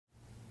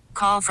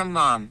Call from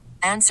mom.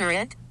 Answer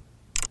it.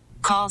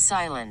 Call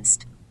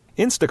silenced.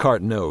 Instacart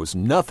knows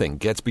nothing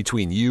gets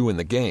between you and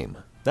the game.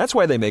 That's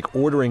why they make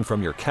ordering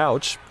from your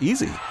couch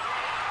easy.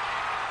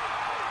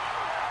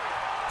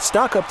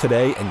 Stock up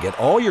today and get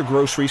all your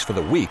groceries for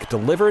the week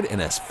delivered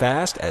in as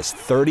fast as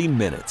 30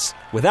 minutes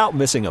without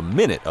missing a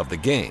minute of the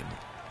game.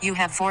 You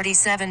have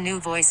 47 new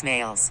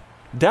voicemails.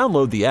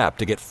 Download the app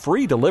to get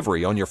free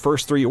delivery on your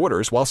first 3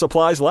 orders while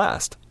supplies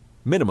last.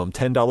 Minimum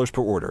 $10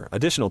 per order.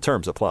 Additional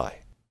terms apply.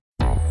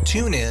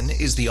 TuneIn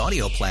is the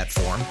audio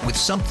platform with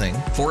something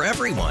for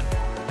everyone.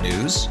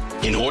 News.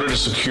 In order to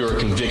secure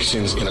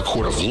convictions in a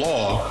court of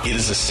law, it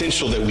is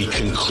essential that we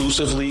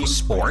conclusively.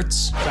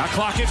 Sports. Shot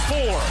clock at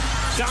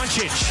 4.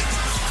 Doncic.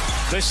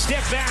 The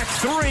step back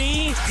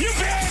 3. You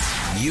bet.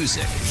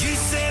 Music. You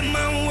set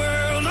my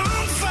world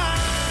on fire.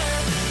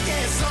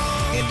 Yes,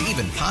 and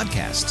even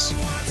podcasts.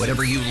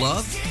 Whatever you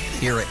love,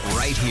 hear it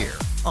right here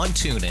on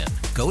TuneIn.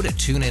 Go to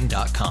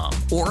TuneIn.com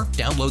or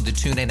download the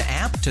TuneIn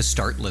app to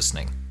start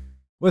listening.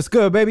 What's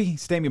good, baby?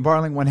 It's Damian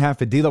Barling, one half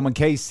of D-Lo and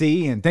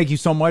KC, and thank you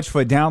so much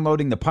for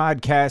downloading the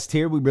podcast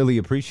here. We really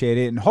appreciate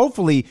it, and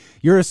hopefully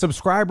you're a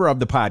subscriber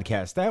of the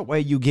podcast. That way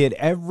you get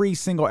every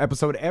single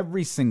episode,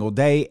 every single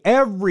day,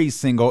 every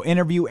single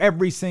interview,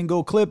 every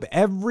single clip,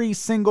 every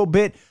single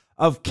bit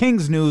of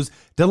Kings news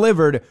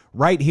delivered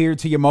right here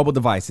to your mobile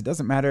device. It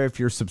doesn't matter if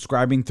you're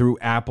subscribing through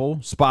Apple,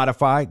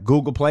 Spotify,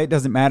 Google Play. It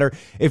doesn't matter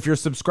if you're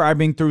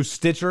subscribing through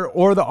Stitcher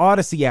or the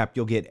Odyssey app.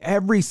 You'll get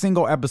every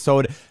single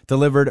episode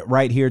delivered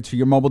right here to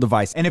your mobile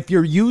device. And if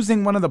you're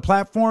using one of the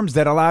platforms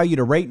that allow you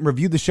to rate and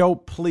review the show,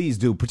 please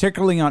do,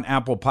 particularly on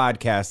Apple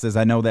Podcasts, as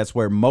I know that's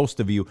where most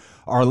of you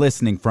are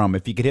listening from.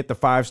 If you could hit the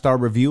 5-star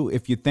review,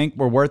 if you think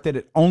we're worth it,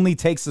 it only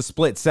takes a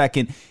split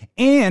second.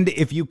 And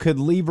if you could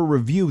leave a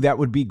review, that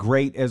would be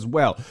great as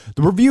well.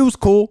 The review's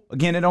cool.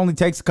 Again, it only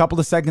takes a couple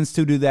of seconds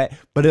to do that,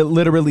 but it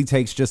literally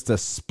takes just a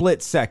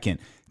split second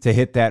to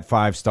hit that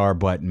 5-star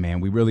button, man.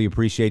 We really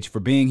appreciate you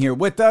for being here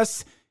with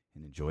us,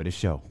 and enjoy the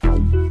show.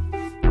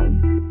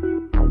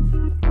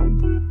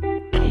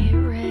 Hey,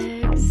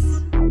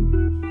 Riggs.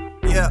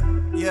 Yeah.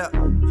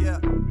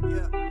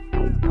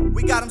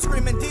 We got them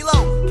screaming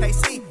D-Lo,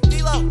 KC,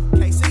 D-Lo,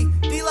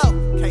 KC, D-Lo,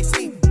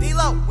 KC,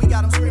 D-Lo. We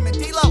got them screaming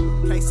D-Lo,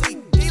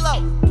 KC,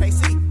 D-Lo,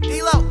 KC,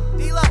 D-Lo,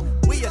 D-Lo.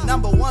 We your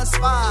number one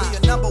spot. We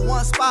your number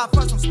one spot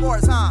for some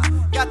sports, huh?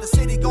 Got the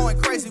city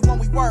going crazy when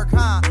we work,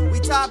 huh?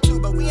 We top 2,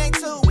 but we ain't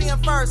 2, we in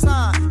first,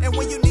 huh? And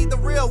when you need the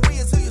real, we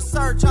is who you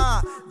search,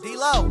 huh?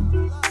 D-Lo,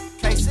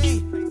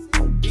 KC,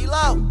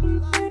 D-Lo,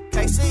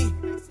 KC,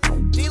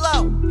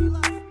 D-Lo,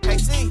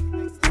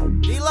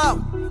 KC,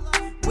 D-Lo.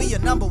 We your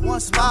number one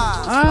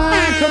spot. All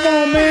right, come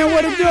on, man.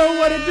 What it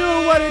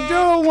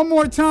do? One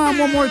more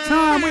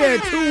time. We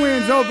had 2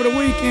 wins over the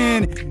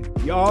weekend.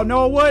 Y'all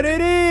know what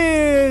it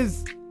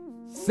is.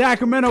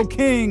 Sacramento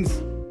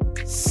Kings,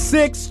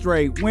 6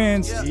 straight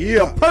wins.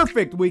 Yeah. A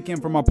perfect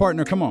weekend for my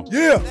partner. Come on.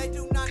 Yeah. They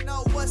do not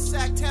know what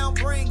Sacktown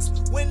brings.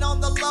 When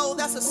on the low,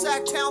 that's a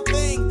Sacktown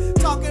thing.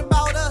 Talking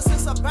about us,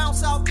 it's a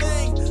bounce out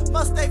thing.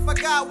 Must they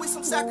forgot we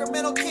some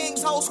Sacramento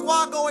Kings. Whole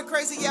squad going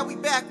crazy, yeah, we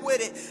back with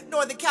it.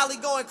 Northern Cali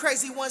going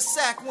crazy, 1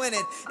 sack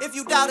winning. If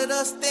you doubted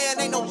us then,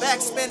 ain't no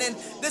backspinning.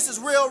 This is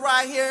real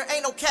right here,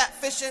 ain't no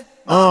catfishing.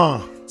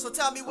 So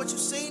tell me what you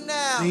see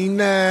now. Coming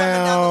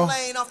down the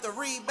lane off the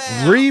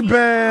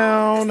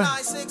rebound.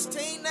 It's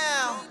 9-16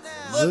 now.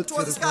 Look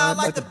toward the sky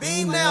like the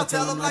beam now.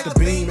 Tell them like the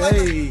beam, like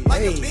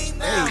the beam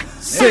now.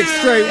 6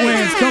 straight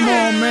wins. Come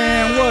on,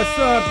 man. What's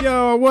up,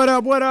 yo? What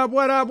up?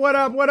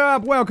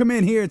 Welcome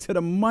in here to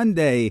the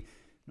Monday,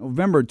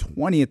 November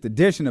 20th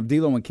edition of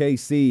D-Lo and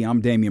KC.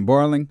 I'm Damian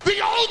Barling. The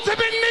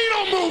ultimate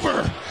needle mover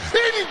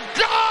in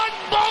God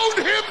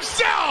mode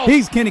himself.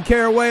 He's Kenny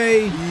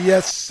Caraway.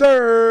 Yes,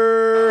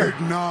 sir.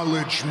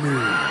 Acknowledge me.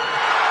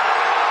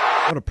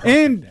 What a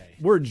perfect day.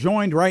 We're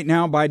joined right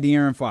now by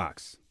De'Aaron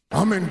Fox.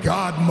 I'm in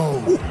God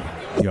mode.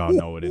 Y'all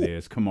know what it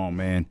is. Come on,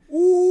 man.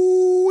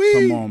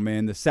 Ooh-wee. Come on,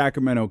 man. The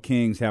Sacramento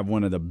Kings have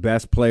one of the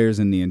best players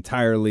in the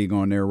entire league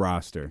on their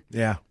roster.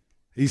 Yeah,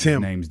 he's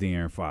him. His name's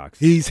De'Aaron Fox.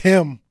 He's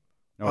him.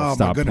 Oh,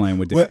 stop playing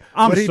with this.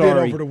 What he did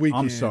over the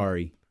weekend.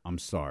 I'm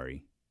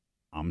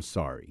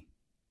sorry.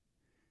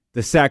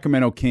 The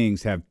Sacramento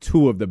Kings have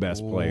 2 of the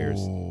best players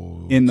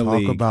in the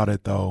league. Talk about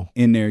it, though.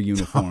 In their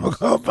uniforms.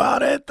 Talk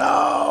about it,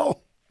 though.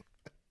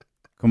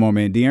 Come on,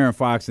 man. De'Aaron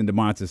Fox and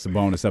Domantas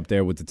Sabonis up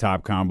there with the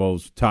top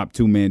combos, top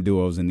 2-man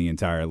duos in the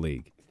entire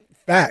league.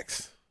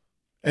 Facts.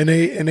 And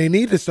they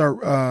need to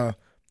start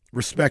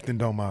respecting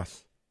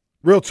Domas.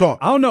 Real talk.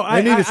 I don't know.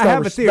 I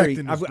have a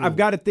theory. I've I've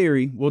got a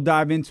theory. We'll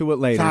dive into it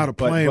later. Tired of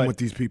playing with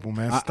these people,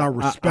 man. Start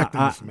respecting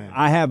this man.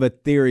 I have a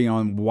theory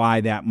on why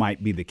that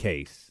might be the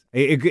case.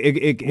 It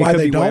why could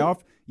they be don't? way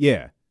off.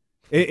 Yeah.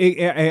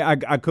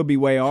 I could be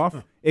way off.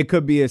 It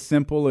could be as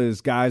simple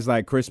as guys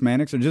like Chris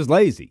Mannix are just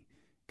lazy.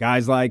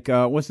 Guys like,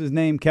 what's his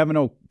name? Kevin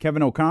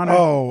O'Connor.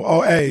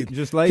 Oh, hey.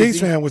 Just lazy. Kings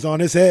fan was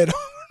on his head on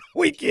the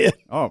weekend.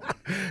 Oh.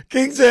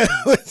 Kings fan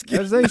was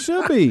getting, as they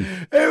should be.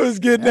 It was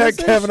getting that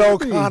Kevin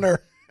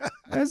O'Connor.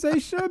 As they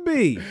should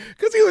be.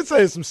 Because he was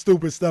saying some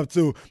stupid stuff,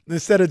 too.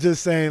 Instead of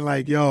just saying,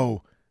 like,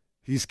 yo,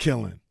 he's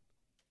killing.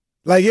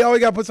 Like, you always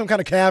got to put some kind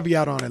of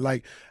caveat on it.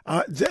 Like,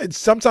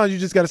 sometimes you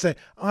just got to say,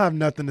 I don't have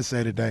nothing to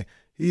say today.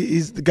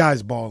 He's the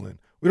guy's balling.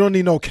 We don't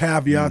need no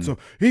caveats. So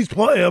he's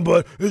playing,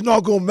 but it's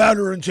not going to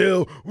matter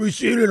until we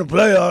see it in the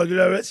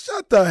playoffs.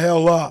 Shut the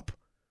hell up.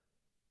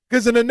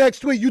 Because in the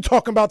next tweet, you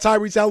talking about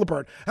Tyrese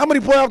Halliburton. How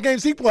many playoff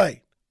games he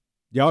played?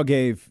 Y'all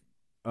gave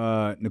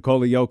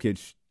Nikola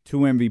Jokic 2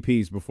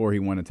 MVPs before he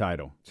won a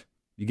title.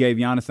 You gave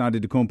Giannis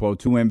Antetokounmpo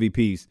 2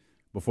 MVPs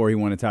before he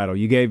won a title.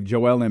 You gave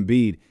Joel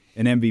Embiid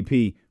an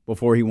MVP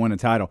before he won a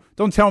title.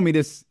 Don't tell me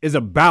this is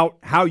about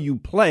how you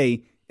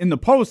play in the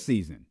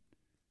postseason.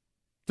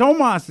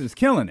 Tomas is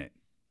killing it.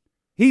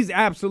 He's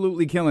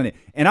absolutely killing it.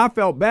 And I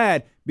felt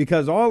bad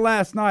because all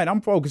last night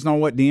I'm focused on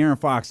what De'Aaron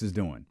Fox is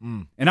doing.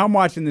 And I'm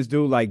watching this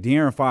dude like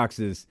De'Aaron Fox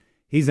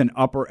he's an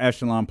upper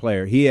echelon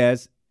player. He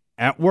is,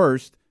 at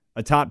worst,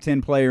 a top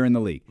 10 player in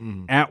the league.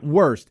 At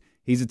worst,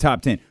 he's a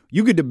top 10.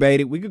 You could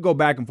debate it. We could go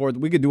back and forth.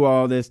 We could do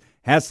all this.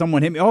 Has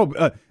someone hit me?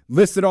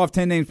 Listed off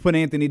 10 names, put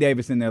Anthony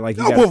Davis in there. Like,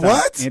 you got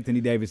what?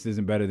 Anthony Davis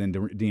isn't better than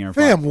De'Aaron Fox.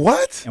 Fam,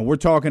 what? And we're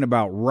talking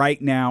about right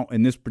now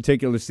in this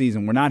particular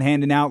season. We're not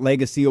handing out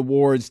legacy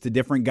awards to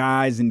different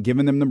guys and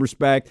giving them the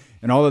respect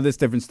and all of this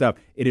different stuff.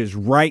 It is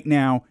right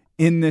now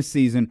in this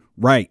season,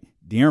 right.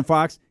 De'Aaron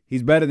Fox,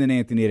 he's better than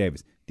Anthony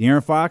Davis.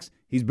 De'Aaron Fox,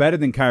 he's better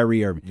than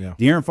Kyrie Irving. Yeah.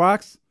 De'Aaron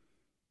Fox,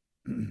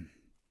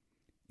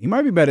 he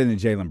might be better than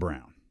Jaylen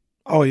Brown.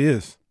 Oh, he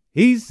is.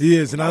 He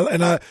is, and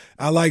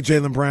I like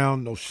Jaylen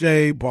Brown. No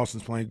shade.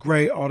 Boston's playing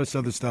great. All this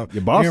other stuff.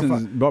 Yeah,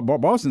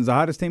 Boston's the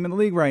hottest team in the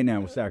league right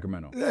now with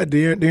Sacramento. Yeah,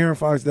 De'Aaron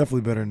Fox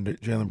definitely better than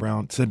Jaylen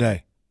Brown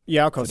today.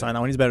 Yeah, I'll co-sign that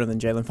one. He's better than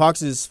Jaylen.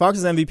 Fox is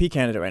MVP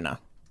candidate right now.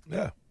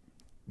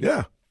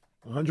 Yeah,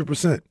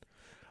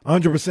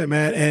 100%,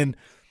 man. And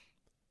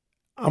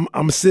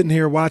I'm sitting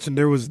here watching.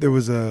 There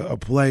was a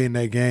play in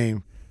that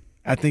game.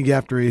 I think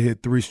after he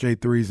hit 3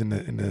 straight threes in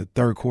the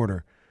third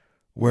quarter,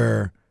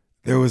 where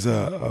there was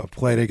a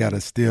play, they got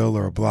a steal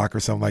or a block or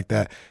something like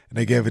that, and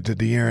they gave it to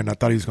De'Aaron. I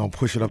thought he was going to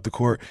push it up the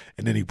court,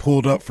 and then he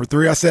pulled up for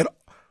 3. I said,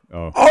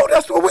 oh,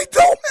 that's what we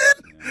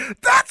doing.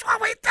 That's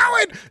what we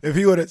doing. If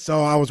he would have,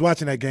 so I was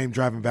watching that game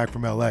driving back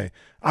from L.A.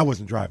 I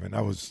wasn't driving.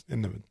 I was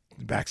in the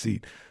back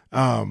seat.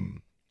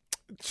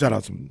 Shout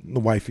out to the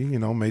wifey,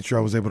 made sure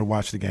I was able to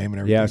watch the game and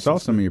everything. Yeah, I saw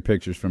some of your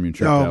pictures from your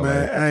trip to LA.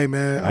 Man, hey,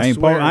 man,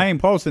 I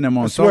ain't posting them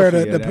on social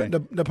yet. I swear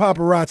the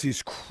paparazzi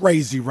is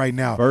crazy right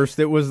now. First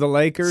it was the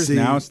Lakers,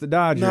 now it's the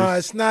Dodgers. No,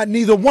 it's not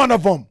neither one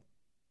of them.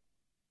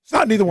 It's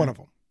not neither one of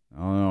them.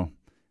 I don't know.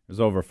 There's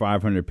over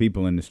 500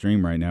 people in the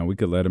stream right now. We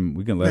can let them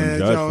judge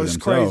for it's themselves.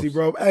 Crazy,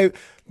 bro. Hey,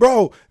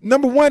 bro,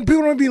 number one,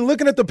 people don't be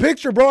looking at the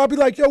picture, bro. I'll be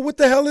like, yo, what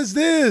the hell is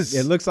this?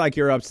 It looks like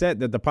you're upset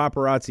that the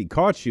paparazzi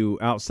caught you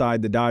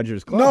outside the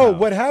Dodgers clubhouse. No,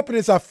 what happened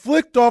is I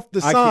flicked off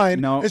the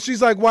sign, and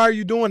she's like, why are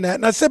you doing that?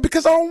 And I said,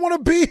 because I don't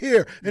want to be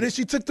here. And then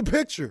she took the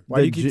picture. Why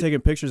do you keep taking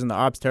pictures in the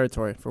ops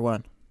territory, for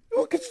one?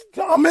 Well, 'cause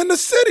I'm in the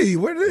city.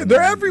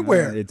 They're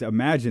everywhere.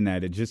 Imagine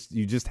that.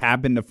 You just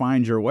happened to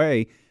find your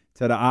way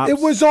to the ops. It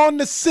was on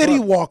the City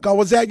Walk. I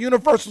was at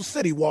Universal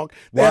City Walk.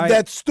 They had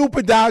that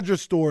stupid Dodger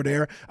store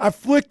there. I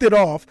flicked it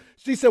off.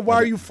 She said, why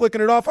are you flicking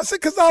it off? I said,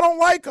 because I don't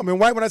like them. And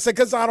when I said,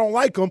 because I don't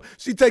like them,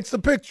 she takes the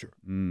picture.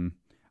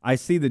 I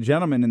see the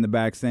gentleman in the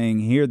back saying,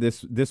 here,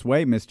 this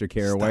way, Mr.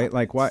 Caraway. Stop.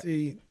 Like what?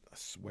 See, I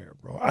swear,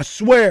 bro. I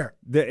swear.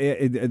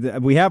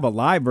 We have a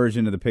live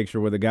version of the picture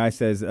where the guy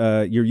says,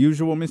 your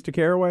usual Mr.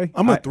 Caraway?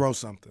 I'm going to throw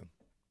something.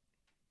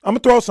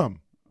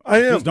 I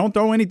am. Just don't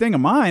throw anything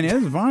of mine.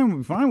 It's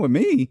fine with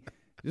me.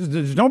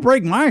 Just don't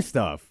break my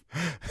stuff.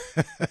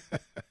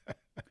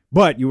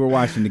 But you were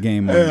watching the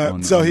game.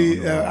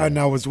 And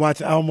I was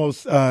watching. I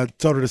almost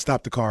told her to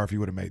stop the car if he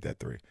would have made that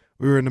 3.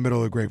 We were in the middle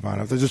of the grapevine.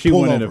 I said, just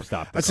pull over.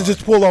 I said,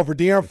 just pull over.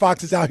 De'Aaron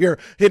Fox is out here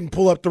hitting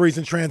pull-up threes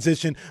in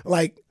transition,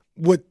 like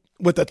with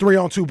a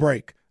 3-on-2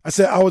 break. I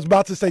said, I was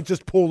about to say,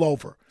 just pull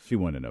over. She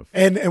wouldn't have.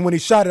 And when he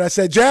shot it, I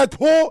said, Jazz,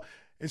 pull.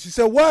 And she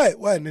said, what?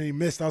 And then he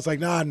missed. I was like,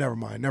 nah, never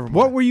mind.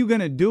 What were you going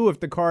to do if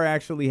the car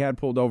actually had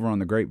pulled over on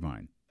the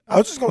grapevine? I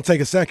was just going to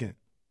take a second.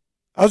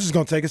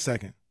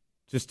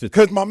 Just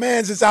because my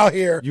man's is out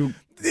here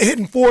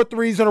hitting 4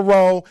 threes in a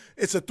row.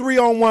 It's a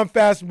 3-on-1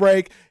 fast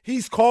break.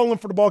 He's calling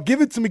for the ball.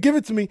 Give it to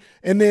me.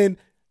 And then,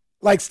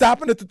 like,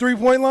 stopping at the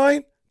 3-point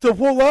line to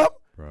pull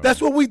up. Bro.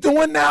 That's what we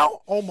doing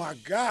now? Oh, my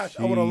gosh.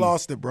 I would have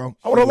lost it, bro.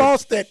 I would have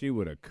lost it. She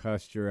would have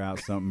cussed you out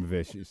something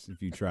vicious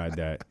if you tried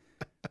that.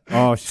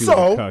 Oh, she would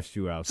have cussed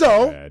you out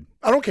so bad.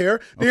 I don't care.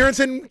 De'Aaron's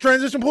in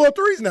transition pull-up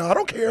threes now. I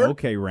don't care.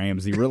 Okay,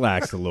 Ramsey,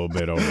 relax a little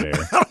bit over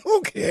there. I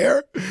don't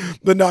care.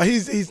 But no,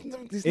 he's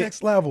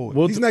next level.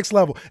 He's next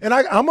level. And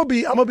I'm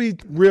gonna be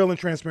real and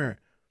transparent.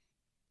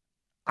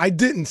 I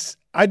didn't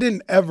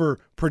ever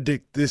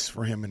predict this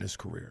for him in his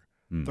career.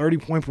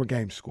 30-point per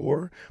game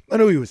score. I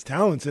knew he was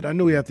talented. I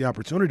knew he had the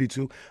opportunity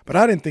to, but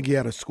I didn't think he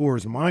had a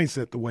scorer's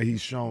mindset the way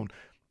he's shown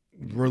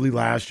really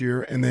last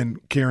year and then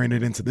carrying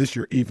it into this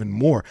year even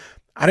more.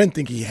 I didn't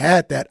think he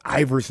had that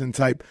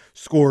Iverson-type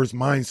scorer's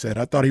mindset.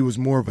 I thought he was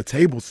more of a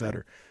table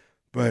setter.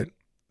 But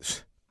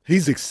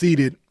he's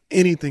exceeded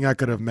anything I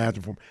could have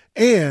imagined for him.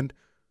 And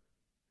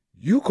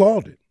you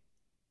called it.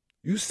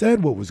 You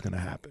said what was going to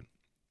happen.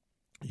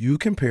 You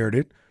compared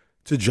it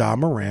to Ja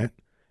Morant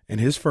and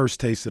his first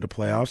taste of the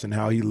playoffs and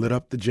how he lit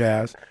up the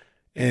Jazz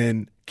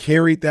and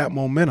carried that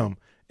momentum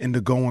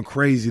into going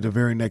crazy the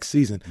very next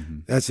season. Mm-hmm.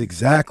 That's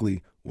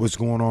exactly what's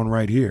going on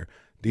right here.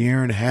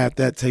 De'Aaron had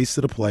that taste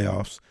of the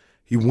playoffs.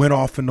 He went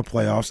off in the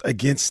playoffs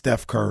against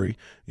Steph Curry,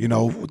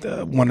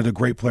 one of the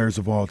great players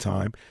of all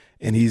time,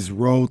 and he's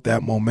rode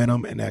that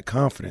momentum and that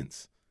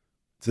confidence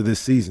to this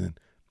season.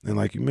 And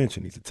like you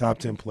mentioned, he's a top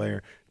 10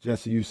 player.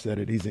 Jesse, you said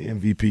it. He's an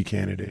MVP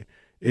candidate.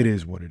 It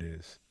is what it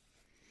is.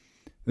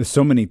 There's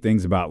so many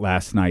things about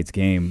last night's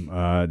game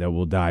that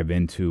we'll dive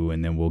into,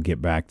 and then we'll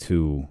get back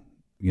to,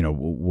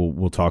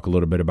 we'll talk a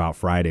little bit about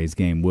Friday's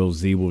game. Will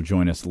Z will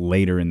join us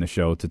later in the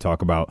show to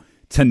talk about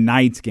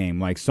tonight's game.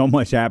 Like, so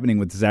much happening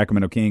with the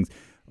Sacramento Kings.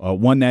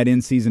 Won that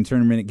in-season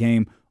tournament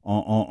game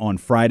on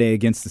Friday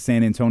against the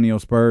San Antonio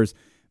Spurs.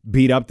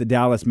 Beat up the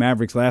Dallas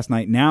Mavericks last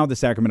night. Now the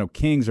Sacramento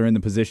Kings are in the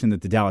position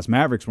that the Dallas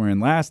Mavericks were in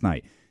last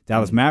night.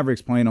 Dallas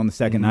Mavericks playing on the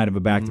second night of a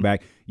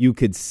back-to-back. You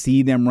could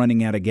see them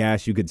running out of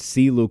gas. You could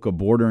see Luka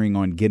bordering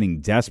on getting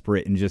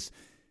desperate and just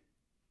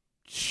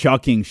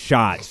chucking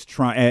shots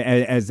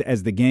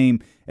as the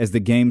game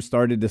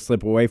started to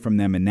slip away from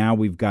them. And now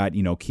we've got,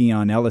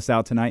 Keon Ellis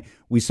out tonight.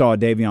 We saw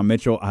Davion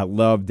Mitchell. I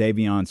love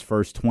Davion's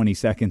first 20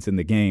 seconds in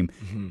the game.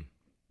 Mm-hmm.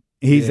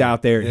 He's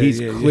out there. He's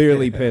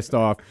clearly pissed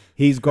off.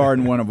 He's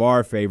guarding one of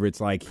our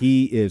favorites. Like,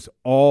 he is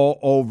all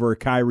over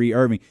Kyrie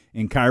Irving.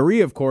 And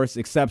Kyrie, of course,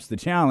 accepts the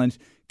challenge,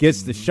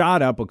 gets the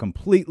shot up, a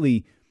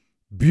completely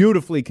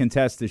beautifully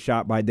contested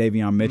shot by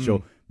Davion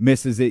Mitchell.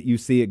 Misses it. You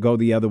see it go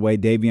the other way.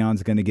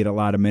 Davion's going to get a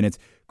lot of minutes.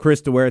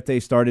 Chris Duarte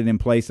started in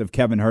place of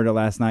Kevin Huerter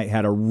last night.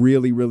 Had a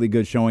really, really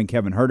good showing.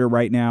 Kevin Huerter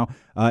right now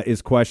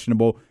is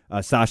questionable.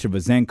 Sasha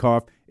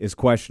Vezenkov is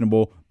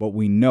questionable. But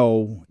we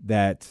know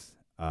that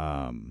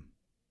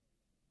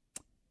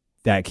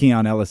that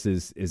Keon Ellis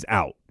is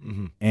out.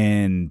 Mm-hmm.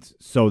 And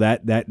so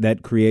that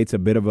creates a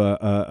bit of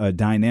a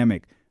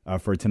dynamic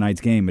for tonight's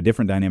game, a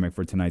different dynamic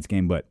for tonight's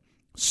game. But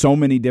so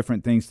many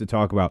different things to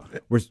talk about.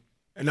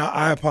 And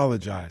I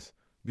apologize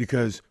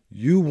because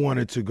you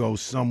wanted to go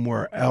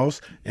somewhere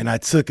else, and I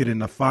took it in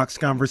the Fox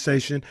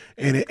conversation,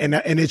 and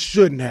it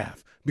shouldn't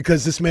have,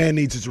 because this man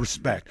needs his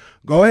respect.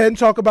 Go ahead and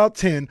talk about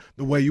 10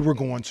 the way you were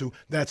going to.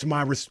 That's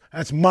my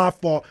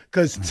fault,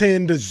 because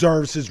 10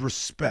 deserves his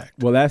respect.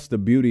 Well, that's the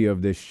beauty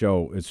of this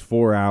show. It's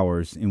 4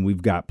 hours, and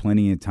we've got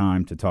plenty of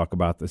time to talk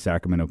about the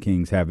Sacramento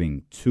Kings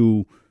having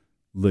two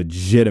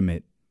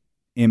legitimate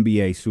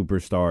NBA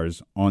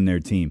superstars on their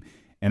team.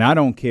 And I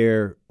don't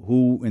care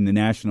who in the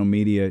national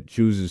media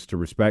chooses to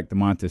respect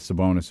Domantas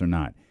Sabonis or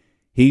not.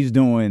 He's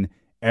doing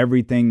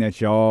everything that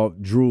y'all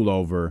drool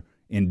over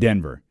in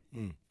Denver.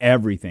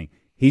 Everything.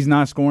 He's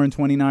not scoring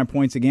 29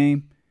 points a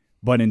game,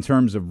 but in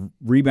terms of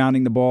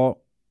rebounding the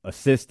ball,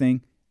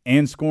 assisting,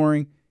 and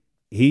scoring,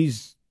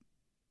 he's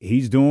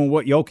doing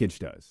what Jokic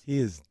does. He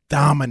is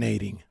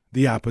dominating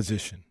the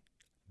opposition.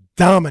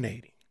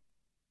 Dominating.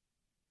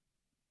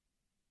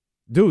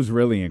 Dude's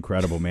really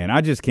incredible, man.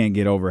 I just can't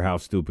get over how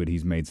stupid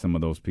he's made some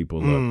of those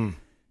people look.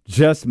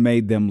 Just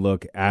made them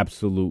look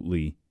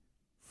absolutely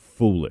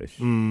foolish.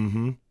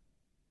 Mm-hmm.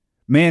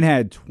 Man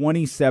had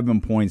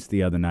 27 points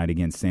the other night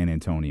against San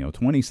Antonio,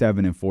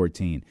 27 and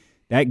 14.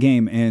 That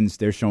game ends,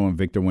 they're showing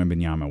Victor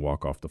Wembanyama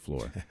walk off the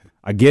floor.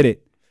 I get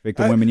it.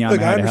 Victor Wembanyama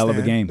had a hell of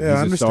a game.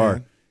 Yeah, he's a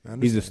star.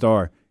 He's a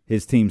star.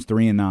 His team's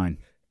 3-9.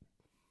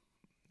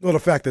 Well, the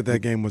fact that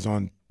game was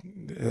on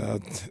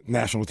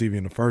national TV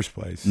in the first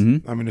place.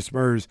 Mm-hmm. I mean, the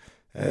Spurs,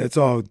 it's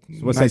all. So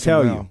what's that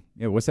tell you?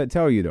 Yeah, what's that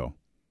tell you though?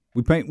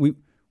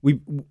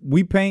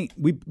 They paint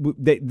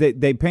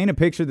a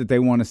picture that they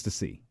want us to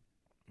see.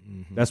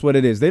 Mm-hmm. That's what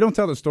it is. They don't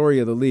tell the story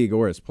of the league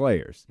or its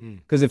players,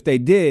 because if they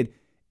did,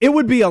 it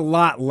would be a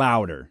lot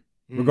louder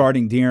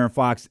regarding De'Aaron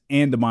Fox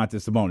and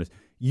Domantas Sabonis.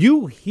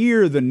 You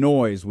hear the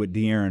noise with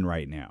De'Aaron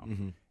right now.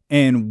 Mm-hmm.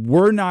 And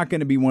we're not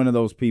going to be one of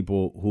those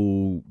people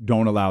who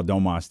don't allow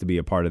Domas to be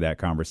a part of that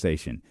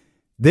conversation.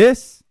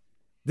 This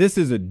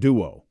is a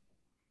duo.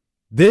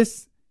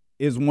 This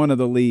is one of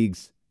the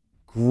league's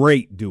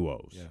great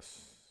duos.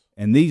 Yes.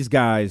 And these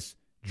guys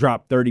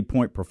dropped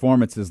 30-point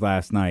performances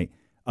last night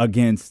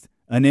against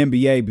an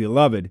NBA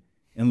beloved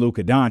in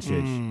Luka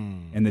Doncic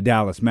and the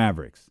Dallas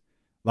Mavericks.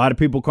 A lot of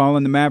people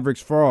calling the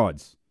Mavericks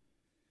frauds.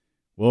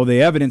 Well,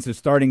 the evidence is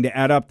starting to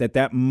add up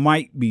that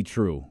might be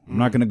true. I'm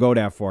not going to go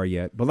that far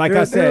yet, but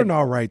I said, they're an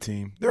all right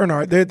team.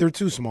 They're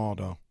too small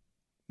though.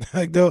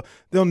 Like they'll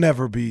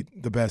never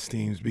beat the best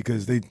teams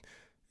because they're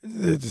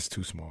just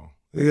too small.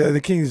 The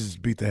Kings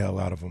just beat the hell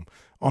out of them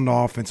on the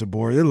offensive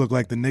board. They look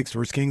like the Knicks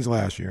versus Kings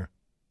last year.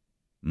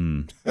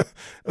 Like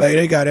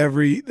they got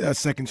every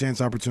second chance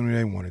opportunity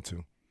they wanted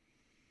to.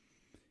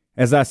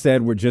 As I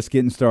said, we're just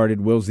getting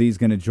started. Will Z is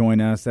going to join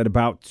us at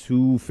about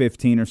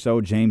 2:15 or so.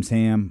 James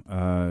Ham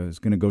is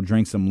going to go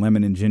drink some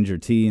lemon and ginger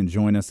tea and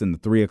join us in the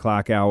 3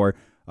 o'clock hour.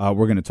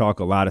 We're going to talk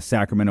a lot of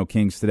Sacramento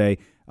Kings today.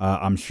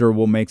 I'm sure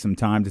we'll make some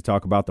time to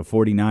talk about the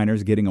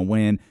 49ers getting a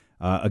win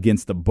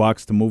against the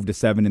Bucks to move to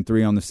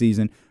 7-3 on the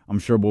season. I'm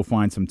sure we'll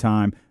find some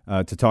time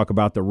to talk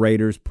about the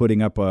Raiders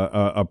putting up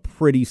a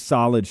pretty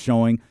solid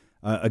showing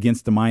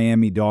against the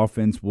Miami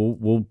Dolphins.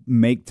 We'll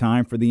make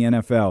time for the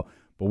NFL.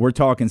 But we're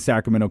talking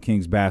Sacramento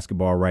Kings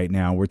basketball right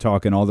now. We're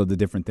talking all of the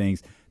different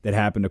things that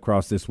happened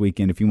across this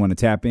weekend. If you want to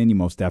tap in, you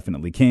most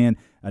definitely can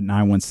at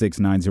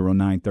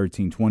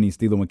 916-909-1320.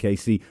 Steelo and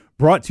KC,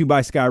 brought to you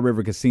by Sky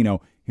River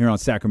Casino here on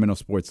Sacramento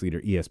Sports Leader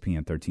ESPN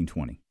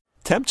 1320.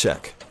 Temp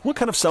check. What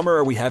kind of summer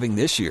are we having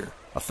this year?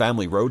 A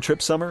family road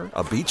trip summer?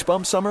 A beach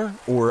bum summer?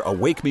 Or a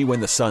wake me when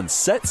the sun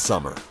sets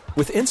summer?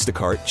 With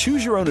Instacart,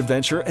 choose your own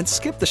adventure and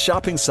skip the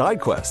shopping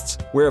side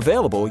quests. Where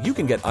available, you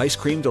can get ice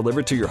cream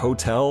delivered to your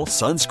hotel,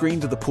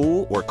 sunscreen to the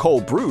pool, or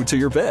cold brew to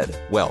your bed.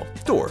 Well,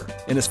 door.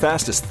 In as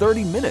fast as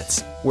 30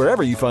 minutes.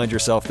 Wherever you find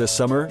yourself this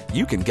summer,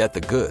 you can get the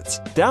goods.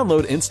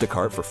 Download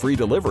Instacart for free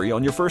delivery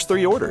on your first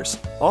 3 orders.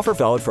 Offer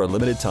valid for a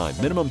limited time.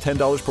 Minimum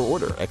 $10 per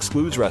order.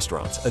 Excludes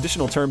restaurants.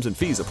 Additional terms and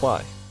fees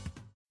apply.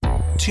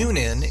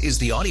 TuneIn is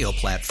the audio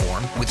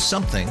platform with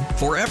something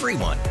for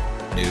everyone.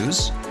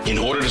 News. In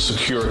order to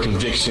secure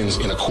convictions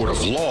in a court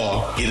of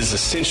law, it is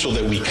essential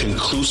that we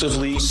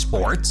conclusively.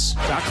 Sports.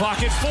 Shot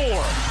clock at 4.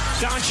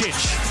 Doncic.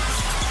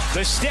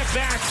 The step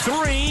back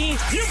 3.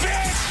 You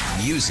bet.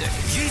 Music.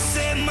 You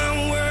set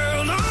my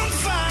world on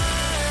fire.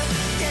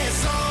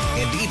 Yes,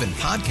 and even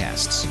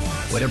podcasts.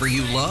 Whatever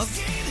you love,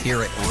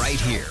 hear it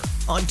right here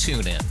on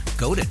TuneIn.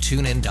 Go to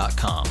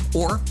TuneIn.com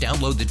or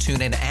download the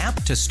TuneIn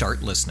app to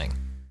start listening.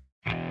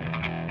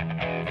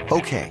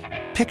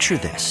 Okay, picture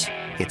this.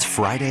 It's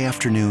Friday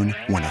afternoon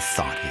when a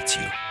thought hits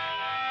you.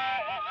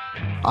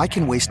 I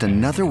can waste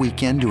another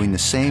weekend doing the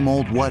same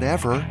old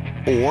whatever,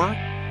 or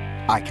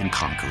I can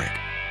conquer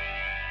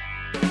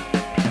it.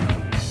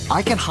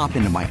 I can hop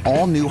into my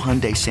all-new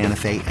Hyundai Santa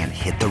Fe and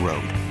hit the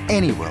road.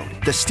 Any road.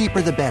 The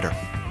steeper, the better.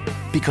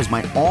 Because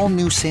my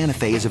all-new Santa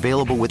Fe is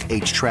available with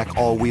H-Track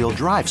all-wheel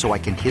drive, so I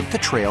can hit the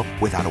trail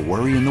without a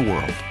worry in the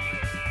world.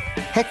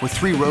 Heck, with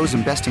 3 rows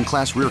and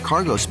best-in-class rear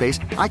cargo space,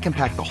 I can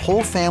pack the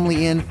whole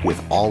family in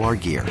with all our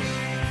gear.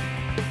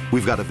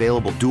 We've got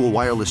available dual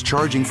wireless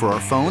charging for our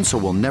phones, so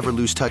we'll never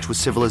lose touch with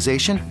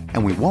civilization,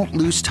 and we won't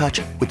lose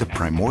touch with the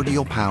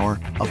primordial power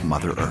of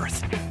Mother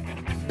Earth.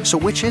 So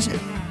which is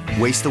it?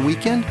 Waste the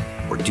weekend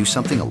or do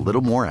something a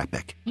little more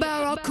epic?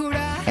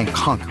 And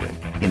conquer it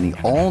in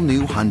the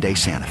all-new Hyundai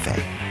Santa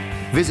Fe.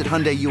 Visit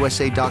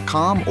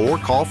HyundaiUSA.com or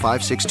call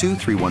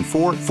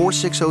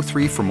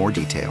 562-314-4603 for more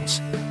details.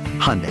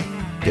 Hyundai,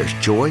 there's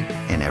joy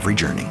in every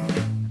journey.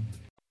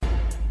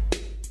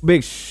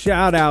 Big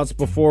shout-outs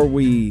before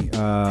we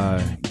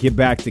get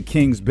back to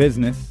King's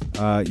business.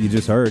 You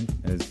just heard,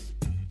 as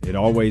it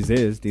always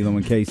is, D'Lo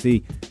and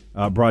KC,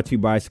 brought to you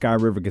by Sky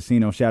River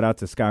Casino. Shout out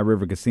to Sky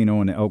River Casino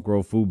and the Elk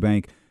Grove Food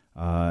Bank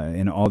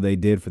and all they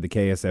did for the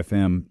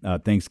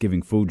KSFM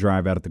Thanksgiving food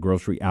drive out at the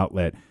grocery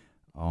outlet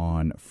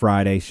on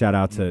Friday. Shout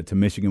out to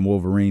Michigan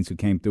Wolverines, who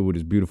came through with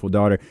his beautiful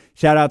daughter.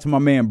 Shout out to my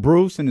man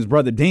Bruce and his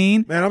brother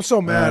Dean. Man, I'm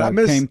so mad. I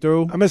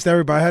missed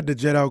everybody. I had to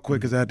jet out quick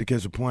because I had to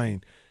catch a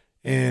plane.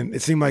 And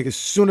it seemed like as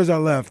soon as I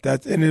left,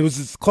 and it was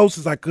as close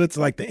as I could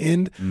to like the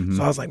end. Mm-hmm.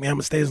 So I was like, man, I'm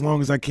going to stay as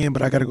long as I can,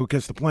 but I got to go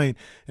catch the plane.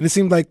 And it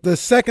seemed like the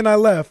second I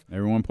left,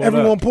 everyone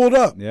pulled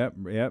up.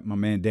 Yep. My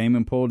man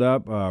Damon pulled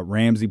up.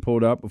 Ramsey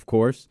pulled up, of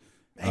course.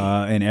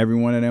 And every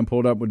one of them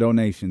pulled up with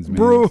donations, man.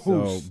 Bruce.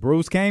 So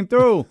Bruce came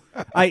through.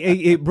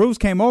 Bruce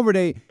came over.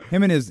 Him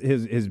and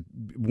his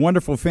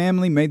wonderful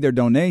family made their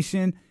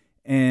donation.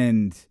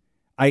 And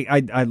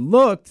I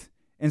looked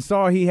and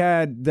saw he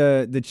had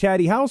the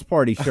Chatty House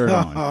Party shirt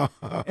on.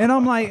 And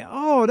I'm like,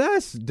 oh,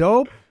 that's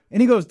dope. And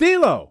he goes,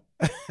 D'Lo.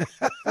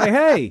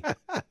 Hey,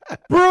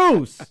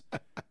 Bruce.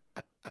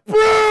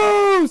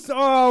 Oh,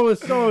 I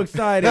was so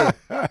excited.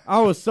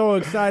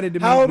 To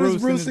meet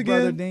Bruce and his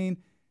brother Dean.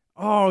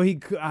 Oh,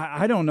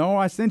 I don't know.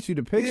 I sent you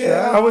the picture.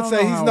 Yeah, I would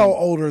say he's no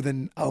older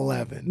than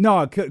 11.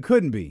 No,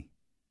 couldn't be.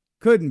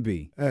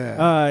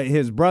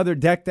 His brother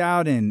decked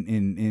out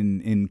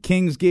in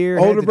King's gear.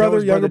 Older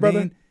brother, younger brother?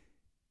 Dean.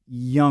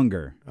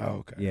 Younger. Oh,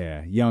 okay.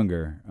 Yeah,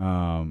 younger.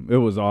 It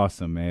was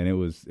awesome, man. It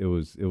was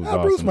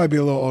awesome. Bruce might be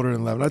a little older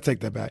than 11. I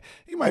take that back.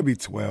 He might be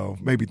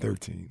 12, maybe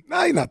 13.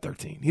 No, he's not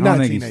 13. He's not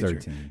a teenager. He's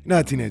 13. He's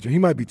not a teenager. He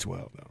might be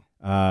 12 though.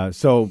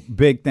 So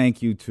big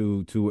thank you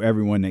to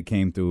everyone that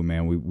came through,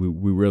 man.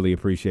 We really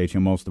appreciate you.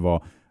 Most of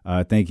all,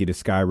 thank you to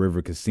Sky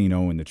River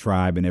Casino and the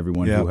Tribe and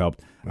everyone who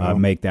helped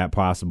make that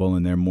possible,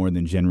 and their more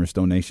than generous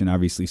donation.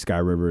 Obviously, Sky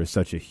River is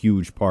such a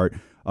huge part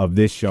of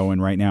this show,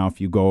 and right now, if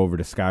you go over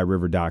to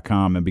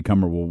skyriver.com and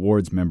become a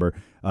rewards member,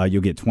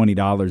 you'll get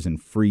 $20 in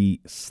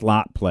free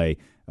slot play.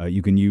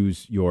 You can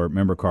use your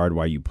member card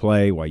while you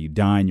play, while you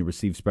dine. You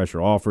receive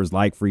special offers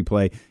like free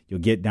play. You'll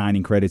get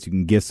dining credits. You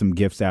can get some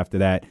gifts after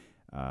that.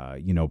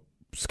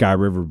 Sky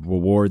River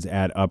rewards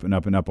add up and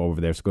up and up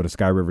over there. So go to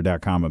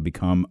skyriver.com and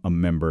become a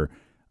member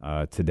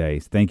today.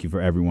 Thank you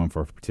for everyone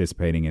for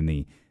participating in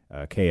the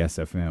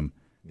KSFM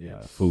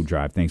food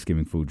drive,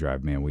 Thanksgiving food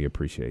drive, man. We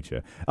appreciate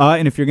you.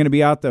 And if you're going to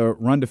be out the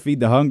Run to Feed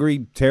the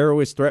Hungry,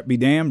 terrorist threat be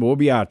damned, we'll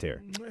be out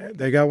there.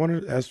 They got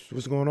one. That's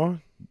what's going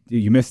on.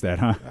 You missed that,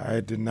 huh?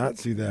 I did not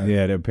see that.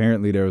 Yeah,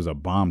 apparently there was a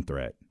bomb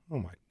threat. Oh,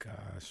 my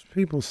gosh.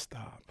 People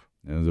stop.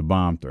 There was a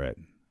bomb threat.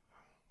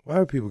 Why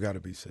do people got to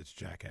be such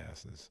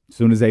jackasses? As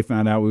soon as they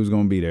found out we was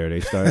going to be there, they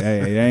started, hey,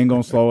 they ain't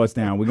going to slow us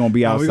down. We're going to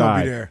be outside. We're going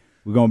to be there.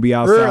 We're going to be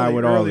outside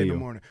with all of you. Early in the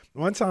morning.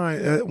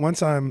 One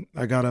time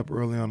I got up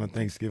early on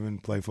Thanksgiving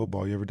to play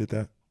football. You ever did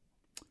that?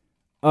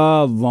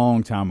 A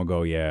long time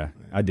ago, yeah.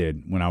 I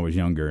did when I was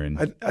younger.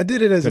 And I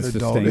did it as an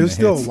adult. It was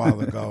still hits. a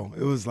while ago.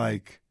 It was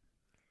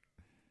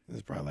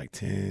probably like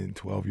 10,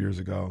 12 years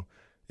ago.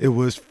 It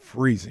was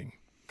freezing.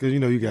 Because,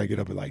 you got to get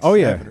up at like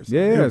 7 or something.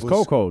 Yeah, it's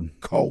cold.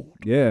 Cold.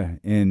 Yeah,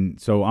 and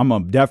so I'm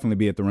going to definitely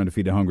be at the Run to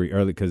Feed the Hungry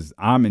early because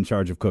I'm in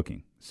charge of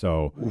cooking.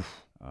 So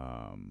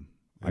I'm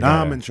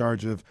in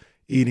charge of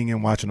eating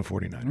and watching the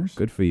 49ers.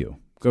 Good for you.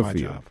 Good for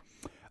job.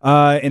 you.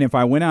 And if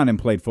I went out and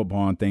played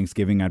football on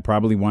Thanksgiving, I'd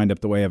probably wind up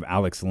the way of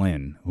Alex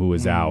Lynn, who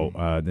is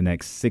out the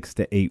next 6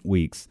 to 8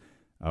 weeks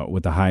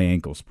with a high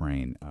ankle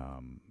sprain.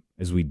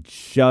 As we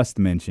just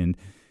mentioned,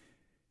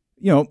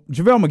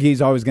 JaVale McGee's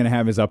always going to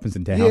have his ups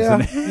and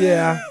downs.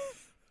 Yeah.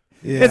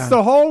 It's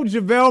the whole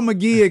JaVale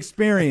McGee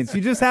experience. You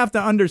just have to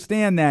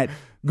understand that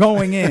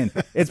going in.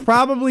 It's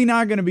probably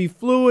not going to be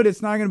fluid.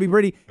 It's not going to be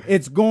pretty.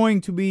 It's going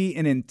to be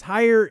an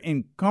entire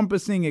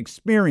encompassing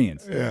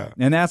experience. Yeah.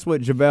 And that's what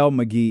JaVale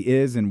McGee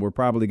is, and we're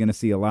probably going to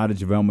see a lot of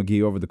JaVale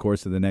McGee over the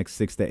course of the next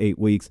 6 to 8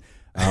 weeks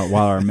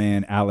while our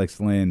man Alex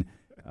Lynn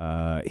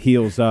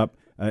heals up.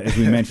 As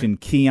we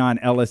mentioned, Keon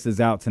Ellis is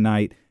out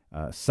tonight.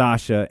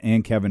 Sasha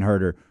and Kevin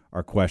Huerter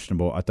are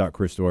questionable. I thought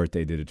Chris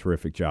Duarte did a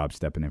terrific job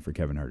stepping in for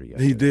Kevin Huerter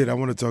yesterday. He did. I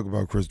want to talk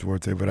about Chris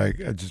Duarte, but I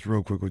just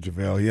real quick with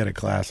JaVale. He had a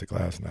classic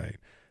last night.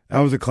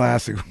 That was a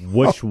classic.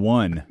 Which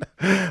one?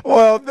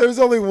 Well, there's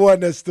only one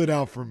that stood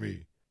out for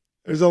me.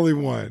 There's only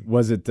one.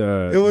 Was it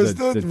the? It was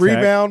the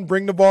rebound,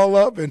 bring the ball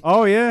up, and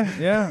oh yeah.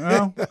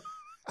 Well.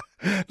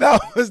 That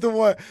was the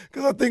one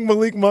because I think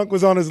Malik Monk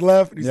was on his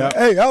left, and he's like,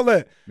 "Hey,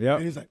 outlet,"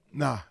 and he's like,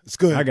 "Nah, it's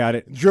good. I got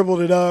it." Dribbled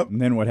it up, and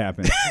then what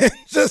happened?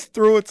 Just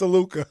threw it to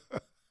Luka.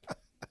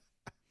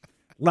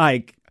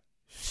 Like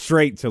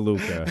straight to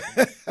Luka.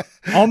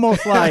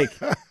 Almost like,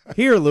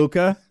 here,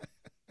 Luka.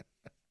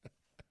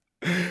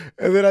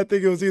 And then I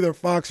think it was either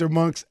Fox or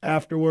Monks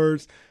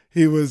afterwards.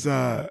 He was,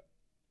 they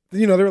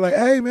were like,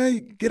 "Hey,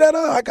 man, get that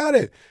up. I got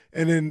it."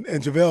 And then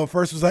JaVale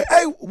first was like,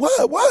 "Hey,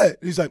 what?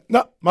 He's like,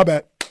 "No, my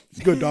bad.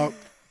 It's good, dog."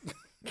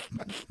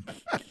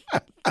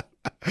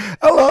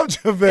 I love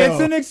JaVale.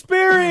 It's an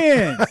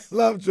experience. I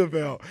love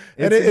JaVale.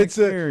 It's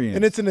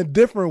it's in a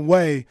different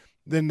way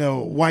than the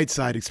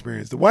Whiteside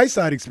experience. The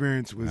Whiteside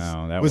experience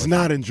was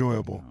not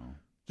enjoyable.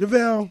 No.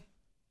 JaVale,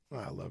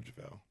 I love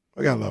JaVale.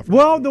 I got love for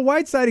JaVale. The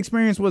Whiteside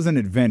experience was an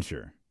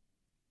adventure.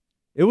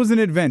 It was an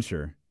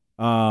adventure.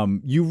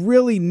 You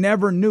really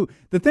never knew.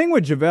 The thing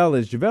with JaVale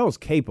is JaVale's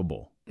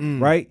capable,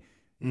 right?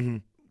 Mm-hmm.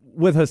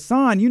 With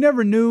Hassan, you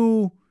never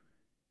knew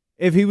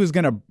if he was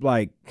going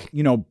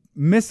to,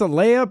 miss a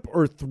layup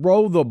or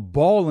throw the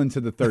ball into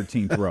the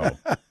 13th row.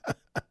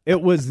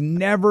 It was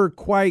never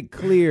quite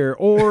clear.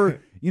 Or,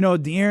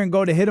 De'Aaron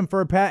go to hit him for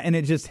a pat and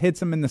it just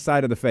hits him in the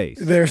side of the face.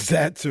 There's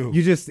that too.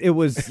 You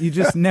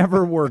just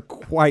never were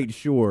quite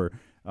sure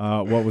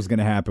what was going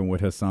to happen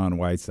with Hassan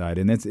Whiteside.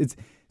 And it's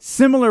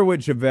similar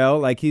with JaVale.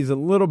 Like, he's a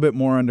little bit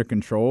more under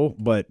control,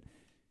 but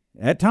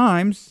at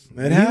times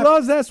he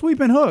loves that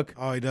sweeping hook.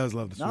 Oh, he does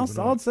love the sweeping hook.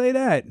 I'll say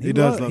that. He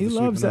does love the sweeping hook.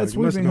 He loves that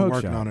sweeping hook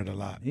working shot. on it a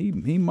lot.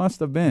 He must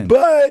have been.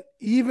 But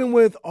even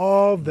with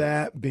all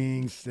that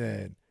being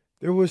said,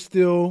 there was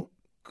still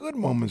good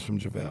moments from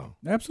JaVale.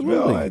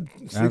 Absolutely. JaVale had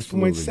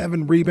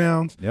 6.7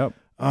 rebounds. Yep.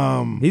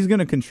 He's going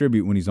to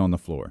contribute when he's on the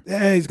floor.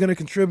 Yeah, he's going to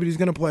contribute. He's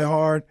going to play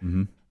hard.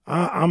 Mm-hmm.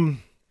 I'm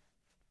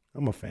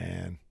a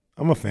fan.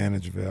 I'm a fan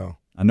of JaVale.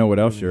 I know what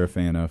else you're a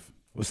fan of.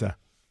 What's that?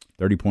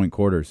 30-point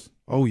quarters.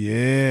 Oh,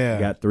 yeah. You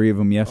got 3 of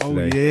them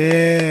yesterday. Oh,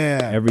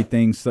 yeah.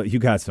 Everything. So you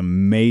got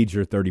some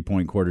major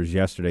 30-point quarters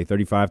yesterday.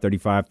 35,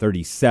 35,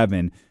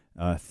 37.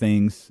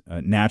 Things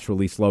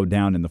naturally slowed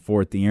down in the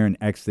fourth. The Aaron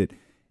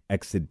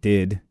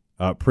exited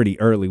pretty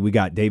early. We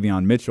got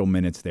Davion Mitchell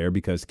minutes there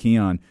because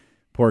Keon,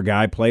 poor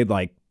guy, played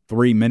like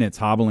 3 minutes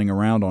hobbling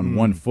around on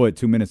 1 foot,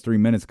 2 minutes, 3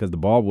 minutes because the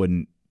ball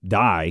wouldn't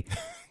die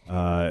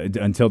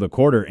until the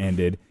quarter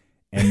ended.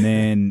 And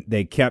then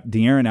they kept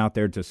De'Aaron out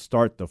there to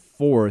start the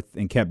fourth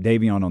and kept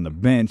Davion on the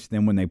bench.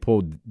 Then when they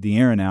pulled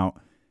De'Aaron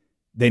out,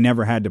 they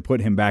never had to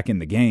put him back in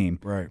the game.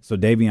 Right. So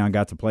Davion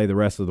got to play the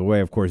rest of the way.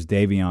 Of course,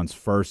 Davion's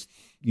first,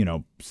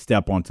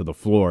 step onto the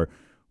floor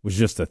was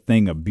just a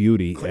thing of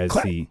beauty as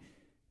he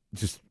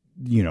just,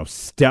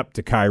 stepped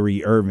to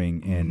Kyrie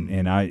Irving.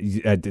 And I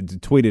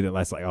tweeted it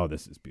last night, oh,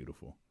 this is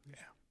beautiful. Yeah.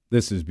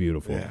 This is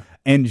beautiful. Yeah.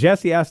 And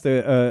Jesse asked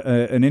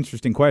an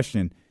interesting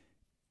question.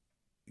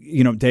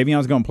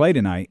 Davion's going to play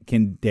tonight.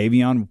 Can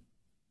Davion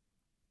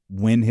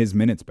win his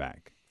minutes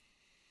back?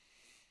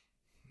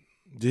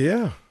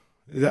 Yeah.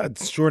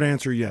 Short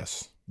answer,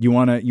 yes. You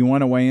want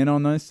to weigh in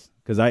on this?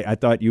 Because I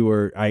thought you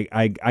were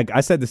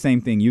I said the same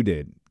thing you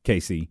did,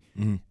 Casey.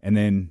 Mm-hmm. And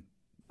then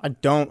I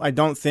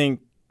don't think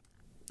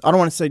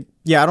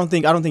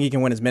he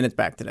can win his minutes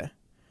back today.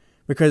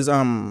 Because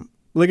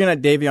looking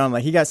at Davion,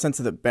 like he got sent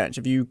to the bench.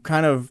 If you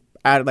kind of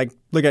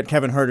look at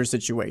Kevin Huerter's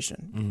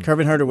situation. Mm-hmm.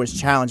 Kevin Huerter was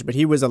challenged, but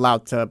he was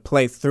allowed to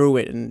play through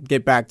it and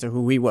get back to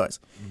who he was.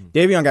 Mm-hmm.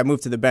 Davion got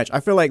moved to the bench. I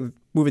feel like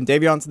moving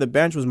Davion to the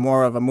bench was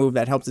more of a move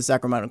that helps the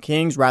Sacramento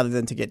Kings rather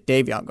than to get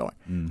Davion going.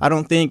 Mm-hmm. I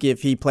don't think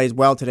if he plays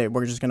well today,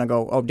 we're just going to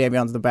go, oh,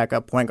 Davion's the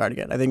backup point guard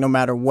again. I think no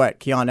matter what,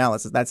 Keon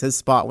Ellis, that's his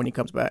spot when he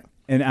comes back.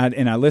 And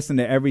I listened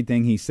to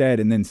everything he said,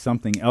 and then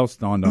something else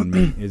dawned on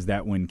me is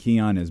that when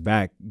Keon is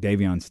back,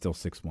 Davion's still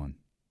 6'1".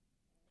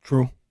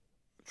 True.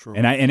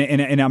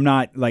 And I'm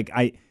not like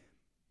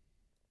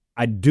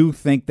I do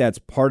think that's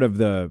part of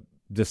the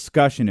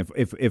discussion.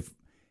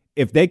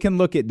 If they can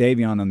look at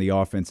Davion on the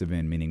offensive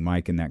end, meaning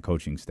Mike and that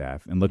coaching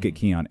staff, and look at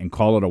Keon and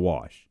call it a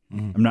wash.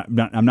 Mm-hmm.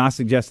 I'm not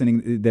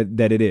suggesting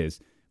that it is.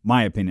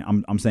 My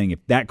opinion. I'm saying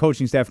if that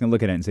coaching staff can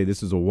look at it and say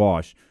this is a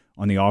wash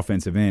on the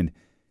offensive end,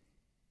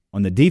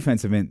 on the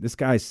defensive end, this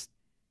guy's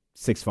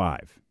 6'5".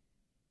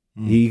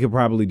 Mm-hmm.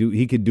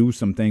 He could do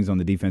some things on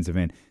the defensive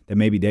end that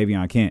maybe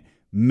Davion can't.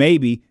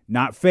 Maybe,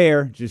 not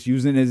fair, just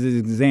using it as an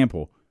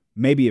example,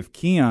 maybe if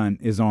Keon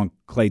is on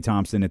Klay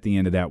Thompson at the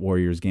end of that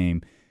Warriors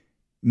game,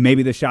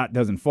 maybe the shot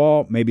doesn't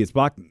fall, maybe it's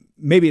blocked,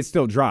 maybe it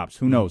still drops,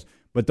 who knows.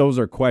 But those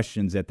are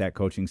questions that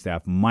coaching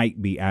staff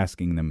might be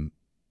asking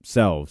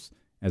themselves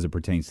as it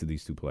pertains to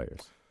these two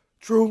players.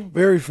 True,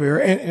 very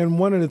fair. And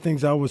one of the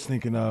things I was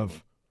thinking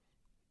of,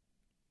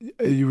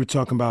 you were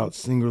talking about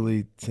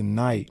Zimmerle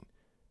tonight.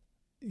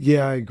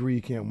 Yeah, I agree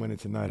you can't win it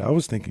tonight. I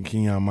was thinking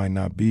Keon might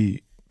not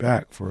be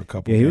back for a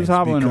couple. Yeah, he was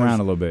hobbling around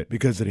a little bit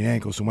because of the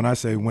ankle. So when I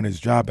say win his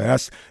job back,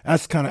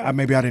 that's kind of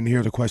maybe I didn't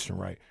hear the question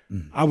right.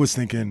 I was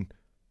thinking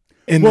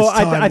this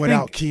time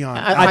without Keon.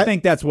 I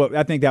think that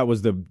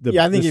was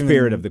the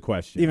spirit of the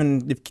question.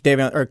 Even if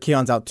Davion or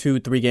Keon's out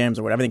 2-3 games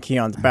or whatever, I think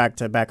Keon's back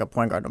to backup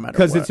point guard no matter what.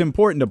 Because it's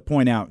important to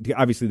point out.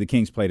 Obviously, the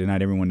Kings play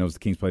tonight. Everyone knows the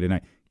Kings play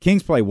tonight.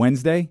 Kings play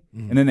Wednesday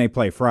and then they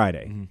play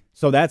Friday. Mm-hmm.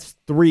 So that's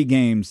 3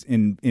 games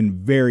in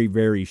very,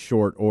 very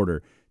short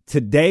order.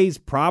 Today's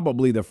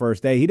probably the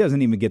first day. He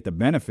doesn't even get the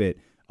benefit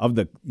of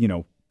the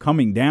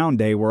coming down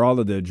day where all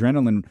of the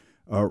adrenaline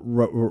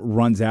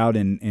runs out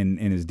and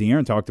as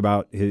De'Aaron talked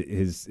about,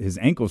 his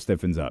ankle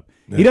stiffens up.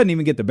 Yeah. He doesn't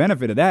even get the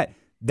benefit of that.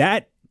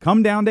 That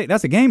come down day,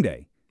 that's a game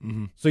day.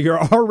 Mm-hmm. So you're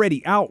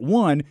already out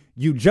 1.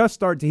 You just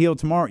start to heal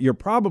tomorrow. You're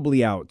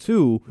probably out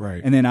 2.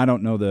 Right. And then I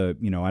don't know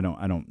I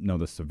don't know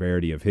the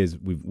severity of his.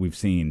 We've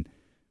seen.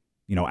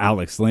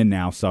 Alex Lynn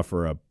now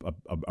suffer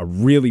a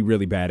really,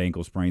 really bad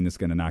ankle sprain that's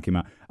going to knock him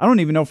out. I don't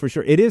even know for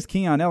sure. It is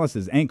Keon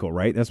Ellis's ankle,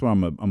 right? That's what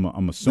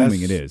I'm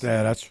assuming it is.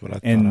 Yeah, that's what I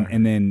thought.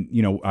 And then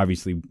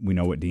obviously we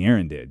know what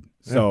De'Aaron did.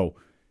 Yeah.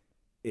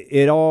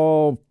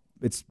 So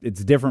it's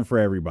different for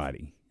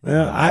everybody.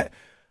 Yeah,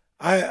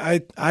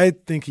 I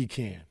think he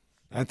can.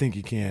 I think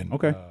he can.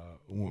 Okay.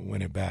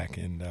 Win it back,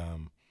 and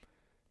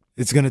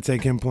it's going to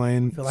take him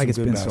playing. I feel like it's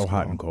been basketball. So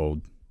hot and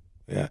cold.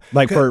 Yeah,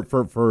 like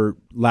for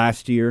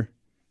last year.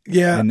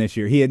 Yeah. And this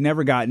year. He had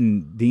never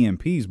gotten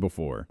DMPs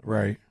before.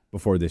 Right.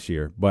 Before this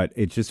year. But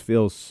it just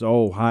feels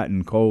so hot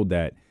and cold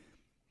that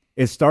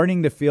it's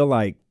starting to feel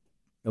like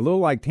a little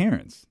like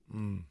Terrence.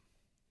 Mm.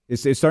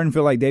 It's starting to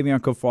feel like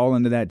Davion could fall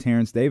into that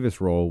Terrence Davis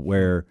role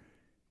where,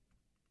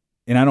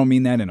 and I don't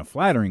mean that in a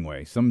flattering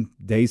way, some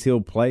days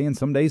he'll play and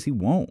some days he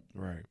won't.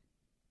 Right.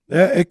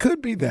 Yeah, it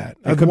could be that.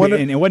 And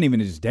it wasn't even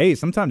just days.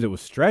 Sometimes it was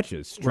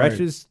stretches. Right.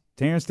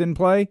 Terrence didn't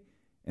play,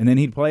 and then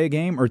he'd play a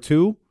game or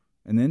 2.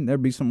 And then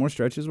there'd be some more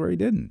stretches where he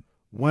didn't.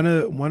 One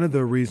of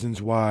the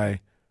reasons why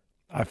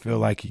I feel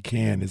like he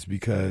can is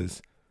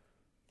because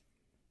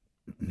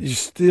you're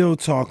still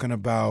talking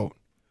about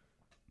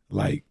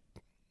like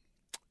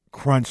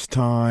crunch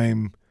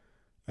time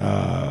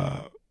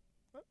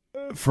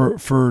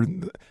for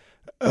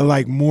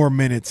like more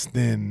minutes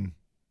than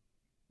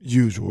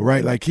usual,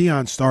 right? Like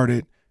Keon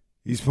started,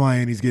 he's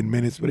playing, he's getting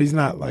minutes, but he's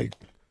not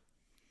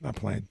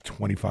playing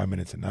 25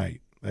 minutes a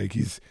night. Like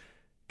he's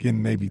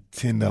getting maybe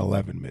 10 to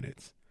 11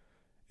 minutes.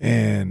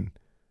 And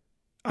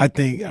I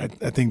think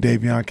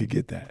Davion could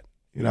get that.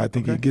 I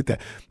think he'd get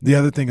that. The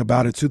other thing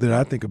about it, too, that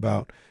I think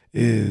about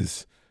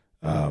is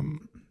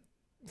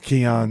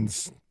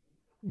Keon's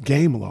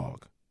game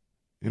log.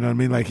 You know what I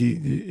mean? Like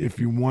if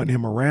you want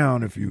him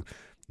around, if you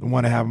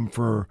want to have him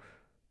for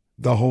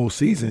the whole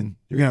season,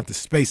 you're going to have to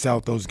space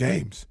out those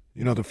games,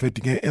 the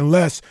 50 games,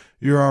 unless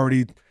you're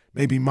already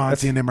maybe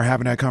Monty and them are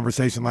having that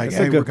conversation like,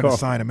 hey, we're going to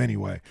sign him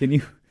anyway.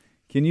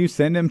 Can you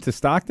send him to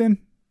Stockton?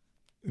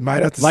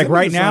 Might have to like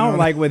right now,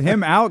 like with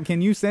him out.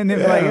 Can you send him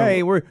like,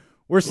 hey, we're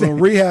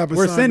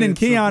sending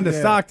Keon to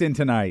Stockton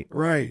tonight,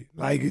 right?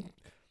 Like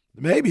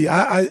maybe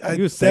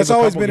that's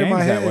always been in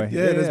my head.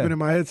 Yeah, that's been in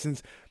my head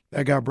since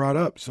that got brought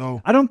up. So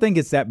I don't think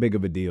it's that big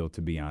of a deal,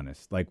 to be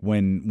honest. Like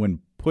when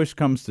push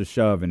comes to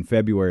shove and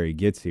February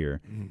gets here,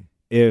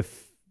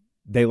 if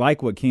they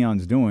like what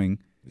Keon's doing,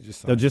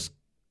 they'll just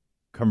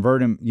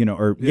convert him,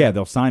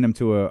 they'll sign him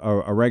to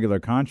a regular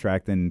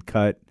contract and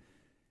cut.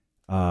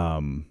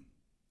 I'm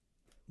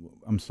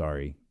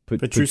sorry.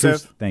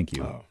 Petrusev? Thank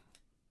you. Oh,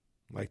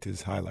 liked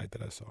his highlight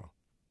that I saw.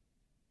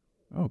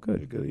 Oh,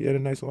 good. He had a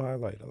nice little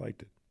highlight. I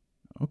liked it.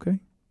 Okay.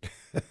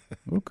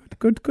 Well,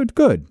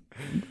 good.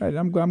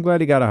 I'm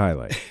glad he got a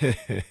highlight.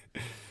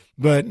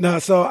 But no,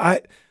 so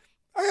I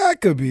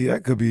could be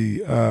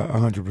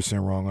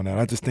 100% wrong on that.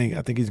 I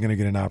think he's going to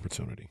get an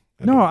opportunity.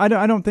 I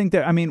don't think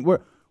that. I mean,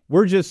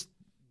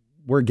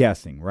 we're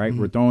guessing, right?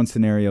 We're throwing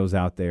scenarios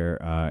out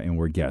there, and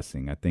we're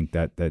guessing. I think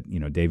that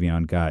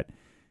Davion got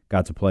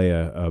to play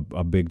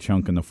a big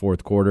chunk in the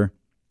fourth quarter.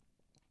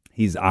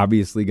 He's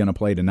obviously going to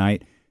play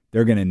tonight.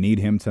 They're going to need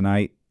him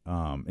tonight.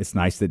 It's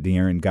nice that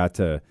De'Aaron got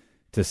to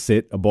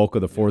sit a bulk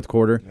of the fourth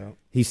quarter. Yep.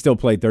 He still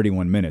played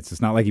 31 minutes.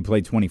 It's not like he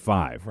played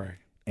 25. Right.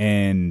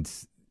 And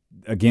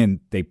again,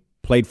 they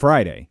played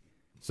Friday.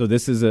 So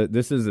this is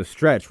a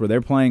stretch where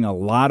they're playing a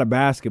lot of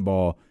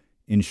basketball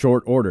in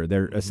short order.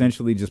 They're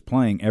essentially just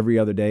playing every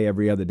other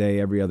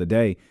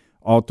day,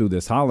 all through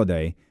this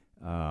holiday,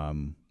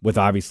 with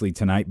obviously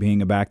tonight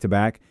being a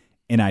back-to-back.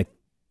 And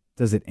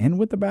does it end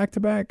with the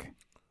back-to-back?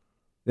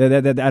 I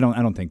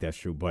don't think that's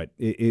true. But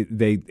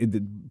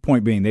the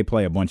point being, they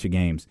play a bunch of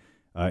games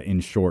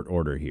in short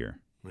order here.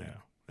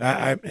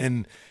 Yeah,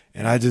 and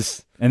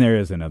there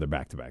is another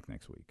back-to-back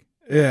next week.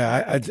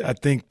 Yeah, I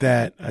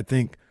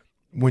think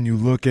when you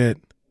look at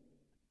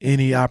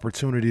any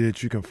opportunity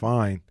that you can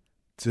find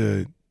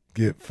to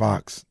get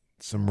Fox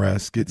some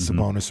rest, get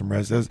Sabonis some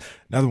rest. There's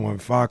another one.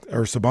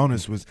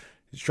 Sabonis was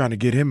trying to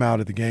get him out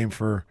of the game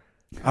for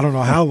I don't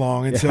know how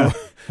long until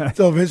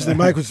eventually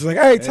Mike was just like,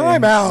 "Hey,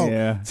 time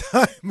out,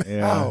 time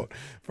out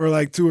for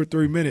like 2 or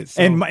 3 minutes."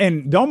 So.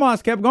 And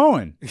Domas kept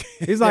going.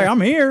 He's like,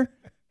 "I'm here."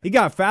 He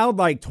got fouled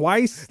like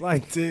twice.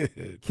 Like,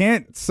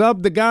 can't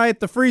sub the guy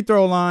at the free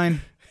throw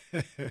line.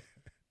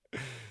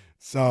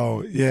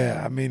 So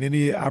yeah, I mean,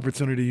 any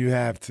opportunity you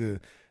have to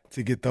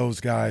get those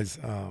guys,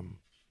 a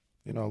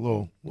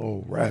little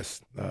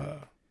rest,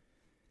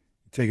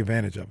 take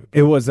advantage of it. But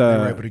it was they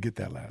were able to get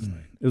that last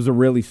night. It was a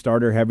really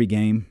starter heavy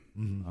game,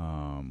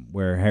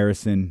 where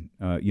Harrison,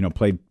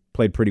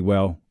 played pretty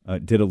well.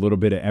 Did a little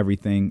bit of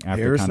everything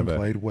after Harrison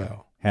played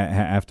well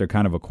after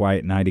kind of a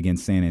quiet night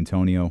against San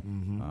Antonio.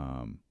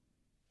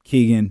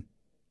 Keegan,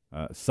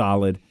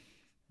 solid.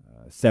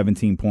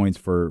 17 points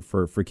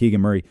for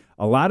Keegan Murray.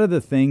 A lot of the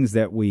things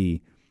that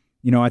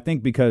I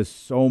think because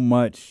so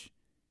much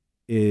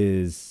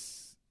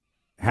is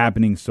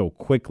happening so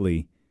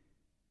quickly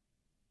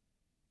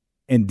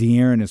and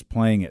De'Aaron is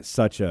playing at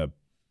such a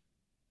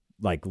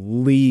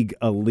league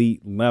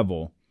elite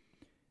level.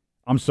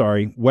 I'm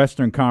sorry,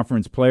 Western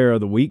Conference Player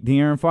of the Week,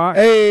 De'Aaron Fox.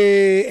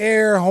 Hey,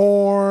 air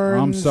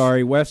horns. I'm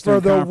sorry,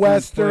 Western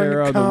Conference Player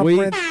of the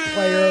Week.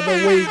 Player of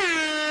the Week.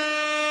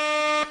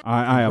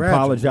 I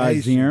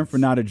apologize, De'Aaron, for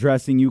not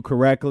addressing you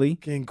correctly.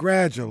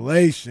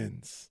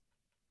 Congratulations.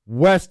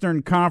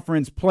 Western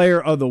Conference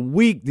Player of the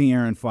Week,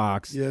 De'Aaron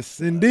Fox. Yes,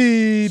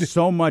 indeed.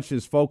 So much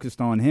is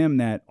focused on him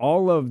that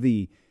all of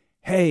the,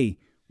 hey,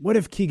 what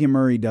if Keegan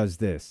Murray does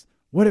this?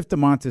 What if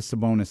Domantas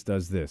Sabonis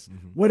does this?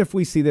 What if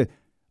we see that?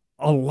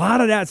 A lot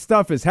of that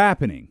stuff is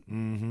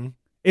happening.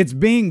 It's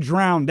being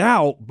drowned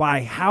out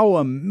by how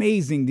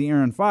amazing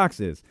De'Aaron Fox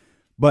is.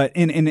 But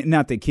and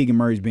not that Keegan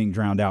Murray's being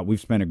drowned out.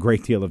 We've spent a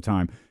great deal of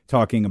time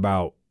talking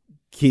about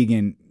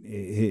Keegan,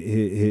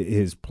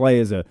 his play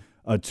as a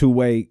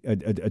two-way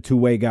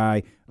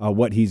guy,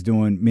 what he's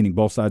doing, meaning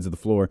both sides of the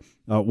floor,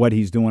 what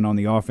he's doing on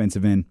the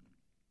offensive end.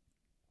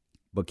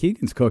 But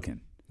Keegan's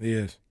cooking. He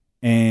is.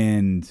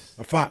 And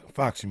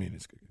Fox, you mean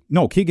is cooking?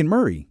 No, Keegan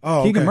Murray.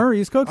 Oh, Keegan okay. Murray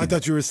is cooking. I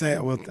thought you were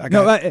saying. Well,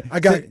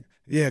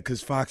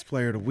 because Fox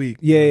Player of the Week.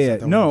 Yeah.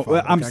 No,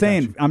 I'm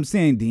saying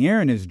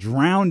De'Aaron is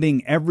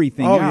drowning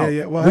everything out.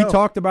 Yeah. Well, we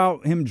talked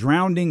about him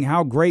drowning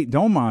how great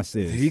Domas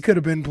is. He could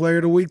have been Player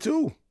of the Week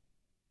too.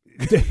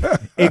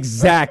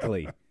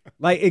 Exactly.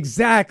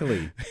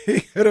 Exactly.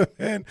 He could have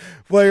been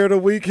Player of the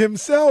Week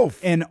himself.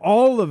 And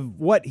all of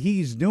what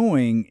he's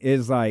doing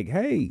is like,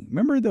 hey,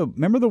 remember the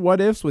what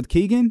ifs with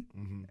Keegan?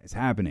 It's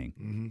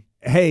happening.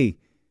 Hey,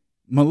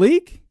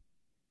 Malik.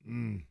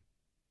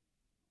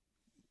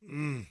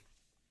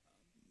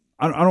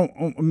 I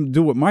don't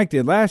do what Mike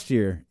did last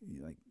year.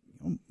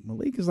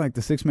 Malik is like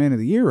the sixth man of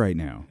the year right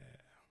now.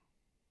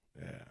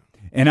 Yeah.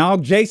 And I'll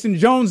Jason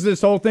Jones this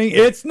whole thing.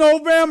 It's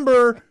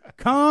November.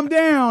 Calm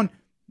down.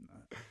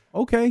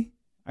 Okay,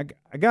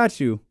 I got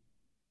you.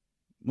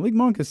 Malik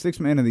Monk is sixth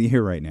man of the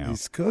year right now.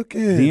 He's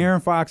cooking.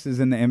 De'Aaron Fox is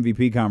in the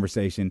MVP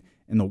conversation.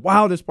 And the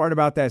wildest part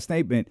about that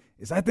statement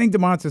is I think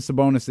Domantas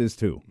Sabonis is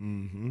too.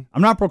 I'm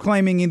not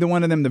proclaiming either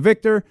one of them the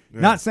victor.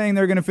 Not saying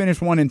they're going to finish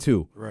 1 and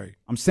 2. Right.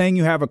 I'm saying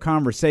you have a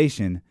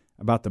conversation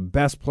about the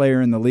best player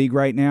in the league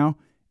right now,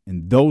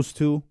 and those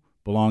two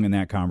belong in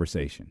that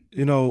conversation.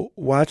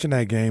 Watching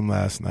that game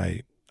last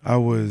night, I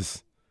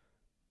was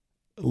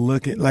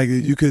looking like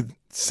you could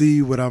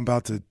see what I'm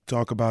about to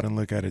talk about and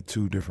look at it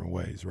two different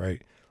ways,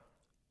 right?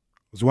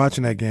 I was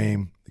watching that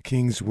game. The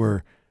Kings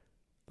were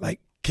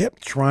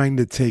kept trying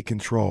to take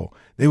control.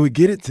 They would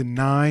get it to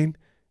 9,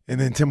 and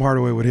then Tim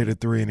Hardaway would hit a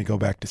 3 and it'd go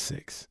back to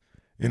 6.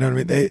 You know what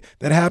I mean?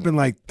 That happened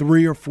like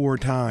 3 or 4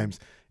 times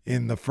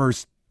in the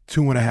first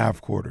 2.5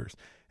 quarters.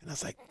 And I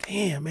was like,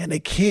 damn, man, they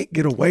can't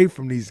get away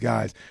from these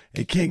guys.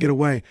 They can't get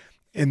away.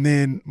 And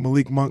then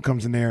Malik Monk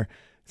comes in there,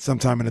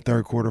 sometime in the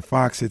third quarter.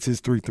 Fox hits his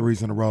 3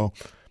 threes in a row,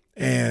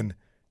 and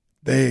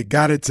they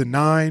got it to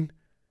 9.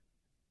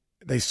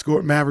 They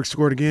scored. Mavericks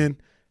scored again,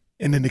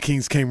 and then the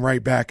Kings came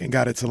right back and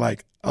got it to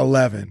like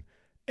 11,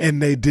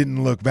 and they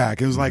didn't look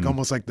back. It was like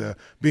almost like the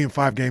being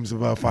 5 games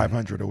above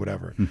 500 or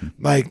whatever.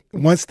 Like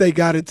once they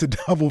got it to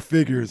double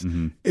figures,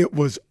 it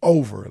was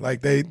over.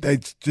 Like they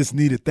just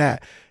needed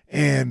that.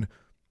 And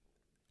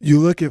you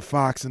look at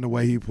Fox and the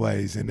way he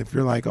plays, and if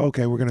you're like,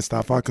 okay, we're going to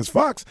stop Fox, because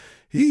Fox,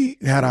 he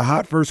had a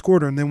hot first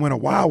quarter and then went a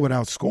while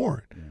without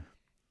scoring. Yeah.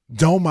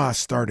 Domas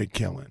started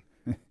killing.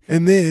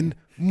 And then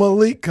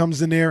Malik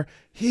comes in there,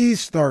 he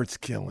starts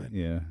killing.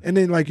 Yeah. And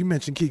then, like you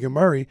mentioned, Keegan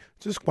Murray,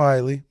 just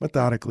quietly,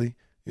 methodically,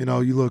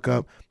 you look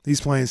up,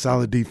 he's playing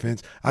solid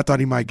defense. I thought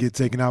he might get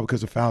taken out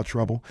because of foul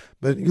trouble,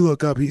 but you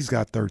look up, he's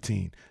got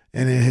 13,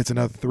 and then hits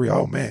another 3.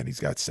 Oh, man, he's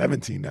got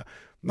 17 now.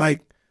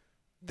 Like,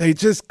 they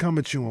just come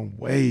at you in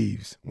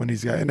waves when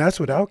he's got, and that's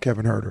without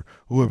Kevin Huerter,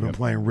 who have been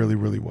playing really,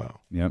 really well.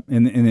 Yep,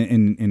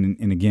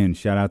 and again,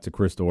 shout out to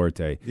Chris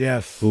Duarte,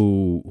 yes,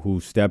 who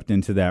stepped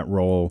into that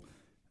role,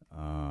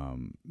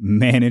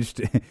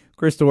 managed.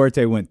 Chris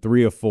Duarte went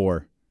 3 of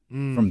 4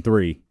 from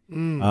 3,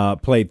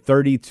 played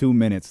 32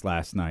 minutes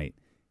last night,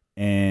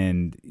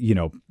 and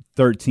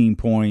 13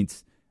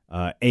 points,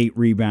 8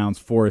 rebounds,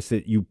 4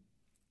 assists.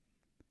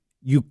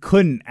 You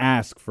couldn't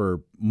ask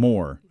for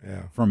more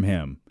from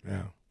him.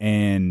 Yeah.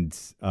 And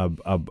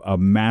a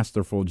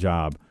masterful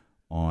job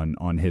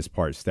on his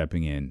part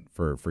stepping in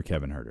for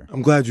Kevin Huerter.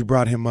 I'm glad you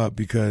brought him up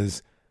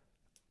because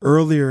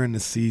earlier in the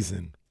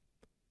season,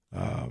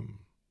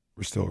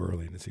 we're still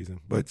early in the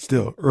season, but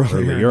still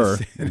earlier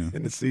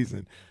in the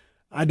season,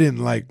 I didn't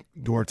like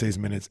Duarte's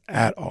minutes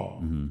at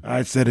all.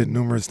 I said it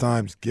numerous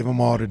times. Give them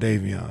all to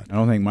Davion. I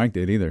don't think Mike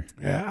did either.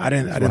 Yeah, I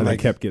didn't. That's why they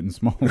kept getting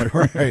smaller.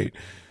 Right.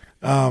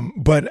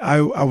 But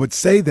I would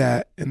say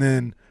that, and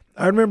then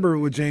I remember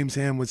what James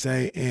Ham would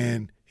say,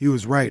 and he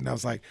was right. And I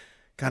was like,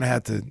 kind of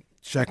had to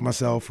check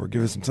myself or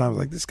give it some time. I was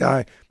like, this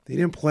guy, he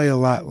didn't play a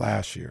lot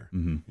last year,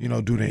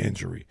 due to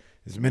injury.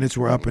 His minutes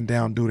were up and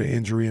down due to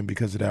injury and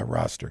because of that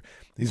roster.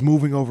 He's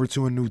moving over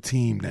to a new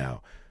team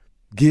now.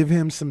 Give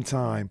him some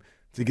time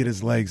to get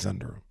his legs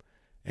under him.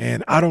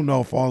 And I don't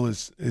know if all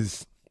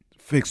is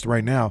fixed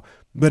right now,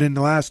 but in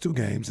the last 2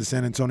 games, the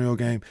San Antonio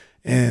game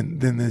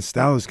and then the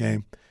Dallas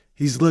game,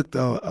 he's looked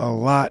a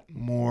lot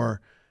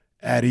more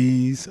at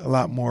ease, a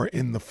lot more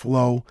in the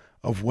flow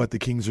of what the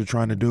Kings are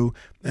trying to do,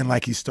 and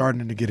like he's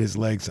starting to get his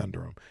legs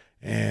under him.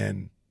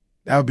 And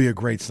that would be a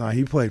great sign.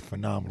 He played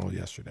phenomenal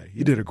yesterday.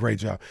 He did a great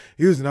job.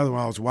 He was another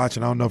one I was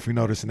watching. I don't know if you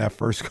noticed in that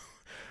first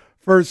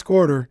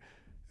quarter,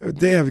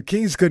 damn, the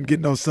Kings couldn't get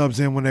no subs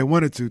in when they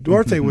wanted to.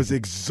 Duarte was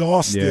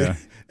exhausted.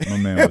 Yeah, my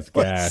man was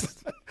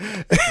gassed.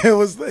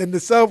 And the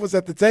sub was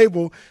at the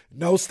table.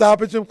 No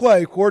stoppage in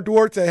play. Cord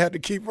Duarte had to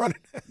keep running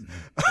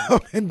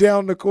up and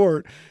down the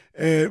court.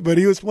 But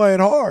he was playing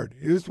hard.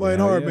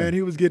 Man.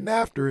 He was getting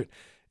after it.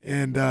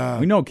 And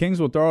we know Kings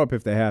will throw up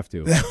if they have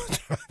to.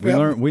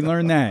 We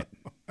learned that.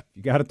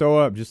 You got to throw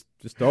up. Just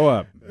throw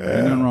up.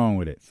 Ain't nothing wrong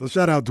with it. So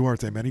shout out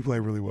Duarte, man. He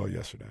played really well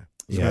yesterday.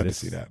 Glad to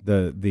see that.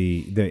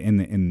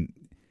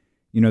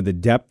 The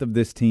depth of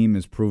this team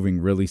is proving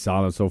really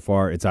solid so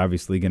far. It's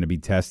obviously going to be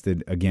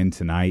tested again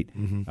tonight.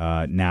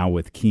 Now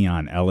with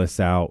Keon Ellis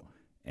out,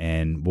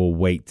 and we'll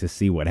wait to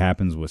see what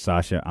happens with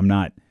Sasha.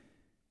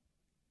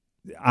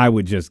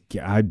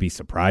 I'd be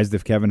surprised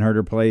if Kevin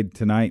Huerter played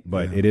tonight,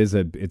 but it's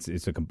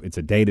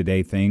a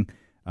day-to-day thing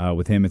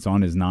with him. It's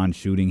on his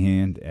non-shooting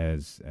hand,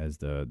 as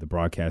the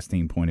broadcast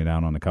team pointed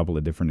out on a couple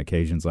of different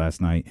occasions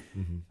last night.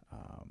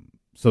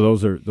 So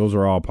those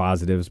are all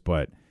positives,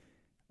 but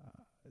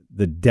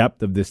the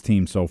depth of this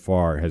team so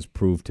far has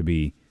proved to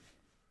be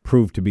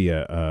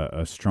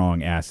a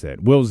strong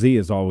asset. Will Z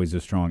is always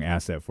a strong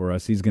asset for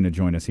us. He's going to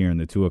join us here in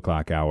the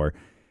 2:00 hour.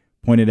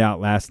 Pointed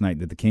out last night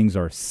that the Kings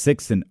are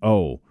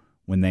 6-0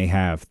 when they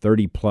have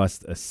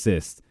 30-plus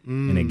assists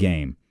in a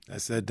game.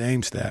 That's that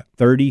Dame stat.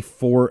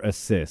 34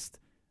 assists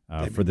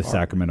for the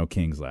Sacramento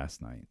Kings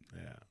last night.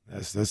 Yeah,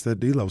 that's that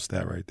D-Lo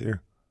stat right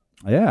there.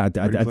 Yeah,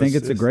 I think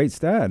it's a great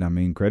stat. I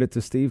mean, credit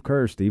to Steve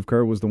Kerr. Steve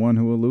Kerr was the one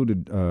who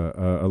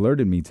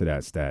alerted me to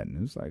that stat. And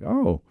it was like,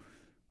 oh,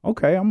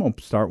 okay, I'm going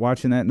to start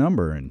watching that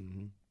number.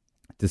 And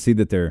to see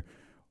that they're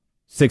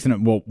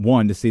 6-0, well,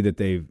 one, to see that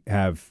they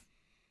have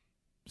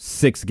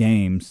 6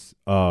 games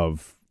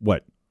of,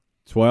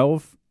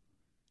 12?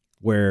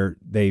 Where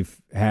they've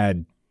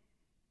had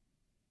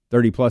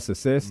 30-plus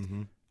assists.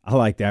 I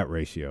like that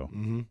ratio.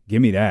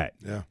 Give me that.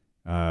 Yeah.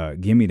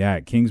 Give me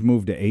that. Kings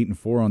moved to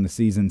 8-4 on the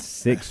season,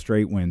 6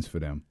 straight wins for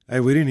them.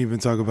 Hey, we didn't even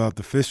talk about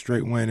the 5th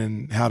straight win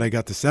and how they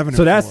got to 7-4.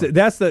 So that's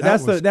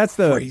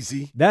the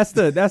crazy. That's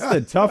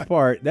the tough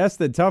part. That's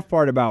the tough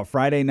part about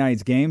Friday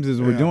night's games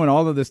is we're doing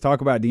all of this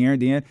talk about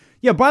De'Aaron.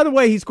 Yeah, by the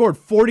way, he scored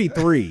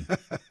 43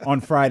 on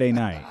Friday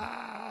night.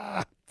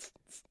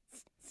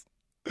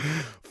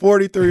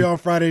 43 on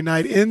Friday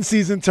night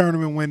in-season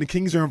tournament win. The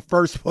Kings are in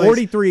first place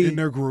 43 in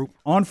their group.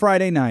 On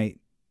Friday night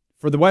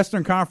for the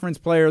Western Conference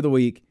Player of the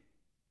Week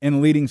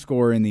and leading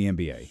scorer in the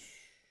NBA.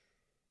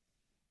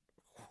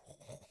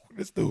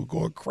 This dude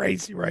going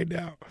crazy right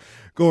now.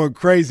 Going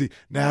crazy.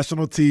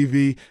 National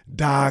TV,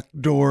 Doc,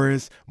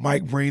 Doris,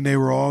 Mike Breen, they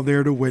were all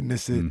there to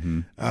witness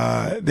it.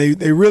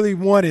 They really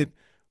wanted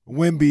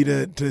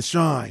Wemby to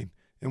shine,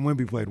 and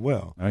Wemby played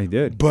well. He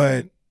did.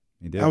 But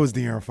he did. That was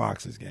De'Aaron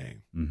Fox's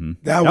game.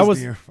 That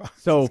was De'Aaron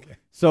Fox's game.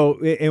 So,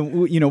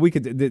 and you know, we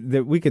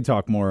could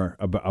talk more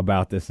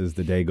about this as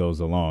the day goes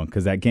along,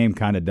 because that game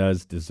kind of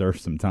does deserve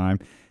some time.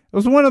 It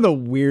was one of the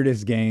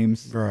weirdest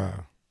games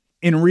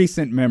in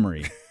recent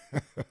memory.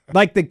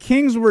 Like, the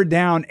Kings were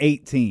down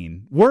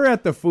 18. We're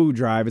at the food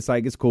drive. It's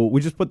like, it's cool.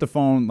 We just put the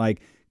phone,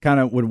 like, kind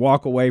of would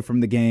walk away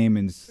from the game,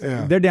 and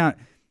they're down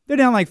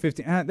like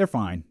 15. They're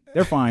fine.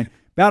 They're fine.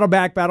 Battle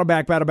back.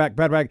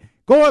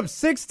 Go up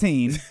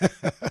 16.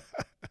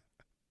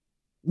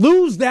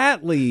 Lose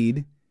that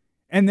lead.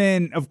 And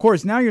then, of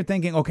course, now you're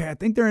thinking, okay, I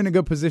think they're in a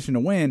good position to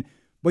win,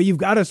 but you've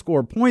got to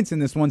score points in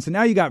this one. So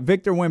now you got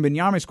Victor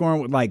Wembanyama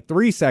scoring with like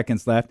 3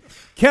 seconds left.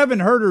 Kevin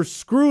Huerter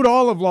screwed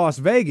all of Las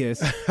Vegas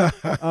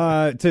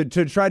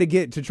to try to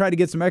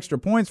get some extra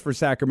points for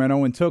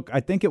Sacramento, and took, I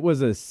think it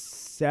was a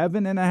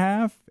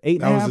 7.5,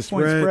 8.5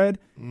 point spread.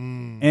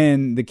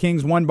 And the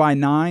Kings won by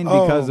 9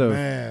 because of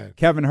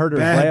Kevin Huerter's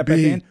layup at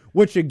the end,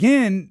 which,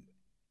 again,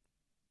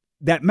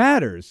 that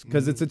matters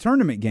because it's a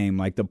tournament game.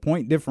 Like, the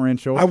point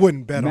differential I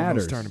wouldn't bet matters. on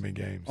those tournament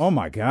games. Oh,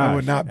 my gosh. I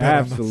would not bet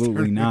Absolutely on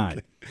those not.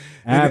 games.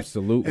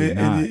 Absolutely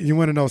not. And you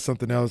want to know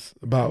something else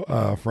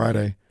about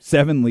Friday?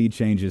 7 lead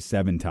changes,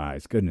 7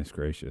 ties. Goodness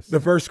gracious. The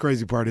first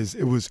crazy part is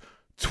it was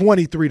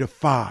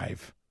 23-5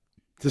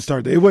 to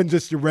start. It wasn't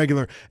just your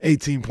regular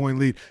 18-point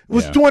lead. It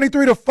was 23-5.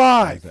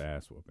 That was an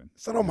ass whooping. I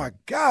said, oh, my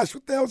gosh,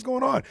 what the hell's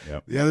going on?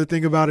 Yep. The other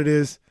thing about it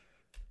is,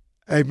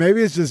 hey,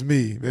 maybe it's just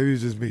me.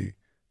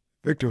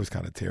 Victor was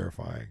kind of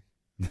terrifying.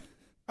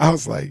 I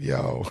was like,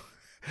 yo.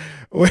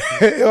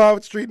 I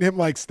was treating him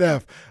like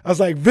Steph. I was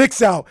like,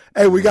 Vic's out.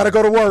 Hey, we got to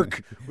go to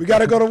work.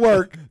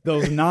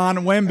 Those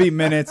non-Wemby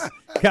minutes.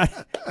 Got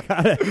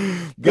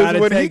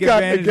to take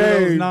advantage of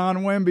those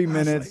non-Wemby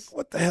minutes. Like,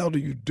 what the hell do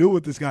you do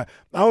with this guy?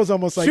 I was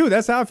almost like, shoot,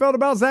 that's how I felt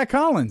about Zach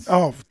Collins.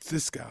 Oh,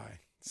 this guy.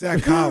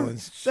 Zach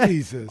Collins.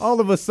 Jesus. All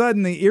of a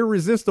sudden, the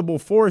irresistible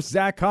force,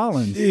 Zach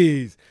Collins.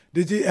 Jeez.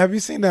 Have you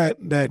seen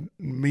that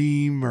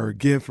meme or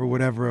GIF or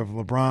whatever of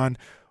LeBron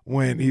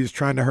when he was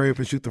trying to hurry up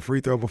and shoot the free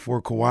throw before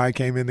Kawhi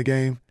came in the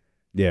game?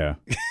 Yeah.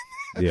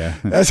 Yeah.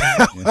 That's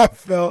how I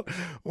felt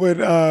when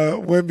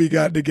Wemby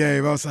got in the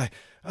game. I was like,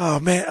 oh,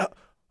 man.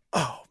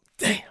 Oh,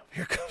 damn.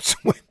 Here comes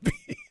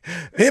Wemby.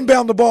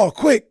 Inbound the ball.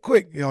 Quick.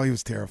 You know, he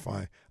was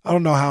terrifying. I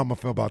don't know how I'm going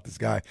to feel about this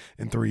guy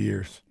in 3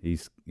 years.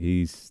 He's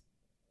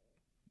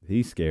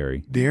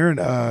scary.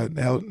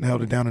 De'Aaron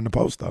held it down in the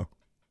post, though.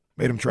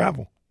 Made him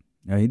travel.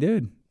 Yeah, he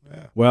did.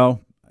 Yeah.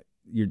 Well,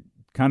 you're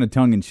kind of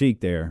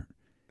tongue-in-cheek there.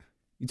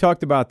 You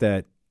talked about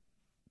that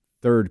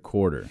third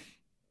quarter,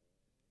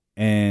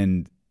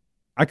 and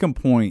I can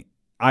point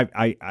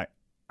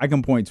I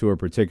can point to a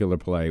particular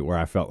play where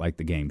I felt like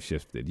the game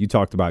shifted. You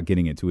talked about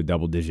getting it to a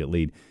double-digit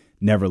lead,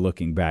 never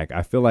looking back.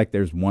 I feel like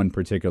there's one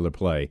particular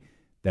play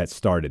that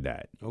started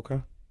that.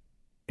 Okay.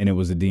 And it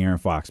was a De'Aaron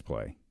Fox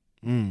play.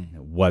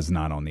 It was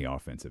not on the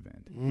offensive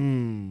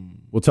end.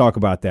 We'll talk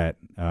about that.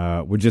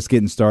 We're just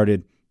getting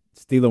started.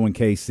 Stilo and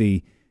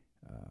KC.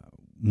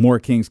 More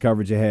Kings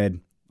coverage ahead.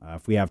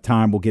 If we have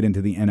time, we'll get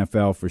into the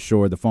NFL for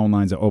sure. The phone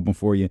lines are open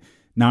for you.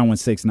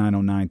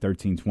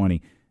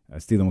 916-909-1320.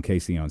 Stilo and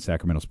KC on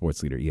Sacramento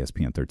Sports Leader,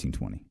 ESPN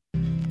 1320.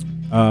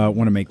 I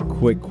want to make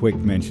quick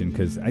mention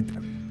because I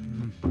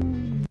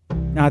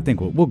think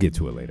we'll get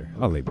to it later.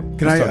 I'll leave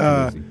it.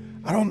 I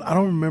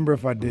don't remember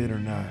if I did or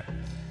not.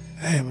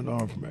 Damn, I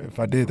don't remember. If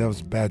I did, that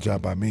was a bad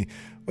job by me.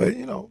 But,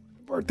 you know,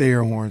 birthday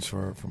air horns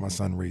for my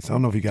son Reese. I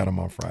don't know if he got them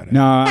on Friday.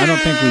 No, I don't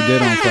think we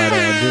did on Friday.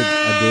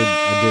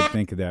 I did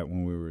think of that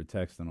when we were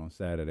texting on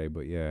Saturday.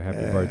 But yeah,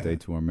 happy birthday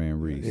to our man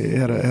Reese. He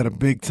had a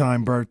big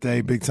time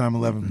birthday, big time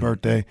 11th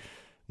birthday.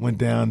 Went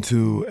down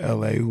to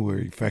L.A., where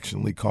he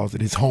affectionately calls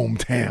it his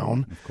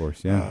hometown. Of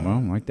course, yeah.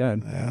 Well, like that.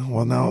 Yeah.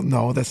 Well,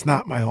 no, that's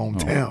not my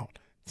hometown.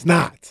 It's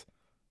not.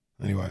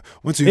 Anyway,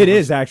 it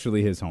is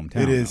actually his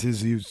hometown. It is.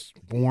 He was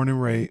born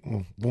and raised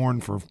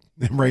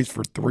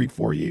for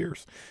 3-4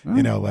 years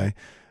in L.A.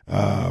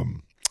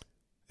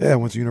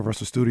 Went to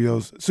Universal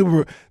Studios.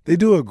 They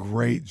do a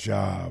great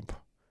job.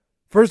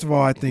 First of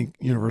all, I think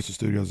Universal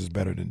Studios is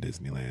better than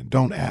Disneyland.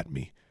 Don't at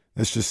me.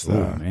 That's just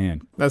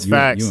man. That's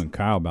facts. You and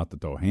Kyle about to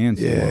throw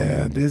hands.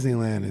 Yeah,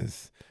 Disneyland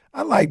is.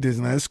 I like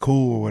Disneyland. It's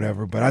cool or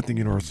whatever, but I think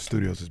Universal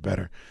Studios is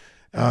better.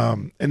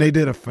 And they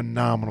did a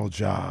phenomenal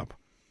job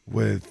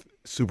with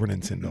Super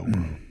Nintendo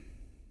World.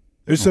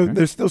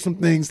 There's still some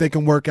things they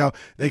can work out.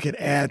 They can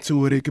add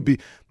to it. It could be,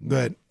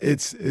 but it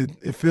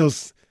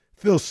feels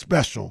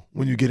special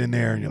when you get in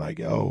there and you're like,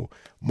 oh,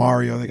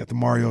 Mario. They got the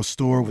Mario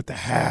store with the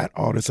hat,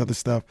 all this other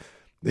stuff.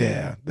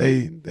 Yeah,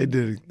 they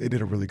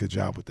did a really good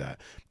job with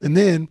that. And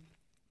then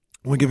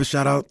I want to give a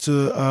shout out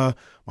to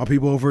my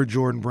people over at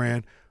Jordan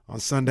Brand. On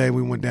Sunday,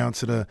 we went down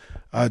to the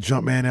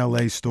Jumpman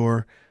LA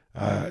store.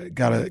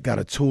 Got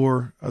a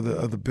tour of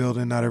the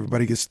building. Not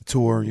everybody gets the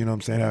tour. You know what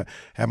I'm saying? I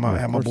had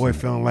my boy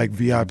feeling like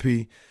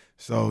VIP.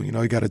 So, you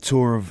got a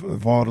tour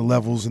of all the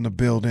levels in the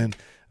building.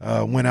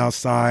 Went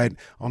outside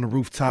on the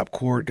rooftop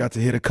court, got to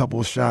hit a couple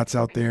of shots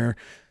out there.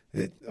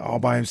 All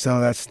by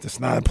himself. That's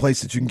not a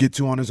place that you can get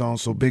to on his own.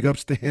 So big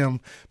ups to him.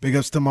 Big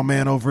ups to my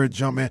man over at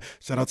Jumpman.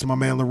 Shout out to my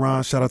man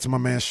LaRon. Shout out to my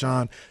man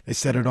Sean. They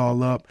set it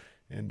all up.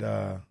 And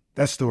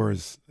that store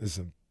is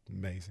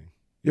amazing.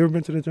 You ever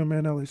been to the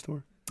Jumpman LA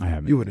store? I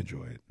haven't. You would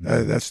enjoy it.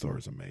 No. That store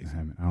is amazing. I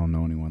haven't. I don't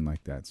know anyone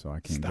like that, so I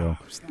can't go.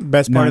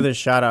 Best part of this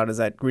shout out is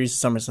that Reese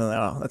Summerson.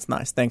 Oh, that's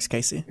nice. Thanks,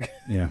 Casey.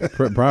 Yeah,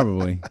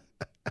 probably.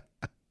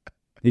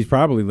 He's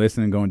probably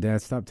listening going,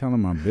 Dad, stop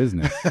telling my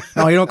business.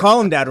 No, you don't call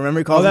him Dad.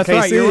 Remember, he calls him that's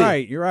KC.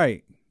 Right. You're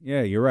right.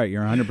 Yeah, you're right.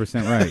 You're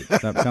 100% right.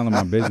 Stop telling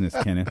my business,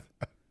 Kenneth.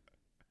 I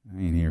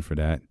ain't here for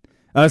that.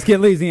 Let's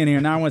get Leezy in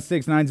here.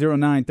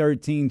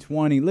 916-909-1320.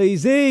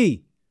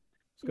 Leezy.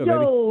 Let's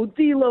go, Yo,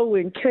 D-Lo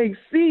and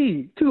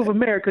KC, two of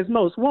America's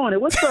most wanted.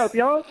 What's up,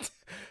 y'all?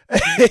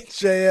 Hey,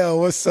 JL,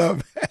 what's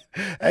up?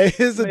 Hey,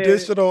 his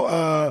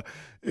additional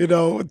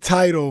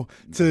title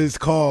to his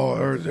call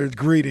or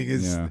greeting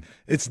is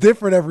it's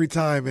different every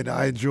time, and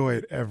I enjoy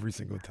it every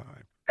single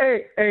time.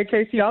 Hey,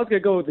 KC, I was gonna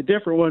go with a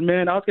different one,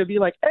 man. I was gonna be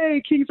like,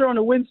 hey, Kings are on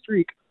a win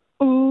streak.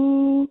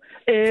 Ooh,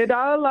 and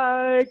I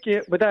like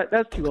it, but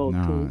that's too old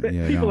school.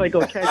 People ain't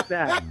gonna catch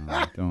that.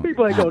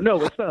 People ain't gonna know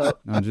what's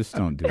up. No, just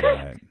don't do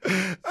that.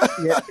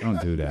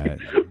 Don't do that.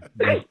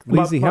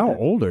 Leezy, how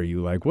old are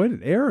you? Like, what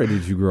era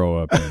did you grow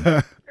up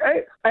in?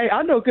 Hey,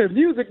 I know good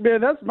music,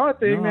 man. That's my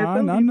thing,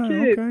 man. No,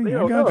 kids, okay,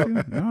 I got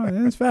you. No,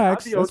 that's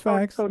facts. That's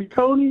facts.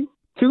 Tony,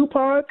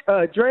 Tupac,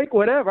 Drake,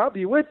 whatever. I'll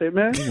be with it,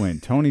 man. You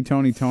went Tony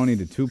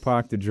to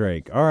Tupac to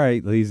Drake. All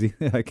right, Leezy.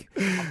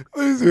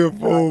 Leezy a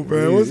fool,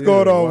 man. What's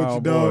going on with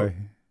you, dog?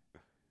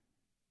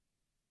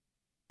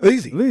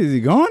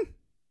 Leezy gone?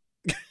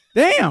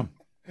 Damn.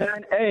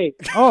 And hey,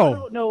 oh. I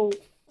don't know.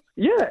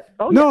 Yeah.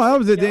 Oh, no, yeah. that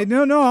was a day.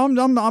 No.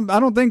 I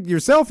don't think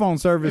your cell phone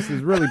service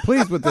is really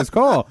pleased with this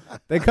call.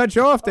 They cut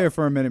you off there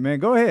for a minute, man.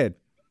 Go ahead.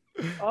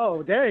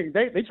 Oh, dang.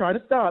 They trying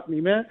to stop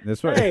me, man.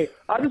 That's right. Hey,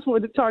 I just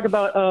wanted to talk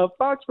about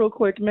Fox real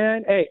quick,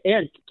 man. Hey,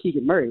 and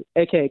Keegan Murray,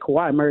 a.k.a.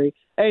 Kawhi Murray.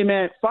 Hey,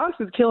 man, Fox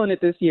is killing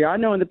it this year. I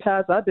know in the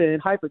past I've been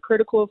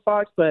hypercritical of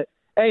Fox, but,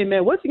 hey,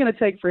 man, what's it going to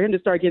take for him to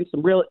start getting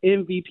some real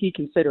MVP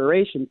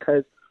consideration?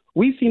 Because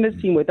we've seen this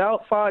team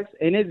without Fox,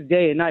 and it's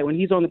day and night when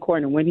he's on the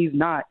court and when he's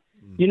not.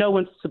 You know,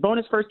 when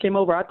Sabonis first came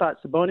over, I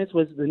thought Sabonis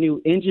was the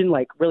new engine,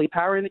 like really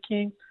powering the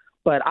Kings.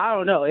 But I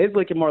don't know. It's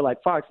looking more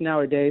like Fox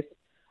nowadays.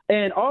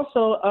 And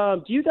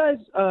also, do you guys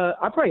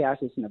I probably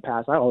asked this in the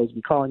past. I always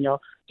be calling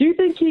y'all. Do you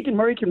think Keegan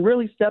Murray can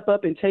really step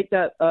up and take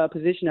that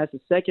position as the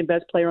second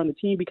best player on the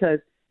team? Because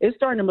it's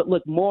starting to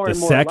look more and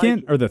more like the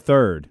second or the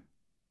third?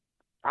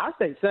 I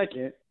say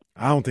second.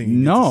 I don't think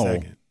he gets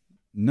second.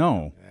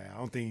 No. I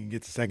don't think he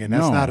gets a second.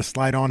 That's not a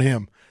slight on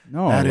him.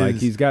 No, that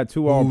he's got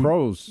two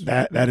All-Pros.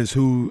 That is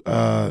who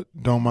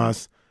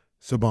Domas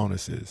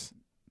Sabonis is.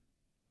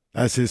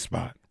 That's his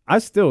spot. I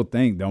still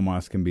think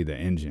Domas can be the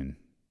engine,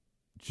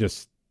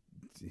 just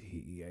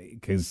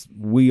because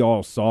we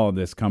all saw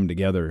this come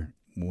together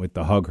with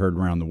the hug heard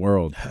around the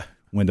world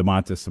when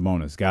Domantas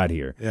Sabonis got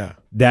here. Yeah.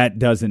 That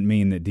doesn't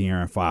mean that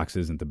De'Aaron Fox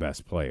isn't the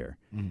best player.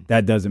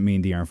 That doesn't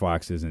mean De'Aaron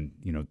Fox isn't,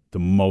 the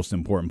most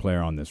important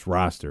player on this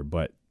roster,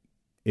 but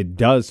it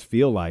does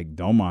feel like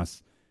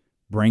Domas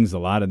brings a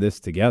lot of this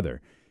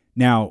together.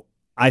 Now,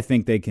 I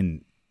think they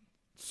can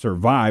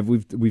survive.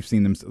 We've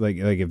seen them like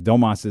if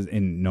Domas is,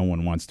 and no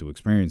one wants to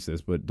experience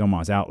this, but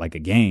Domas out like a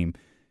game,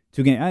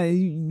 2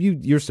 games,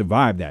 you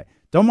survive that.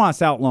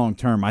 Domas out long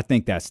term, I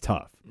think that's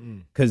tough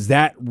because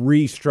that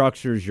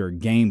restructures your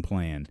game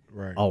plan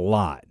a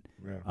lot.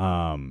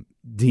 Yeah.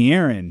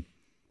 De'Aaron,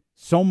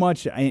 so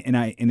much,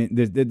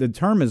 the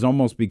term has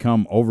almost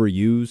become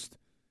overused,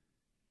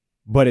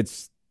 but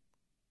it's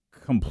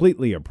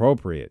completely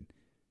appropriate.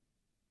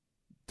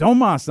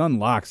 Domas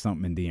unlocked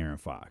something in De'Aaron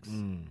Fox,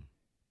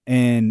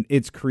 and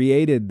it's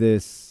created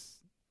this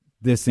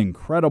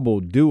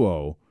incredible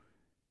duo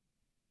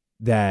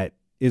that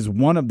is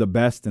one of the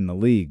best in the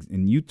league.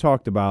 And you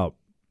talked about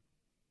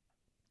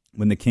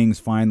when the Kings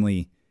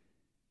finally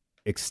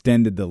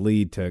extended the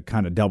lead to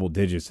kind of double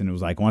digits, and it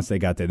was like once they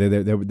got there,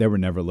 they were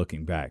never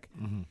looking back.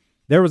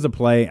 There was a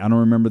play, I don't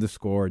remember the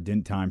score,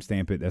 didn't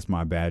timestamp it. That's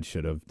my bad.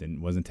 Should have.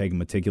 Wasn't taking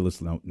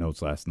meticulous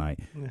notes last night.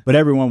 But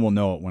everyone will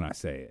know it when I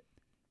say it.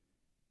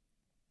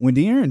 When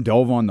De'Aaron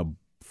dove on the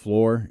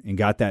floor and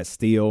got that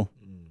steal,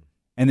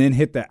 and then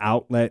hit the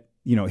outlet,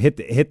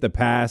 hit the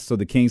pass so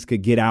the Kings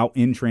could get out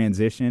in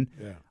transition,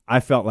 I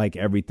felt like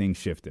everything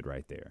shifted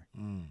right there.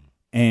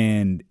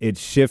 And it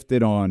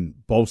shifted on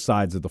both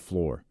sides of the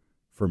floor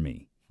for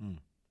me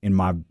in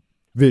my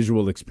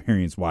visual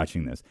experience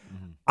watching this.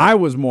 I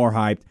was more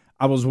hyped.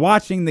 I was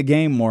watching the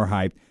game more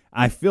hyped.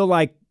 I feel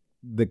like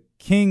the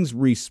Kings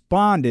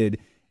responded.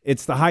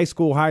 It's the high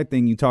school high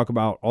thing you talk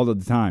about all of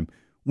the time.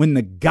 When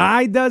the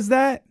guy does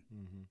that,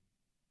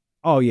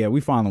 oh, yeah, we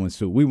following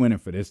suit. We winning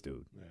for this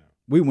dude. Yeah.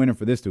 We winning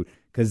for this dude.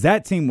 Because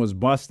that team was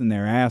busting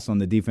their ass on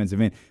the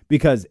defensive end.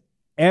 Because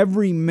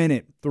every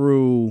minute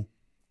through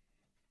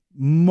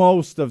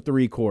most of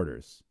 3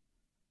 quarters,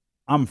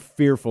 I'm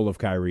fearful of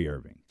Kyrie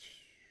Irving.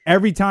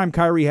 Every time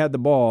Kyrie had the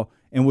ball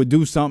and would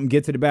do something,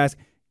 get to the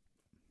basket.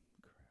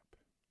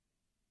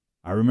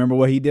 I remember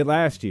what he did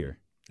last year.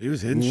 He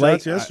was hitting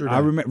shots yesterday. I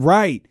remember,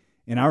 right.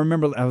 And I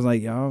remember I was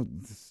like, y'all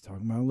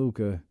talking about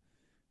Luka.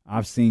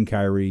 I've seen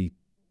Kyrie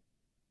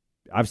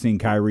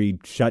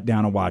shut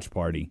down a watch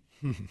party.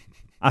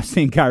 I've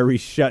seen Kyrie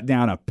shut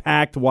down a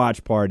packed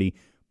watch party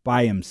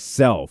by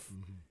himself. Mm-hmm.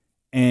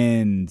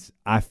 And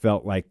I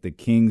felt like the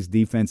Kings'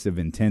 defensive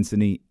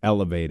intensity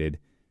elevated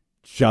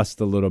just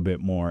a little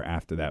bit more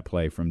after that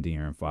play from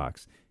De'Aaron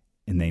Fox.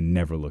 And they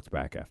never looked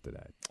back after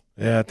that.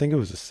 Yeah, I think it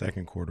was a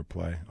second quarter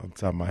play off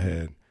the top of my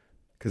head.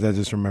 Because I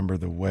just remember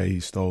the way he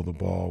stole the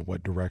ball,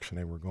 what direction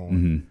they were going.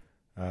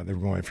 Mm-hmm. They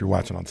were going, if you're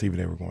watching on TV,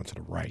 they were going to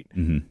the right.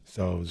 Mm-hmm.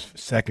 So it was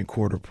second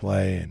quarter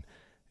play, and,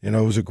 it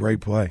was a great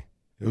play.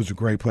 It was a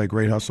great play,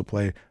 great hustle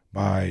play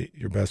by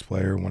your best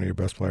player, one of your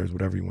best players,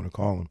 whatever you want to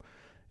call him.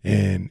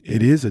 And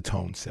it is a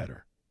tone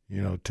setter,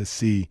 to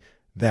see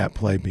that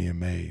play being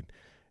made.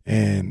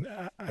 And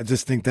I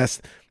just think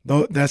that's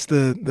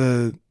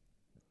the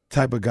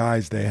type of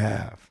guys they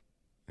have.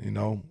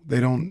 They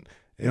don't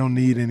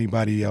need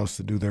anybody else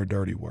to do their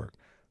dirty work.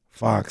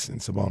 Fox and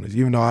Sabonis.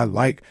 Even though I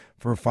like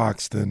for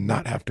Fox to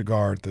not have to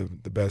guard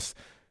the best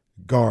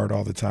guard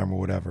all the time or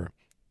whatever.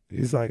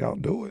 He's like, I'll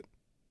do it.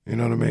 You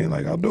know what I mean?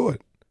 Like, I'll do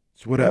it.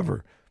 It's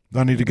whatever. If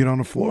I need to get on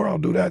the floor, I'll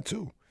do that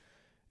too.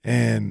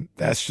 And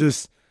that's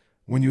just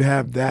when you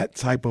have that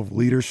type of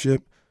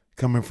leadership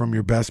coming from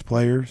your best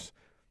players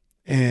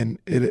and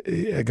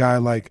a guy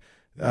like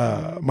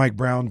Mike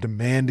Brown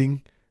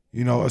demanding,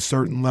 a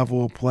certain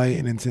level of play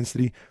and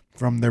intensity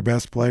from their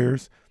best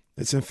players,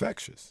 it's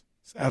infectious.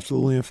 It's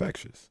absolutely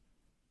infectious.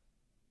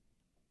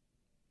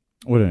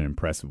 What an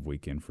impressive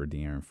weekend for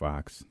De'Aaron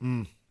Fox.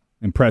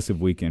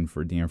 Impressive weekend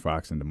for De'Aaron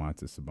Fox and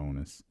Domantas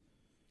Sabonis.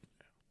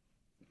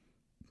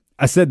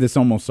 I said this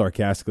almost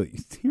sarcastically.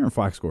 De'Aaron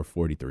Fox scored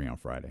 43 on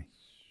Friday.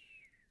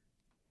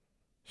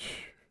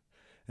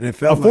 And it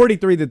felt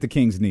 43 that the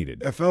Kings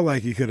needed. It felt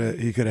like he could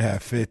have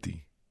had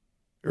 50.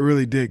 It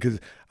really did, because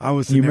I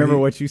was. You remember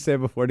what you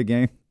said before the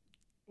game?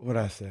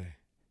 What'd I say?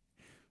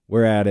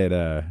 We're out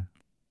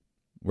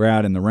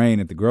in the rain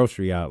at the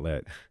grocery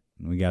outlet.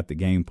 We got the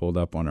game pulled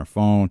up on our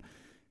phone,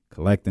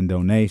 collecting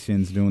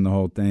donations, doing the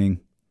whole thing.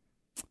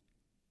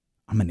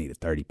 I'm gonna need a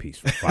 30-piece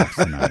for Fox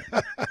tonight.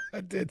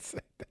 I did say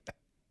that.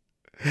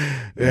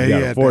 Yeah, he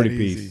had a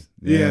 40-piece.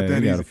 Yeah,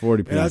 he got a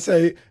 40-piece. And I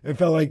say it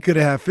felt like he could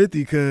have had 50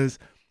 because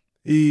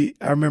I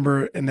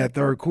remember in that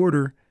third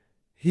quarter,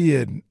 he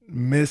had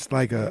missed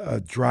like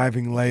a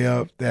driving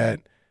layup that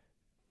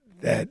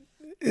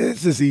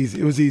it's just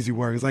easy. It was easy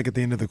work. It was like at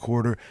the end of the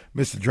quarter,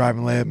 missed a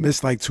driving layup,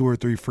 missed like 2 or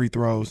 3 free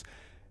throws,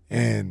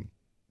 and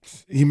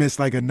he missed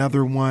like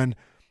another one.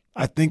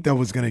 I think that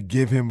was going to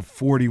give him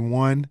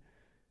 41.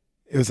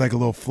 It was like a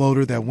little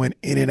floater that went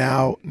in and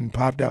out and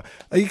popped out.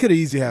 Like he could have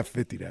easily had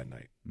 50 that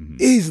night. Mm-hmm.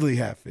 Easily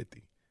have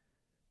 50.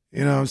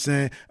 You know what I'm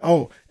saying?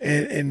 Oh,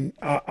 and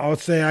I would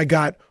say I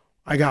got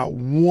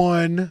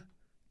one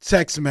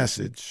text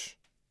message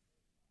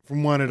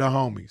from one of the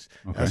homies.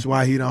 Okay. That's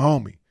why he the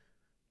homie,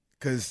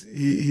 because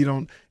he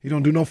don't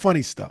do no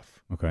funny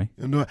stuff. Okay.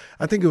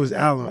 I think it was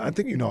Alan. I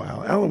think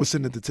Alan. Alan was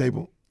sitting at the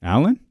table.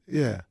 Alan?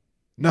 Yeah.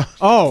 No.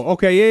 Oh,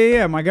 okay.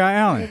 Yeah. My guy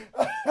Alan.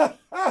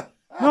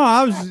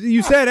 No,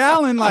 you said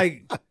Alan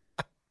like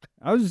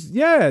I was.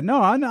 Yeah.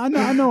 No, I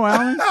know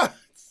Alan.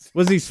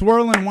 Was he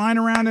swirling wine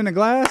around in a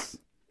glass?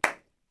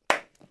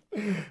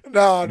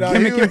 No.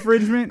 Gimmick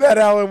infringement. That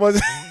Alan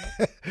wasn't.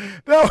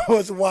 That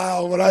was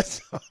wild when I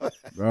saw that.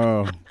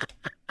 Bro.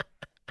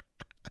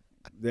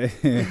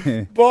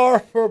 Bar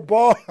for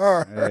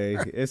bar. Hey.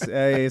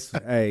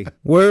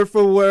 Word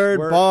for word,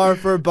 bar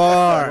for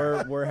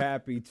bar. We're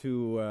happy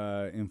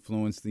to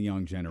influence the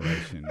young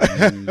generation.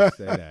 Let me just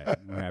say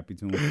that. We're happy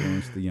to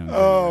influence the young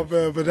generation. Oh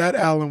man, but that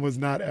Alan was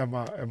not at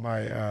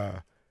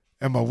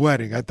my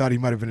wedding. I thought he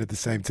might have been at the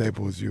same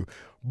table as you.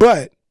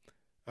 But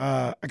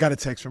I got a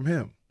text from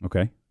him.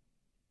 Okay.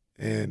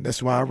 And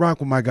that's why I rock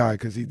with my guy,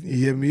 because he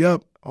hit me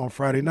up on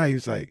Friday night. He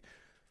was like,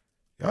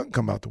 y'all can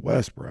come out the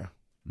West, bro.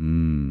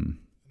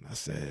 I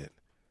said,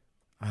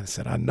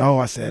 I know.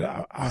 I said,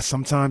 I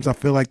sometimes I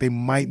feel like they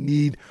might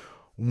need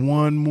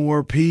one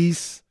more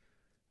piece.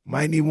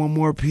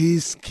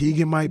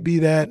 Keegan might be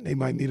that. They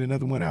might need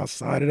another one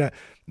outside of that.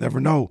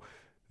 Never know.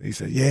 He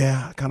said,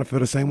 yeah, I kind of feel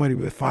the same way.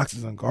 But Fox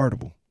is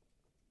unguardable.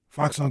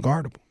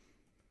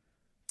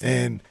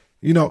 And,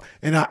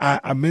 and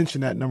I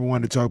mentioned that, number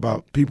one, to talk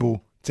about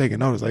people taking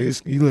notice. Like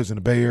he lives in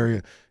the Bay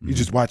Area. He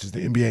just watches the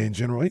NBA in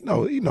general.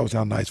 He knows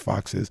how nice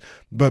Fox is.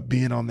 But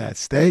being on that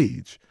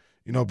stage,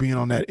 being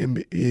on that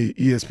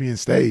ESPN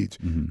stage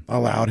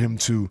allowed him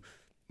to,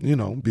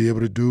 be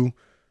able to do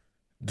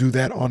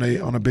that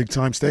on a big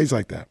time stage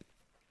like that.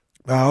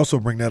 I also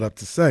bring that up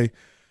to say,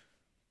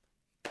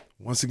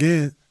 once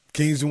again,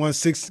 Kings won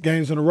 6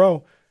 games in a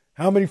row.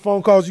 How many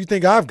phone calls do you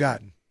think I've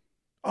gotten?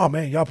 Oh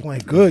man, y'all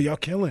playing good. Y'all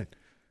killing.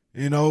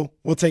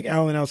 We'll take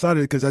Allen outside of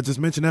it because I just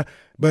mentioned that.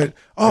 But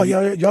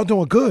y'all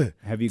doing good.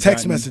 Have you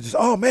text messages?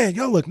 Oh man,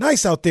 y'all look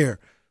nice out there.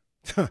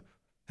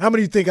 How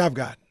many do you think I've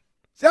gotten?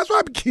 See, that's why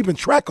I've been keeping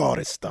track of all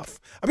this stuff.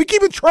 I've been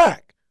keeping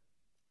track.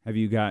 Have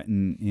you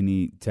gotten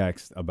any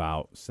text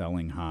about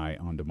selling high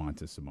on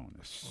Domantas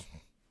Sabonis?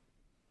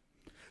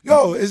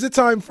 Yo, is it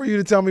time for you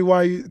to tell me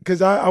why?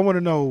 Because I want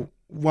to know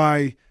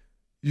why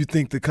you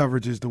think the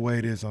coverage is the way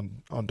it is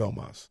on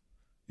Domas.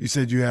 You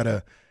said you had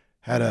a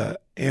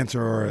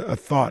answer or a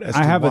thought as to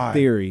why. I have a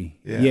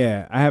theory.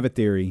 Yeah, I have a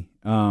theory.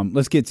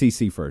 Let's get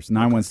TC first.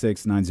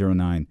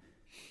 916-909-1320.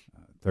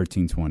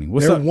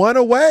 What's They're up? one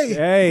away.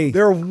 Hey.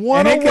 They're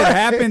one away. And it could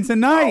happen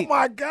tonight. Oh,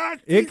 my God.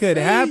 TC. It could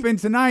happen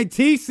tonight.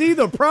 TC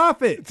the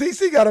Prophet.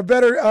 TC got a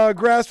better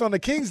grasp on the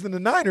Kings than the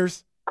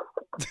Niners.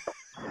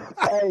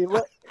 Hey,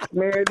 look,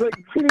 man, look,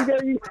 you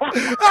got you.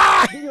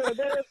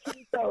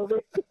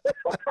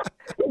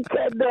 He's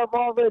cutting up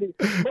already.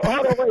 But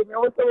hold on, wait, man.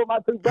 What's up with my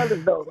two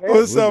brothers, though, man?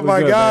 What's up,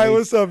 my guy? Buddy?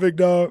 What's up, big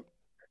dog?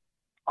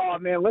 Oh,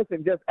 man,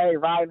 listen, just, hey,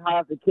 riding high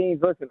off the Kings.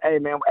 Listen, hey,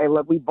 man, hey,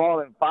 look, we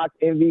balling Fox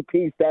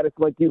MVP status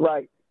like you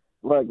right.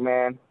 Look,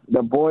 man,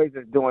 the boys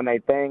is doing their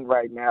thing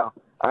right now.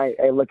 Hey,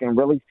 looking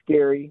really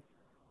scary.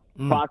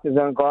 Fox is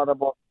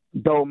unguardable.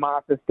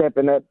 Domas is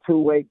stepping up,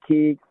 two-way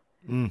kicks.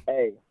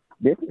 Hey,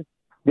 this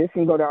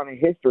can go down in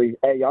history.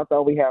 Hey, y'all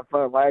thought we had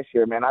fun last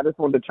year, man. I just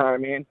wanted to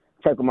chime in,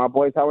 check with my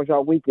boys. How was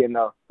y'all weekend,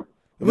 though?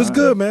 It was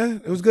good,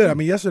 man. It was good. I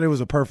mean, yesterday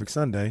was a perfect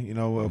Sunday. You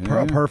know,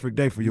 a perfect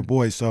day for your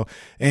boys. So,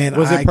 and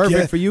was it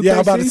perfect for you? Yeah, KC?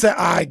 I'm about to say,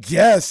 I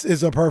guess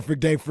it's a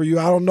perfect day for you.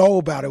 I don't know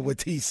about it with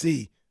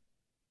TC.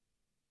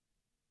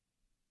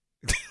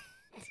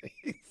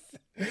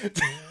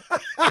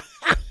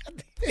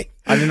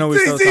 I didn't know we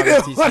were still talking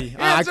to TC.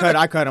 I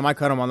cut him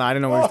on that. I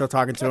didn't know we were still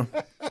talking to him.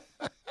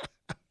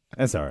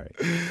 That's all right.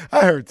 I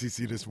heard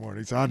TC this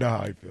morning, so I know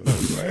how he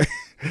feels anyway.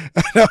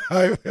 I know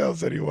how he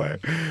feels anyway.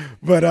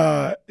 But,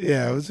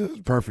 yeah, it was a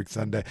perfect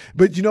Sunday.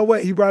 But you know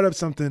what? He brought up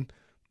something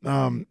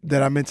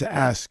that I meant to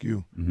ask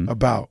you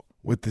about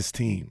with this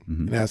team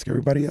and ask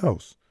everybody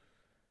else.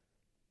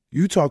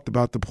 You talked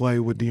about the play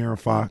with De'Aaron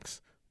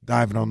Fox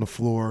diving on the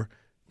floor.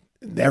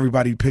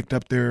 Everybody picked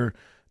up their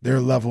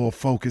level of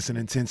focus and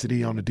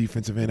intensity on the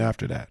defensive end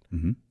after that.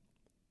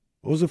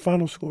 What was the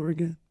final score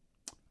again?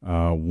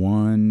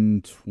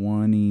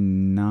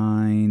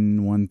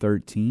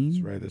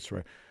 129-113. That's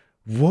right.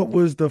 What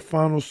was the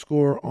final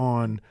score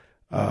on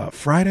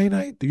Friday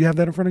night? Do you have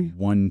that in front of you?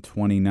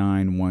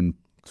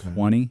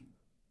 129-120.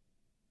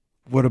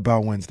 What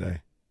about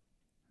Wednesday?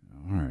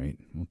 All right.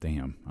 Well,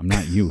 damn. I'm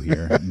not you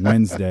here.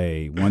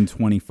 Wednesday,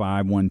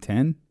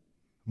 125-110.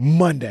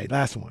 Monday,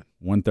 last one.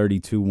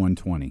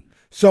 132-120.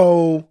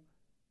 So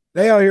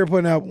they out here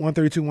putting out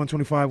 132,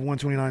 125,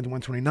 129 to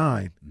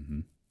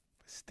 129.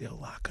 Still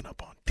locking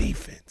up on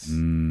defense.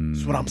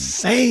 That's what I'm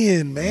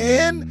saying,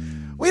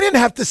 man. We didn't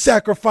have to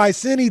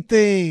sacrifice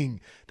anything.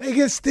 They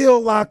can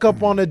still lock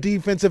up on the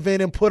defensive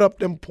end and put up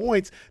them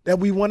points that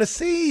we want to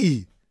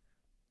see.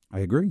 I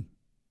agree.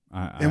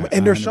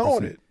 And they're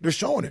showing it. They're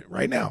showing it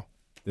right now.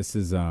 This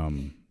is a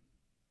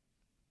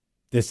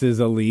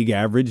league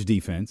average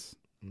defense.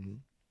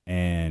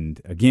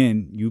 And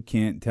again, you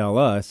can't tell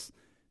us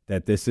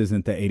that this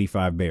isn't the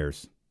 85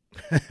 Bears.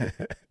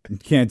 You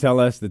can't tell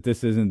us that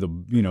this isn't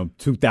the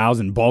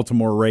 2000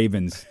 Baltimore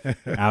Ravens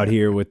out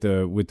here with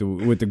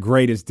the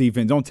greatest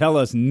defense. Don't tell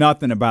us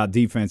nothing about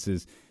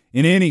defenses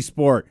in any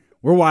sport.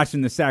 We're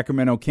watching the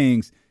Sacramento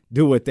Kings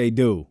do what they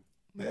do.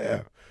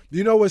 Yeah.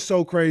 You know what's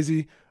so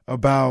crazy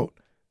about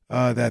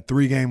that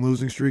 3-game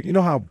losing streak? You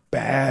know how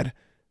bad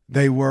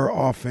they were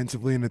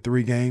offensively in the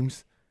 3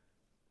 games?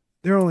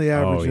 They're only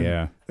averaging.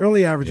 They're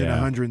only averaging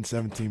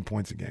 117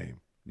 points a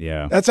game.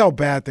 Yeah. That's how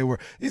bad they were.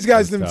 These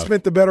guys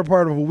spent the better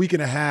part of a week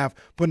and a half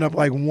putting up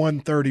like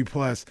 130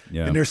 plus,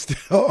 and they're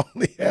still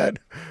only had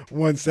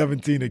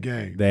 117 a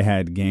game. They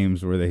had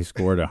games where they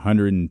scored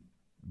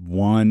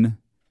 101,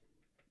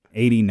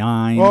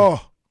 89,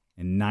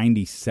 and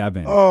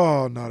 97.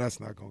 Oh, no, that's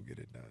not going to get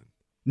it done.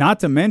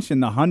 Not to mention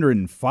the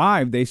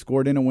 105 they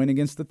scored in a win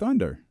against the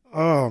Thunder.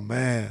 Oh,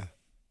 man.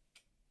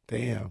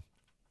 Damn.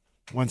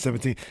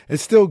 117.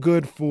 It's still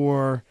good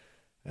for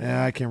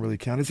I can't really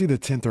count. It's either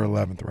 10th or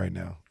 11th right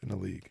now in the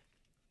league.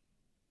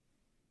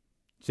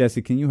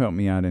 Jesse, can you help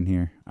me out in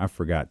here? I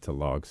forgot to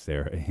log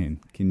Sarah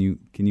in. Can you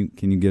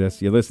get us?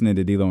 You're listening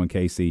to D-Lo and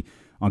KC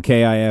on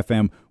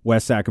KIFM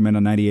West Sacramento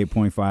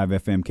 98.5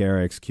 FM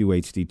KRX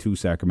QHD2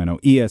 Sacramento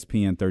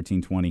ESPN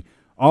 1320.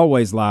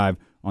 Always live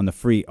on the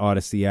free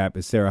Odyssey app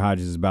as Sarah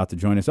Hodges is about to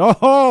join us.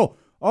 Oh,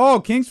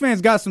 Kings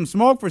fans got some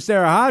smoke for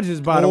Sarah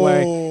Hodges, by the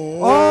way.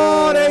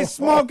 Oh, they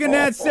smoking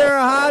that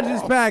Sarah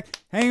Hodges pack.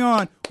 Hang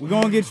on. We're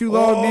going to get you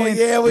logged in.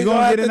 Yeah, we're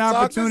going to get an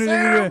opportunity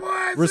to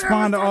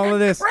respond to all of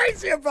this.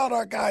 Crazy about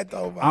our guy,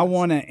 though. I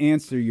want to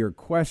answer your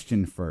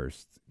question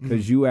first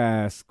because you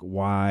asked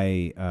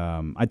why.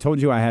 I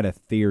told you I had a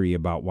theory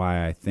about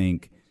why I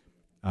think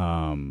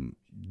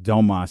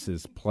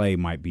Domas's play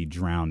might be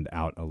drowned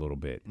out a little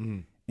bit.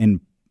 And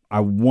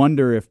I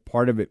wonder if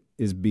part of it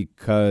is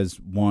because,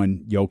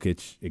 one,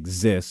 Jokic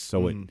exists.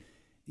 So,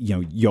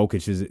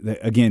 Jokic is,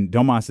 again,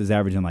 Domas is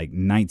averaging like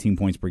 19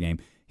 points per game.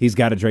 He's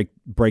got to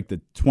break the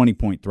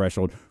 20-point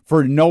threshold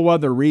for no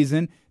other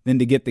reason than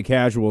to get the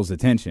casuals'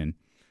 attention.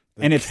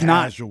 And it's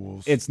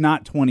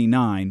not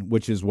 29,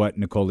 which is what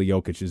Nikola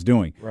Jokic is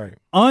doing. Right.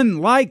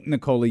 Unlike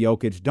Nikola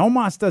Jokic,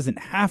 Domas doesn't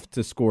have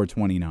to score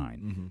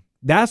 29. Mm-hmm.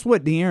 That's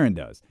what De'Aaron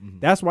does. Mm-hmm.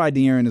 That's why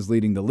De'Aaron is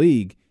leading the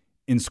league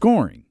in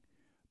scoring.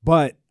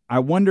 But I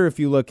wonder if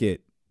you look at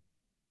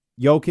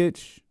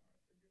Jokic,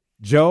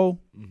 Joe,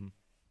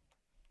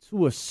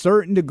 to a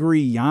certain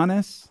degree,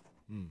 Giannis,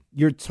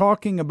 you're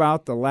talking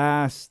about the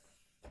last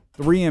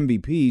 3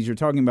 MVPs. You're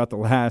talking about the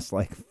last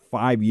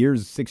 5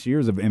 years, 6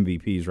 years of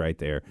MVPs right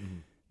there. Mm-hmm.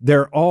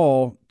 They're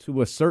all,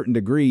 to a certain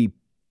degree,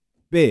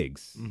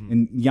 bigs. Mm-hmm.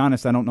 And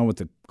Giannis, I don't know what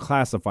to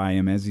classify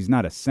him as. He's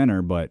not a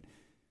center, but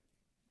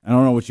I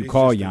don't know what you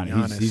call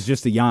Giannis. He's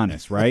just a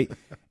Giannis, right?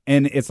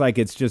 And it's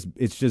just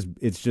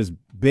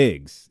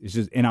bigs. It's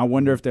just, and I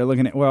wonder if they're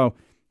looking at, well,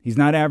 he's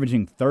not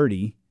averaging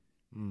 30,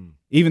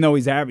 even though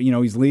he's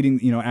he's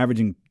leading,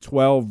 averaging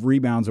 12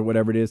 rebounds or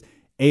whatever it is,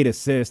 8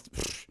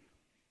 assists.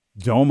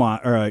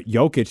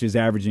 Jokic is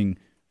averaging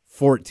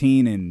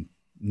 14 and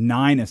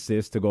 9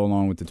 assists to go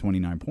along with the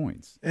 29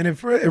 points. And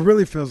it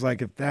really feels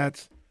like if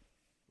that's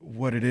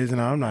what it is,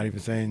 and I'm not even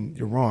saying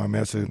you're wrong. I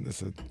mean,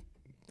 that's a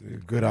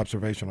good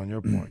observation on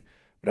your point,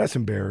 but that's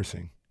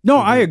embarrassing. No,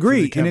 I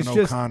agree, and it's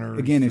just O'Connors,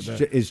 again,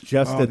 it's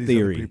just a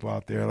theory. People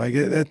out there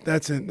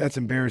that's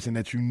embarrassing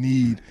that you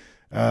need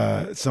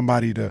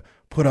somebody to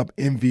put up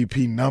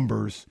MVP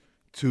numbers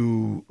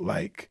to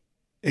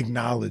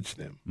acknowledge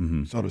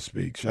them, so to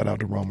speak. Shout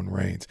out to Roman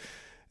Reigns.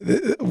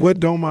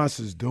 What Domas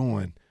is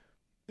doing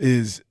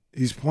is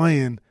he's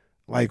playing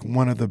like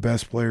one of the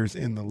best players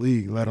in the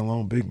league, let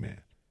alone big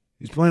man.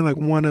 He's playing like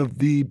one of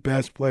the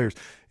best players.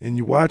 And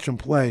you watch him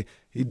play,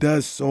 he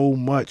does so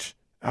much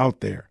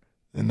out there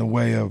in the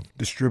way of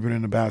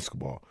distributing the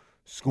basketball,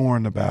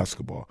 scoring the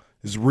basketball.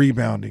 His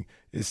rebounding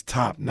is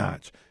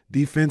top-notch.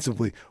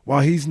 Defensively,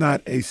 while he's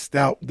not a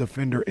stout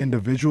defender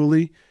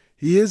individually,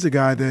 he is a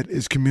guy that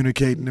is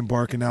communicating and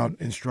barking out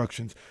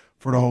instructions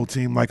for the whole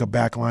team like a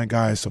backline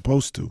guy is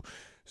supposed to.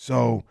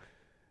 So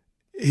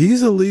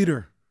he's a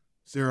leader,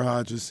 Sarah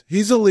Hodges.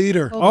 He's a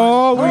leader. We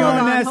on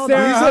that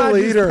Sarah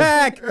Hodges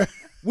pack.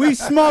 We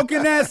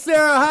smoking that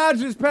Sarah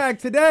Hodges pack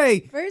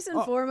today. First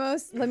and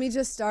foremost, let me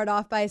just start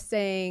off by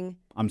saying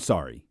I'm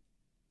sorry.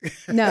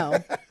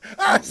 No.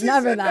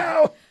 Never that.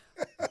 No.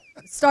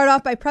 Start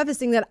off by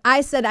prefacing that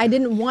I said I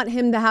didn't want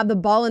him to have the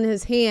ball in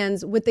his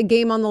hands with the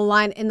game on the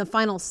line in the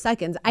final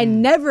seconds. I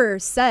never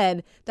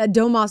said that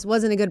Domas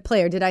wasn't a good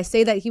player. Did I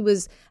say that he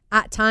was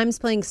at times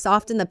playing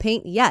soft in the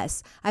paint?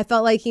 Yes. I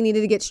felt like he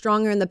needed to get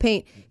stronger in the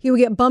paint. He would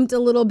get bumped a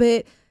little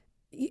bit.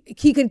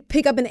 He could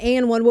pick up an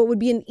and one, what would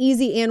be an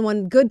easy and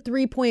one, good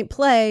 3-point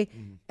play,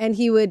 and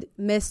he would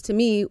miss, to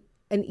me,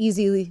 an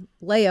easy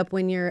layup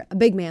when you're a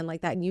big man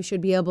like that, and you should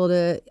be able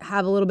to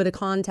have a little bit of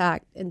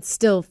contact and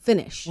still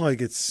finish.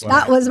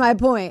 That was my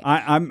point.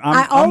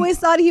 I always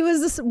thought he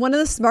was one of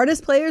the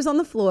smartest players on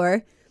the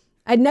floor.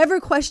 I never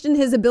questioned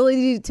his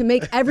ability to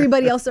make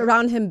everybody else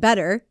around him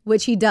better,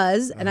 which he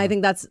does, and I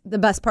think that's the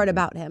best part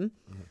about him.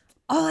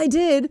 All I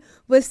did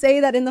was say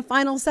that in the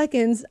final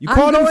seconds, you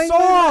called him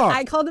soft.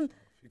 I called him.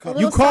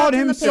 You called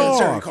him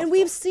soft, and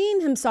we've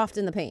seen him soft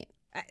in the paint.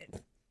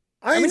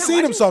 I ain't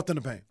seen him soft in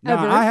the paint. No,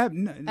 I have.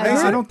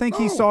 I don't think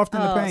he's soft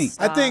in the paint.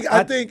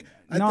 I think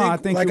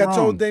like I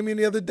told Damien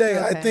the other day,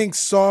 I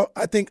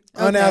think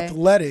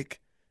unathletic.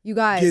 You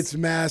guys gets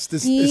masked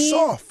as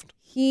soft.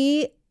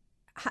 He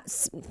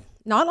has,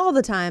 not all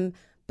the time,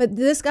 but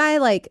this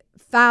guy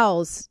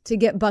fouls to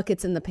get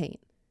buckets in the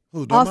paint.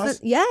 Who, Domas?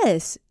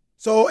 Yes.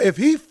 So if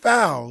he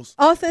fouls,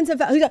 offensive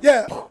foul.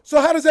 Yeah. So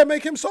how does that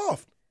make him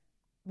soft?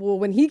 Well,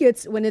 when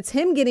it's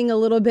him getting a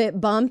little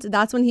bit bumped,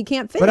 that's when he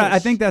can't finish. But I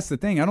think that's the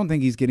thing. I don't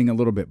think he's getting a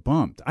little bit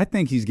bumped. I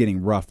think he's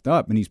getting roughed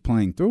up and he's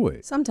playing through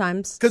it.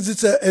 Sometimes. Because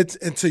it's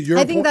to your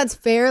point. I think that's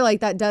fair.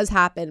 That does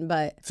happen,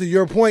 but to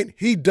your point,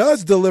 he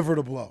does deliver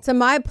the blow. To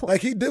my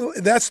point,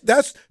 that's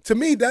to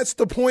me, that's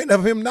the point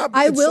of him not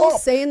being soft. I will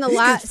soft. say in the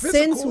last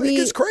since we it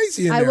gets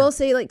crazy in I there. will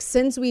say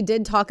since we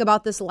did talk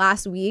about this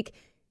last week,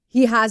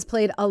 he has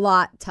played a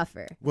lot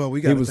tougher. Well, we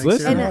got to thank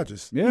Sarah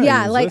Hodges.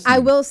 Yeah, I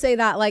will say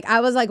that.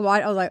 I was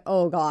what? I was like,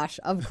 oh gosh,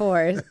 of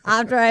course.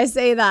 After I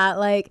say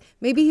that,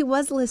 maybe he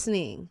was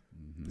listening.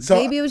 So,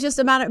 maybe it was just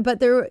a matter. But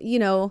there,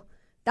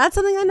 that's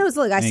something I know.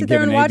 Look, I sit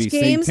there and watch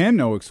games. 10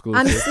 no exclusive.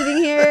 I'm sitting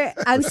here.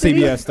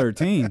 CBS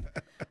 13.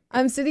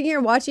 I'm sitting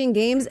here watching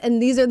games, and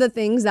these are the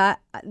things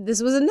that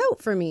this was a note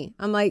for me.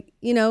 I'm like,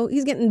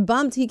 he's getting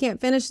bumped. He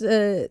can't finish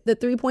the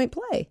 3-point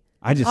play.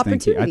 I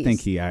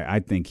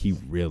think he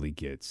really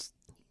gets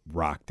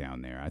rocked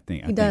down there. I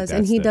think he does,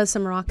 and he does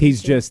some rocking.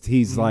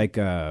 He's like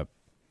kind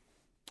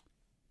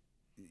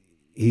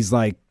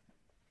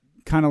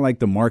of like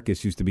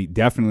DeMarcus used to be,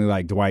 definitely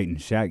like Dwight and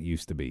Shaq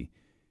used to be.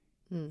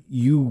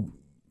 You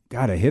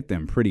got to hit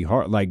them pretty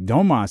hard.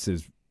 Domas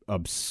is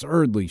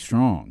absurdly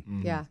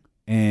strong. Yeah.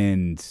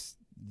 And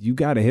you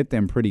got to hit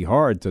them pretty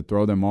hard to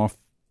throw them off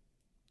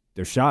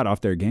their shot,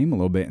 off their game a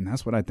little bit, and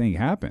that's what I think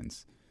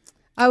happens.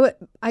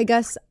 I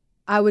guess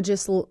I would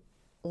just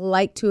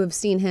like to have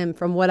seen him,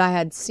 from what I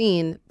had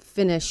seen,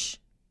 finish,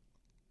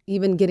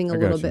 even getting a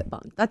little bit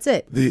bumped. That's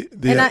it.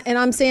 And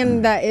I'm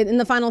saying that in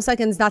the final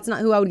seconds, that's not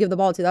who I would give the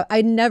ball to.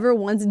 I never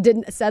once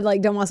said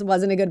like Domas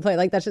wasn't a good player.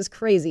 Like that's just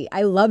crazy.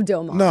 I love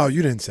Domas. No,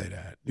 you didn't say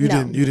that. You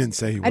didn't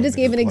say he wasn't. I just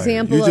gave an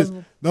example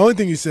of the only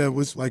thing you said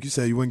was, like you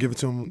said, you wouldn't give it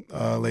to him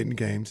late in the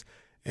games,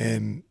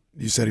 and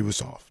you said he was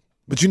soft.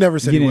 But you never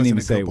said he wasn't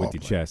a good ball player. You didn't even say it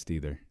with your chest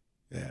either.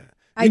 Yeah.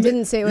 I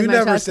didn't say it with my chest.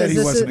 You never said he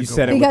wasn't a good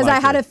player. Because I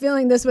had a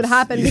feeling this would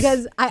happen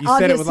because I obviously. You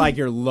said it with like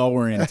your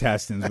lower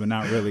intestines, but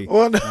not really.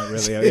 Well, no, not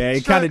really. Yeah,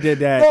 he kind of did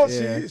that. No,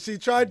 yeah. she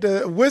tried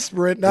to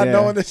whisper it, not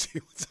knowing that she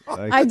was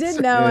on. I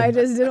did know. I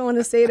just didn't want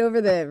to say it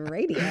over the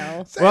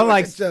radio. Say it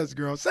with your chest,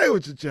 girl. Say it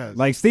with your chest.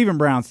 Like Stephen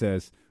Brown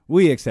says,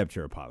 we accept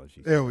your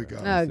apologies. There we go.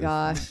 Oh,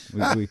 gosh.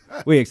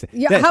 We accept.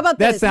 Yeah, how about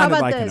this? How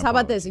about like this? How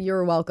about this?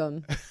 You're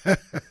welcome.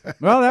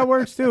 Well, that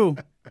works too.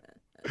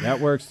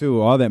 That works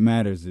too. All that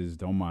matters is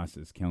Domas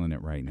is killing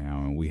it right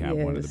now, and we have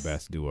one of the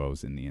best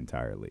duos in the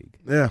entire league.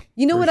 Yeah.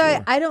 You know what?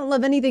 Sure. I don't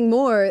love anything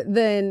more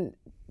than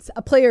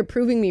a player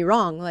proving me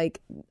wrong.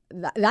 Like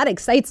that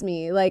excites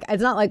me. Like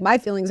it's not like my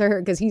feelings are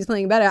hurt because he's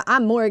playing better.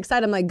 I'm more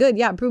excited. I'm like, good,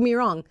 yeah, prove me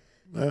wrong.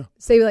 Yeah.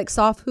 Say like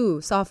soft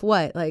who, soft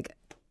what? Like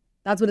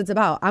that's what it's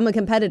about. I'm a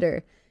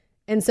competitor.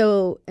 And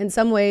so in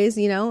some ways,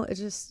 you know, it's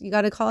just you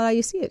got to call it how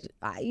you see it.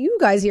 You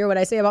guys hear what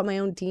I say about my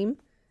own team.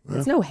 Yeah.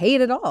 It's no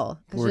hate at all.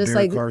 It's Poor just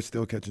Derek Carr's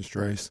still catching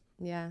strays.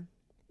 Yeah.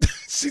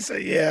 She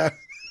said, yeah.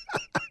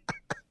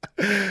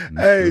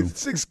 Hey,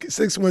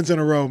 six wins in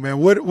a row, man.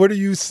 What are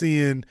you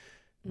seeing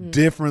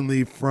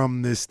differently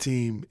from this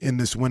team in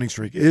this winning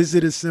streak? Is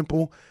it as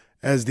simple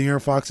as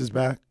De'Aaron Fox is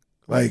back?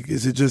 Like,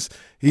 is it just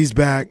he's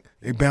back,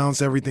 they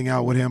balance everything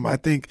out with him? I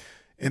think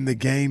in the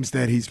games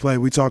that he's played,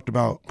 we talked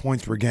about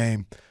points per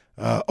game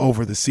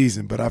over the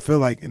season, but I feel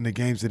like in the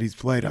games that he's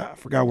played, I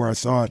forgot where I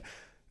saw it,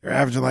 they're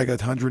averaging like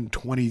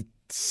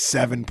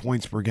 127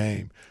 points per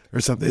game or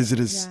something. Is it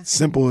as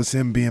simple as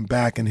him being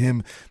back and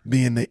him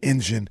being the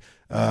engine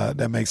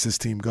that makes this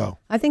team go?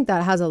 I think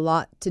that has a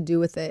lot to do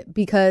with it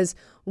because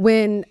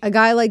when a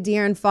guy like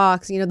De'Aaron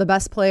Fox, you know, the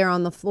best player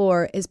on the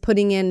floor, is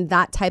putting in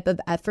that type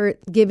of effort,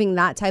 giving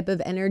that type of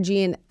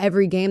energy in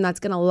every game, that's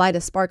going to light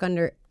a spark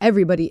under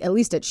everybody. At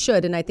least it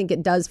should, and I think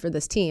it does for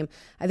this team.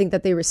 I think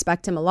that they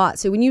respect him a lot.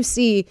 So when you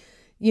see,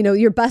 you know,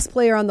 your best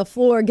player on the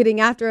floor getting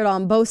after it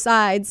on both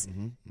sides,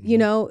 you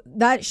know,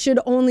 that should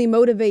only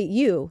motivate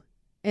you.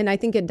 And I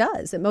think it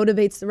does. It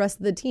motivates the rest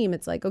of the team.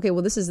 It's like, okay,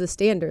 well, this is the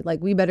standard.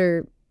 Like, we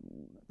better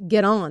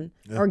get on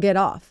or get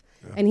off.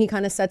 Yeah. And he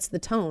kind of sets the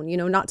tone, you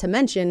know, not to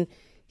mention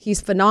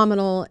he's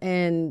phenomenal.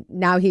 And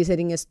now he's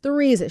hitting his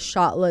threes. His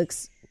shot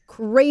looks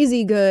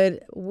crazy good,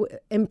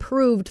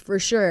 improved for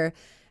sure.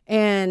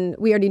 And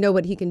we already know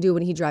what he can do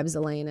when he drives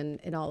the lane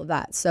and all of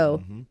that.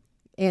 So,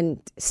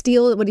 and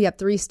steal, what do you have,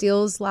 3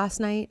 steals last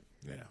night?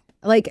 Yeah.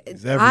 Like,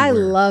 I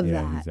love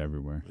that. He's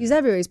everywhere. He's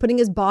everywhere. He's putting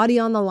his body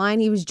on the line.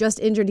 He was just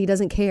injured. He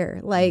doesn't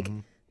care. Like,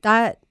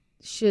 that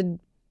should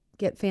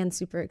get fans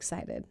super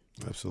excited.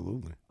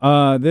 Absolutely.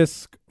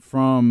 This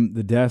from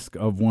the desk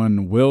of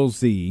one Will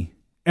Z.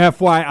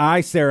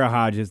 FYI, Sarah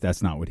Hodges.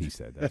 That's not what he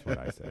said. That's what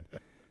I said.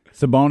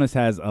 Sabonis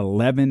has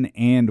 11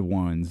 and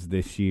 1s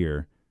this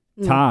year,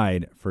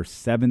 tied for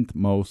 7th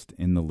most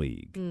in the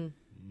league.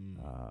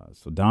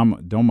 So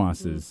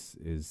Domas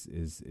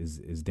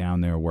is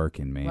down there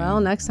working, man. Well,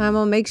 next time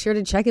I'll make sure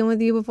to check in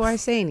with you before I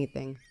say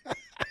anything.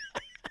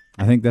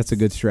 I think that's a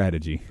good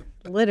strategy.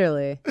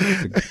 Literally.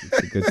 It's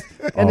a good,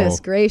 goodness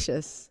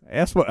gracious.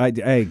 That's what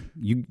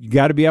you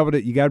got to be able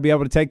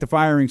to take the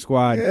firing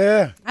squad.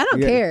 Yeah. I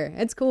don't care.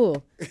 It's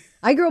cool.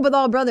 I grew up with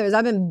all brothers.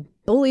 I've been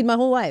bullied my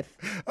whole life.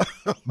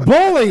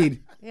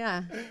 Bullied?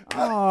 Yeah.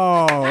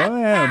 Oh,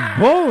 man,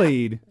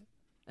 bullied.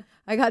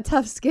 I got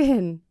tough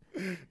skin.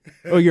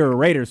 Oh, you're a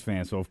Raiders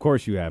fan, so of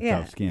course you have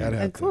tough skin.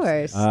 Of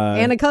course.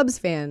 And a Cubs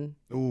fan.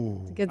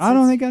 Ooh. I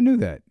don't think I knew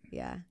that.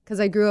 Yeah, because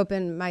I grew up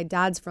my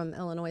dad's from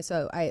Illinois,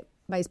 so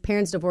my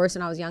parents divorced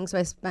when I was young, so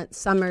I spent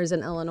summers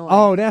in Illinois.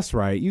 Oh, that's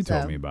right. You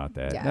told me about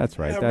that. Yeah. That's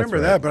right. I remember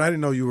that, but I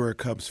didn't know you were a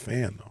Cubs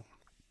fan, though.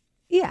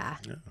 Yeah.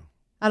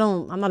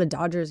 I'm not a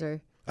Dodgers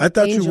or I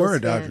thought Angels you were a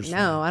fan. Dodgers fan.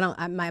 No, I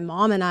don't. My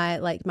mom and I,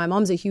 like, my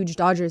mom's a huge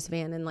Dodgers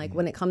fan, and like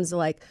when it comes to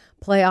like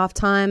playoff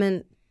time,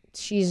 and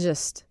she's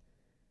just,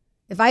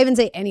 if I even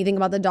say anything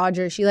about the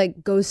Dodgers, she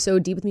like goes so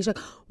deep with me. She's like,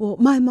 well,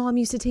 my mom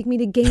used to take me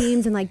to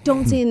games and like,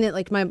 don't say it.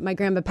 Like my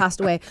grandma passed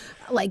away.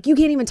 Like, you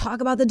can't even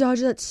talk about the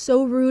Dodgers. That's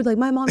so rude. Like,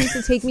 my mom used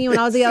to take me when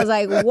I was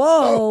like,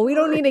 whoa, we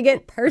don't need to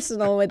get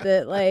personal with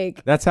it.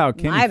 Like, that's how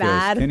Kenny my feels.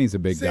 Bad. Kenny's a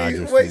big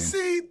Dodgers fan.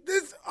 See,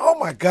 this, oh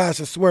my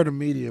gosh, I swear to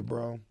media,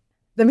 bro.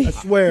 I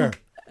swear.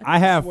 I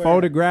have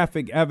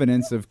photographic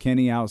evidence of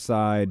Kenny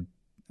outside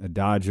a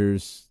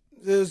Dodgers.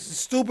 This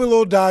stupid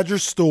little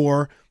Dodgers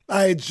store.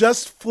 I had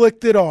just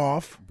flicked it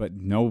off. But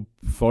no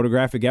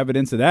photographic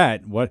evidence of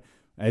that. What,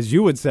 as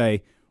you would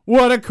say,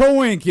 what a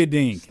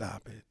coinkydink.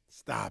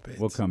 Stop it.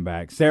 We'll come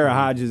back. Sarah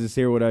Hodges is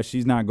here with us.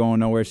 She's not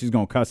going nowhere. She's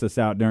going to cuss us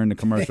out during the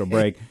commercial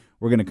break.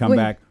 We're going to come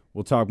back.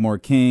 We'll talk more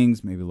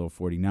Kings, maybe a little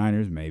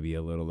 49ers, maybe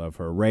a little of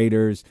her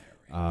Raiders.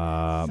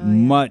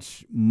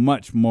 Much,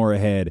 much more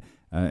ahead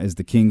as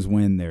the Kings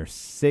win their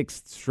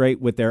 6th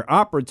straight with their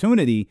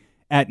opportunity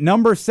at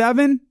number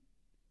 7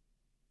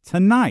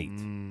 tonight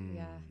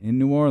in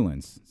New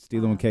Orleans.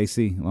 Steelo and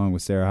KC, along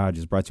with Sarah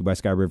Hodges, brought to you by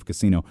Sky River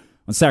Casino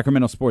on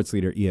Sacramento Sports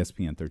Leader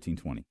ESPN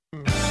 1320.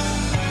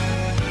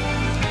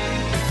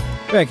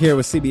 Back here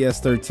with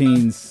CBS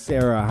 13's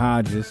Sarah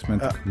Hodges.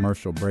 Spent the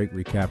commercial break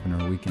recapping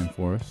her weekend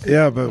for us.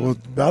 Yeah, but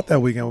about that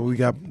weekend, we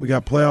got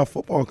playoff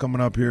football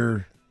coming up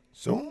here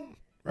soon,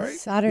 right?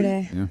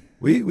 Saturday.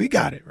 We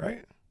got it,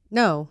 right?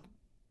 No.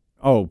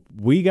 Oh,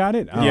 we got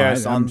it? Oh,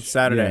 yes, on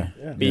Saturday.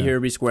 Yeah. Be here,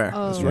 be square.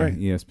 Oh. That's right.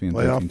 ESPN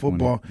Playoff 1320.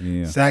 football.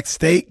 Yeah. Sac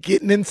State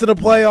getting into the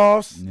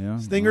playoffs. Yeah.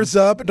 Stingers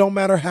up. It don't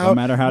matter how. Don't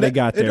matter how they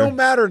got there. It don't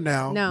matter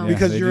now No.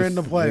 because Yeah, you're they in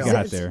the just- playoffs. They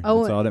got there. That's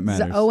all that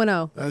matters.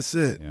 0-0. That's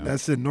it. Yeah.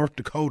 That's it. North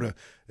Dakota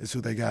is who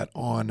they got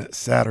on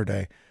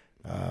Saturday.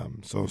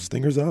 So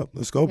Stingers up.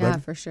 Let's go, Yeah,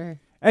 baby. for sure.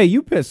 Hey,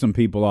 you pissed some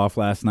people off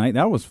last night.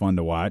 That was fun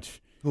to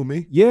watch. Who,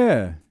 me?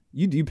 Yeah.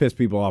 You piss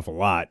people off a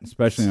lot,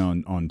 especially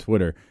on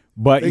Twitter.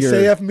 But They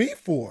say F me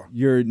for.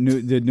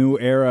 the new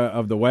era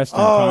of the Western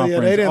Oh, Conference. yeah,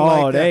 they didn't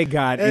like that. They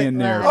got in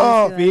there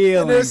Oh,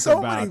 feelings and there's so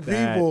about many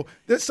that. people.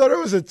 So there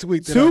was a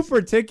tweet that Two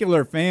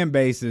particular fan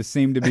bases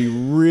seem to be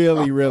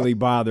really, really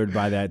bothered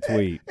by that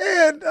tweet.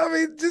 And, I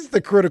mean, just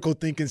the critical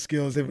thinking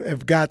skills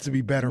have got to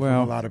be better from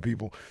a lot of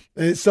people.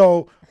 And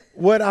so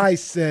what I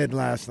said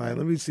last night,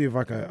 let me see if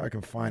I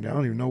can find it. I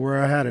don't even know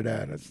where I had it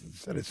at. I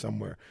said it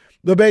somewhere.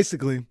 But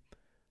basically,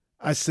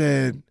 I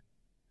said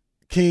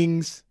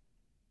Kings,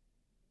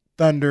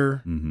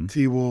 Thunder,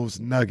 T-Wolves,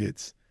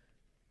 Nuggets.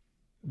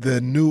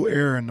 The new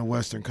era in the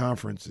Western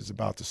Conference is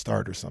about to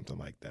start or something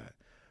like that.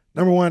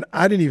 Number one,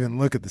 I didn't even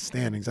look at the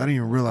standings. I didn't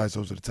even realize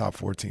those were the top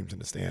 4 teams in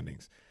the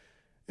standings.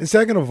 And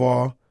second of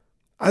all,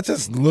 I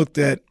just looked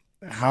at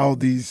how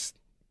these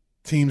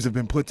teams have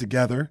been put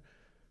together,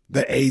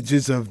 the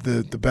ages of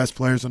the best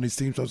players on these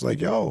teams. I was like,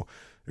 yo,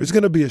 there's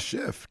going to be a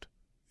shift,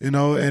 and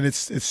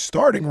it's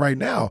starting right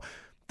now.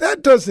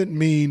 That doesn't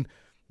mean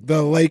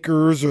the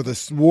Lakers or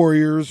the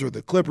Warriors or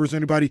the Clippers,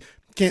 anybody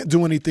can't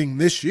do anything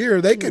this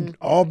year. They could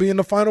all be in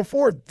the Final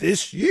Four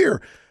this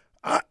year.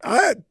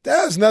 That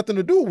has nothing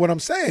to do with what I'm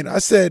saying. I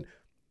said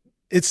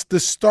it's the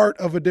start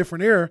of a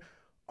different era.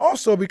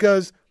 Also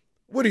because,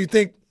 what do you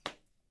think,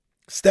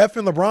 Steph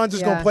and LeBron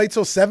just going to play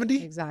till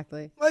 70?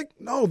 Exactly. Like,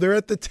 no, they're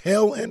at the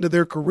tail end of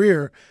their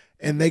career,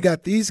 and they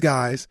got these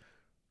guys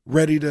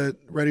ready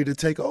to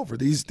take over,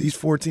 these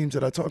 4 teams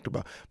that I talked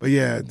about. But,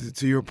 yeah,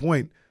 to your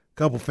point, a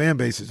couple fan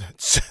bases,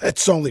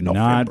 it's only November.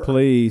 Not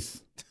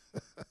pleased.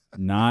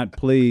 Not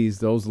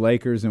pleased. Those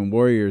Lakers and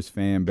Warriors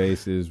fan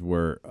bases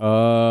were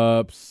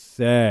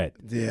upset.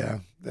 Yeah.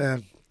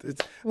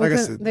 It's, Well, like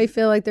I said, they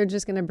feel like they're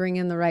just going to bring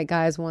in the right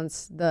guys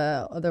once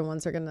the other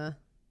ones are going to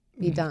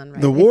be done,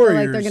 right? The they feel Warriors,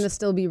 like they're going to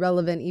still be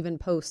relevant even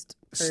post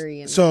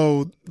Curry.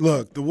 So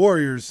look, the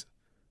Warriors.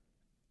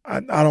 I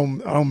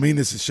don't mean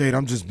this as shade.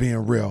 I'm just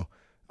being real.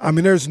 I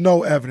mean, there's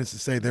no evidence to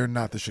say they're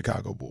not the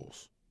Chicago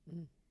Bulls.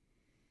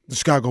 The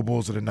Chicago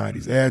Bulls of the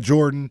 '90s. They had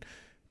Jordan,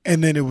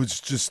 and then it was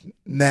just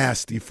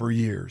nasty for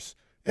years.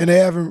 And they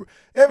haven't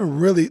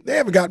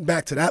gotten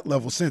back to that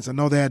level since. I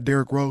know they had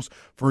Derrick Rose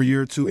for a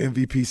year or two,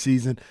 MVP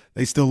season.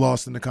 They still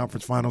lost in the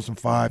conference finals in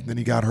 5. Then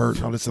he got hurt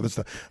and all this other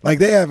stuff. Like,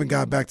 they haven't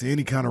got back to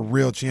any kind of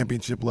real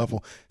championship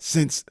level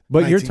since.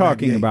 But you're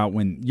talking about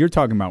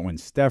when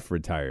Steph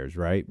retires,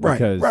 right?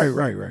 Because,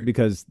 right.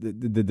 Because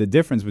the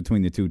difference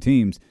between the two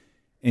teams,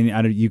 and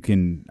I don't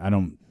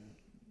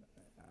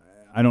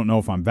know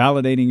if I'm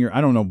validating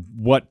I don't know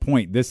what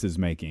point this is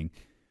making,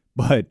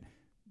 but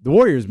the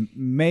Warriors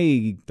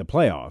made the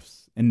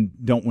playoffs and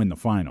don't win the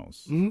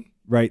finals,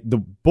 right? The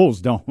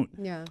Bulls don't.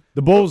 Yeah.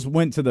 The Bulls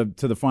went to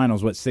the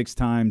finals 6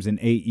 times in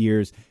 8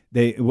 years.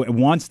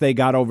 Once they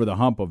got over the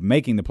hump of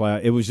making the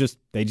playoff, it was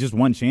they just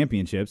won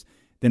championships.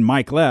 Then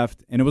Mike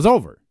left, and it was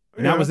over,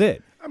 and that was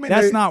it. I mean,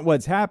 that's not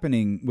what's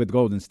happening with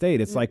Golden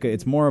State. It's like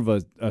it's more of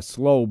a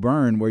slow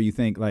burn where you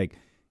think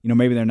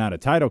maybe they're not a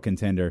title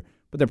contender,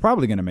 but they're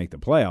probably going to make the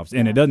playoffs,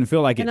 and it doesn't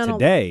feel like it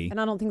today.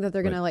 And I don't think that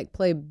they're going to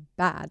play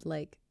bad.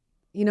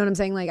 You know what I'm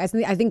saying? I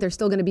think they're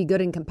still going to be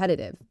good and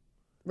competitive,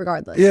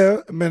 regardless.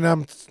 Yeah, I mean,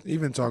 I'm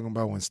even talking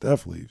about when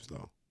Steph leaves,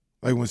 though.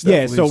 Like when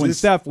Steph leaves, so when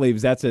Steph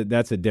leaves, that's a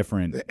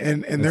different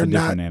and that's they're a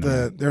not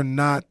different they're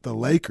not the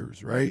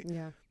Lakers, right?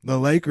 Yeah. The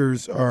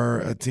Lakers are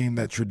a team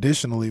that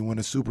traditionally, when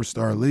a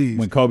superstar leaves,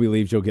 when Kobe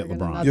leaves, you'll get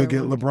LeBron. You'll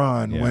get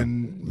LeBron. Yeah.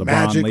 When LeBron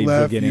Magic leaves,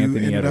 left, you'll get you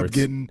Anthony ended Edwards. up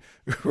getting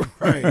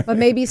right. But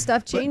maybe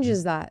Steph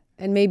changes that,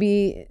 and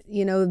maybe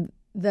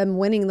them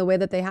winning the way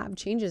that they have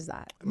changes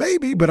that.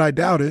 Maybe, but I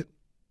doubt it.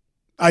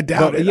 I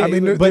doubt it. Yeah, I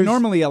mean, but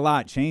normally a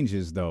lot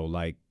changes though.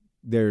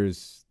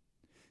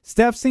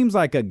 Steph seems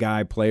like a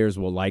guy players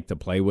will like to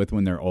play with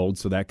when they're old,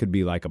 so that could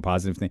be like a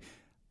positive thing.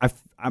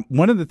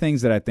 One of the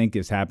things that I think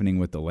is happening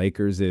with the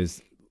Lakers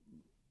is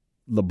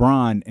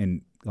LeBron,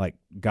 and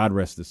God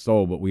rest his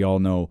soul, but we all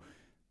know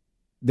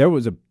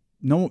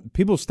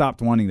people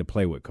stopped wanting to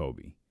play with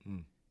Kobe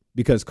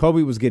because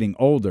Kobe was getting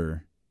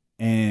older,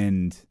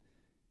 and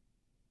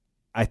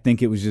I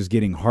think it was just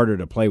getting harder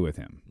to play with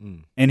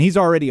him. And he's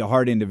already a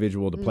hard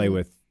individual to play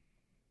with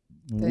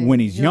when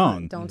he's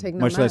young, don't take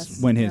no much mess.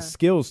 less when his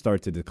skills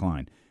start to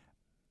decline.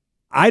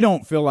 I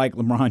don't feel like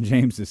LeBron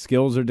James'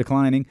 skills are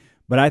declining,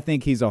 but I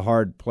think he's a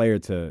hard player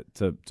to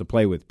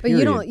play with.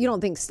 Period. But you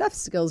don't think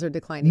Steph's skills are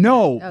declining?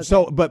 No. Okay.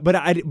 So, but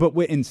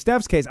in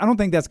Steph's case, I don't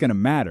think that's going to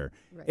matter.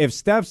 Right. If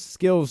Steph's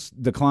skills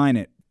decline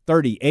at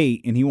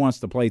 38 and he wants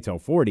to play till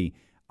 40,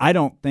 I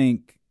don't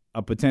think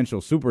a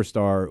potential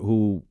superstar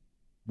who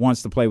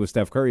wants to play with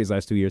Steph Curry his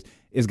last 2 years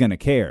is going to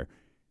care.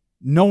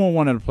 No one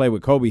wanted to play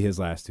with Kobe his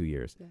last 2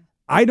 years. Yeah.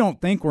 I don't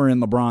think we're in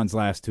LeBron's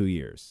last 2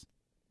 years.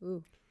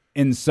 Ooh.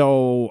 And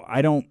so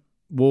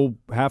we'll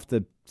have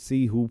to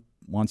see who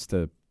wants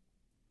to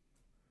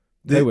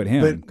play with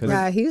him. He's even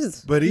that,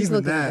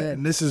 good.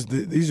 And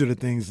these are the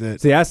things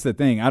that. See, that's the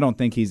thing. I don't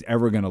think he's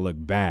ever going to look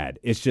bad.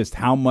 It's just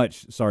how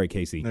much. Sorry,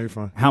 Casey. No, you're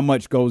fine. How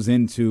much goes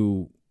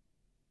into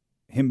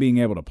him being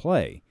able to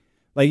play?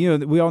 Like,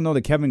 we all know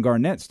the Kevin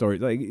Garnett story.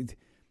 Like,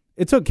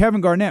 it took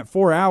Kevin Garnett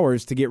 4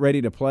 hours to get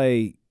ready to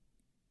play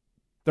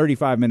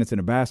 35 minutes in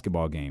a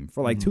basketball game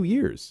for like 2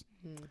 years.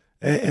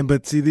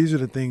 But see, these are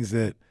the things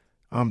that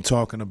I'm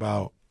talking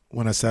about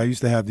when I say I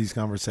used to have these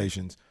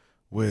conversations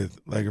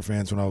with Laker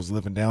fans when I was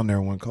living down there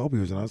when Kobe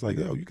was, and I was like,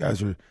 "Yo, you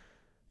guys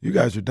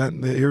are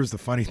done." Here's the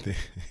funny thing.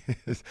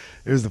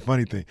 Here's the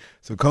funny thing.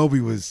 So Kobe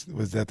was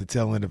at the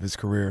tail end of his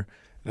career,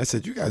 and I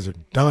said, "You guys are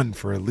done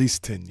for at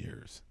least 10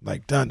 years.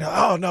 Like done."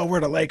 Oh no,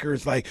 we're the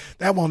Lakers. Like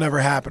that won't ever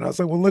happen. I was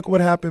like, "Well, look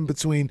what happened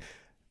between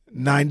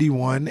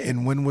 91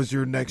 and when was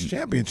your next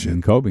championship?"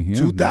 And Kobe, yeah,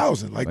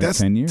 2000. Like that's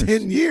 10 years.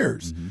 10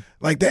 years. Mm-hmm.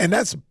 Like that, and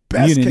that's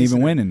best. You didn't case even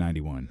scenario. win in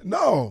 91.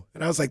 No,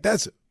 and I was like,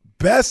 that's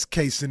best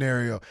case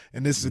scenario.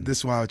 And this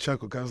is why I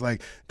chuckled, because I was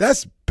like,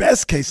 that's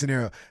best case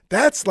scenario.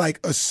 That's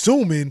like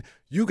assuming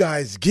you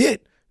guys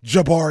get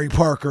Jabari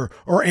Parker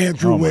or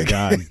Andrew Wiggins.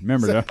 Oh my God,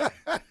 remember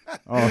that?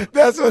 Oh.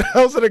 Those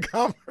are the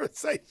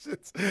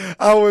conversations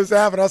I was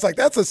having. I was like,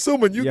 that's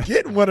assuming you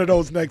get one of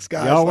those next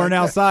guys. Y'all weren't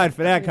outside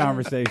for that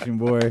conversation,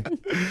 boy.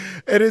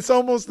 And it's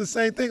almost the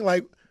same thing.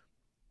 Like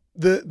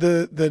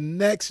the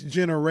next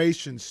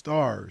generation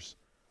stars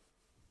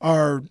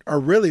are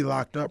really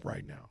locked up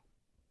right now.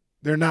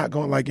 They're not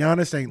going, like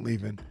Giannis ain't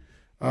leaving.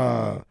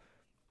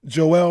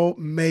 Joel,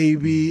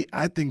 maybe.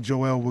 I think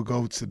Joel will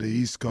go to the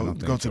East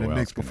Coast, go to the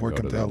Knicks before he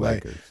comes to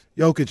L.A.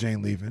 Jokic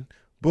ain't leaving.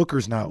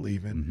 Booker's not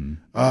leaving.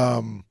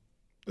 Mm-hmm.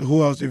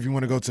 Who else, if you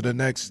want to go to the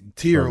next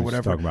tier or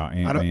whatever? Talk about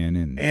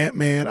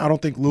Ant-Man. I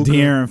don't think Luka.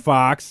 De'Aaron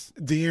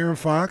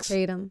Fox.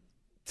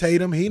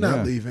 Tatum, he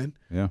not leaving.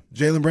 Yeah.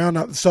 Jaylen Brown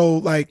not. So,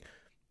 like,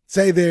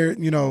 say they're,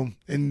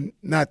 and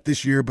not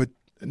this year, but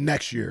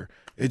next year,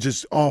 it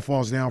just all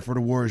falls down for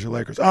the Warriors or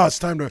Lakers. It's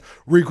time to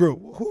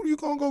regroup. Who are you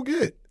going to go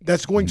get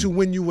that's going to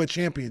win you a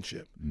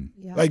championship?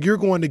 Yeah. Like, you're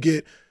going to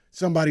get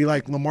somebody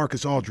like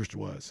LaMarcus Aldridge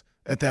was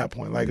at that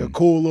point, like a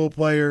cool little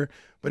player,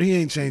 but he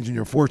ain't changing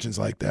your fortunes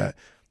like that.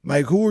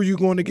 Like, who are you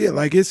going to get?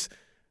 Like, it's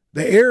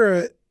the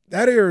era,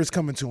 that era is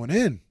coming to an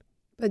end.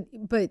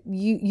 But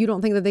you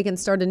don't think that they can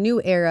start a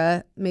new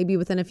era maybe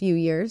within a few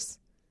years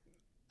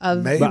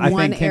of But one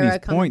I think era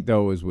Kenny's point,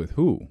 though, is with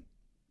who?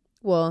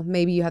 Well,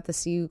 maybe you have to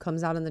see who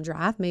comes out in the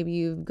draft. Maybe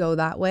you go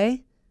that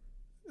way.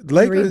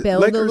 Lakers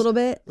rebuild a little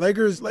bit.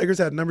 Lakers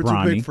had number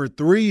Bronny. 2 pick for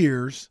 3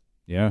 years.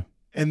 Yeah.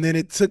 And then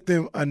it took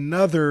them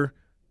another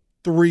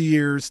 3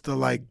 years to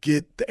like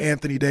get the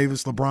Anthony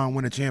Davis, LeBron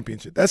win a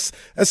championship. That's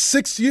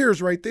 6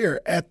 years right there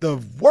at the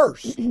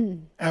worst.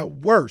 At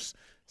worst,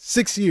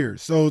 6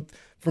 years. So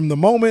from the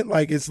moment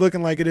like it's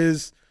looking like it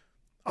is,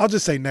 I'll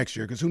just say next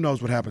year because who knows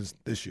what happens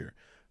this year.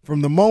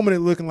 From the moment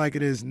it looking like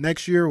it is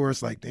next year where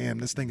it's like, damn,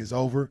 this thing is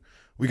over.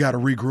 We got to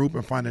regroup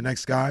and find the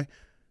next guy.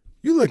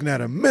 You're looking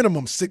at a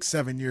minimum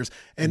 6-7 years,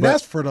 and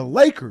that's for the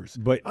Lakers.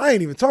 But I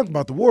ain't even talking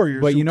about the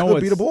Warriors. But who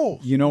could be the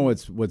Bulls. You know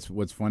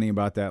what's funny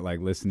about that? Like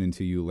listening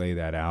to you lay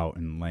that out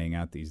and laying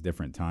out these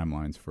different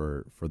timelines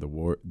for the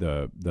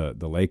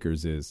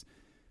Lakers is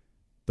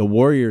the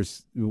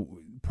Warriors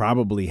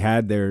probably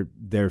had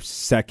their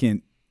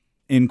second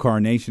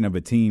incarnation of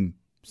a team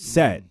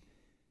set,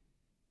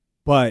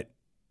 but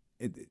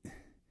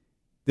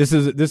this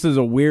is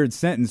a weird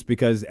sentence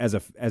because as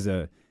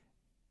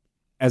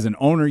an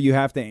owner, you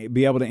have to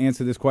be able to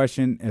answer this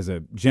question. As a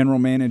general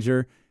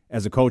manager,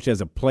 as a coach,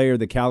 as a player,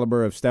 the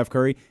caliber of Steph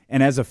Curry,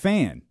 and as a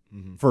fan,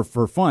 for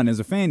fun, as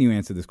a fan, you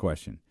answer this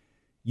question.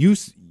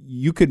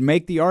 You could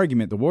make the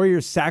argument the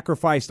Warriors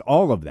sacrificed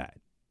all of that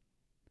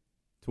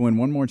to win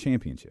one more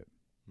championship.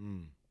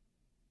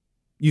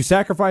 You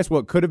sacrificed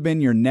what could have been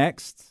your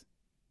next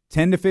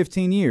 10 to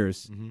 15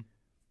 years,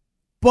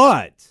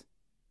 but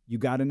you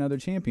got another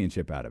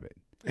championship out of it.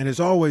 And it's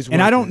always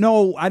and I don't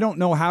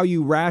know how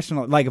you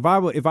rationalize. Like if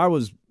I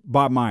was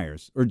Bob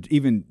Myers or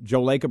even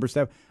Joe Lacob or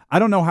Steph, I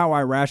don't know how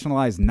I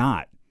rationalize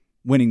not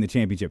winning the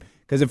championship.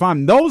 Because if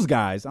I'm those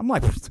guys, I'm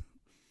like,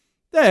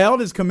 the hell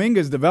does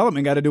Kuminga's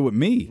development got to do with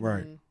me?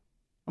 Right.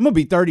 I'm gonna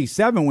be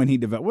 37 when he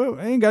develops. Well,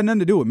 it ain't got nothing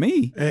to do with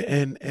me.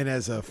 And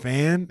as a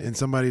fan and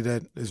somebody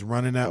that is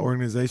running that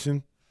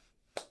organization,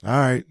 all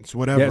right, it's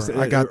whatever. Yes,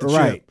 I got the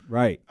chip.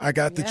 Right. I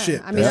got the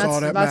chip. I mean, that's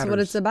all that that's matters. what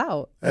it's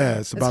about. Yeah,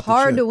 it's about It's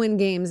hard the chip. to win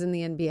games in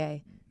the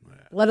NBA.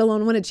 let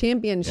alone win a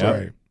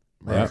championship.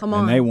 Right. Yep. Come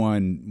on. And they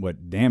won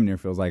what damn near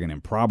feels like an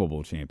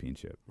improbable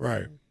championship.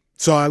 Right.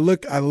 So I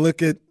look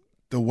at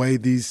the way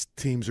these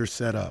teams are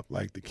set up,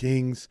 like the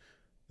Kings,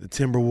 the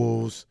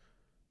Timberwolves,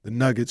 the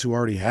Nuggets, who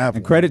already have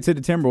And one. credit to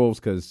the Timberwolves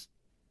because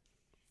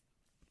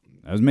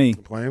that was me.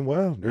 Playing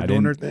well. They're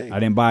doing their thing. I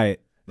didn't buy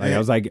it. Like I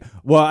was like,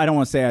 well, I don't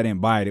want to say I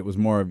didn't buy it. It was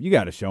more of, you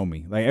got to show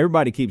me. Like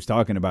everybody keeps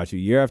talking about you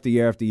year after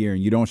year after year,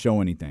 and you don't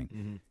show anything.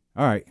 Mm-hmm.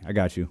 All right, I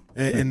got you.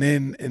 And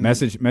then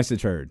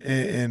message heard.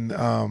 And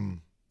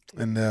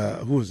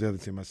who was the other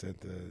team I said?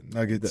 The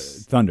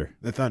Nuggets, Thunder.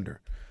 The Thunder.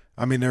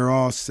 I mean, they're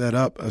all set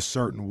up a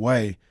certain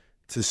way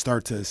to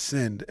start to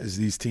ascend as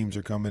these teams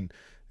are coming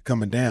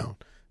down.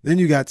 Then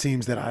you got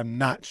teams that I'm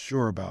not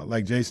sure about.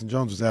 Like Jason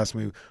Jones was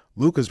asking me,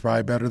 Luka's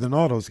probably better than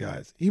all those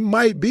guys. He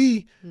might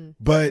be,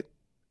 but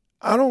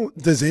I don't.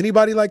 Does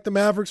anybody like the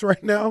Mavericks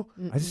right now?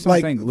 I just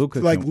don't think Luka.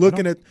 Like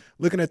looking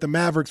at the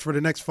Mavericks for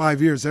the next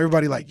 5 years,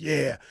 everybody like,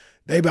 yeah,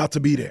 they about to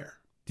be there.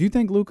 Do you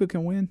think Luka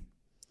can win?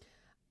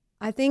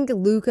 I think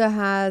Luka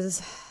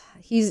has.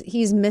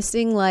 He's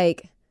missing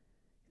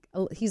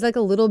he's like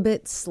a little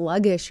bit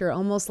sluggish or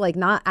almost like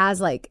not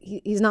as like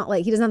he's not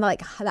like he doesn't have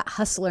like that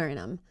hustler in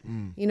him.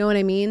 You know what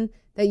I mean?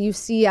 That you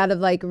see out of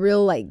like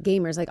real like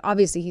gamers. Like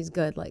obviously he's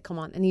good. Like come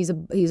on, and he's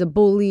a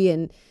bully,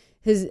 and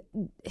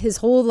his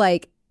whole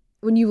like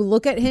when you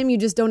look at him, you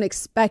just don't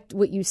expect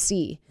what you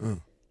see.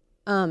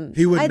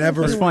 He would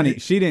never. It's funny.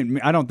 She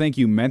didn't. I don't think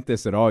you meant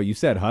this at all. You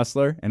said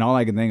hustler, and all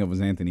I can think of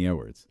was Anthony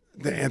Edwards.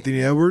 The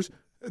Anthony Edwards.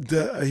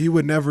 He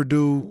would never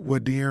do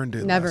what De'Aaron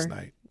did last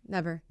night.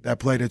 Never. That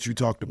play that you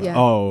talked about. Yeah.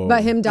 Oh,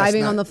 but him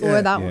diving on the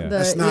floor.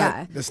 That's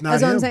not That's him.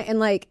 what I'm saying. And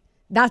like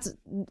that's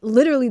what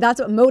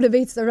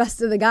motivates the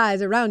rest of the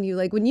guys around you.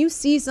 Like when you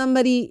see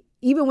somebody,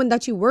 even when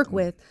that you work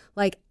with,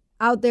 like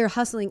out there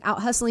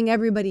out hustling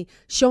everybody,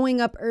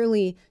 showing up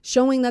early,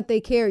 showing that they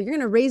care, you're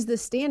gonna raise the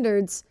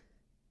standards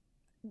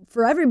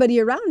for everybody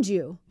around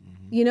you.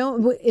 You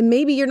know, and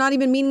maybe you're not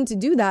even meaning to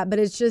do that, but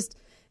it's just,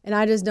 and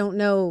I just don't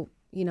know.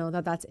 You know,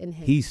 that's in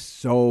him. He's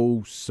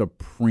so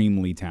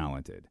supremely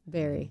talented.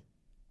 Very.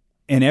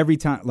 And every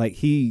time, like,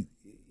 he's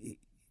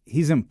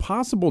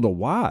impossible to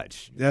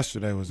watch.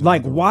 Yesterday was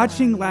like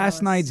watching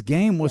last night's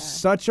game was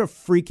such a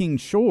freaking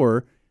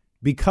chore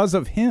because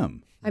of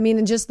him. I mean,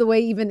 and just the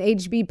way even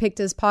HB picked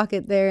his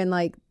pocket there and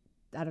like,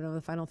 I don't know, the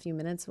final few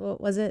minutes.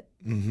 What was it?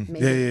 Mm-hmm.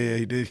 Yeah,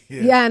 he did.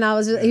 Yeah,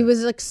 and he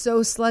was like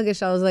so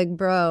sluggish. I was like,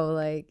 bro,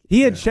 like.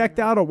 He had checked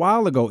out a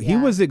while ago. He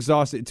was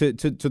exhausted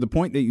to the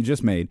point that you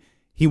just made.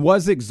 He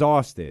was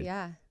exhausted.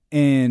 Yeah.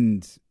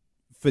 And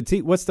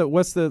fatigue, what's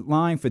the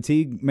line?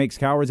 Fatigue makes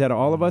cowards out of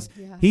all of us.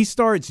 Yeah. He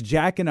starts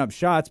jacking up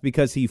shots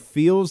because he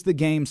feels the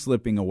game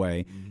slipping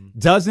away,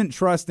 doesn't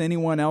trust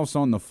anyone else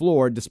on the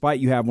floor, despite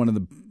you have one of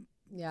the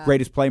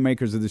greatest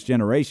playmakers of this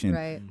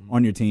generation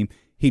on your team.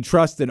 He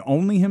trusted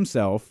only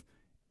himself.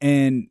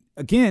 And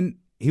again,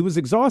 he was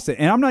exhausted.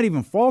 And I'm not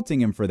even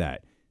faulting him for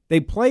that.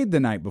 They played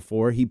the night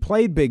before. He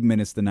played big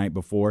minutes the night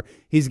before.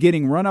 He's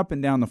getting run up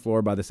and down the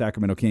floor by the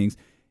Sacramento Kings.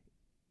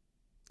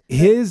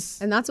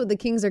 And that's what the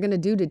Kings are going to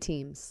do to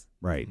teams.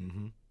 Right.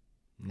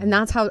 And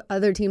that's how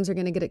other teams are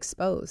going to get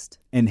exposed.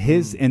 And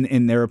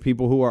and there are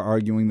people who are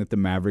arguing that the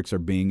Mavericks are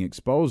being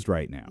exposed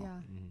right now. Yeah.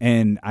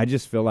 And I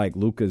just feel like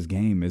Luka's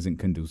game isn't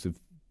conducive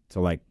to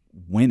like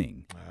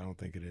winning. I don't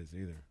think it is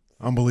either.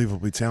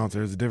 Unbelievably talented.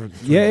 There's a difference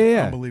between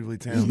yeah. unbelievably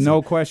talented. There's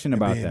no question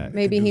about that.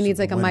 Maybe he needs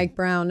like a Mike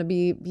Brown to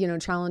be,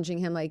 challenging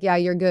him. Like, yeah,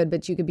 you're good,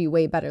 but you could be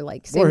way better.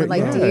 Like, same with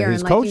like De'Aaron.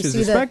 His like, coach you is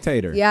see a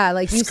spectator. Yeah,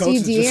 like you see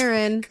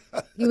De'Aaron,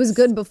 he was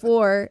good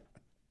before,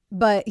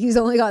 but he's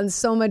only gotten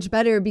so much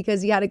better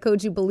because he had a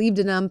coach who believed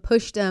in him,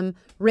 pushed him,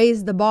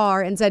 raised the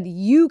bar, and said,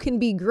 "You can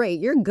be great.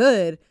 You're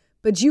good,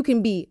 but you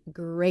can be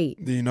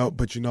great."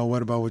 But you know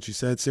what about what you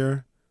said,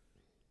 Sarah?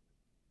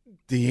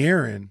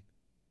 De'Aaron,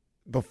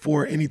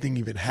 before anything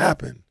even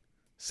happened,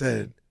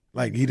 said,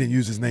 like, he didn't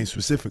use his name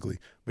specifically,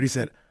 but he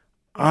said,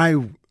 I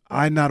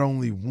not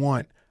only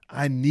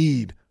I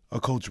need a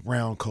Coach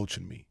Brown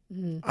coaching me.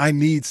 Mm-hmm. I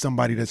need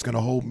somebody that's going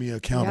to hold me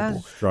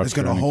accountable, that's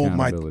going to hold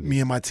me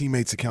and my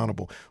teammates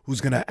accountable,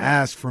 who's going to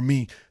ask for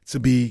me to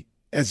be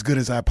as good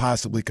as I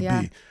possibly could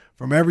be.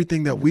 From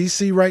everything that we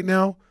see right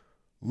now,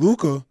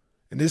 Luka,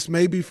 and this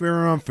may be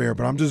fair or unfair,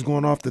 but I'm just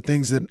going off the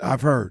things that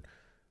I've heard,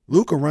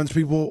 Luka runs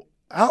people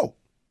out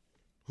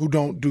who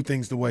don't do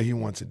things the way he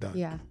wants it done.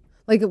 Yeah.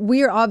 Like,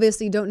 we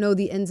obviously don't know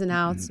the ins and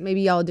outs.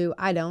 Maybe y'all do.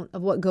 I don't,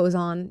 of what goes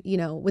on,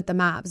 with the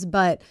Mavs.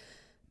 But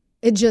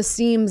it just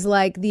seems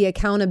like the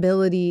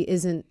accountability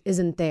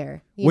isn't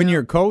there. When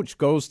your coach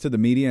goes to the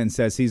media and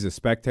says he's a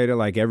spectator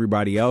like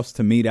everybody else,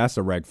 to me, that's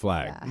a red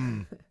flag.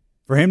 Yeah.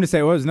 For him to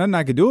say, well, there's nothing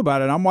I could do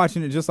about it. I'm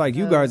watching it just like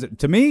you guys.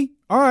 To me,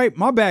 all right,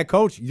 my bad,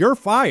 coach. You're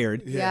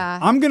fired. Yeah.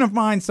 I'm going to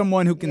find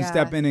someone who can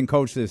step in and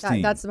coach this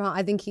team. That's the problem.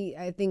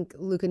 I think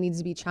Luka needs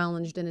to be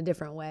challenged in a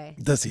different way.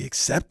 Does he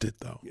accept it,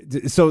 though?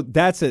 So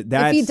that's it.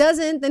 If he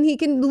doesn't, then he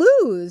can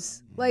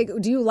lose. Like,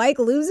 do you like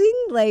losing?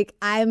 Like,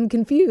 I'm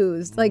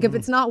confused. Like, if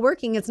it's not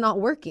working, it's not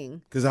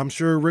working. Because I'm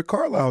sure Rick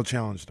Carlisle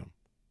challenged him.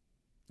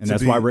 And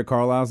that's why Rick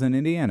Carlisle's in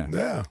Indiana.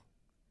 Yeah.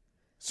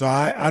 So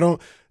I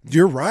don't.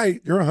 You're right.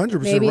 You're 100%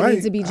 right. Maybe it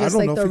needs to be just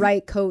like the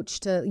right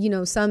coach to,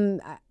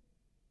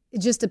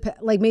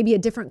 like maybe a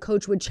different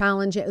coach would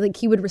challenge it. Like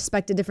he would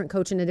respect a different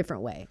coach in a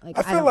different way. Like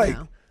I don't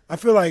know. I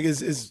feel like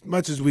as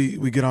much as we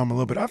get on him a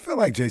little bit, I feel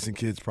like Jason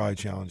Kidd's probably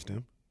challenged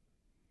him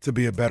to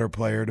be a better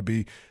player, to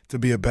be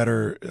a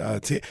better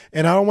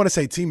and I don't want to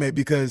say teammate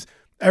because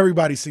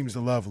everybody seems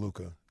to love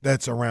Luka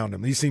that's around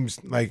him. He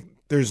seems like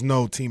there's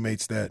no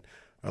teammates that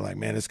are like,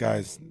 man, this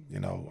guy's,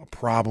 a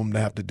problem to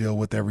have to deal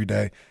with every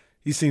day.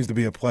 He seems to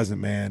be a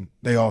pleasant man.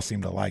 They all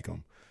seem to like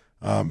him.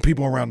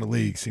 People around the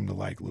league seem to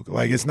like Luka.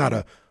 Like it's not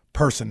a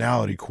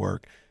personality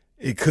quirk.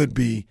 It could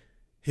be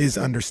his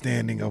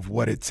understanding of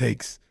what it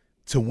takes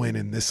to win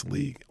in this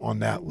league on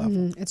that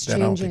level. It's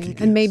changing.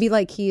 And maybe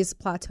like he's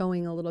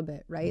plateauing a little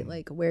bit, right?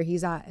 Like where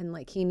he's at and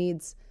like he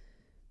needs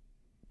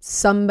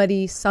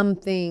somebody,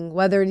 something,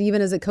 whether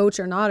even as a coach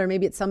or not, or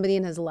maybe it's somebody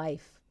in his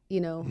life,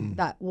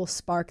 that will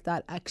spark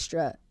that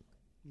extra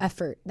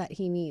effort that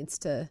he needs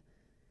to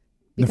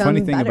become The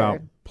funny thing better.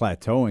 about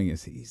plateauing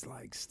is he's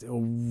like still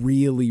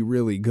really,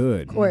 really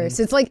good. Of course.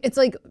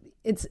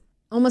 It's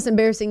almost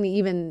embarrassing to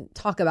even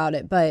talk about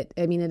it, but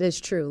I mean, it is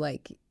true.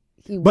 Like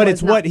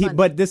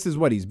but this is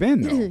what he's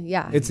been though.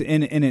 Yeah. It's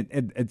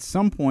at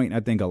some point, I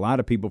think a lot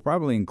of people,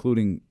 probably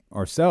including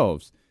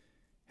ourselves,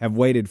 have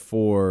waited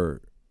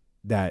for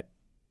that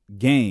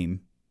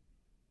game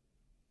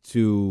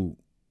to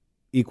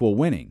equal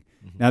winning.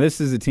 Now, this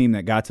is a team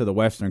that got to the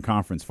Western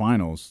Conference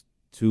Finals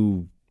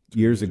 2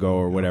 years ago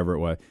or whatever it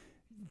was.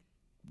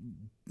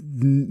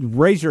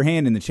 Raise your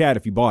hand in the chat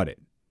if you bought it.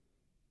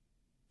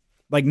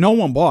 Like, no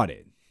one bought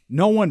it.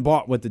 No one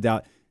bought what the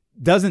doubt.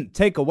 Doesn't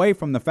take away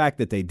from the fact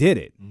that they did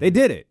it. They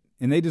did it,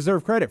 and they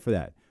deserve credit for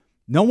that.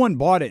 No one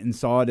bought it and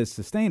saw it as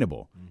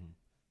sustainable.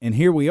 And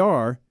here we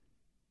are.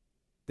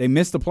 They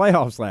missed the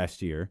playoffs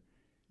last year.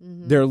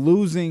 They're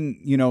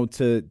losing,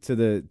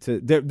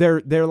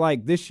 they're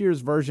like this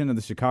year's version of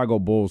the Chicago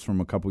Bulls from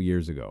a couple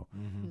years ago,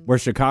 where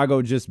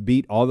Chicago just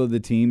beat all of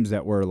the teams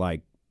that were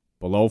like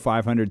below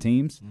 500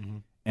 teams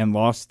and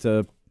lost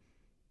to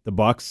the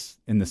Bucks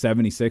and the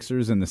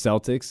 76ers and the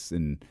Celtics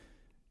and,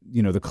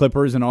 the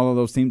Clippers and all of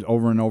those teams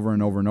over and over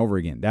and over and over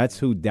again. That's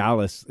who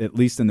Dallas, at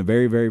least in the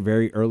very, very,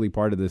 very early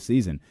part of the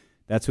season,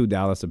 that's who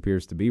Dallas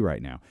appears to be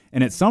right now.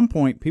 And at some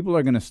point, people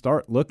are going to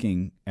start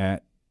looking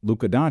at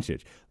Luka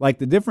Doncic. Like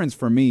the difference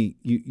for me,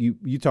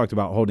 you talked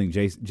about holding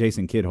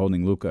Jason Kidd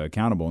holding Luka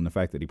accountable, and the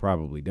fact that he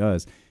probably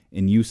does.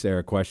 And you,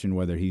 Sarah, question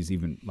whether he's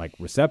even like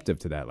receptive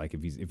to that. Like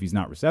if he's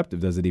not receptive,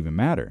 does it even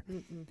matter?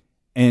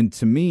 And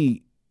to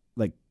me,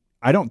 like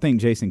I don't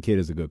think Jason Kidd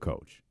is a good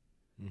coach.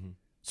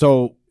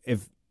 So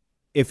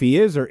if he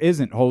is or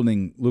isn't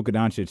holding Luka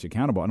Doncic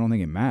accountable, I don't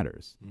think it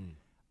matters.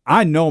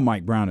 I know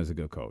Mike Brown is a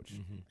good coach.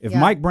 If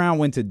Mike Brown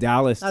went to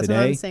Dallas That's today,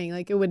 what I'm saying.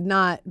 Like it would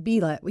not be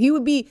like he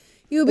would be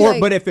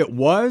like, but if it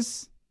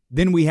was,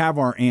 then we have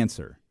our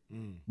answer,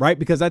 right?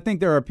 Because I think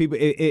there are people.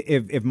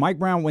 If Mike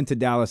Brown went to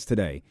Dallas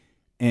today,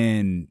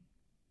 and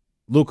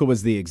Luka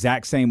was the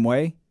exact same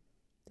way,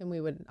 then we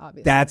would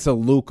obviously. That's a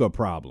Luka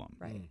problem,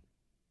 right?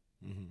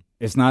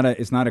 It's not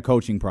a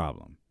coaching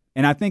problem.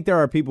 And I think there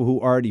are people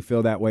who already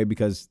feel that way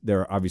because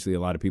there are obviously a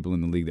lot of people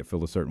in the league that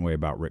feel a certain way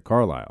about Rick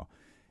Carlisle.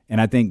 And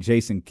I think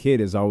Jason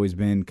Kidd has always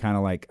been kind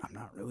of like, I'm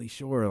not really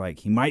sure. Like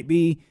he might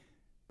be,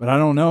 but I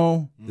don't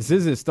know. This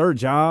is his third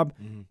job.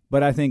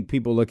 But I think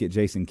people look at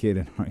Jason Kidd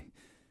and like,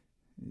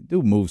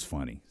 dude moves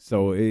funny.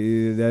 So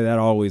that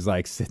always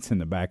like sits in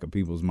the back of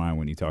people's mind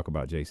when you talk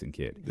about Jason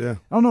Kidd. Yeah.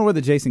 I don't know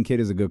whether Jason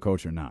Kidd is a good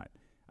coach or not.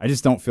 I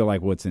just don't feel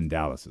like what's in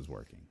Dallas is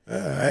working.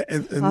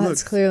 And look,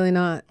 it's clearly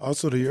not.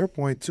 Also, to your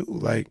point, too,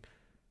 like,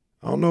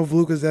 I don't know if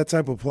Luka's that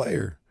type of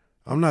player.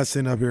 I'm not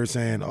sitting up here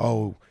saying,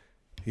 oh,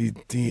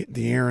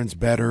 De'Aaron's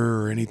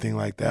better or anything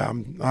like that.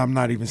 I'm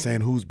not even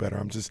saying who's better.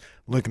 I'm just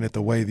looking at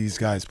the way these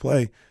guys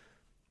play.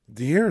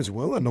 De'Aaron's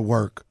willing to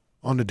work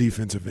on the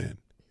defensive end.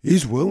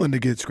 He's willing to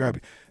get scrappy.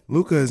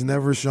 Luka has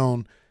never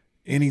shown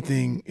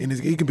anything.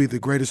 He can be the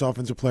greatest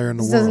offensive player in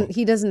the world.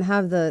 He doesn't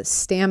have the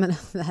stamina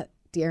that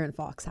De'Aaron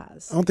Fox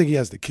has. I don't think he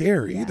has the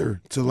care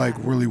either to like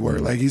really work.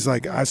 Like he's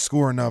like, I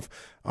score enough.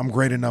 I'm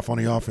great enough on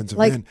the offensive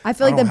end. I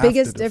feel like the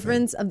biggest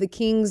difference of the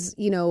Kings,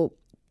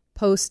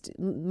 post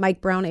Mike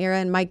Brown era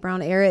and Mike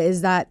Brown era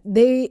is that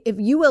if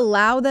you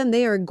allow them,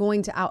 they are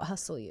going to out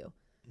hustle you.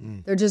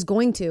 They're just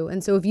going to.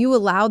 And so if you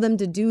allow them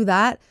to do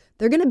that,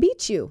 they're going to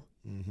beat you.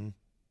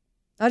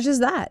 That's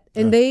just that.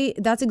 And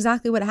that's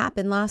exactly what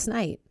happened last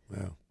night.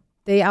 Yeah.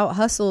 They out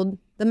hustled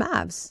the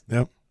Mavs.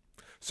 Yep.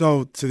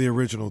 So to the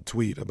original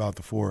tweet about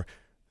the 4,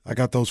 I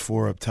got those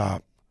 4 up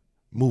top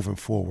moving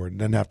forward. It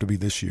doesn't have to be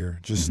this year.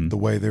 Just the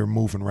way they're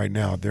moving right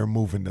now. They're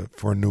moving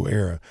for a new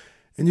era.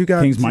 And you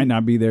got Kings might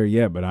not be there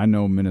yet, but I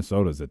know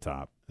Minnesota's at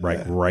top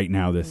right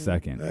now this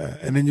second.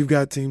 And then you've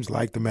got teams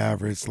like the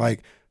Mavericks,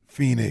 like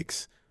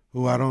Phoenix,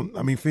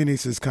 who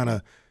Phoenix is kind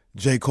of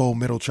J. Cole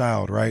middle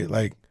child, right?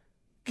 Like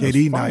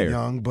KD not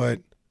young,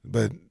 but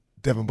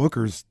Devin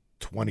Booker's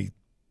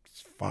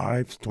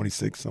 25,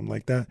 26, something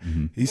like that.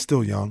 He's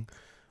still young.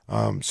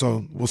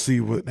 So we'll see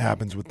what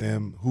happens with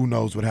them. Who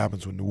knows what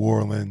happens with New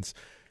Orleans.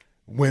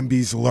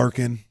 Wemby's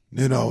lurking,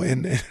 in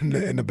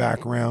the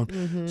background.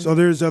 Mm-hmm. So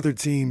there's other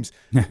teams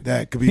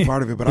that could be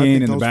part of it. But He I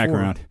ain't think in the those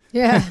background.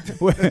 Yeah.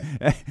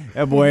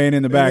 That boy ain't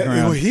in the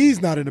background. Well,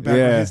 he's not in the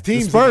background. Yeah. His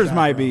team's the Spurs in the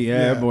might be.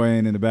 background. Yeah, that boy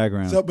ain't in the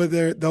background. So,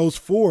 but those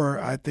four,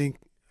 I think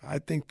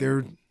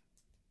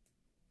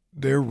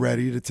they're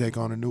ready to take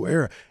on a new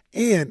era.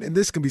 And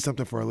this can be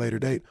something for a later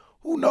date.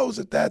 Who knows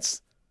if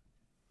that's?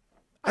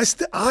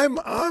 I'm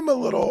a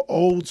little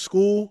old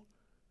school.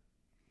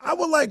 I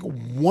would like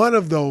one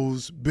of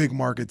those big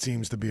market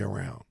teams to be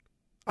around.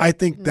 I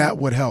think that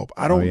would help.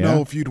 I don't know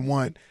if you'd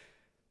want.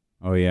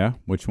 Oh yeah,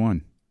 which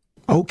one?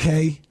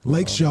 Okay,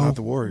 Lake Show. Not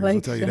the Warriors.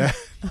 I'll tell you that.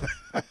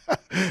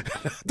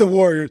 The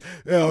Warriors.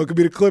 It could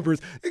be the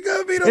Clippers. It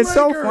could be the Lakers. It's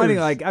so funny.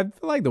 Like I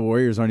feel like the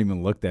Warriors aren't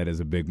even looked at as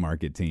a big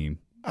market team.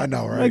 I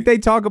know, right? Like they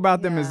talk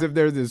about them as if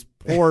they're this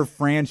poor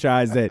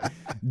franchise that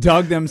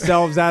dug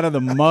themselves out of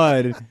the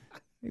mud.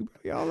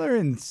 Y'all are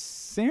in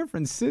San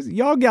Francisco.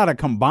 Y'all got a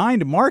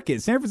combined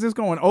market. San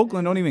Francisco and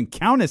Oakland don't even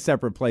count as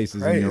separate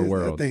places in your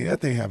world. That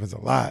thing happens a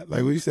lot.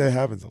 Like what you said,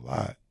 happens a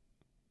lot.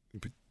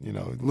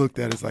 Looked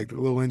at as like the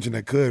little engine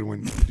that could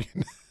when.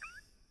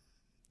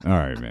 All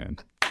right, man.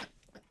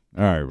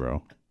 All right,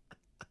 bro.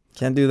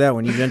 Can't do that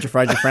when you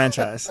gentrified your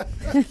franchise.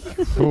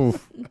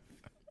 Oof.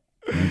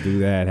 Don't do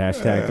that.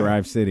 Hashtag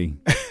Thrive City.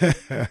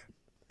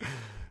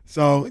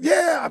 So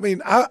yeah, I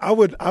mean, I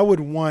would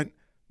want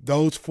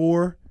those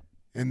four,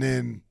 and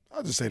then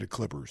I'll just say the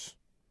Clippers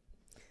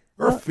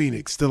or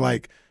Phoenix to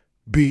like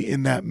be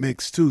in that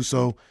mix too.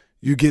 So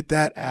you get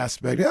that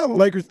aspect. Yeah, the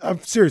Lakers. I'm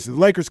serious. The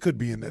Lakers could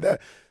be in there.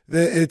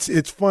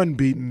 It's fun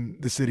beating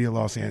the city of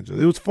Los Angeles.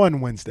 It was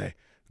fun Wednesday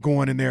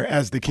going in there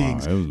as the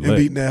Kings and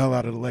beating the hell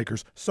out of the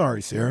Lakers.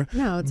 Sorry, Sarah.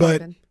 No, it's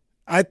but all good.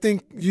 I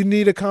think you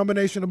need a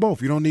combination of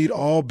both. You don't need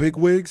all big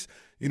wigs,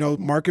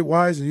 market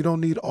wise, and you don't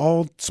need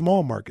all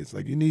small markets.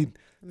 Like you need.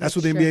 That's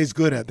what the NBA is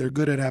good at. They're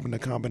good at having a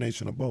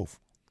combination of both.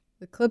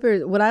 The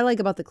Clippers. What I like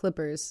about the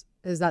Clippers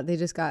is that they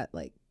just got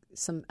like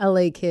some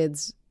LA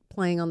kids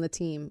playing on the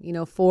team.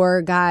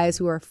 4 guys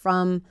who are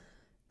from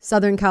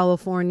Southern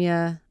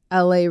California.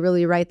 LA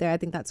really right there. I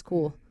think that's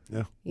cool.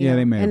 Yeah. Yeah,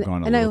 they may have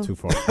gone a little too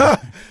far.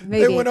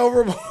 Maybe. They went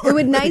overboard. It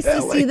would nice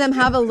to see them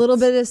have a little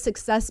bit of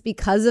success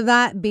because of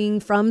that.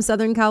 Being from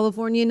Southern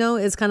California,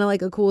 is kind of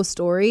like a cool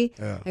story.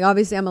 Yeah. Like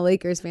obviously I'm a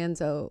Lakers fan,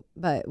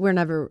 but we're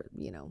never,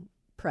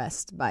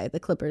 pressed by the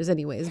Clippers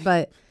anyways.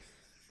 But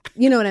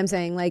you know what I'm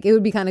saying? Like it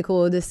would be kind of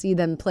cool to see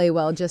them play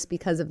well just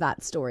because of that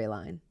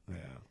storyline. Yeah.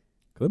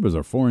 Clippers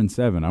are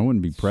 4-7. I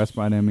wouldn't be pressed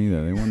by them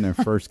either. They won their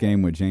first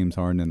game with James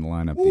Harden in the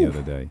lineup the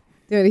other day.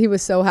 Dude, he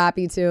was so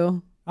happy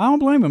too. I don't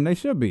blame him. They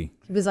should be.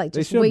 He was like,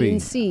 They just should wait be.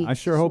 and see. I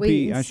sure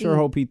Just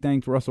hope he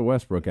thanked Russell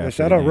Westbrook after. Yeah,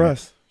 shout the out game.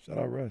 Russ. Shout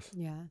out Russ.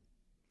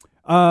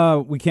 Yeah.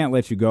 We can't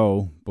let you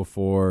go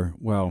before.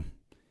 Well,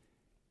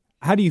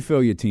 how do you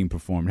feel your team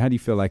performed? How do you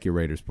feel like your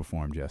Raiders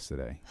performed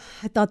yesterday?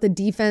 I thought the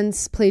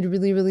defense played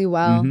really, really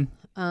well.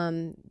 Mm-hmm.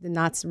 And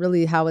that's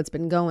really how it's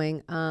been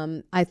going.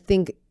 I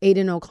think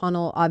Aiden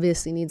O'Connell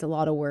obviously needs a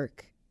lot of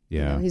work.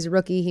 Yeah. He's a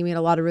rookie. He made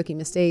a lot of rookie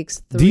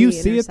mistakes. 3 Do you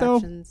see it, though?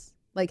 interceptions.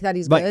 Like that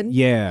he's Like, good?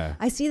 yeah.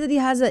 I see that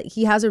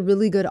he has a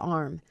really good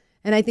arm.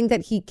 And I think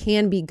that he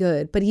can be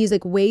good, but he's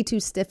like way too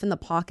stiff in the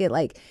pocket.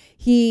 Like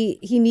he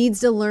needs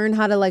to learn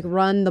how to like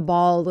run the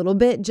ball a little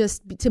bit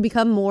just to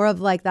become more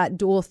of like that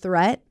dual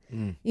threat,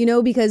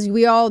 because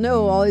we all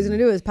know all he's going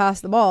to do is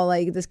pass the ball.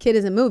 Like this kid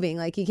isn't moving.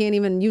 Like he can't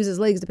even use his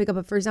legs to pick up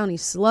a first down.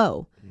 He's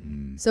slow.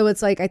 So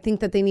it's like, I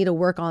think that they need to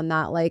work on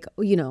that. Like,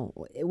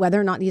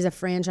 whether or not he's a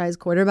franchise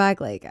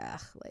quarterback,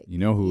 You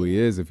know who he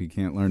is if he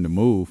can't learn to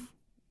move.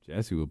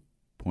 Jesse will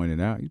point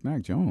it out. He's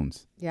Mac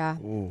Jones. yeah.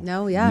 Ooh.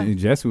 No, yeah. And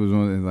Jesse was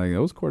one of like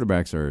those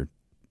quarterbacks are.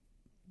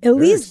 At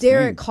least extinct.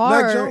 Derek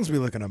Carr. Mac Jones be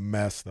looking a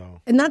mess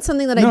though. And that's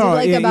something that I do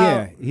like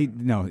about.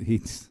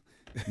 Yeah,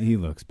 he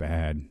looks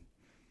bad.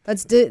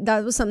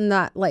 That was something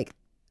that like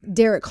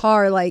Derek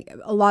Carr, like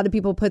a lot of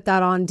people put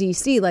that on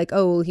DC, like,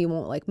 oh, he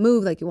won't like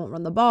move, like he won't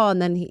run the ball,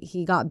 and then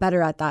he got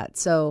better at that.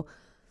 So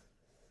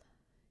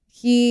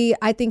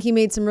I think he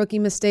made some rookie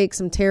mistakes,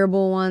 some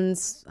terrible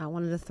ones. I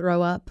wanted to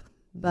throw up,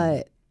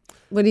 but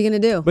what are you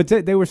going to do? But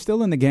they were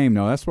still in the game,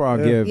 though. That's where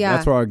I'll give. Yeah.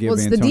 That's where I'll give Well,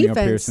 it's the Antonio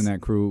defense. Pierce and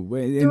that crew.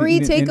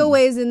 3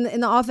 takeaways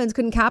in the offense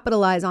couldn't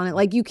capitalize on it.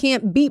 Like you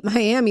can't beat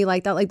Miami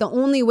like that. Like the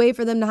only way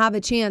for them to have a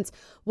chance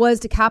was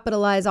to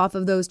capitalize off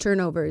of those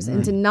turnovers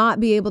and to not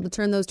be able to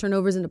turn those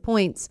turnovers into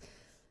points.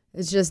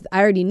 It's just I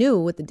already knew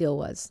what the deal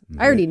was.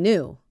 I already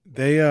knew.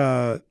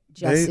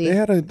 Jesse,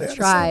 they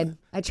tried.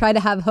 I tried to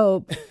have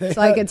hope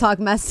so I could talk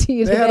mess to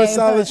you They today. had a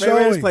solid They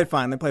showing. played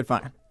fine. They played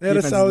fine. They had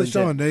a Defense solid is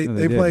legit. showing.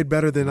 They played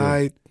better than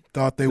I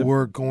thought they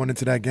were going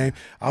into that game.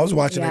 I was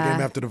watching that game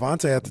after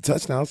Devontae had the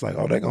touchdown. I was like,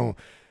 oh, they're gonna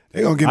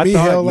give me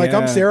hell like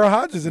I'm Sarah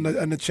Hodges in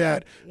the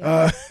chat.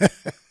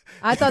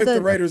 I thought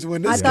the Raiders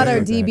win this I thought game.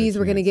 our DBs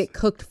were going to get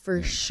cooked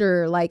for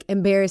sure, like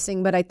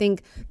embarrassing. But I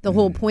think the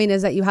whole point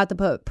is that you have to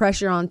put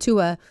pressure on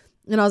Tua.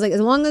 And I was like, as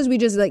long as we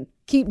just like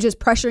keep just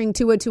pressuring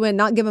Tua and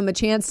not give him a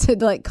chance to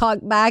like cock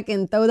back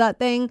and throw that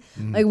thing,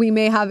 like we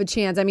may have a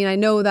chance. I mean, I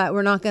know that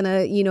we're not going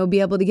to, be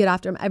able to get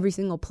after him every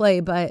single play,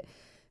 but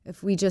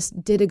if we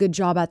just did a good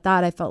job at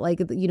that, I felt like,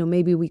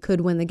 maybe we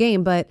could win the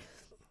game. But,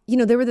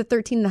 they were the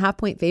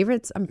 13.5-point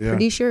favorites. I'm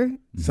pretty sure.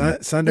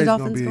 Sunday's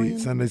going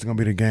to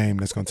be the game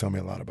that's going to tell me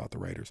a lot about the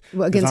Raiders.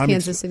 Well, against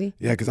Kansas City?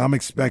 Yeah, because I'm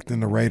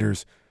expecting the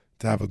Raiders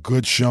to have a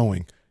good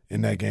showing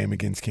in that game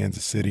against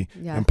Kansas City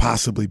and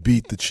possibly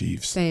beat the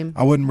Chiefs. Same.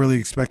 I wasn't really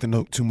expecting to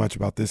know too much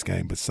about this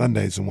game, but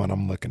Sunday's the one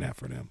I'm looking at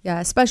for them. Yeah,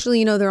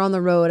 especially, they're on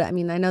the road. I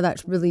mean, I know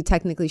that really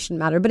technically shouldn't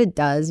matter, but it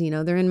does.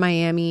 They're in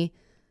Miami.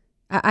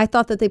 I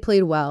thought that they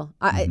played well.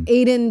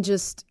 Aiden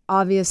just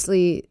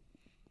obviously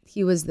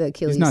he was the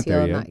Achilles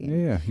heel.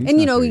 Yeah,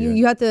 and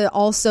you have to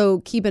also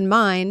keep in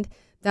mind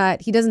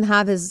that he doesn't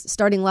have his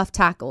starting left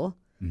tackle.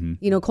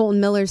 Mm-hmm. Colton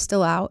Miller's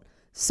still out.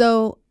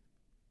 So,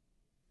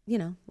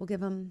 we'll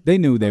give him. They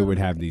knew they would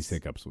have these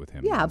hiccups with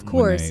him. Yeah, of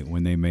course.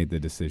 When they made the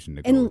decision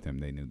to go with him,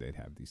 they knew they'd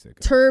have these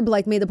hiccups. Turb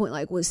made the point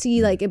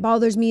it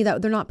bothers me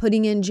that they're not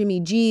putting in Jimmy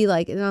G.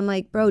 And I'm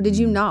like, bro, did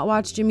you not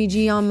watch Jimmy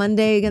G on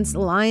Monday against the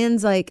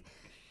Lions?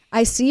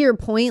 I see your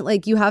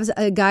point. You have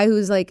a guy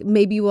who's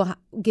maybe will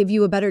give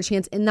you a better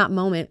chance in that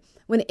moment.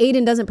 When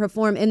Aiden doesn't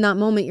perform in that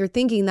moment, you're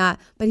thinking that,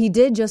 but he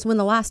did just win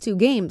the last 2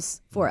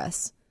 games for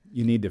us.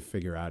 You need to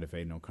figure out if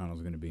Aiden O'Connell's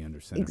going to be under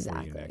center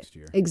for you next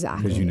year.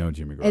 Exactly. Because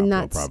Jimmy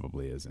Garoppolo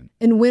probably isn't.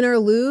 And win or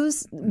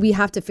lose, we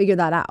have to figure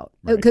that out.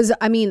 Because,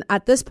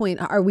 at this point,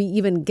 are we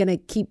even going to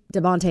keep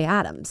Devontae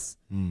Adams?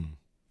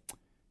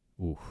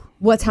 Oof.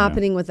 What's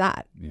happening with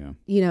that?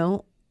 Yeah.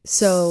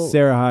 So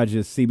Sarah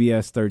Hodges,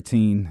 CBS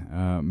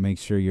 13. Make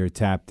sure you're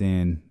tapped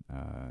in.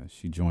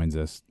 She joins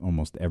us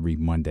almost every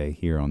Monday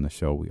here on the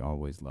show. We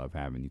always love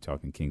having you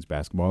talking Kings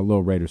basketball, a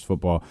little Raiders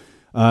football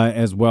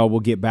as well. We'll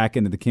get back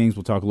into the Kings.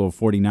 We'll talk a little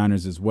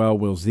 49ers as well.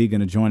 Will Z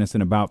going to join us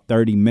in about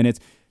 30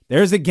 minutes.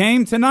 There's a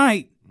game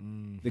tonight.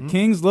 The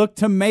Kings look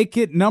to make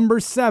it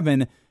number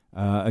 7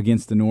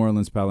 against the New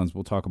Orleans Pelicans.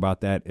 We'll talk about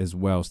that as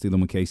well. Steele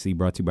and KC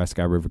brought to you by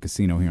Sky River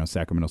Casino here on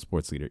Sacramento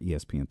Sports Leader,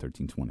 ESPN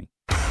 1320.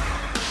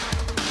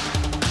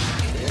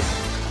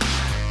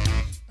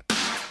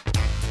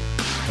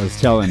 I was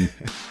telling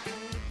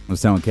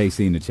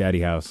KC in the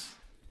chatty house,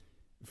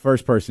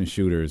 first person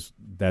shooters.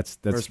 That's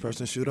first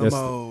person shooter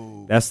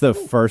mode. That's the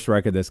first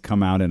record that's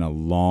come out in a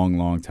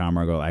long time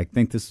ago. I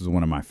think this is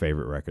one of my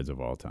favorite records of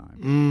all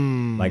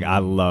time. I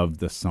love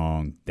the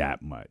song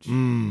that much,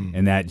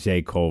 and that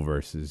J. Cole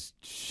verse is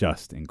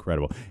just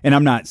incredible. And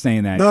I'm not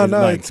saying that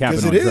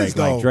capping on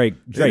Drake.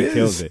 Drake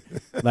kills it.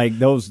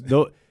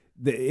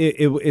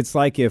 It's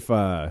like if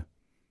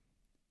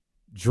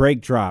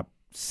Drake dropped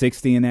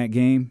 60 in that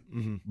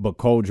game, but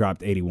Cole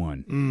dropped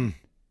 81.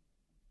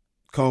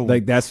 Cole,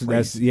 that's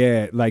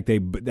again,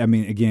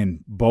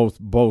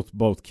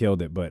 both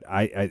killed it. But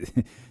I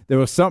there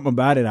was something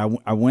about it.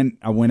 I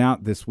went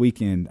out this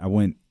weekend. I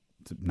went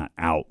to, not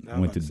out. I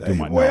went to do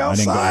my. I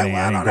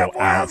didn't go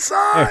out.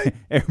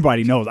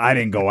 Everybody knows I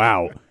didn't go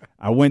out.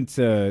 I went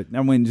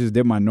and just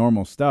did my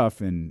normal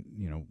stuff, and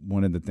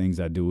one of the things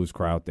I do is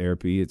crowd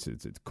therapy. It's a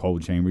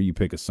cold chamber. You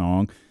pick a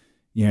song,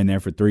 you're in there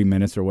for 3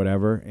 minutes or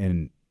whatever,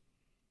 and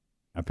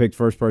I picked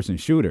first person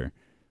shooter.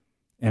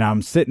 And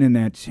I'm sitting in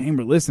that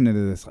chamber listening to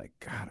this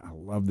God, I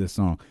love this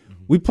song.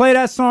 We play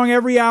that song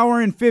every hour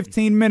and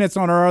 15 minutes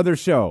on our other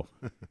show.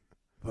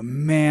 But,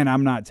 man,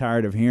 I'm not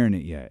tired of hearing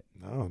it yet.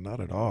 No, not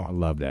at all. I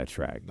love that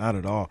track. Not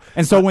at all.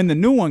 And so when the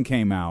new one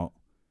came out,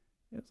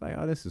 it was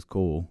oh, this is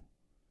cool.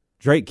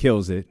 Drake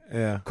kills it.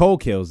 Yeah. Cole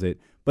kills it.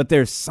 But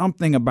there's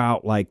something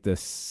about, the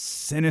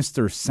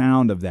sinister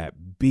sound of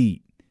that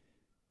beat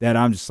that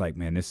I'm just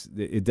man,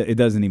 it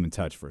doesn't even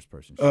touch first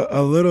person.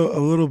 A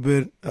little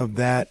bit of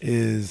that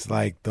is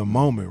the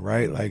moment,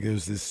 right? It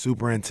was this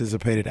super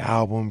anticipated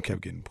album,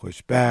 kept getting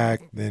pushed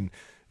back. Then,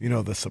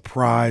 the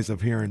surprise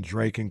of hearing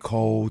Drake and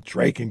Cole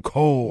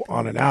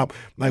on an album.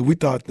 We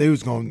thought they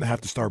was going to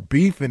have to start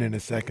beefing in a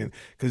second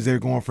because they're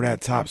going for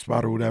that top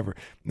spot or whatever.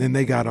 And then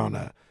they got on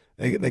a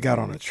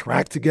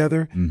track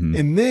together,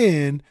 and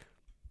then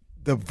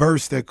the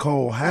verse that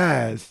Cole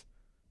has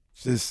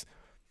just.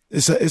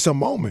 It's a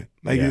moment.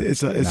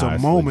 It's a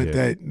moment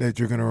that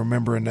you're gonna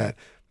remember in that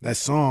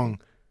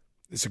song.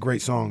 It's a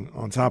great song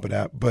on top of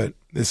that, but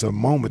it's a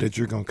moment that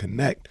you're gonna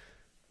connect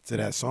to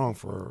that song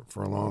for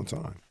a long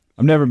time.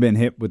 I've never been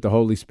hit with the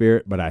Holy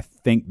Spirit, but I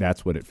think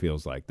that's what it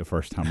feels like the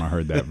first time I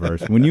heard that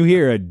verse. When you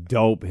hear a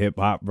dope hip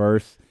hop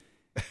verse,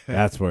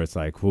 that's where it's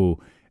whoo.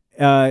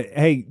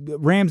 Hey,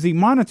 Ramsey,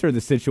 monitor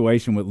the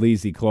situation with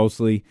Leezy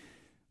closely.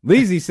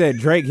 Leezy said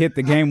Drake hit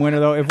the game winner,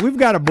 though. If we've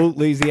got to boot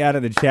Leezy out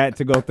of the chat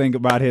to go think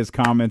about his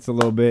comments a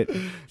little bit,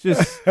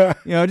 just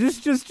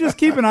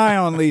keep an eye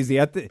on Leezy.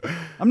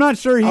 I'm not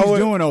sure he's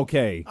doing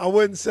okay. I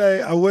wouldn't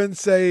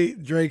say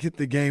Drake hit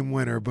the game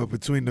winner, but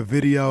between the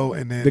video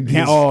and then the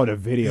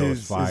video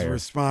is fire.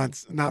 His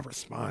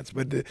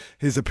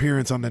his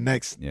appearance on the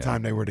next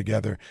time they were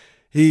together,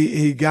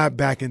 he got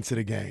back into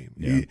the game.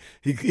 Yeah.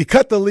 He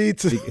cut the lead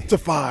to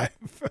 5.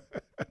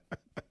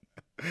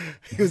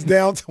 He was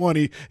down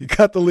 20. He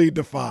cut the lead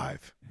to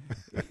 5.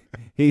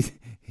 He's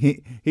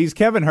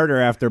Kevin Huerter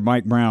after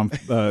Mike Brown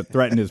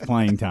threatened his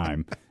playing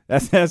time.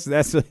 That's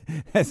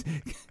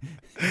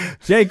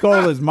J.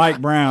 Cole is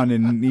Mike Brown,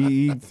 and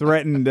he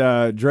threatened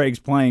Drake's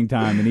playing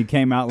time, and he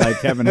came out like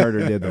Kevin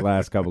Huerter did the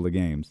last couple of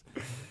games.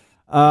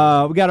 We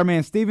got our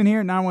man Steven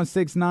here,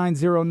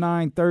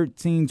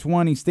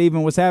 916-909-1320.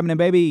 Steven, what's happening,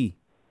 baby?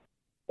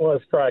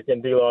 What's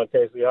cracking, D-Lo and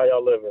Casey? How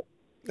y'all living?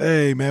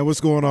 Hey, man,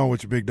 what's going on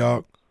with you, big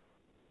dog?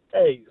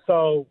 Hey,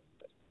 so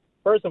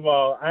first of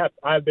all,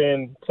 I've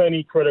been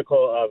plenty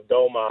critical of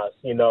Domas,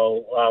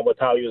 with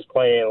how he was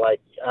playing,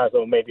 like as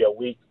of maybe a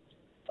week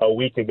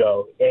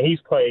ago, and he's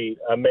played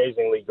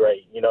amazingly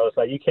great. It's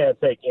like you can't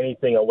take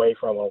anything away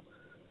from him.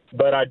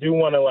 But I do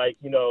want to,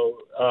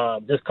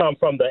 just come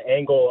from the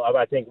angle of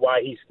I think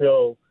why he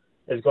still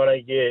is going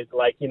to get,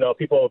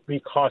 people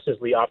be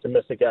cautiously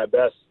optimistic at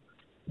best,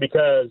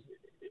 because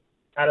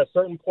at a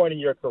certain point in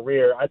your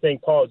career, I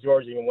think Paul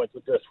George even went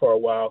through this for a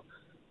while.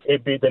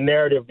 The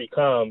narrative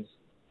becomes,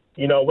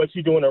 what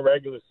you do in a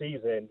regular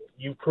season,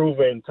 you've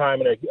proven time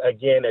and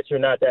again that you're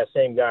not that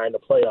same guy in the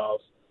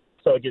playoffs.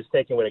 So it gets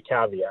taken with a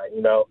caveat,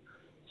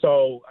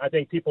 So I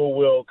think people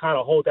will kind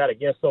of hold that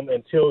against him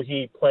until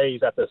he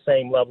plays at the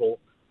same level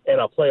in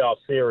a playoff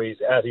series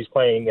as he's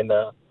playing in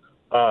the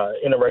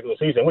regular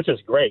season, which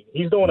is great.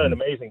 He's doing an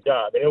amazing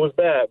job, and it was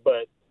bad,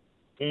 but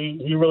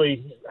he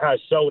really has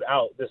showed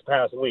out this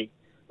past week.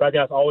 But I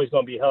think that's always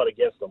going to be held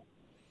against him.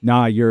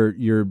 Nah, you're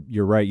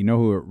right. You know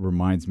who it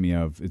reminds me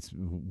of? It's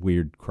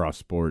weird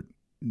cross-sport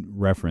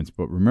reference,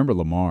 but remember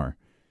Lamar,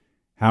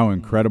 how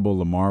incredible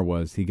Lamar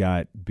was. He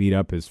got beat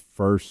up his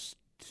first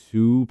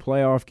 2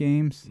 playoff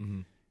games,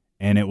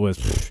 and it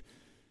was,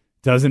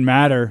 doesn't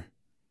matter.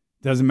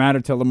 Doesn't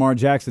matter till Lamar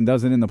Jackson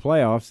does it in the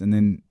playoffs, and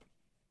then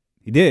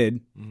he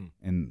did,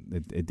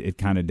 and it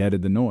kind of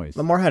deaded the noise.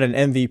 Lamar had an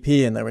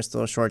MVP, and they were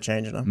still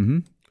shortchanging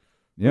him.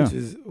 Yeah.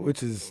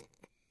 Which is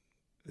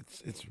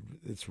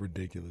it's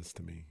ridiculous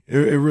to me. It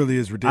really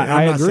is ridiculous.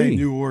 I I'm not agree. saying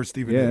you or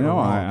Stephen. Yeah, no,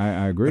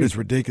 I agree. But it's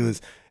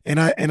ridiculous, and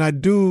I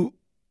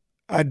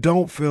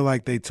don't feel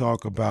like they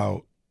talk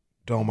about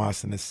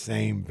Domas in the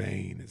same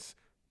vein as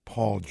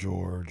Paul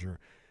George or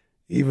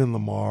even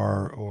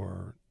Lamar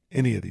or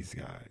any of these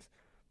guys.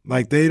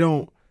 Like they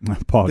don't.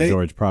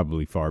 George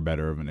probably far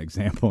better of an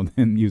example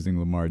than using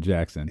Lamar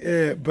Jackson.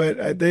 Yeah,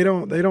 but they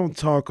don't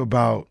talk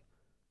about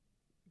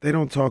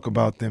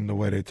them the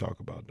way they talk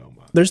about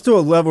Domas. There's still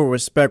a level of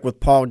respect with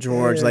Paul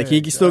George. Yeah, like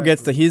he still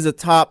gets he's a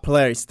top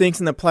player. He stinks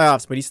in the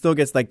playoffs, but he still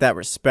gets like that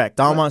respect.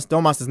 Domas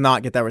does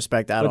not get that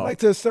respect at all. Like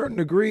to a certain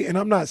degree, and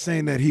I'm not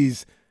saying that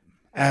he's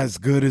as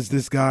good as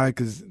this guy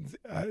because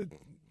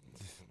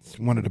it's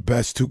one of the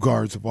best 2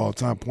 guards of all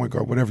time, point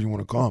guard, whatever you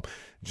want to call him.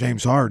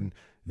 James Harden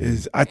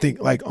is, I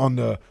think, like on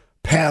the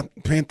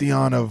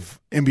pantheon of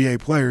NBA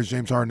players,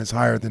 James Harden is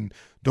higher than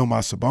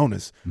Domas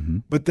Sabonis.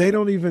 But they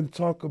don't even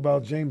talk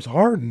about James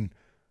Harden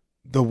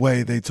the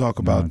way they talk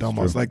about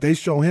Domas. Like they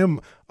show him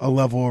a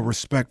level of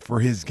respect for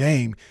his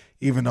game,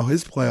 even though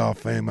his playoff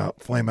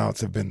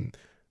flameouts have been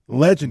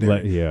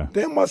legendary.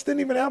 Domas didn't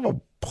even have a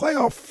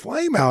playoff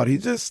flameout. He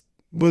just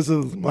was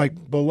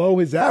below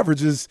his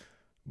averages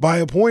by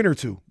a point or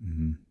 2.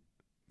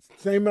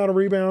 Same amount of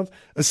rebounds.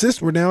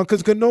 Assists were down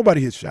because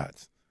nobody hit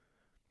shots.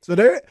 So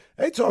they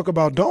talk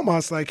about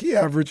Domas like he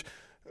averaged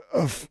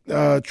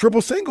a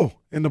triple single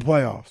in the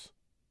playoffs.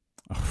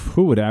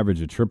 Who would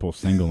average a triple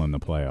single in the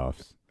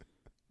playoffs?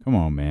 Come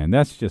on, man.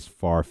 That's just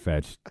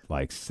far-fetched,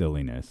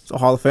 silliness. So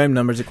Hall of Fame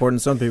numbers according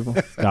to some people.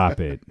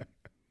 Stop it.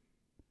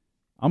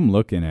 I'm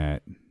looking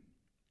at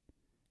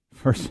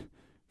first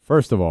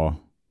of all,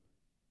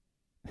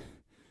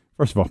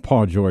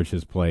 Paul George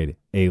has played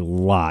a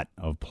lot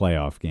of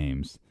playoff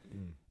games.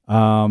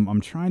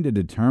 I'm trying to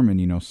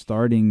determine,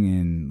 starting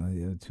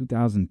in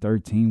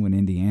 2013 when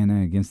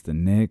Indiana against the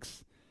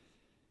Knicks,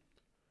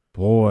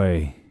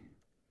 boy,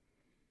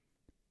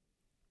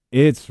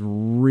 it's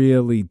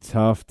really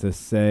tough to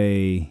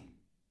say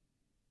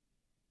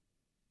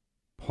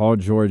Paul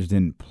George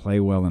didn't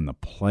play well in the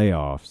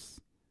playoffs.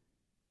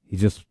 He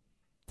just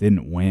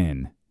didn't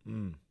win.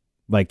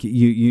 Like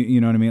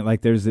you know what I mean?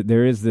 Like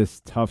there is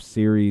this tough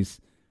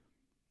series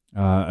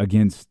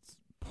against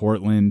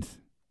Portland.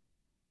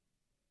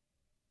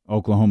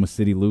 Oklahoma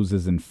City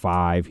loses in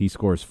 5. He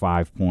scores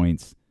 5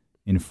 points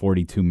in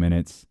 42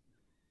 minutes.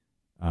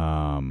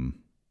 Oh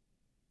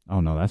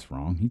no, that's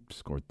wrong. He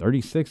scored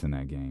 36 in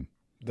that game.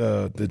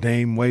 The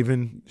Dame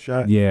waving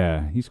shot.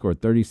 Yeah, he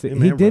scored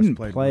 36. He didn't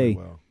play. Really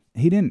well.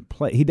 He didn't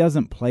play. He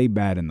doesn't play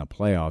bad in the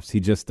playoffs. He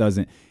just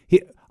doesn't.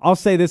 I'll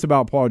say this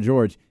about Paul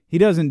George. He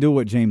doesn't do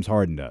what James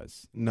Harden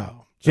does.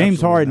 No.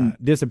 James Harden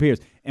disappears.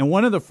 And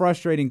one of the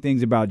frustrating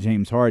things about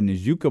James Harden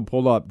is you could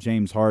pull up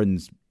James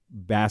Harden's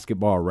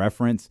basketball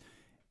reference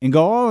and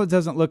go, oh, it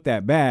doesn't look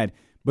that bad.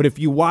 But if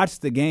you watch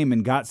the game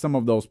and got some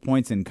of those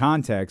points in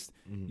context,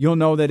 you'll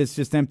know that it's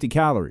just empty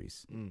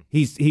calories.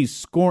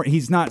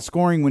 He's not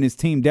scoring when his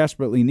team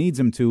desperately needs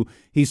him to.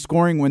 He's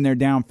scoring when they're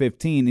down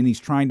 15, and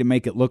he's trying to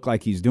make it look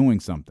like he's doing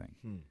something.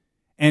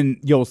 And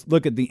you'll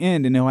look at the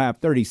end, and he'll have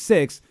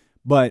 36,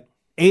 but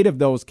 8 of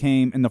those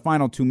came in the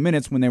final 2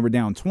 minutes when they were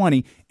down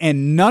 20,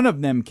 and none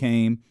of them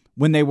came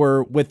when they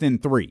were within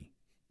 3.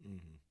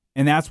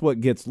 And that's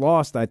what gets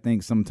lost, I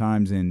think,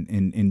 sometimes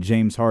in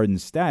James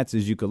Harden's stats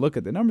is you could look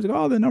at the numbers and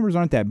go, oh, the numbers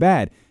aren't that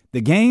bad.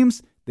 The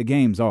games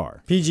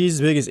are.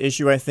 PG's biggest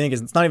issue, I think,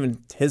 is it's not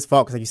even his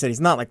fault because, like you said,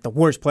 he's not like the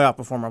worst playoff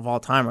performer of all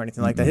time or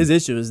anything like that. His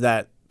issue is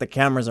that the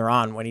cameras are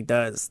on when he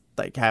does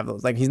like have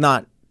those. Like I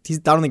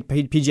don't think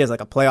PG has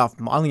like a playoff.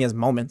 I don't think he has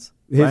moments.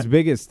 His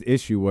biggest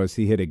issue was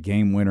he hit a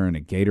game winner in a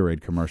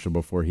Gatorade commercial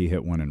before he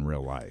hit one in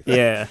real life.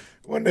 Yeah.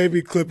 When they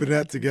be clipping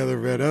that together,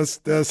 man, that's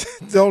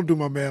don't do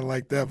my man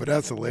like that, but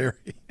that's hilarious.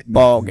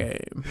 Ball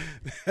game.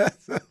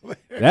 That's hilarious.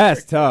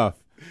 That's tough.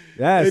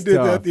 They did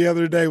that the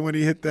other day when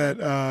he hit that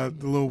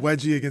the little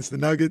wedgie against the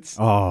Nuggets.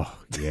 Oh,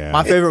 yeah.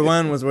 My favorite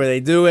one was where they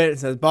do it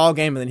says ball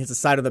game, and then hits the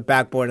side of the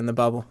backboard in the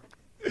bubble.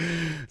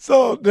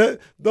 So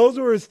those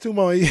were his two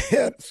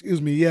moments.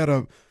 He had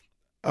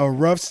a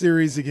rough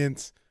series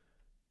against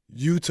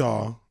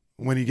Utah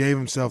when he gave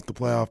himself the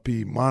playoff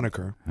P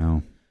moniker.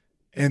 Oh.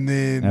 And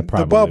then that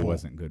probably the bubble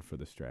wasn't good for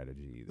the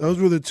strategy either. Those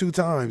were the two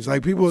times.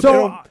 Like people,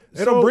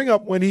 they don't bring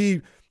up when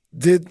he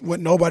did what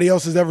nobody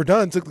else has ever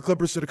done, took the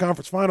Clippers to the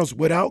conference finals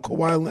without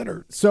Kawhi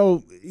Leonard.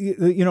 So,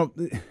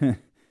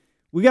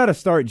 we got to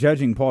start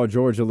judging Paul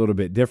George a little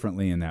bit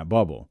differently in that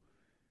bubble.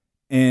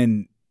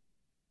 And,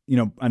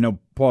 I know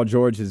Paul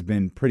George has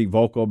been pretty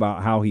vocal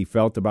about how he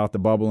felt about the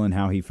bubble and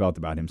how he felt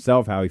about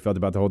himself, how he felt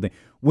about the whole thing.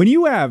 When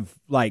you have,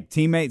 like,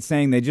 teammates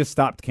saying they just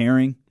stopped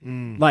caring,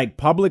 like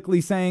publicly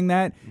saying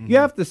that, you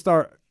have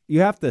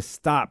to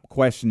stop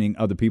questioning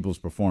other people's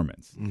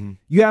performance.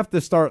 You have to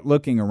start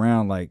looking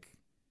around like,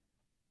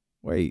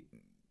 wait,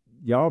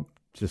 y'all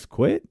just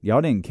quit?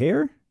 Y'all didn't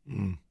care?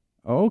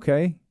 Oh,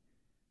 okay.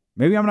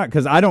 Maybe I'm not,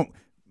 because I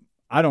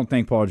don't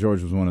think Paul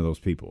George was one of those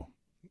people.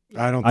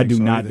 I do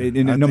not.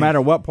 No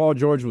matter what Paul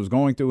George was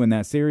going through in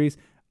that series,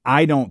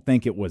 I don't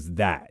think it was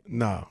that.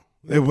 No,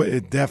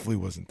 it definitely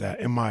wasn't that,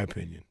 in my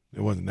opinion.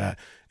 It wasn't that.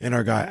 And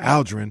our guy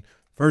Aldrin,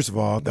 first of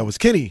all, that was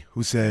Kenny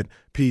who said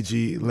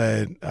PG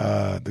led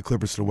the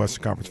Clippers to the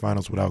Western Conference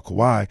Finals without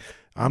Kawhi.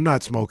 I'm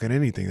not smoking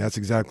anything. That's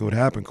exactly what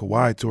happened.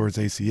 Kawhi tore his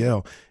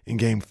ACL in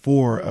Game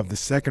 4 of the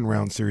second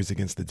round series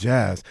against the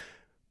Jazz.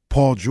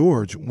 Paul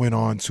George went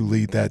on to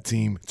lead that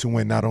team to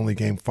win not only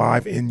Game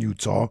 5 in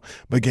Utah,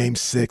 but Game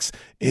 6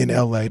 in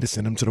L.A. to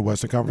send him to the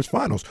Western Conference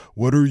Finals.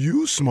 What are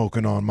you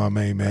smoking on, my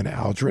main man,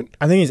 Aldrin?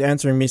 I think he's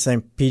answering me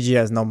saying PG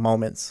has no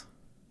moments.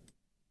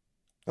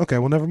 Okay,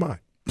 well, never mind.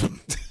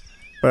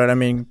 But, I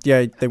mean,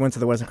 yeah, they went to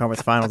the Western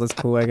Conference Finals. That's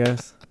cool, I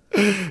guess.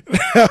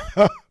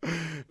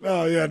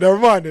 No, yeah, never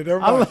mind it. Never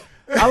mind.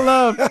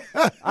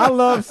 I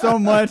love so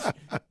much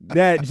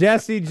that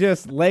Jesse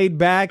just laid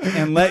back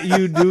and let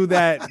you do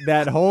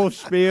that whole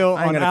spiel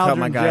on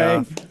Aldrin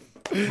J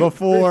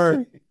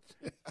before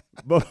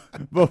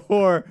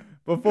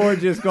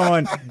just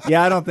going,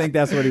 yeah, I don't think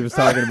that's what he was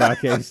talking about,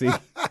 Casey.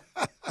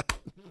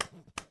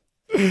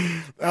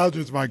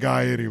 Aldrin's my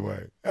guy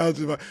anyway. I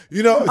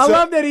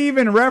love that he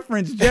even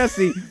referenced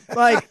Jesse.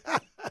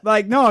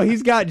 Like, no,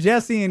 he's got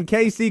Jesse and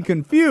Casey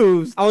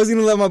confused. I was going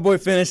to let my boy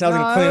finish. I was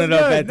going to clean it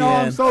up at the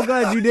end. I'm so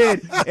glad you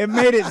did. It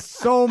made it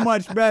so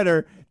much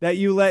better that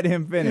you let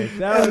him finish.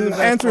 That was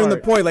answering the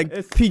point. Like,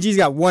 PG's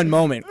got one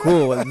moment.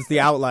 Cool. It's the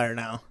outlier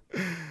now.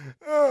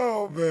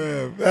 Oh,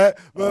 man.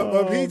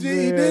 But PG,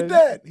 man. He did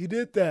that. He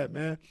did that,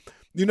 man.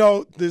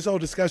 This whole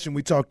discussion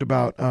we talked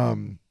about, I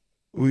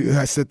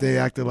said they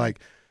acted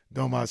like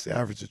Domas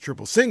averaged a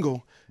triple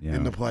single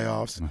in the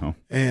playoffs. Uh-huh.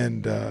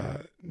 And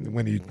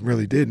when he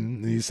really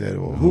didn't, he said,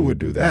 well, who would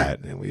do that?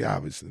 And we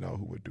obviously know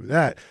who would do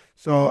that.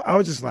 So I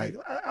was just like,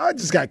 I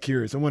just got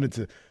curious. I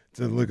wanted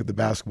to look at the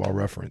basketball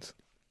reference.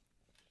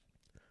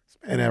 This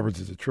man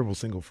averages a triple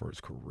single for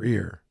his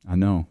career. I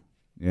know.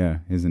 Yeah,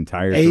 his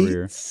entire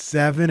career. 8,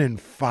 7,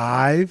 and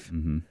 5.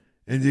 Mm-hmm.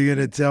 And you're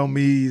going to tell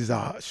me he's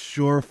a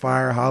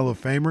surefire Hall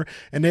of Famer?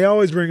 And they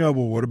always bring up,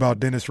 well, what about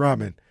Dennis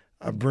Rodman?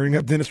 I bring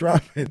up Dennis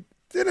Rodman.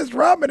 Dennis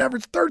Rodman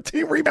averaged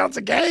 13 rebounds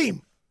a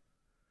game.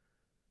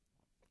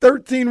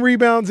 13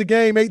 rebounds a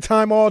game,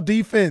 8-time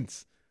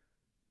all-defense.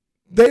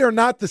 They are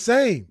not the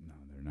same. No,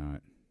 they're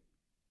not.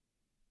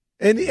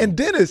 And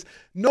Dennis,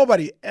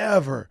 nobody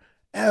ever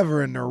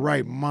in their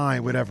right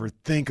mind would ever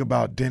think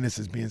about Dennis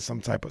as being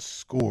some type of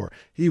scorer.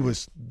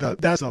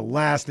 That's the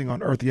last thing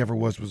on earth he ever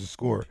was a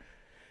scorer.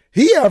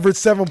 He averaged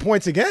 7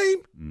 points a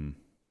game.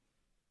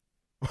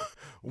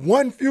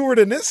 One fewer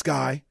than this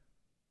guy.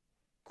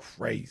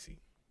 Crazy.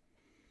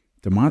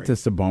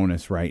 Domantas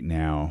Sabonis right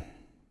now,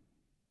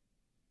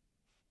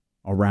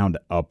 I'll round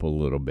up a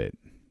little bit.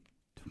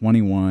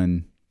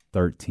 21,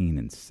 13,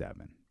 and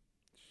 7.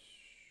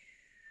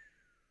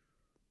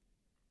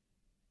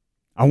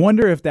 I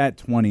wonder if that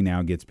 20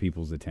 now gets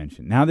people's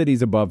attention. Now that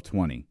he's above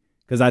 20.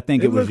 Because I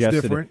think it was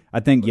yesterday. Different. I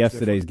think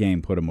yesterday's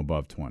game put him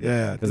above 20.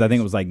 Yeah. Because I think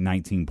it was like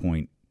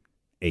 19.8.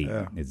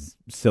 Yeah. As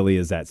silly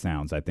as that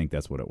sounds, I think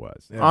that's what it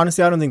was. Yeah.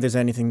 Honestly, I don't think there's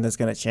anything that's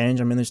going to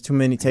change. I mean, there's too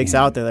many takes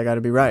out there that got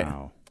to be right.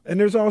 Wow. And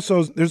there's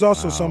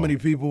also so many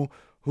people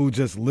who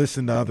just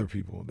listen to other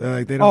people.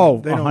 They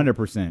don't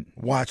 100%.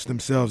 Watch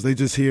themselves. They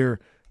just hear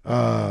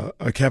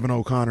a Kevin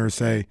O'Connor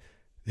say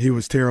he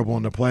was terrible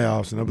in the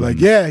playoffs, and they'll be like,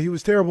 yeah, he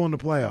was terrible in the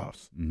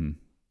playoffs.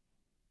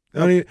 Mm-hmm.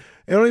 They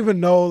don't even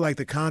know like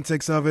the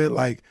context of it.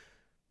 Like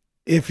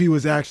if he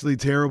was actually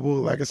terrible.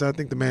 Like I said, I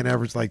think the man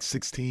averaged like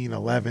 16,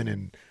 11,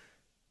 and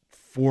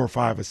 4 or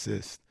 5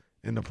 assists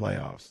in the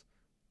playoffs.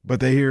 But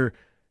they hear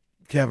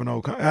Kevin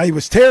O'Connor. He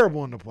was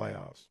terrible in the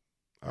playoffs.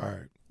 All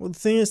right. Well, the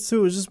thing is,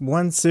 too, it's just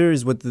one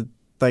series with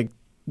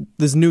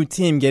this new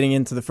team getting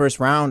into the first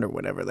round or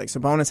whatever. Like,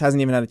 Sabonis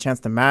hasn't even had a chance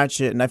to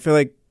match it. And I feel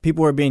like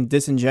people are being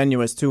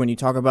disingenuous, too, when you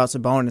talk about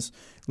Sabonis.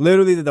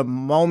 Literally, the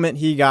moment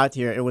he got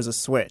here, it was a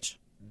switch.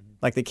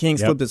 Like, the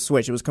Kings flipped a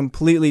switch. It was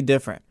completely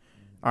different.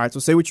 All right, so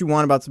say what you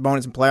want about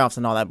Sabonis and playoffs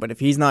and all that, but if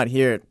he's not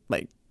here,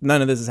 like,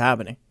 none of this is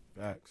happening.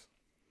 Facts.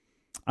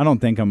 I don't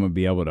think I'm going to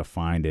be able to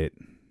find it.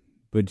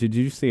 But did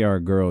you see our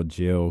girl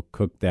Jill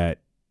cook that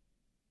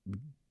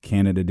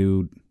Canada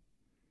dude?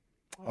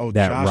 Oh,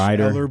 that Josh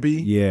rider?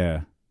 Ellerby?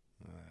 Yeah.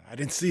 I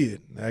didn't see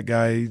it. That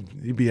guy,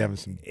 he'd be having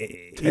some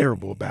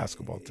terrible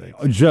basketball takes.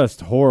 Just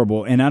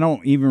horrible. And I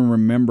don't even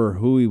remember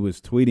who he was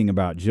tweeting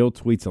about. Jill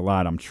tweets a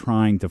lot. I'm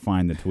trying to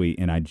find the tweet,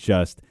 and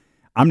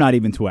I'm not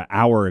even to an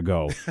hour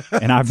ago,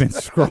 and I've been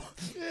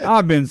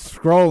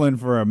scrolling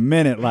for a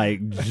minute.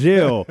 Like,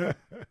 Jill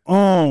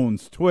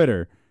owns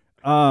Twitter.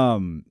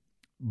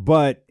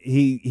 But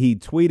he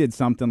tweeted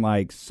something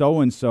like,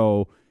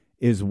 so-and-so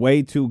is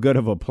way too good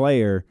of a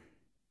player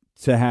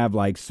to have,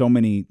 like, so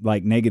many,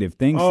 like, negative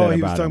things said about him. Oh,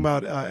 he was talking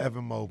about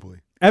Evan Mobley.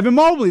 Evan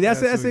Mobley,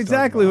 that's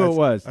exactly who it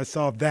was. I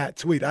saw that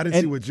tweet. I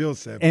didn't see what Jill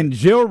said. And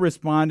Jill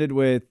responded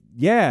with,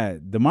 yeah,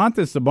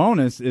 Domantas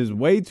Sabonis is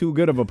way too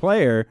good of a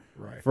player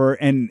for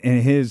and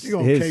his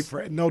you're gonna cape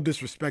for, no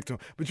disrespect to him,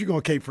 but you're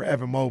gonna cape for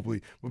Evan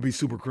Mobley would be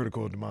super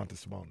critical of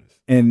Domantas Sabonis.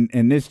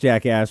 And this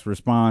jackass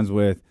responds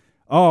with,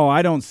 oh,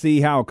 I don't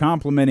see how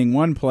complimenting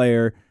one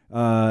player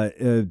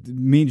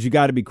means you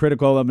got to be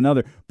critical of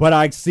another. But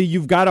I see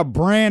you've got a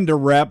brand to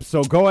rep,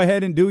 so go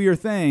ahead and do your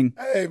thing.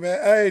 Hey,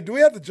 man. Hey, do we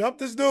have to jump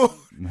this dude?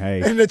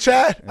 Hey. In the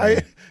chat?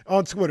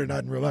 On Twitter,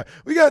 not in real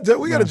life. We got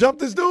to jump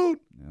this dude?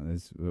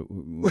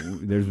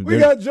 We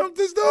got to jump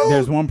this dude?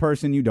 There's one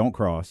person you don't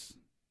cross.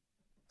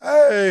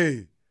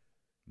 Hey.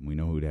 We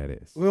know who that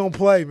is. We don't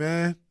play,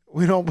 man.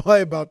 We don't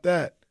play about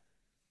that.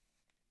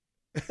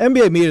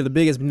 NBA media are the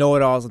biggest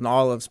know-it-alls in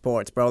all of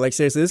sports, bro. Like,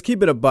 seriously, let's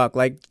keep it a buck.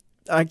 Like,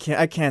 I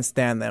can't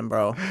stand them,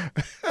 bro.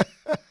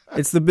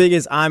 It's the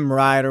biggest I'm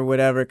right or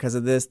whatever because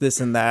of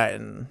this, and that,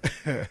 and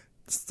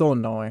it's so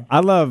annoying. I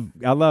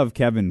love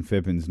Kevin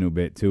Fippin's new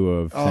bit too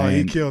of saying,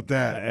 he killed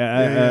that.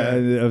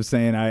 Of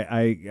saying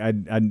I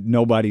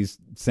nobody's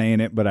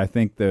saying it, but I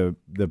think the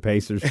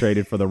Pacers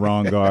traded for the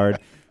wrong guard,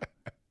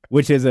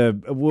 which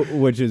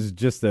is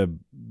just a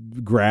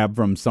grab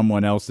from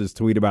someone else's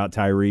tweet about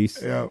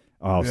Tyrese. Yep.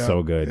 Oh, yeah.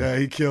 So good. Yeah,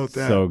 he killed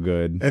that. So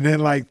good. And then,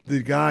 like,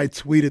 the guy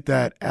tweeted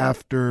that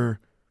after,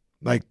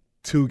 like,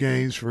 2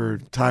 games for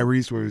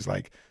Tyrese where he was,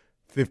 like,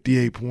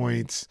 58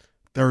 points,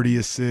 30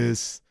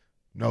 assists,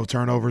 no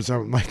turnovers,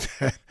 something like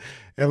that.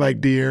 And,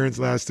 like, De'Aaron's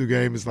last 2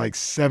 games is, like,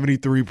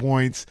 73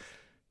 points,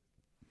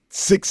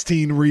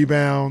 16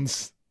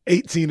 rebounds,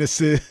 18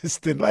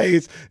 assists. And,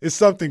 like, it's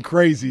something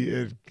crazy.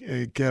 And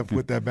Kev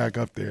put that back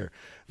up there.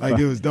 Like,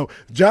 it was dope.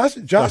 Josh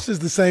is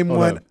the same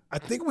one. I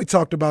think we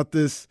talked about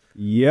this on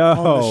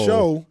the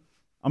show.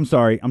 I'm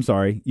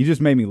sorry. You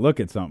just made me look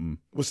at something.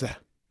 What's that?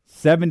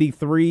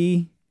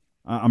 73.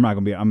 I'm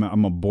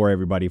gonna bore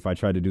everybody if I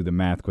try to do the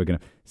math quick enough.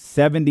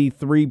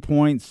 73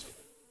 points,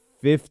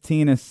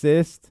 15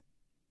 assists,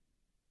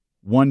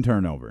 1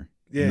 turnover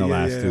in the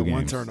last 2 games.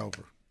 1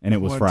 turnover. And it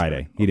was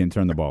Friday. He didn't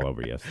turn the ball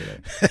over yesterday.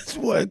 That's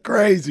what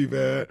crazy,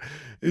 man.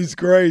 He's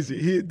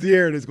crazy.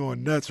 De'Aaron is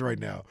going nuts right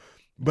now.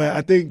 But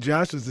I think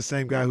Josh is the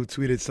same guy who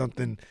tweeted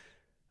something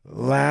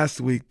last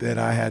week that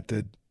I had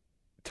to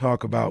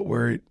talk about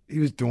where he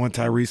was doing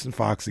Tyrese and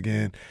Fox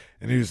again.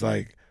 And he was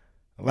like,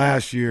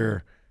 last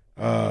year,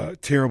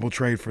 terrible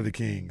trade for the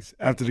Kings.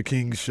 After the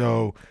Kings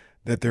show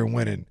that they're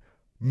winning,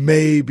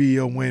 maybe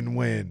a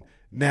win-win.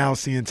 Now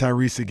seeing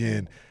Tyrese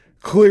again,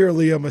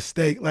 clearly a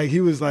mistake. Like he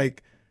was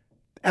like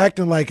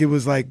acting like it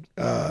was like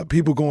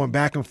people going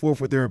back and forth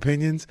with their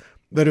opinions,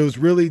 but it was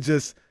really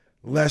just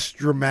less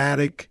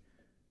dramatic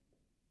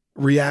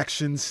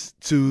reactions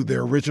to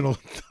their original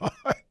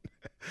thought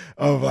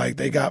of like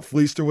they got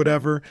fleeced or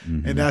whatever.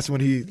 Mm-hmm. And that's when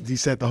he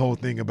said the whole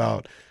thing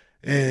about,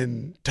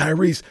 and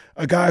Tyrese,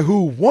 a guy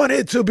who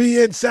wanted to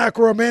be in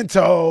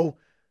Sacramento,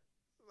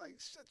 like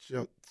shut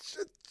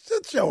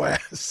your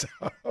ass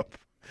up.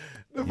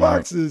 The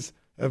Foxes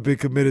have been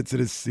committed to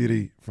this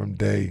city from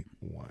day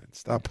one.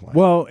 Stop playing.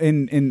 Well,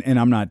 and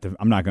I'm not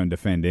going to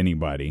defend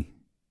anybody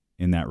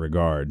in that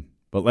regard,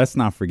 but let's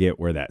not forget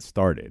where that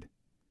started.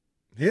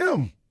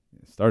 Him.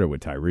 Started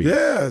with Tyrese.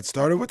 Yeah, it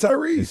started with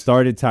Tyrese. It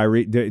started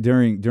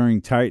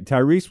during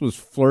Tyrese was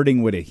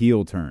flirting with a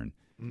heel turn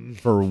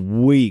for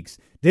weeks.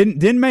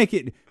 Didn't make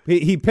it.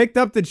 He picked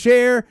up the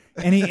chair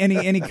and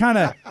he kind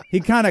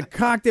of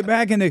cocked it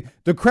back, and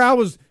the crowd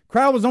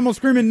was almost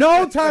screaming,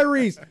 "No,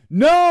 Tyrese,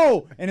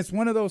 no!" And it's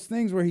one of those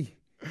things where he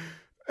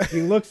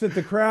looks at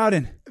the crowd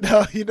and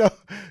no, you know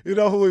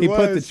who he was.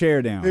 He put the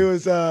chair down. He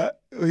was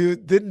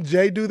didn't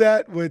Jay do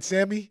that with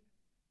Sammy?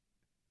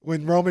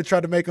 when Roman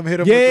tried to make him hit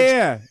him.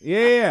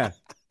 Yeah.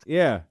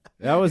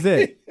 That was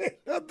it.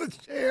 The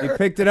chair. He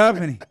picked it up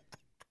and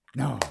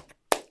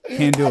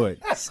can't do it.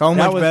 So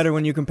much better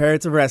when you compare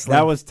it to wrestling.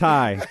 That was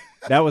Ty.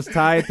 That was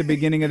Ty at the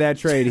beginning of that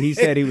trade. He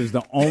said he was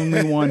the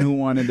only one who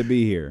wanted to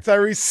be here.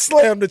 Tyrese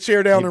slammed the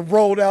chair down and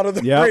rolled out of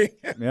the ring.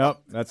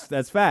 Yep.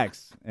 That's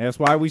facts. That's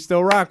why we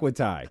still rock with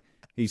Ty.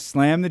 He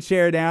slammed the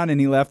chair down and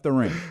he left the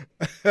ring.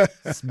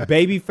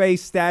 Babyface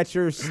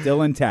stature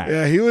still intact.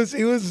 Yeah, he was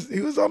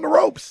on the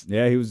ropes.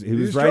 Yeah, he was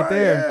right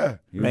there. Yeah.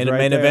 He was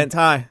main event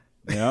Ty.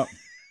 Yep.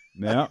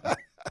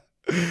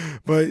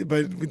 But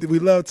we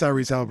love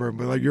Tyrese Halliburton.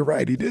 But like you're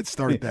right, he did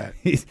start that.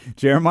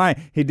 Jeremiah,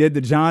 he did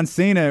the John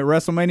Cena at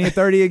WrestleMania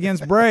 30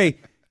 against Bray.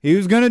 He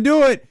was gonna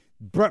do it.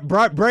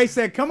 Bray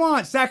said, "Come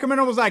on."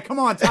 Sacramento was like, "Come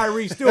on,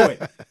 Tyrese, do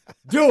it,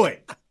 do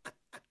it."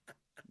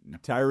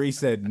 Tyrese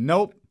said,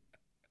 "Nope."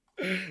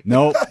 I'm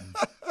out.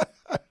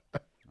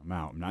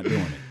 I'm not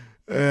doing it.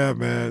 Yeah,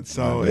 man.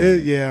 So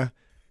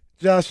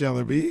Josh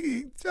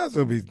Allen, Josh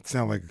will be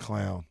sound like a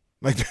clown,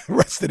 like the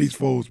rest of these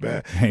fools,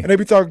 man. And they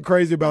be talking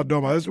crazy about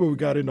Domas. That's where we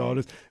got into all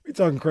this. We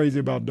talking crazy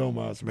about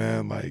Domas,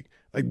 man. Like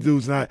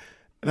dude's not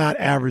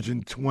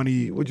averaging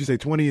 20. What'd you say,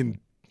 20 and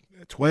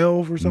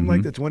 12 or something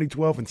like that? 20,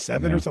 12 and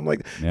 7 or something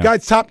like that. Yeah.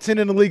 Guy's top 10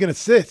 in the league in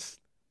assists.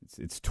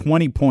 It's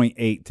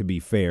 20.8 to be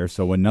fair.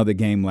 So another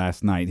game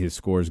last night,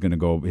 his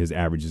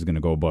average is going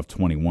to go above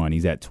 21.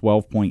 He's at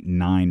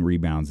 12.9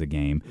 rebounds a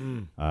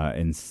game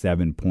and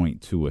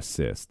 7.2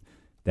 assists.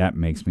 That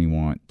makes me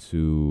want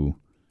to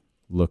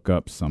look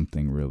up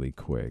something really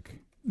quick.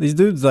 These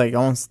dudes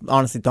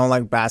honestly don't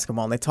like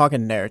basketball. And they talk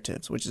in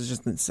narratives, which is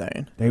just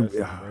insane. They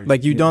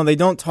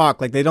don't talk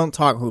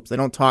hoops. They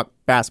don't talk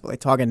basketball. They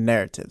talk in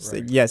narratives.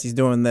 Right. Like, yes, he's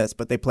doing this,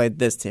 but they played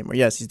this team. Or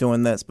yes, he's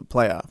doing this, but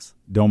playoffs.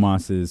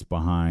 Domas is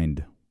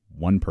behind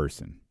one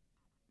person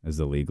as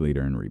the league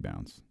leader in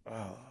rebounds.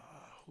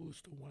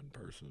 Who's the one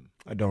person?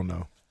 I don't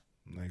know.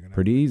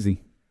 Pretty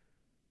easy.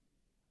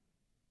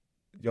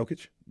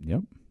 Jokic?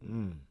 Yep.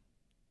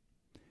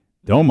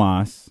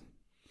 Domas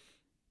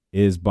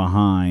is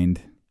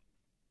behind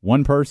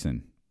one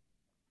person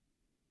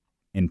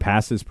in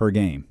passes per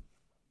game.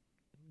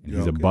 And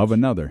he's above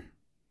another.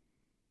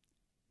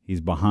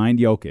 He's behind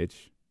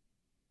Jokic.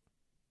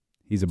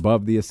 He's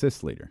above the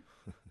assist leader,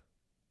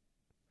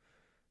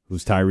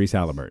 who's Tyrese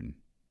Halliburton.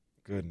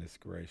 Goodness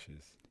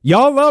gracious.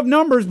 Y'all love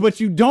numbers, but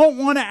you don't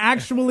want to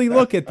actually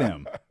look at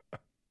them.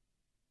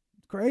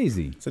 It's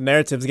crazy. It's a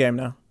narratives game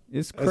now.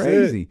 It's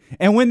crazy.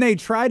 And when they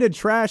try to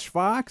trash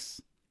Fox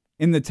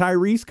in the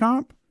Tyrese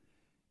comp,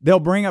 they'll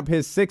bring up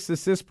his 6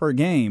 assists per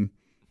game,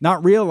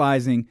 not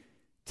realizing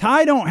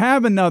Ty don't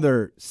have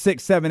another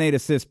 6, 7, 8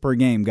 assists per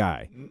game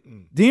guy.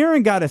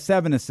 De'Aaron got a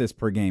 7 assists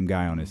per game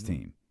guy on his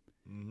team.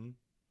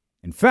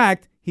 In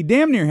fact, he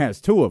damn near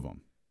has 2 of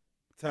them.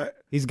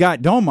 He's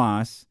got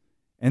Domas,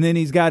 and then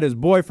he's got his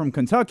boy from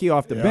Kentucky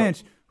off the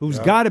bench who's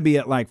got to be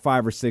at like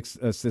 5 or 6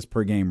 assists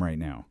per game right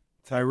now.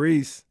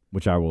 Tyrese,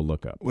 which I will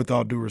look up. With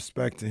all due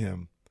respect to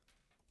him,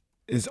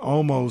 is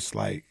almost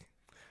like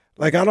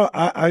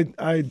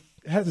I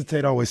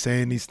hesitate always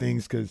saying these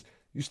things because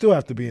you still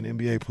have to be an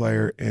NBA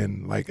player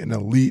and like an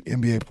elite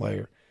NBA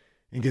player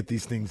and get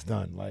these things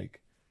done.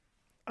 Like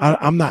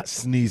I'm not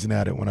sneezing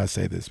at it when I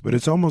say this, but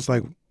it's almost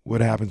like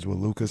what happens with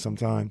Luka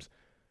sometimes.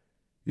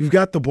 You've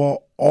got the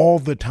ball all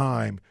the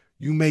time.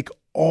 You make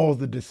all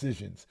the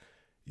decisions.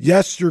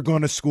 Yes, you're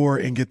going to score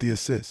and get the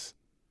assists.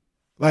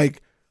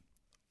 Like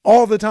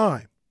all the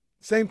time.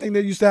 Same thing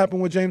that used to happen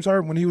with James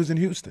Harden when he was in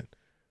Houston.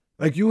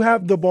 Like you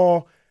have the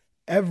ball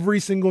every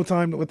single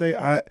time.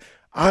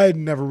 I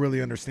never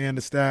really understand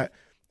the stat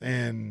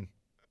and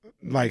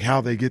like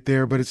how they get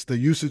there, but it's the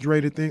usage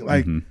rated thing.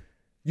 Like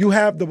you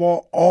have the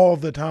ball all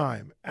the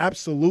time.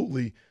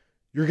 Absolutely,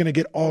 you're going to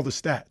get all the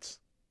stats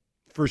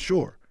for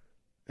sure.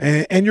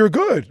 And you're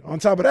good on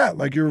top of that.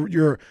 Like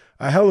you're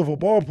a hell of a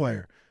ball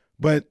player.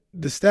 But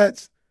the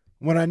stats,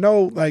 when I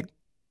know, like,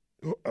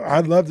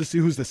 I'd love to see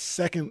who's the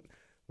second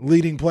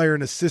leading player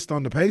in assist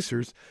on the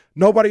Pacers.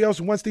 Nobody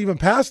else wants to even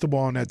pass the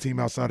ball on that team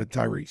outside of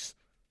Tyrese.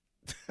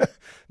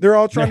 They're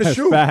all trying to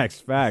shoot.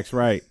 Facts,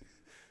 right.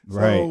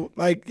 So,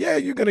 like, yeah,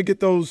 you're going to get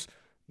those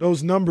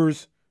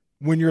numbers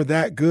when you're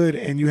that good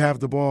and you have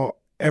the ball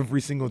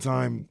every single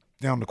time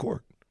down the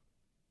court.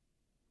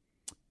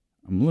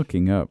 I'm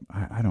looking up.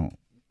 I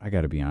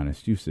got to be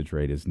honest. Usage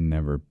rate has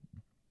never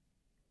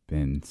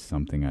been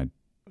something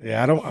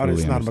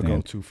it's not a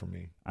go-to for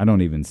me. I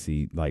don't even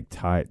see, like,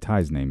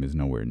 Ty's name is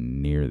nowhere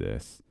near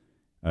this.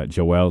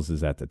 Joel's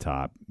is at the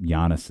top.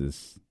 Giannis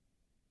is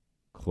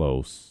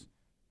close.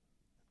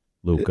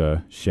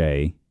 Luka,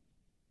 Shea,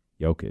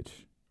 Jokic.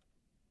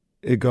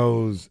 It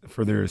goes,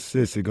 for their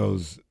assists, it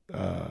goes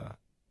Tyrese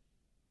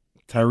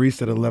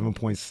at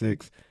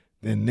 11.6,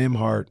 then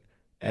Nembhard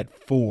at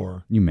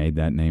 4. You made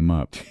that name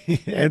up.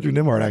 Andrew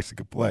Nembhard actually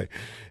could play.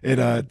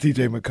 And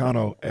T.J.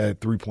 McConnell at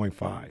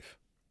 3.5.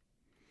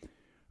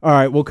 All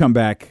right, we'll come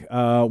back.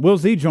 Will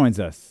Z joins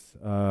us.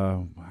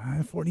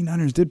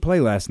 49ers did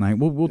play last night.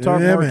 We'll talk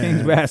more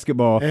Kings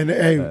basketball. And,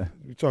 hey,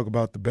 we talk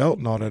about the belt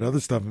and all that other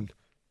stuff. And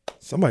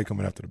Somebody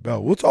coming after the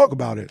belt. We'll talk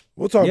about it.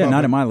 Yeah,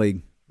 not in my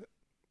league.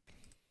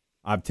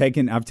 I've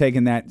taken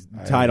that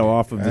title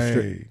off of the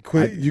street.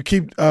 Quit. You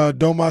keep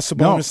Domas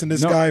Sabonis and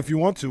this guy if you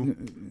want to.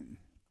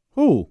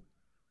 Who?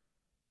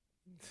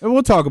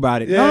 We'll talk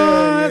about it.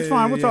 That's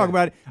fine. We'll talk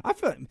about it. I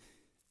feel.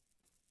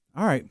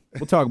 All right,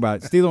 we'll talk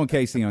about it. Steelo and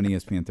KC on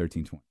ESPN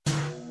 1320.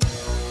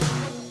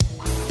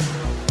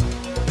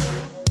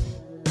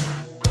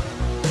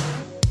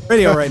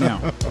 Radio right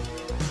now.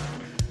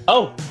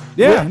 Oh.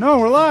 Yeah, no,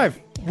 we're live.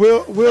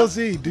 Will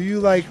Z, do you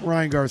like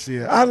Ryan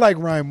Garcia? I like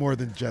Ryan more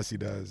than Jesse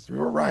does.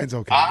 Ryan's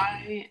okay.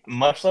 I,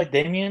 much like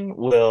Damien,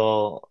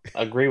 will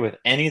agree with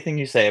anything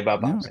you say about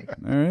boxing.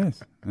 There it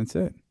is. That's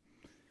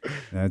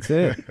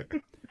it.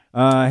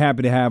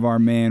 Happy to have our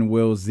man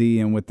Will Z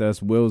in with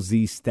us,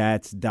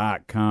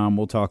 willzstats.com.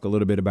 We'll talk a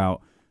little bit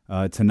about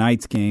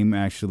tonight's game.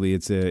 Actually,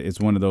 it's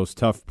one of those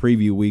tough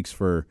preview weeks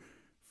for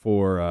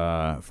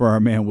our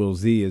man Will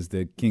Z as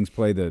the Kings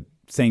play the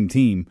same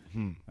team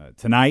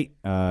tonight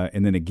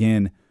and then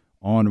again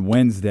on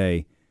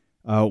Wednesday.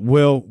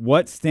 Will,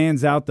 what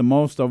stands out the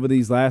most over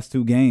these last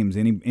two games?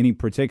 Any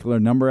particular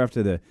number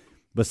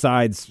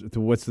besides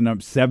what's the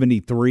number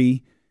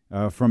 73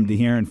 from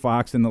De'Aaron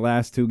Fox in the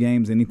last two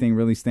games? Anything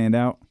really stand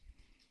out?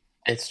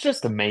 It's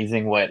just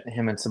amazing what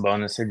him and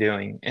Sabonis are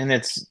doing, and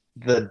it's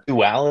the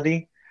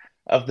duality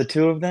of the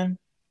two of them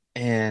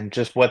and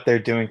just what they're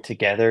doing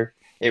together.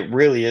 It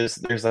really is.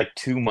 There's like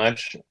too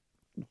much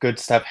good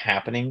stuff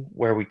happening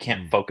where we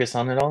can't focus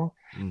on it all.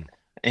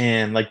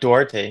 And like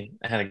Duarte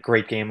had a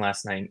great game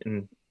last night.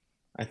 And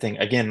I think,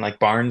 again, like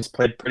Barnes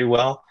played pretty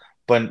well,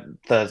 but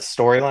the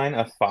storyline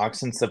of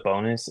Fox and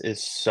Sabonis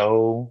is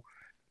so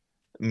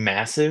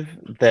massive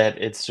that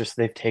it's just,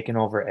 they've taken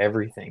over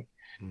everything.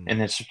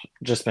 And it's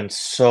just been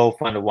so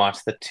fun to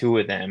watch the two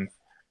of them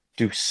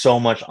do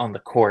so much on the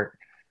court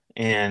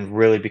and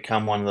really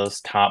become one of those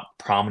top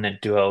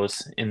prominent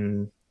duos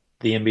in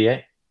the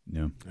NBA.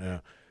 Yeah.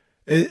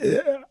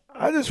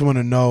 I just want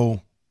to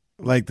know,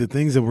 like, the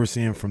things that we're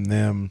seeing from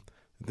them,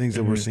 the things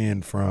that we're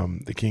seeing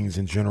from the Kings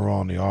in general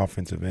on the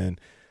offensive end.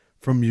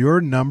 From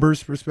your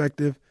numbers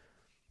perspective,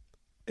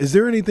 is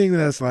there anything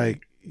that's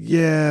like,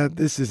 yeah,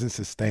 this isn't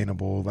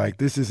sustainable?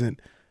 Like,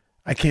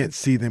 I can't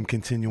see them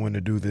continuing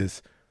to do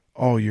this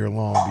all year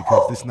long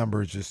because this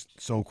number is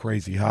just so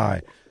crazy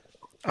high.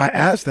 I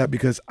ask that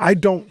because I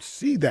don't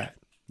see that.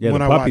 Yeah,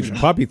 when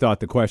Puppy thought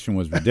the question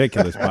was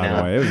ridiculous, by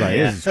the way. It was like,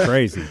 this is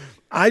crazy.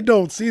 I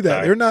don't see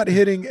that. They're not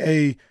hitting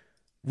a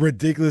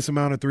ridiculous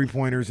amount of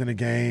three-pointers in a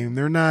game.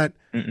 They're not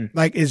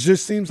like, it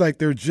just seems like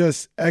they're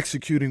just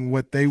executing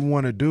what they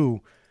want to do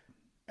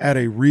at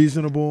a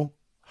reasonable,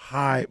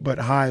 high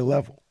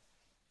level.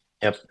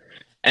 Yep.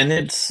 And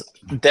it's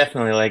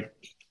definitely like,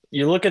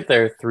 you look at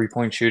their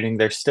three-point shooting,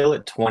 they're still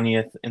at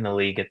 20th in the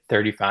league at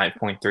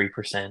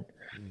 35.3%.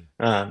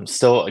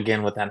 Still,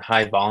 again, with that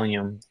high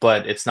volume,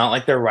 but it's not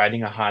like they're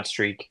riding a hot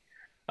streak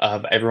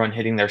of everyone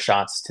hitting their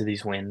shots to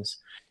these wins.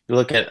 You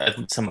look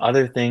at some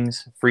other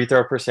things, free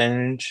throw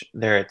percentage,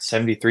 they're at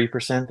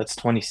 73%. That's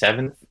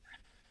 27th.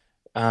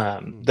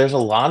 There's a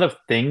lot of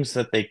things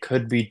that they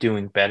could be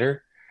doing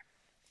better.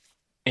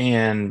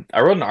 And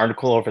I wrote an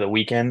article over the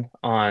weekend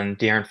on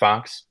De'Aaron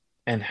Fox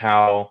and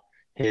how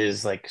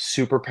his like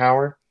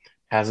superpower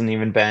hasn't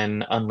even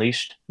been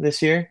unleashed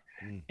this year.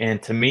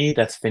 And to me,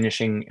 that's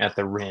finishing at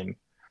the rim.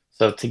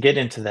 So to get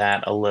into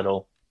that a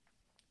little,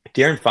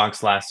 De'Aaron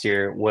Fox last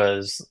year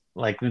was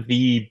like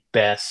the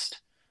best,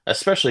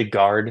 especially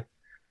guard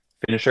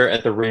finisher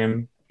at the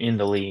rim in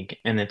the league,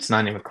 and it's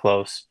not even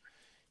close.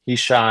 He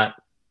shot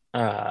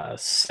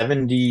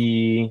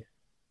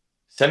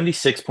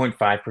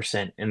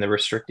 76.5% in the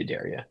restricted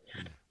area,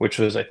 which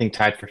was, I think,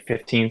 tied for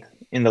 15th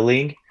in the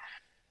league.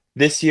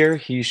 This year,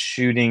 he's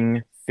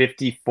shooting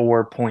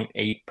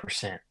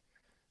 54.8%.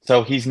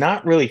 So he's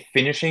not really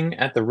finishing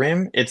at the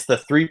rim. It's the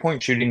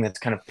three-point shooting that's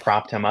kind of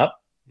propped him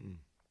up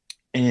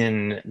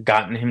and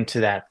gotten him to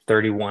that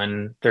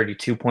 31,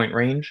 32-point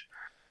range.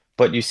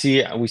 But you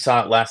see, we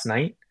saw it last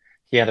night.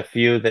 He had a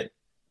few that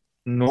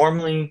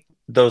normally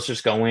those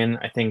just go in.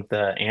 I think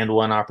the and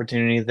one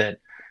opportunity that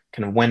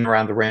kind of went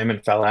around the rim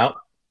and fell out.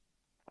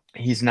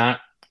 He's not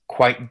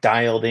quite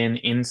dialed in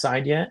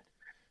inside yet.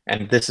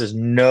 And this is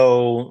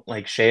no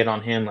like shade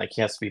on him, like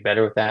he has to be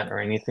better with that or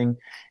anything.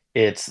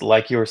 It's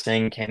like you were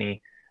saying,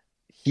 Kenny,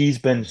 he's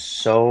been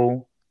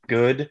so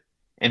good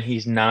and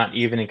he's not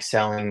even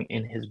excelling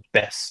in his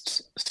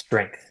best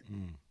strength,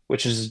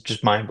 which is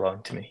just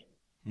mind-blowing to me.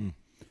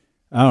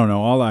 I don't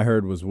know. All I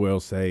heard was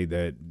Will say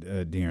that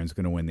De'Aaron's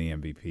going to win the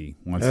MVP.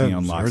 Once he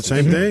unlocks the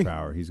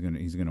superpower, he's going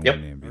to win the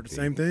MVP. Heard the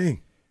same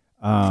thing.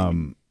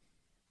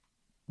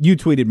 You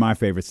tweeted my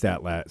favorite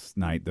stat last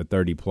night, the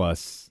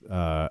 30-plus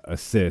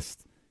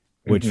assist,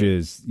 which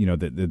is, you know,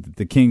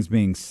 the Kings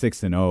being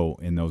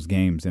 6-0 in those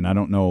games. And I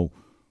don't know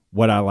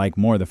what I like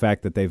more, the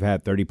fact that they've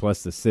had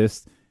 30-plus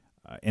assists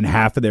in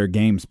half of their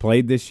games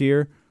played this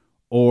year,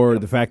 or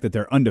the fact that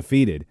they're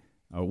undefeated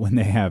when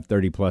they have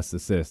 30-plus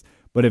assists.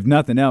 But if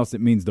nothing else, it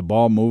means the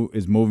ball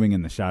is moving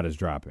and the shot is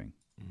dropping.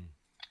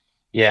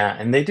 Yeah,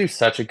 and they do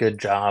such a good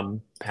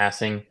job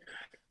passing.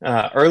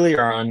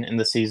 Earlier on in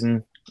the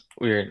season,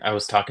 I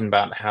was talking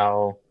about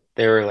how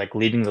they were like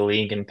leading the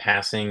league in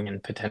passing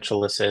and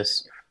potential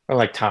assists, or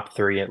like top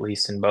 3 at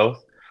least in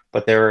both.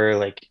 But they were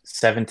like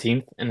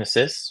 17th in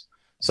assists,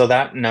 so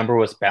that number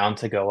was bound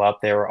to go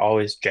up. They were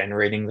always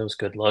generating those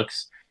good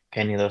looks,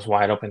 getting those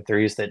wide open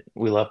threes that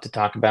we love to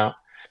talk about.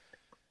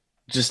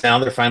 Just now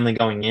they're finally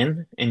going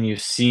in, and you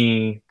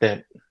see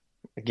that,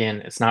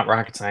 again, it's not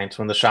rocket science.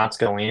 When the shots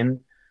go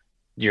in,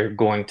 you're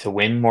going to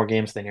win more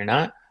games than you're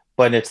not,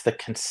 but it's the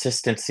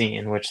consistency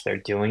in which they're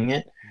doing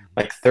it.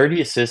 Like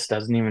 30 assists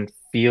doesn't even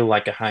feel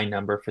like a high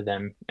number for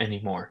them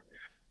anymore.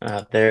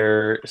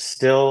 They're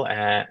still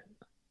at,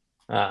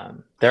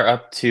 they're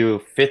up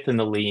to 5th in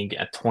the league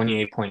at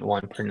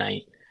 28.1 per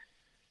night.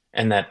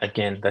 And that,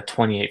 again, that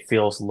 28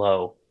 feels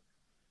low.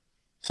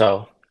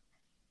 So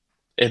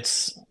they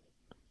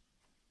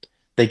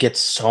get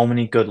so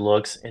many good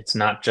looks. It's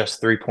not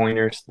just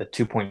 3-pointers, the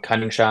 2-point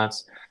cutting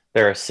shots.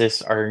 Their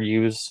assists are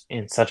used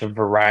in such a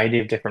variety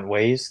of different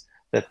ways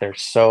that they're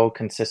so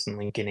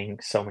consistently getting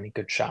so many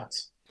good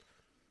shots.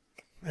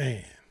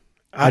 Man,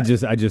 I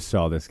just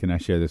saw this. Can I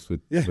share this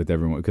with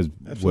everyone? Because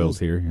Will's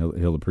here.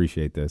 He'll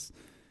appreciate this.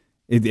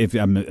 If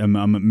I'm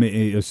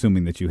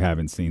assuming that you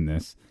haven't seen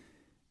this.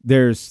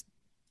 There's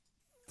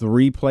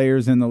 3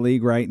 players in the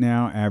league right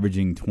now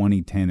averaging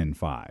 20, 10, and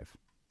 5.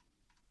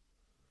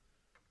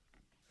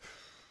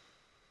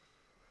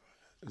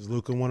 Is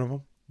Luka one of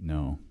them?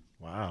 No.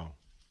 Wow.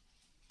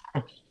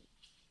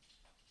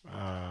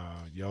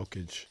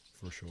 Jokic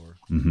for sure.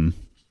 Mm-hmm.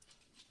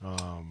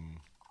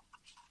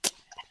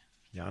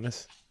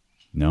 Giannis?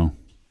 No.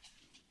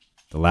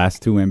 The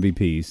last 2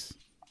 MVPs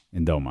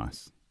in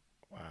Domas.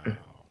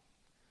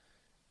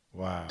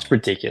 Wow. It's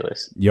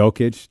ridiculous.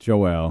 Jokic,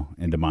 Joel,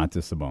 and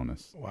Domantas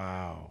Sabonis.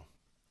 Wow.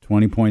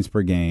 20 points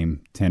per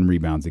game, 10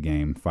 rebounds a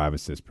game, 5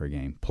 assists per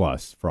game,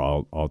 plus for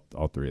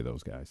all 3 of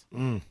those guys.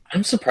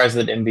 I'm surprised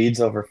that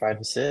Embiid's over 5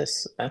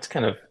 assists. That's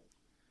kind of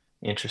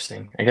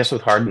interesting. I guess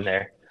with Harden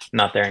there,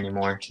 not there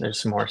anymore.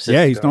 There's some more assists.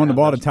 Yeah, he's throwing the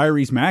ball to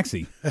Tyrese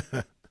Maxey.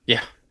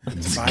 Yeah.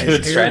 That's a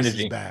Good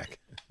strategy. Back.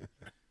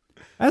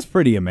 That's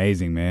pretty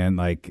amazing, man.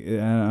 Like I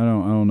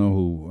don't know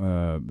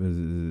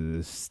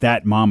who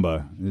Stat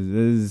Mamba.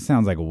 It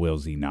sounds like a Will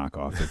Z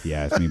knockoff, if you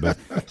ask me. But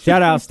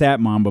shout out Stat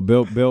Mamba.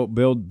 Build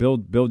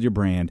your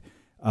brand.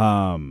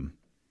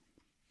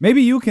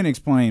 Maybe you can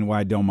explain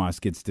why Domas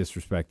gets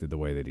disrespected the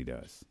way that he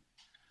does.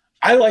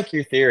 I like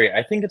your theory.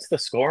 I think it's the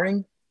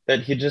scoring,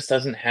 that he just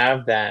doesn't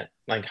have that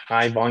like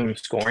high volume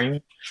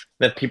scoring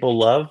that people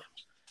love.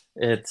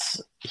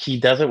 He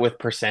does it with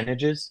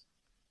percentages.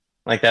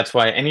 Like, that's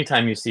why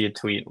anytime you see a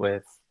tweet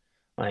with,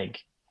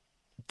 like,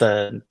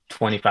 the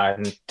 25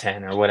 and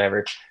 10 or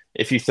whatever,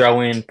 if you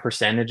throw in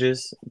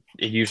percentages,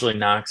 it usually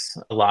knocks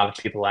a lot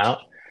of people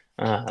out,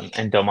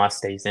 and Domas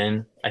stays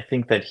in. I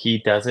think that he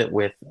does it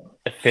with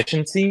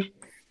efficiency,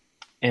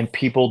 and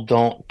people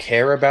don't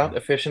care about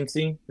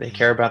efficiency. They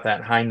care about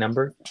that high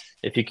number.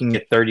 If you can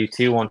get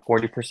 32 on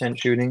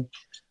 40% shooting,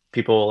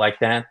 people will like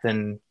that,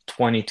 than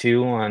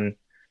 22 on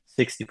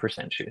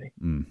 60%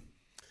 shooting.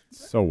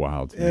 So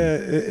wild. Yeah,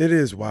 it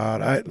is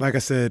wild. Like I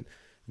said,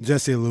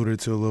 Jesse alluded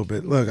to a little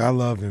bit. Look, I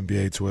love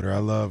NBA Twitter.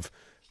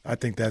 I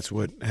think that's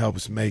what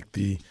helps make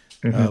the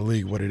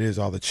league what it is,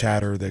 all the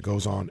chatter that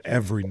goes on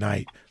every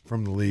night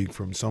from the league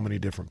from so many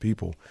different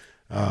people.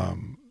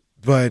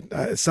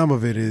 But some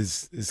of it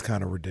is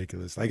kind of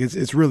ridiculous. Like,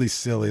 it's really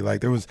silly.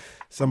 Like, there was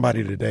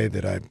somebody today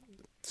that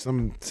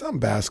some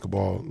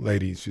basketball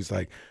lady, she's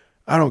like,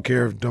 I don't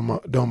care if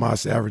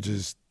Domas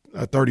averages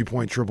a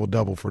 30-point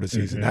triple-double for the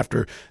season.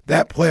 After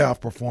that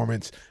playoff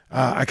performance,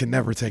 I can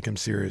never take him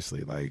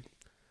seriously. Like,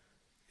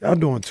 y'all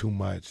doing too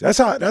much. That's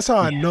how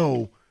I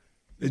know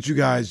that you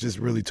guys just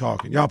really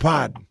talking. Y'all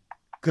podding.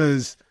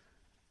 Because,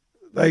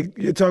 like,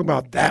 you're talking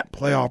about that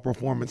playoff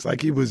performance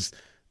like he was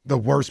the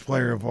worst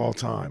player of all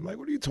time. Like,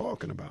 what are you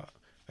talking about?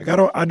 Like, I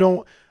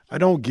don't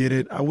get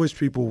it. I wish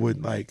people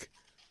would, like,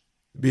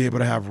 be able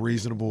to have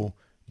reasonable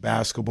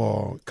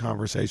basketball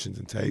conversations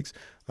and takes.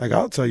 Like,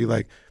 I'll tell you,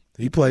 like,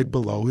 he played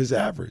below his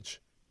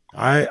average.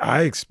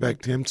 I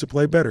expect him to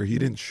play better. He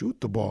didn't shoot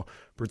the ball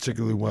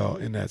particularly well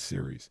in that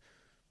series.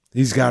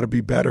 He's got to be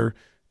better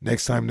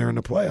next time they're in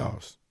the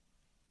playoffs.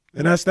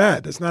 And that's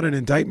that. That's not an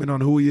indictment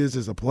on who he is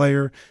as a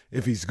player,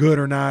 if he's good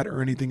or not,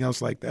 or anything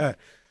else like that.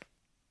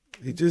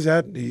 He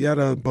had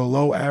a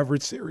below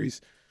average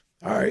series.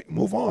 All right,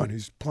 move on.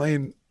 He's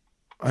playing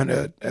at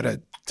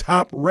a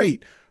top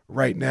rate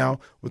right now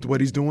with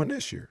what he's doing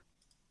this year.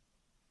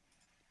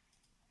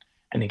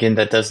 And again,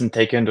 that doesn't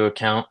take into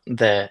account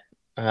that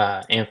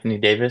Anthony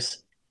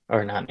Davis,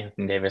 or not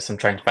Anthony Davis, I'm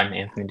trying to find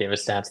Anthony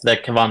Davis stats,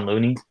 that Kevon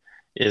Looney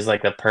is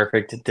like the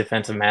perfect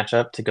defensive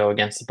matchup to go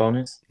against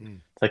Sabonis.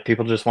 It's like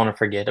people just want to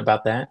forget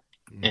about that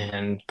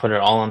and put it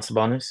all on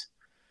Sabonis.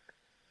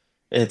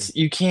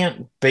 You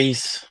can't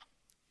base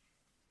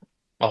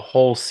a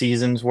whole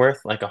season's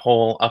worth, like a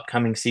whole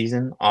upcoming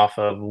season, off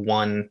of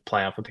one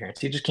playoff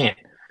appearance. You just can't.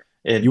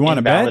 It You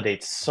wanna bet?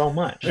 invalidates so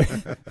much.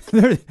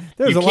 There's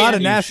You a lot can't,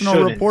 of you national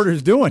shouldn't.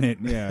 reporters doing it.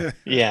 Yeah.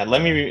 Yeah,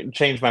 let me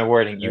change my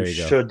wording. You, There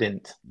you go.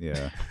 shouldn't.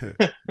 Yeah.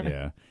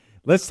 Yeah.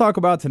 Let's talk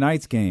about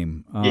tonight's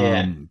game.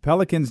 Yeah.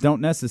 Pelicans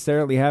don't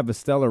necessarily have a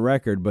stellar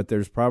record, but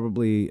there's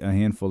probably a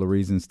handful of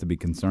reasons to be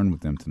concerned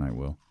with them tonight,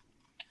 Will.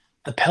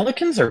 The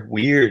Pelicans are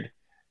weird.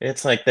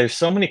 It's like there's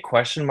so many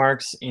question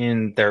marks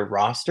in their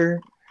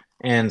roster.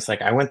 And it's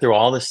like I went through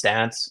all the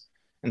stats.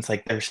 And it's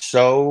like they're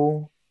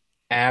so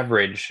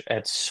average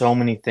at so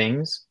many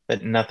things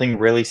that nothing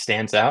really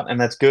stands out. And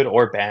that's good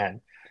or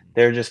bad.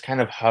 They're just kind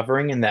of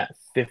hovering in that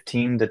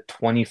 15 to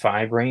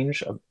 25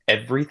 range of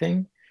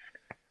everything,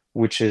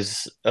 which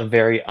is a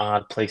very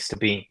odd place to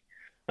be.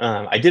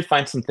 I did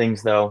find some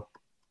things, though.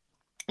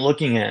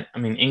 Looking at,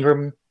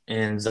 Ingram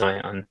and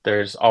Zion,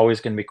 there's always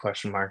going to be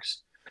question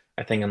marks,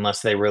 I think,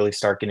 unless they really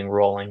start getting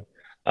rolling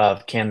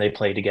of can they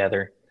play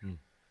together.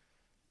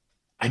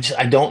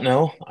 I don't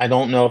know. I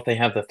don't know if they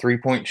have the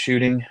three-point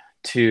shooting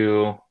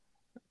to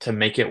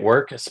make it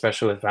work,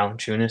 especially with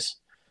Valanciunas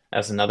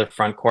as another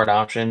front court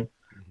option.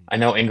 I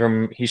know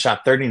Ingram, he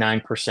shot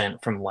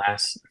 39%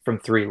 from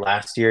three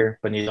last year,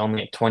 but he's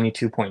only at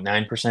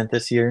 22.9%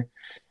 this year.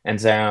 And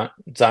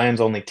Zion's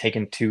only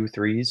taken 2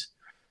 threes,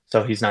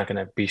 so he's not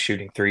going to be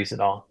shooting threes at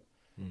all.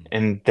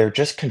 And they're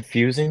just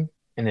confusing,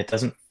 and it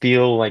doesn't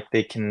feel like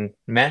they can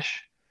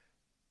mesh,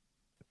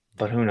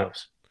 but who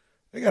knows?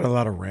 They got a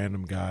lot of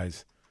random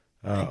guys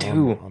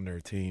do. on their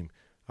team.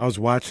 I was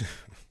watching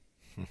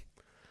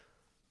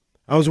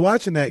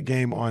that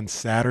game on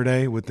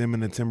Saturday with them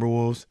and the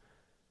Timberwolves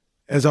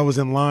as I was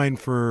in line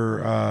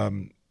for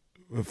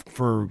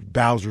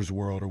Bowser's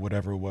World or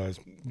whatever it was.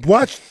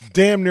 Watched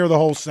damn near the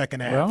whole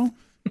second half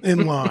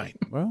in line.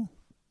 Well,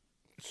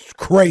 it's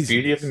crazy.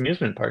 Beauty of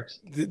amusement parks.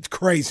 It's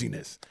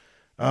craziness.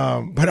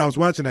 But I was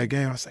watching that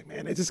game. I was like,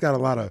 man, they just got a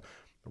lot of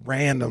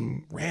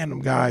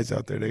random guys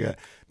out there. They got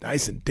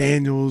Dyson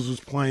Daniels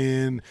was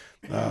playing.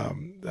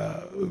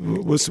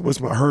 What's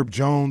my Herb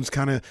Jones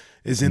kind of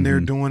is in there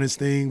doing his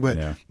thing.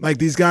 But like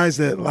these guys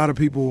that a lot of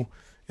people,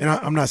 and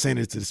I'm not saying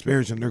it's to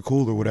disparage them, they're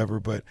cool or whatever,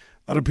 but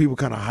a lot of people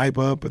kind of hype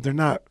up, but they're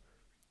not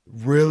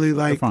really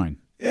like they're fine.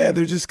 Yeah,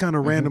 they're just kind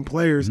of random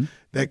players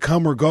that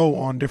come or go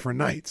on different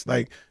nights.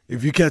 Like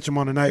if you catch them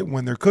on a night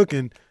when they're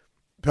cooking,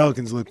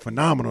 Pelicans look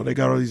phenomenal. They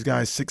got all these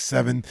guys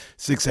 6'7",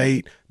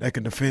 6'8", that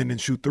can defend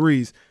and shoot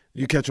threes.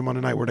 You catch them on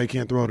a night where they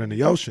can't throw it in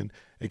the ocean,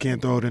 they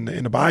can't throw it in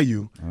the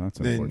bayou,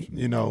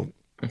 then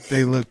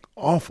they look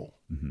awful.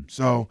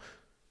 So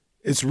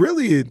it's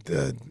really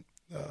a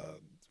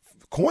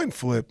coin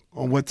flip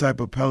on what type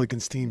of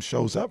Pelicans team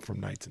shows up from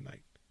night to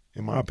night,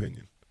 in my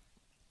opinion.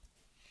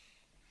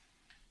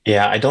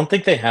 Yeah, I don't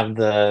think they have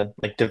the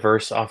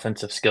diverse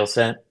offensive skill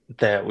set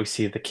that we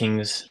see the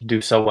Kings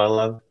do so well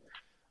of.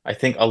 I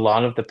think a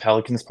lot of the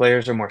Pelicans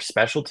players are more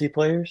specialty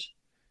players.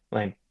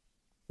 Like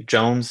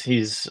Jones,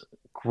 he's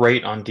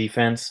great on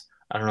defense.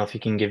 I don't know if he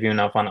can give you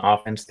enough on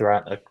offense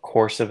throughout the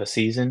course of a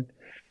season.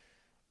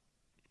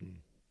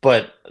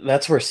 But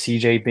that's where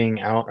CJ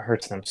being out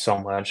hurts them so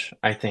much.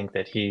 I think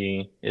that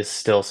he is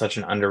still such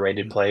an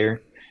underrated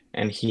player,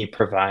 and he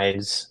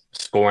provides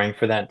scoring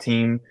for that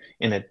team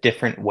in a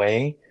different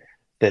way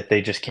that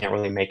they just can't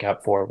really make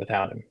up for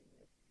without him.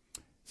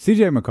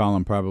 CJ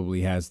McCollum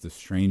probably has the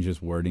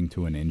strangest wording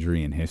to an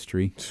injury in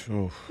history.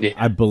 Yeah.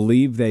 I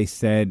believe they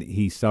said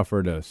he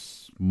suffered a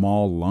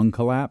small lung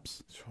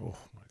collapse. Oh,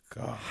 my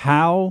God.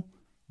 How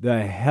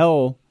the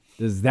hell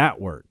does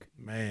that work?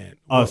 Man.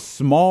 A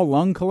small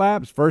lung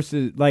collapse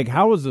versus,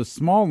 how is a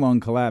small lung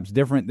collapse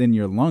different than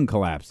your lung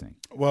collapsing?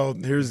 Well,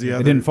 here's the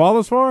other. It didn't fall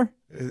as far?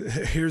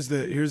 Here's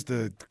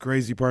the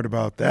crazy part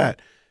about that.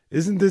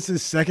 Isn't this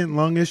his second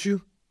lung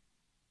issue?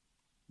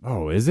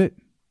 Oh, is it?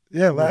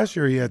 Yeah, last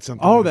year he had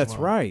something. Oh, that's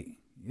right.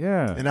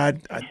 Yeah. And I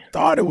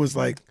thought it was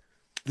like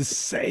the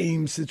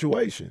same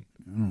situation.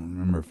 I don't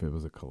remember if it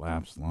was a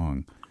collapsed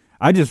lung.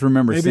 I just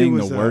remember seeing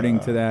the wording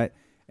to that,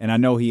 and I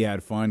know he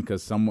had fun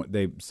because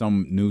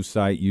some news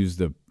site used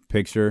the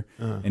picture,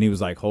 and he was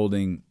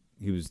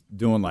he was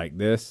doing like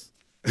this.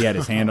 He had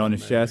his hand on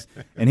his chest,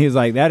 and he was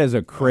like, "That is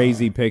a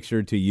crazy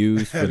picture to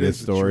use for this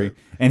story."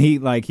 And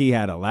he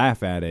had a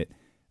laugh at it.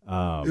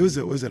 I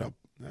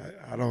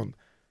don't.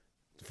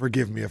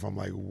 Forgive me if I'm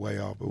way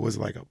off, but was it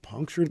like a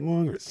punctured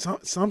lung or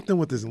something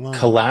with his lung?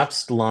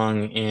 Collapsed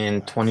lung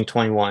in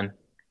 2021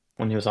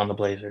 when he was on the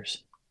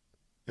Blazers.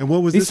 And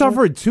what was he this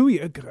suffered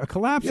a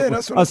collapse? Yeah,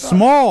 that's what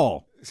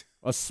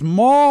a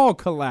small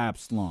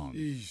collapsed lung.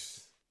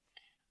 Jeez.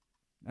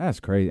 That's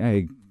crazy.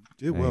 Hey,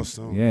 did well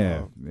soon.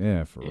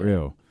 Yeah, for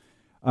real.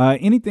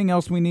 Anything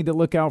else we need to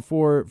look out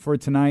for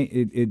tonight?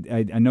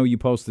 I know you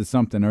posted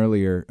something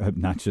earlier,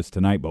 not just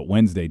tonight, but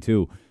Wednesday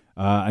too.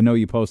 I know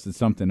you posted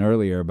something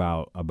earlier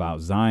about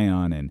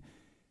Zion, and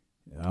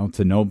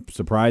to no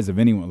surprise of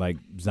anyone,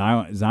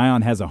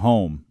 Zion has a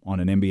home on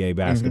an NBA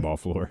basketball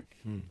floor.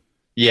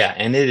 Yeah,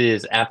 and it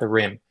is at the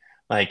rim.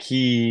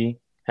 He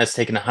has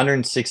taken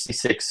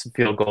 166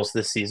 field goals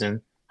this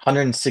season.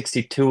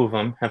 162 of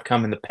them have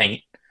come in the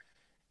paint.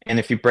 And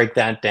if you break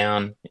that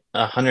down,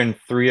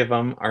 103 of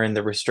them are in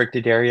the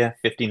restricted area.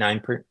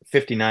 59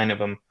 of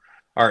them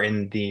are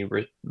in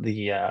the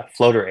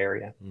floater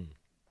area.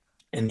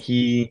 And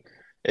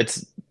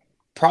it's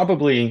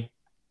probably,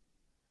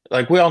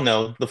 like we all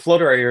know, the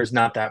floater area is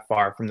not that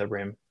far from the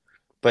rim,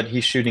 but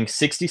he's shooting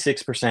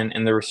 66%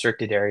 in the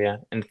restricted area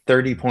and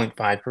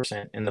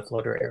 30.5% in the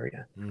floater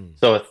area.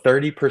 So a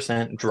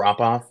 30% drop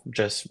off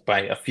just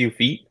by a few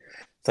feet.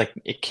 It's like,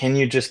 can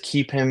you just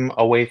keep him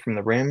away from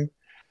the rim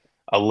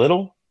a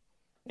little?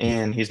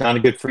 And he's not a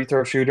good free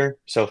throw shooter.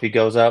 So if he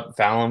goes up,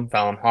 foul him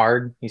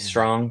hard. He's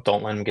strong.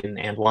 Don't let him get an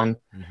and one.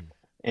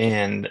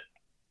 And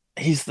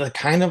he's the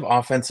kind of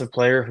offensive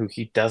player who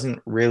he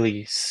doesn't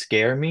really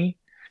scare me.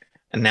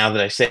 And now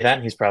that I say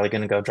that, he's probably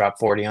going to go drop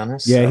 40 on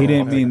us. Yeah, so he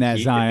didn't mean that,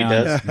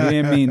 Zion. He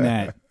didn't mean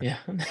that. Yeah.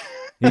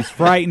 He's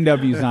frightened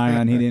of you,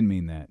 Zion. He didn't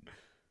mean that.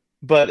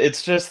 But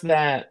it's just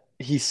that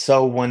he's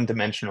so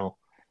one-dimensional.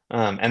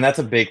 And that's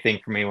a big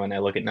thing for me when I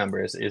look at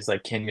numbers is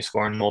like, can you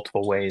score in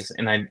multiple ways?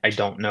 And I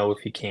don't know if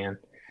he can.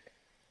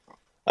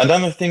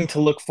 Another thing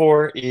to look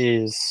for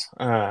is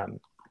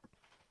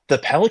the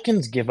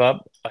Pelicans give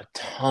up a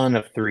ton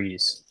of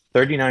threes,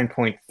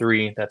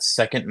 39.3. That's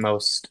second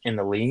most in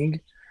the league.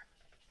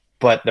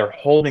 But they're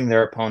holding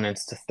their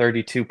opponents to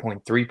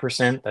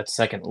 32.3%. That's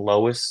second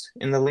lowest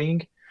in the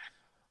league.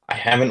 I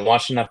haven't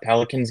watched enough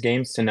Pelicans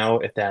games to know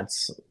if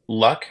that's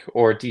luck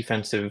or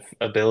defensive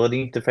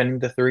ability defending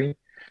the three.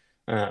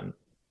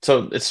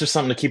 So it's just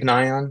something to keep an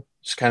eye on.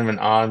 Just kind of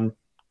an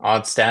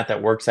odd stat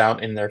that works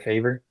out in their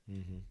favor.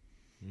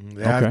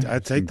 Yeah, okay. I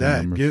take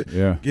that.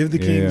 Give the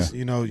Kings,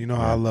 you know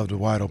how I love the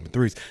wide open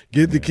threes.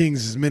 Give the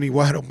Kings as many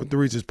wide open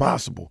threes as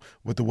possible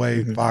with the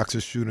way Fox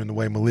is shooting, the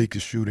way Malik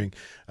is shooting.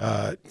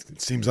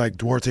 It seems like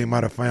Duarte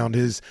might have found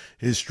his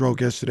stroke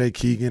yesterday.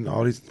 Keegan,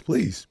 all these.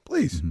 Please,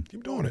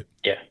 keep doing it.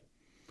 Yeah.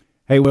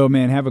 Hey, Will,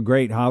 man, have a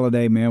great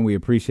holiday, man. We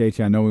appreciate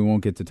you. I know we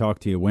won't get to talk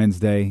to you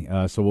Wednesday,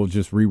 so we'll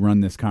just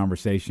rerun this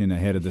conversation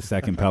ahead of the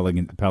second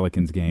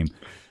Pelicans game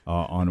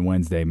on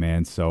Wednesday,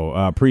 man. So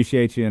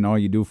appreciate you and all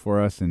you do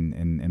for us,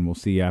 and we'll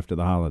see you after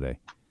the holiday.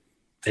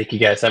 Thank you,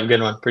 guys. Have a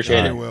good one.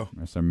 Appreciate it. Will.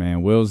 That's our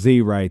man, Will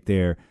Z right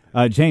there.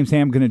 James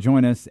Ham going to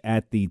join us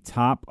at the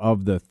top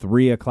of the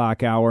 3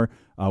 o'clock hour.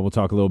 We'll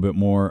talk a little bit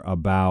more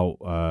about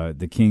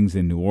the Kings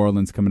in New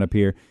Orleans coming up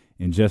here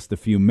in just a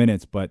few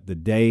minutes, but the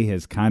day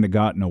has kind of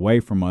gotten away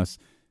from us.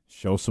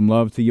 Show some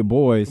love to your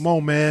boys. Come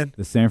on, man.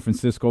 The San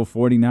Francisco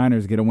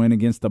 49ers get a win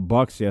against the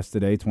Bucks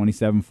yesterday,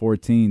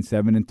 27-14,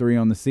 7-3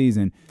 on the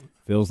season.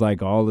 Feels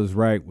like all is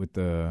right with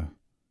the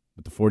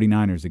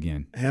 49ers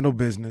again. Handle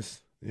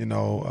business, Came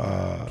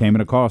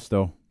at a cost,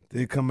 though.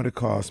 Did come at a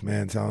cost,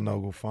 man.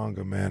 Talanoa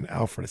Hufanga, man,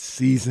 out for the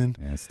season.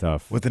 Yeah, it's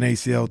tough. With an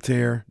ACL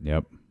tear.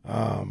 Yep.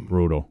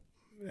 Brutal.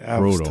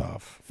 That was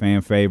tough.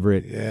 Fan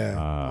favorite. Yeah.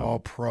 All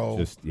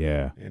pro.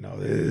 Yeah.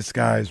 This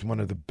guy is one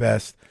of the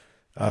best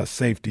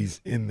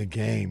safeties in the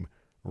game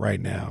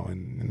right now,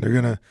 and they're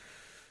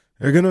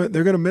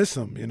gonna miss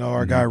him.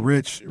 Our guy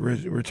Rich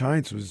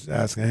Hines was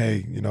asking,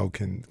 hey,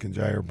 can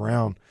Jair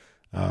Brown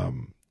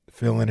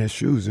fill in his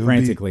shoes?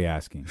 Frantically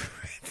asking.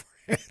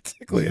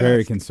 Frantically very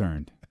asking.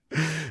 concerned,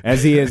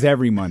 as he is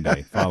every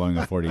Monday following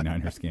a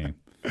 49ers game.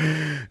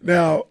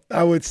 Now,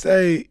 I would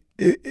say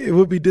it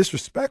would be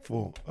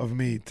disrespectful of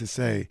me to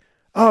say,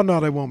 oh,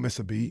 no, they won't miss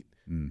a beat,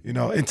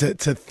 and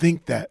to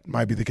think that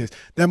might be the case.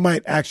 That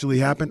might actually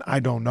happen. I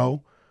don't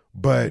know.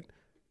 But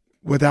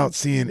without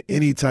seeing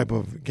any type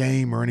of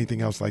game or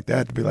anything else like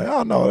that, to be like,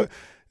 oh, no,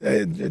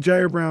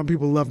 Jair Brown,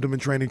 people loved him in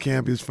training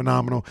camp. He was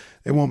phenomenal.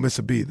 They won't miss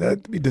a beat. That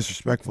would be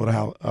disrespectful to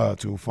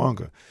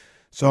Hufanga.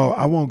 So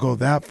I won't go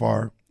that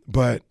far,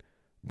 but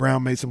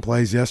Brown made some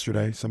plays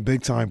yesterday, some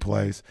big-time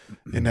plays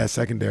in that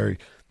secondary.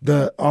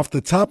 Off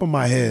the top of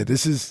my head,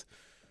 this is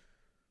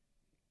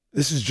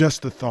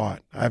just a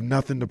thought. I have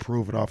nothing to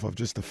prove it off of,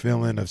 just the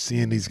feeling of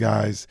seeing these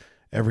guys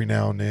every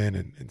now and then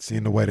and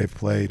seeing the way they've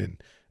played and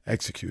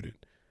executed.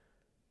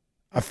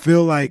 I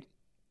feel like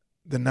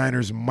the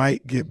Niners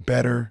might get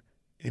better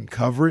in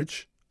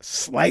coverage,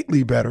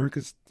 slightly better,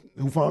 because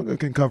Hufanga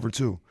can cover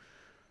too.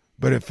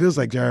 But it feels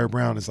like Jair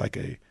Brown is like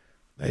a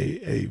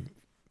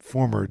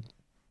former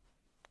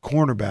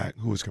cornerback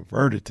who was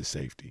converted to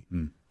safety.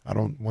 I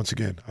don't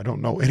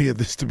know any of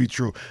this to be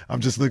true.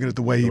 I'm just looking at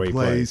the way he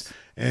plays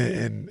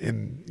and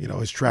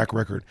his track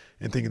record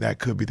and thinking that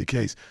could be the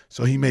case.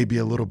 So he may be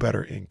a little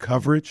better in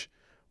coverage,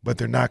 but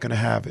they're not going to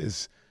have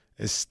as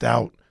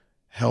stout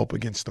help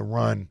against the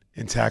run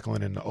and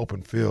tackling in the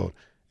open field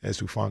as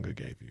Hufanga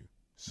gave you.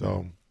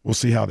 So we'll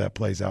see how that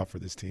plays out for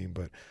this team,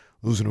 but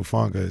losing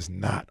Hufanga is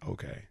not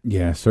okay.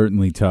 Yeah,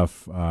 certainly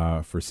tough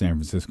for San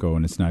Francisco,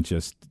 and it's not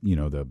just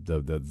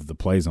the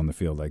plays on the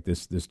field. Like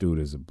this dude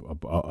is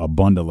a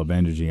bundle of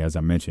energy. As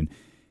I mentioned,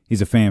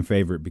 he's a fan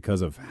favorite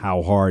because of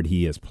how hard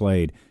he has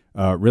played.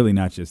 Really,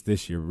 not just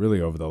this year, really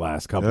over the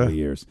last couple of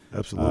years.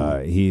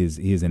 Absolutely, he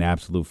is an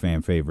absolute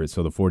fan favorite.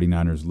 So the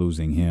 49ers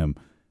losing him,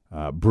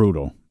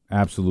 brutal,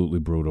 absolutely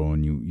brutal,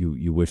 and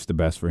you wish the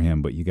best for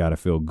him, but you got to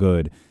feel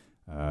good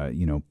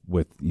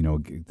with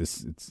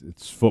this,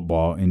 it's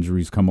football.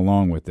 Injuries come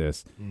along with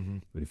this. Mm-hmm.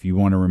 But if you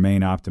want to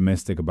remain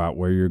optimistic about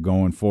where you're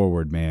going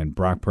forward, man,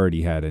 Brock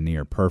Purdy had a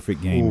near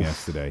perfect game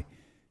yesterday,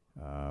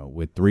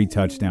 with 3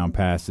 touchdown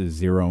passes,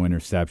 0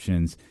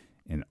 interceptions,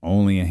 and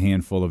only a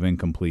handful of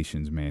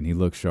incompletions. Man, he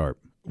looked sharp.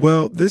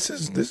 Well, this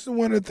is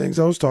one of the things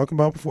I was talking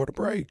about before the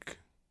break.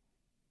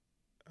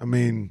 I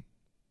mean,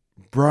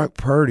 Brock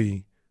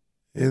Purdy.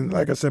 And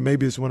like I said,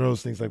 maybe it's one of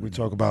those things like we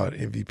talk about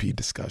MVP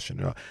discussion.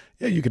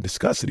 Yeah, you can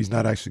discuss it. He's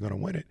not actually going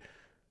to win it.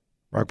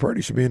 Brock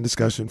Purdy should be in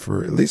discussion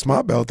for at least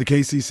my belt, the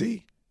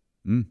KCC.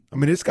 I mean,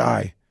 this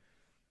guy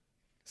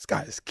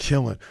is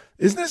killing.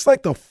 Isn't this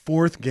like the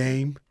 4th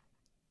game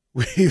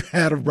we've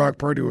had of Brock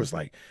Purdy where it's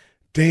like,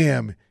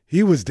 damn,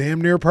 he was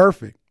damn near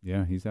perfect.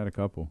 Yeah, he's had a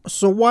couple.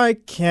 So why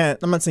can't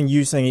 – I'm not saying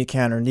you saying he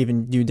can or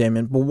even you,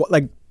 Damon,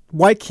 but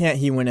why can't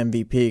he win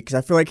MVP? Because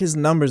I feel like his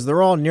numbers,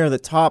 they're all near the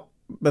top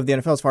of the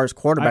NFL as far as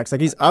quarterbacks.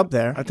 He's up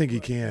there. I think he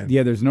can.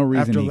 Yeah, there's no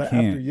reason he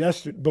can't.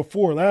 Last week,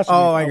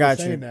 I got was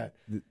saying that.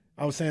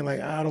 I was saying,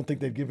 I don't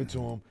think they'd give it to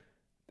him.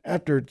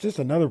 After just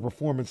another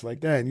performance like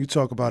that, and you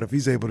talk about if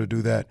he's able to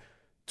do that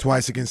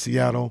twice against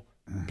Seattle,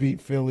 beat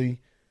Philly,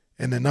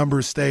 and the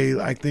numbers stay,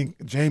 I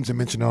think James had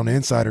mentioned on the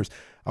Insiders,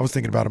 I was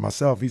thinking about it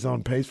myself. He's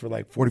on pace for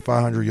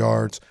 4,500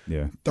 yards,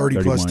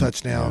 30-plus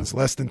touchdowns,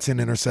 less than 10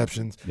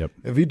 interceptions. Yep.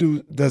 If he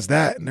does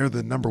that and they're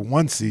the number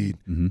 1 seed,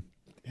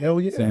 hell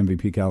yeah. It's an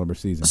MVP caliber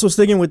season. So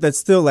sticking with that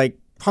still,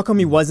 how come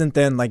he wasn't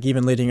then,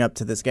 even leading up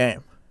to this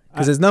game?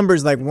 Because his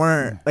numbers,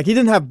 weren't – he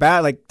didn't have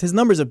bad – his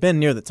numbers have been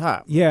near the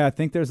top. Yeah, I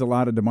think there's a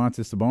lot of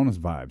DeMontis Sabonis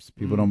vibes.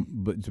 People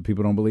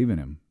don't believe in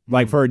him.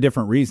 For a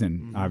different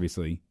reason,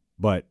 obviously.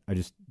 But I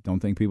just don't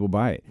think people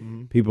buy it.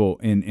 People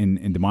in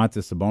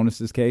DeMontis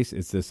Sabonis' case,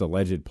 it's this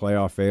alleged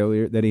playoff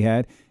failure that he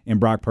had. In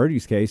Brock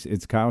Purdy's case,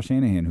 it's Kyle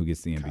Shanahan who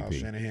gets the MVP. Kyle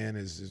Shanahan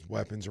is his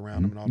weapons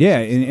around him. And all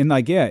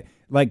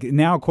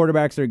now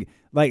quarterbacks are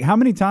how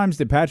many times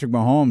did Patrick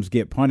Mahomes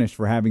get punished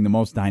for having the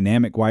most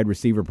dynamic wide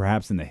receiver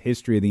perhaps in the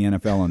history of the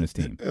NFL on his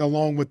team?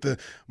 Along with the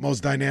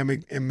most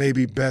dynamic and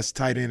maybe best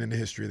tight end in the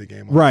history of the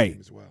game on right. the team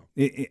as well.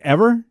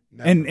 Ever?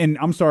 Never. And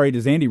I'm sorry,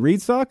 does Andy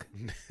Reid suck?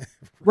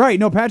 Right.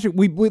 No, Patrick,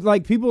 we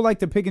people like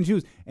to pick and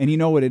choose. And you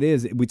know what it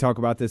is? We talk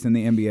about this in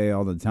the NBA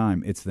all the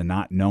time. It's the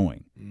not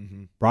knowing.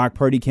 Brock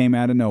Purdy came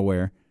out of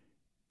nowhere,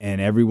 and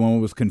everyone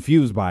was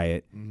confused by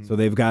it. So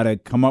they've got to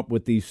come up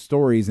with these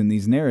stories and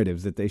these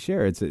narratives that they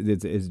share. It's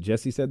as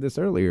Jesse said this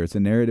earlier, it's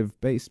a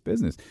narrative-based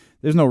business.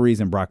 There's no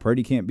reason Brock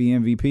Purdy can't be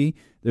MVP.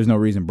 There's no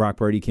reason Brock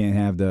Purdy can't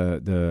have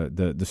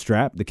the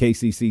strap, the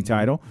KCC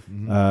title.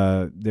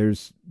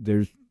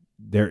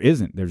 There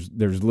isn't.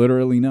 There's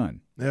literally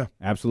none. Yeah.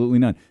 Absolutely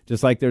none.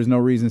 Just like there's no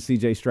reason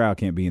C.J. Stroud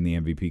can't be in the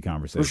MVP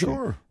conversation. For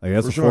sure.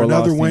 That's For a sure. 4-loss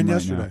Another team win right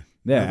yesterday. now.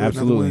 Yeah,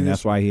 absolutely. And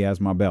that's why he has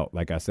my belt,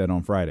 like I said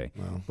on Friday,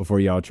 before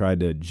y'all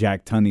tried to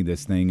Jack Tunney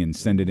this thing and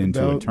send it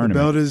into a tournament. The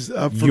belt is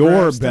up for Your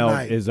grabs belt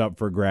tonight. is up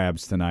for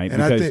grabs tonight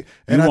And because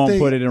you won't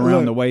put it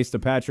around the waist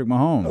of Patrick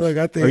Mahomes.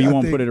 Or you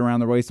won't put it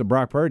around the waist of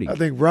Brock Purdy. I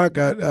think Brock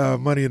got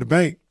Money in the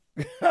Bank.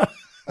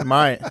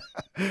 Might.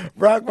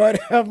 Brock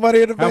might have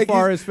Money in the Bank. How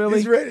far is Philly?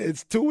 He's ready.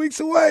 It's 2 weeks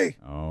away.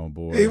 Oh,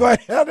 boy. He might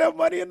have that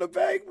Money in the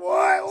Bank,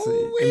 boy.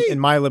 In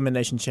my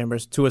elimination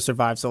chambers, Tua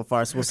survived so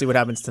far, so we'll see what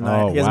happens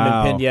tonight. Oh, he hasn't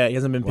been pinned yet. He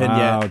hasn't been pinned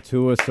yet. Wow,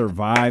 Tua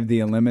survived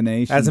the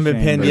elimination Hasn't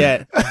been pinned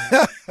yet.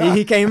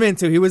 He came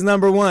into. He was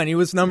number 1. He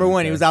was number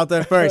 1. He was out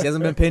there first. He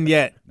hasn't been pinned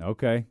yet.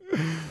 Okay.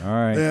 All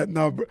right. Yeah,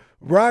 no,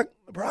 Brock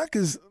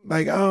is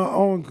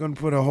I'm going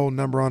to put a whole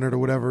number on it or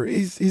whatever.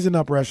 He's an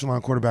upper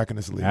echelon quarterback in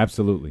this league.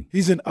 Absolutely.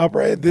 He's an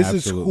upper. This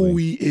Absolutely. is who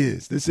he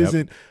is. This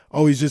isn't,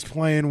 he's just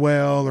playing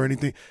well or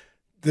anything.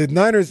 The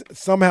Niners,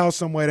 somehow,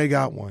 some way, they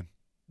got one.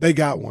 They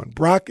got one.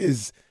 Brock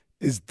is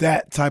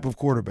that type of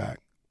quarterback.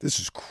 This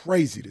is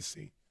crazy to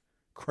see.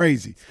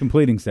 Crazy. He's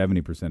completing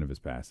 70% of his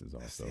passes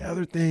also. That's the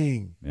other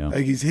thing. Yeah.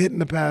 He's hitting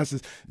the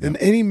passes. And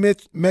any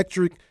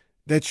metric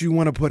that you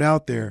want to put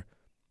out there,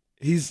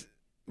 he's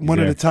one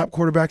of the top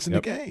quarterbacks in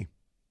the game.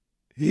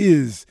 He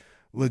is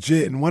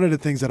legit. And one of the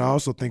things that I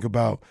also think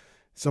about,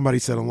 somebody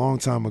said a long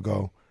time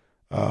ago,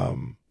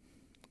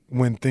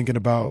 when thinking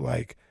about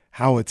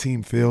how a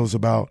team feels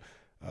about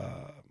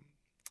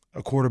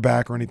a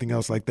quarterback or anything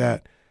else like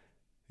that,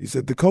 he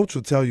said the coach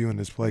will tell you in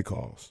his play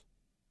calls.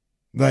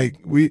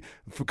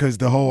 Because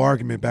the whole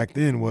argument back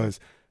then was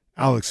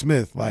Alex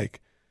Smith,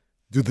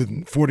 do the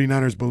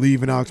 49ers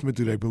believe in Alex Smith?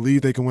 Do they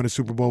believe they can win a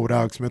Super Bowl with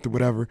Alex Smith or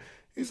whatever?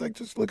 He's like,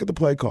 just look at the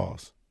play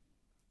calls.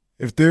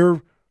 If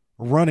they're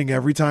running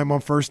every time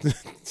on first and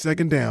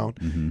second down,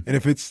 and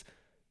if it's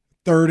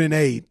 3rd and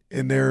 8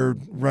 and they're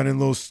running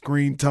little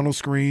tunnel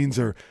screens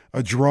or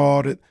a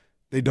draw, that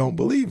they don't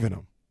believe in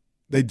him.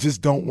 They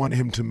just don't want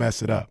him to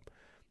mess it up.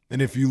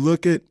 And if you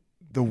look at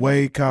the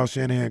way Kyle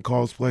Shanahan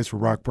calls plays for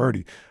Brock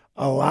Purdy,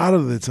 a lot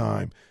of the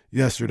time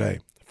yesterday,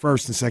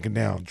 1st and 2nd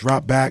down,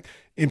 drop back,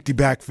 empty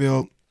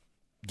backfield,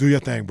 do your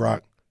thing,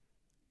 Brock.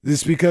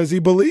 This is because he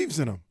believes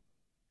in him.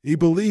 He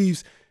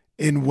believes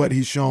in what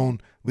he's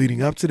shown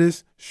leading up to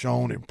this,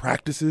 shown in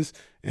practices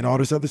and all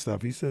this other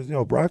stuff. He says,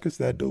 Brock is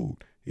that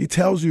dude. He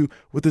tells you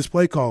with his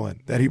play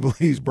calling that he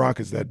believes Brock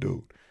is that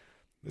dude.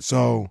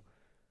 So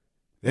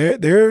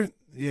they're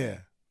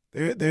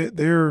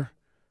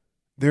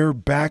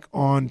back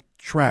on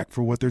track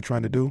for what they're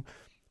trying to do.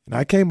 And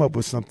I came up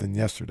with something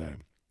yesterday.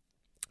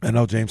 I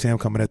know James Ham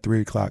coming at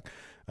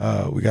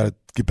 3:00. We got to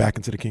get back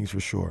into the Kings for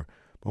sure.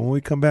 But when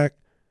we come back,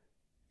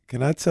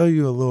 can I tell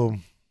you a little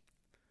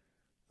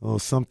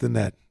something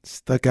that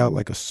stuck out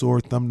like a sore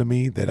thumb to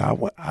me that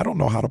I don't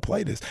know how to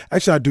play this.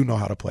 Actually, I do know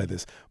how to play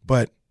this,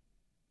 but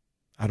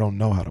I don't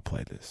know how to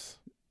play this.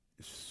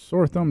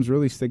 Sore thumbs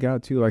really stick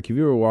out too. Like if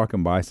you were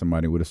walking by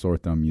somebody with a sore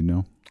thumb, you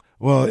know.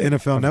 Well,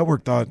 NFL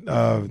Network thought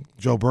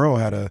Joe Burrow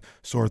had a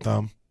sore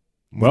thumb.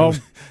 Well,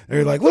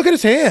 they're like, look at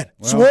his hand,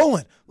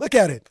 swollen. Look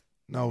at it.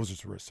 No, it was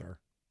his wrist, sir.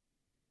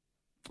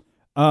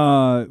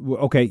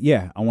 Okay,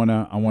 yeah, I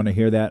wanna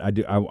hear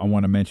that. I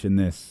want to mention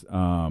this.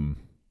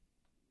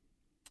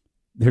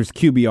 There's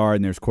QBR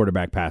and there's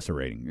quarterback passer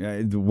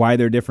rating. Why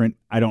they're different,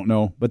 I don't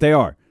know, but they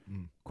are.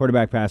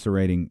 Quarterback passer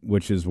rating,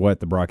 which is what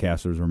the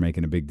broadcasters were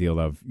making a big deal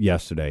of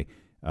yesterday.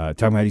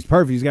 Talking about he's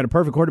perfect. He's got a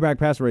perfect quarterback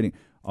passer rating.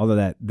 All of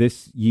that.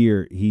 This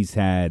year, he's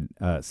had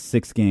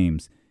 6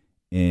 games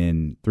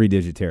in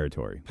 3-digit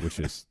territory, which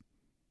is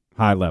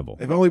high level.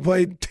 They've only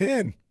played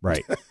 10.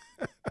 Right.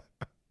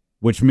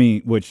 Which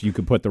you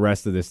could put the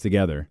rest of this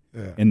together.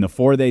 Yeah. In the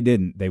 4 they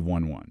didn't, they've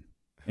won 1.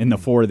 In the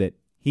 4 that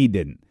he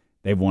didn't,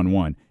 they've won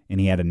 1. And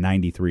he had a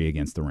 93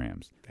 against the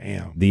Rams.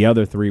 Damn. The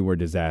other 3 were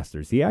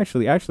disasters. He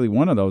actually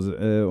one of those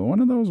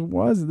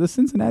was the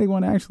Cincinnati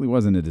one. Actually,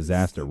 wasn't a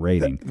disaster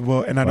rating.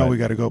 And I know we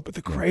got to go, but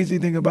the crazy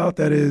thing about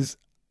that is,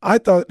 I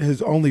thought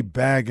his only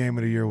bad game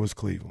of the year was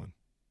Cleveland.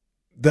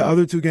 The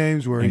other 2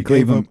 games where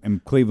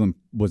Cleveland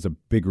was a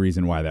big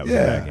reason why that was a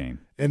bad game.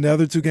 And the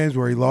other 2 games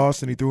where he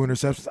lost and he threw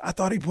interceptions, I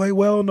thought he played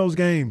well in those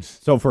games.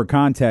 So for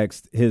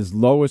context, his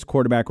lowest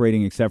quarterback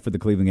rating, except for the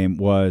Cleveland game,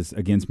 was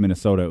against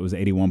Minnesota. It was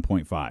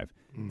 81.5.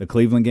 The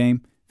Cleveland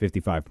game,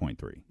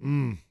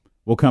 55.3.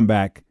 We'll come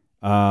back.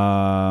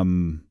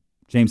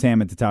 James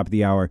Ham at the top of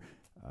the hour.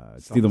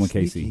 Steele and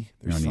Casey.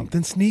 There's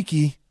something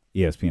sneaky.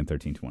 ESPN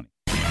 1320.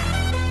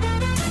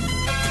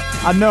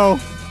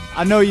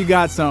 I know you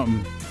got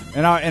something,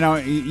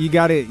 and you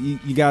got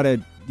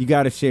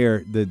to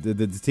share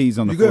the tease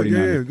on the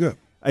 49ers. Yeah, good.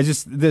 I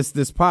just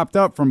this popped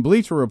up from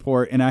Bleacher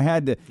Report, and I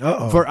had to.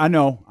 I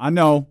know.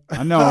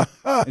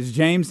 As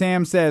James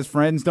Ham says,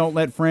 friends don't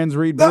let friends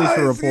read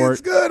Bleacher Report.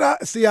 It's good.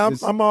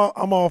 I'm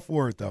all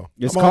for it though.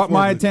 It's caught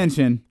my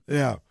attention.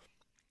 Yeah.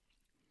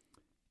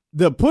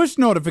 The push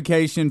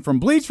notification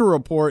from Bleacher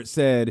Report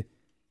said,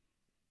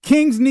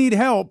 "Kings need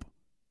help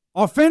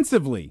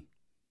offensively."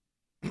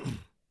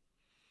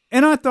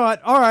 And I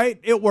thought, all right,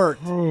 it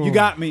worked. You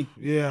got me.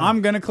 Yeah.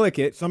 I'm gonna click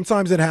it.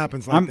 Sometimes it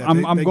happens like that.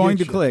 I'm going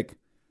to click.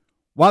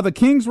 While the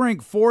Kings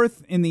rank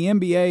 4th in the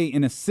NBA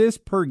in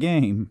assists per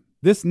game,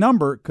 this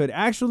number could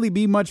actually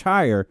be much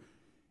higher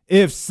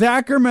if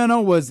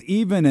Sacramento was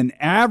even an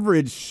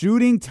average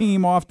shooting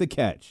team off the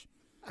catch.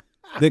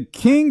 The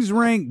Kings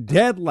rank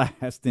dead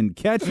last in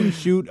catch and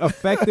shoot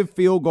effective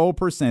field goal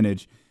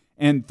percentage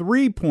and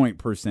 3-point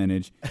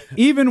percentage,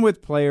 even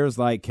with players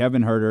like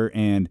Kevin Huerter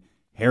and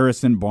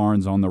Harrison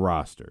Barnes on the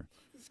roster.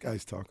 This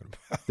guy's talking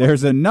about.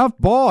 There's enough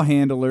ball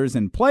handlers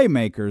and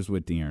playmakers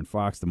with De'Aaron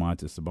Fox,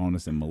 Domantas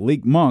Sabonis, and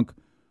Malik Monk,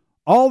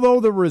 although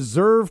the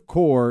reserve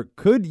core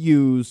could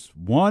use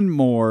one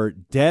more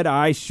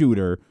dead-eye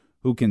shooter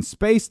who can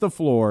space the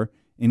floor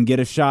and get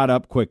a shot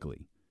up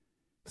quickly.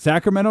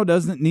 Sacramento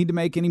doesn't need to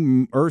make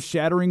any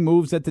earth-shattering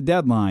moves at the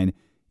deadline,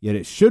 yet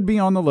it should be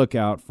on the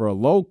lookout for a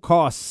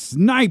low-cost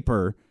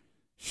sniper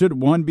should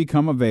one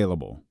become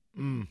available.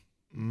 Who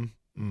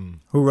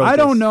wrote I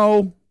this? don't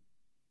know.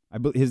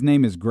 His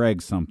name is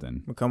Greg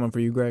something. We're coming for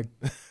you, Greg.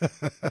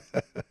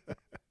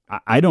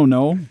 I don't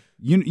know.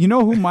 You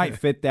know who might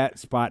fit that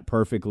spot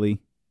perfectly?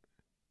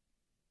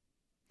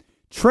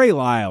 Trey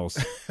Lyles.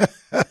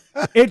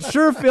 It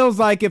sure feels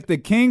like if the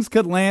Kings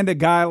could land a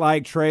guy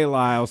like Trey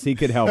Lyles, he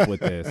could help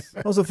with this.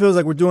 It also feels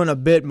like we're doing a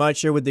bit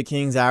much here with the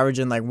Kings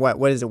averaging like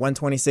what is it,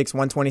 126,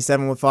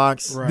 127 with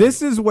Fox? Right.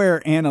 This is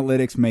where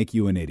analytics make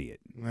you an idiot.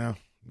 Well,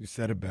 you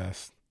said it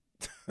best.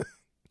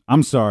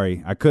 I'm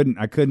sorry. I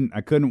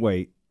couldn't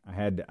wait. I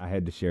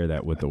had to share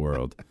that with the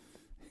world.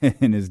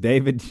 And as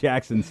David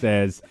Jackson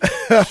says,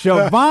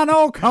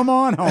 Shavano, come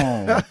on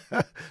home.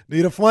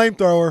 Need a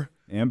flamethrower.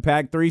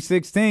 Impact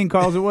 316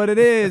 calls it what it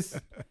is.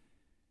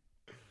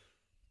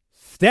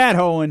 Stat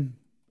hoeing.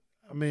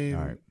 I mean,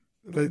 all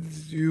right.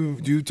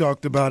 You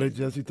talked about it,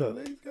 Jesse.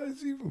 These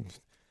guys even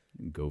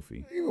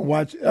goofy. Even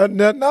watch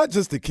not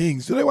just the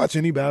Kings. Do they watch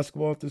any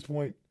basketball at this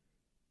point?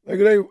 Like,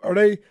 are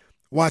they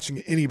watching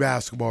any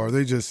basketball? Or are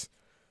they just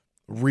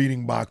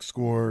reading box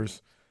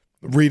scores,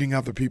 reading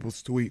other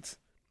people's tweets,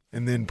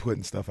 and then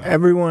putting stuff out?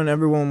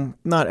 Everyone,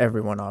 not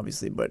everyone,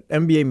 obviously, but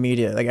NBA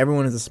media, like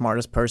everyone is the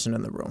smartest person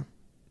in the room.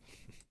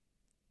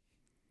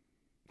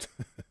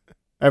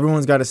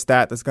 Everyone's got a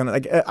stat that's gonna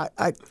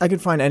I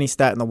could find any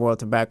stat in the world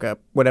to back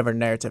up whatever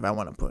narrative I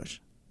want to push.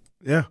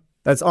 Yeah,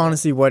 That's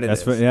honestly what it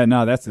is.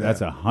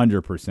 That's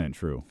 100%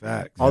 true.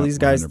 Facts. All these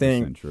guys 100%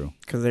 think true.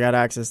 because they got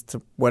access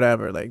to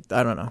whatever. Like,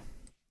 I don't know.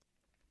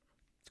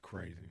 It's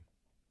crazy.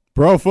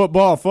 Pro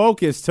Football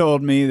Focus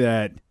told me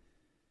that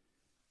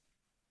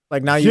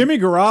Jimmy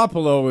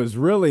Garoppolo is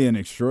really an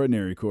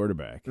extraordinary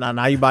quarterback.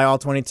 Now you buy all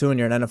 22 and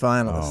you're an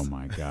NFL analyst. Oh,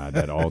 my God.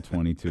 That all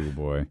 22,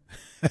 boy.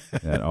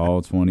 That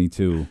all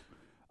 22.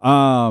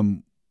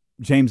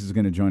 James is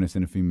going to join us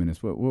in a few minutes.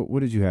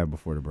 What did you have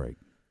before the break?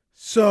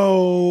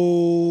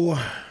 So,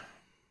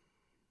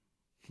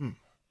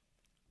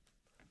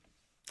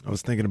 I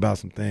was thinking about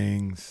some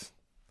things,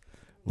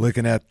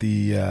 looking at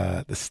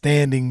the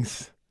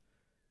standings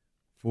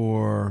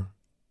for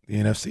the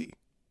NFC,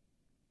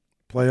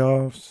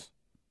 playoffs,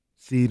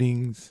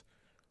 seedings,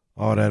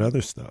 all that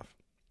other stuff.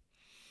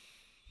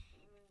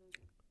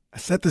 I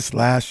said this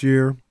last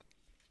year,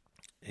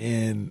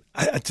 and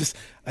I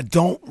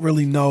don't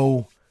really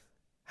know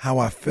how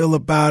I feel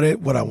about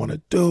it, what I want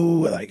to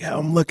do, like how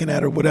I'm looking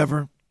at it,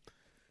 whatever.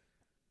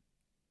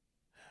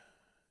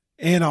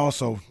 And I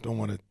also I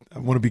want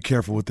to be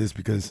careful with this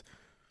because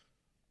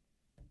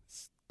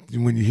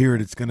when you hear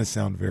it, it's going to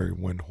sound very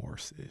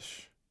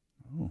Windhorse-ish.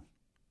 Oh.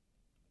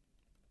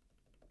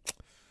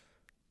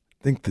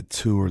 I think the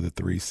 2 or the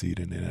 3 seed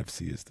in the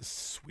NFC is the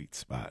sweet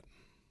spot.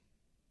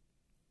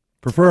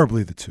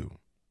 Preferably the 2.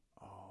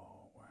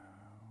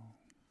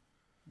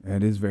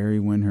 That is very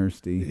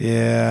Windhorsty.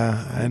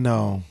 Yeah, I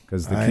know.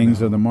 Because the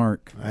Kings are the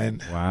mark.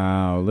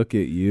 Wow, look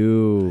at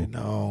you. I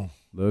know.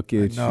 Look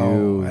at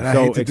you. And I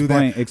hate to do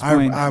that.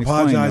 I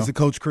apologize to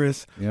Coach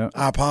Chris. Yep.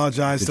 I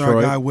apologize Detroit. to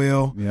our guy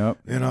Will. Yep.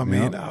 You know what I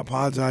mean? I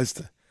apologize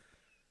to.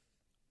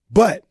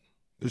 But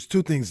there's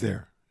 2 things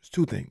there. There's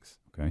 2 things.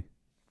 Okay.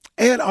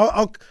 And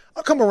I'll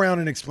come around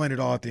and explain it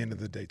all at the end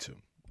of the day too.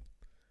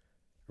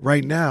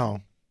 Right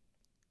now,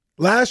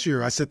 last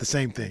year I said the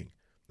same thing.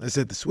 I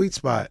said the sweet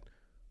spot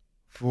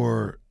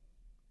for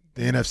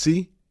the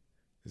NFC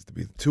is to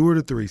be the 2 or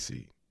the 3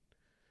 seed.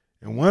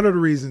 And one of the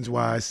reasons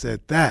why I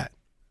said that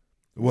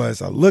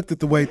was I looked at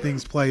the way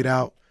things played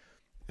out,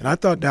 and I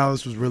thought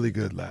Dallas was really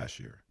good last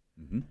year.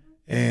 Mm-hmm.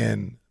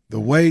 And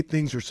the way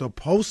things are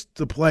supposed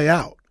to play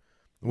out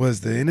was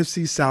the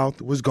NFC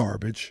South was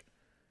garbage.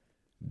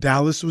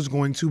 Dallas was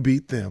going to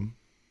beat them.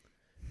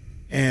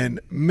 And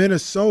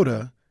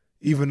Minnesota,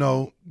 even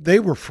though they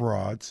were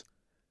frauds,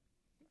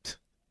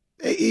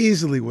 they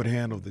easily would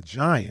handle the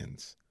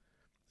Giants.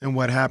 And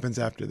what happens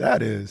after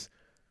that is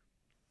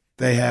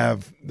they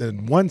have the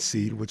 1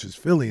 seed, which is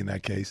Philly in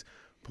that case,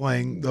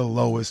 playing the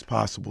lowest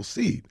possible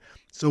seed.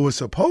 So it's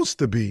supposed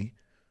to be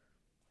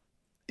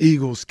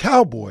Eagles,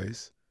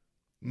 Cowboys,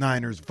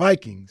 Niners,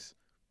 Vikings.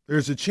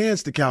 There's a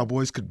chance the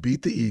Cowboys could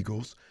beat the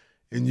Eagles,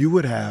 and you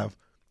would have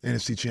the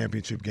NFC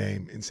Championship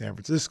game in San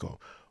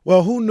Francisco.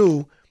 Well, who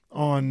knew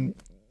on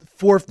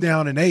 4th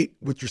down and 8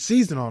 with your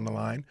season on the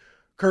line,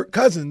 Kirk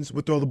Cousins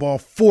would throw the ball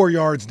 4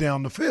 yards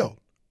down the field.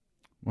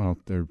 Well,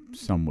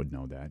 some would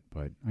know that,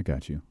 but I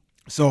got you.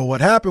 So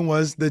what happened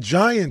was the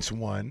Giants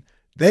won.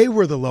 They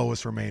were the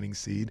lowest remaining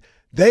seed.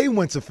 They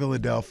went to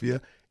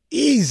Philadelphia.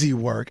 Easy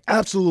work,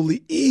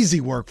 absolutely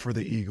easy work for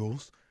the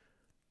Eagles.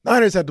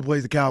 Niners had to play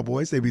the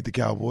Cowboys. They beat the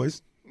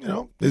Cowboys. You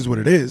know, this is what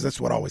it is.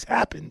 That's what always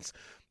happens.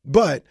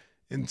 But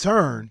in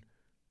turn,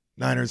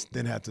 Niners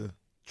then had to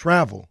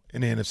travel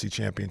in the NFC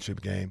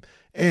Championship game.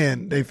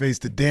 And they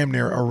faced a damn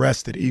near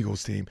arrested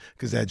Eagles team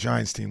because that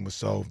Giants team was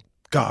so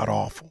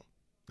god-awful.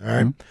 All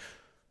right? Mm-hmm.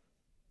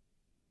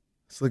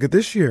 Let's look at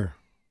this year.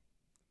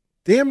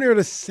 Damn near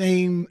the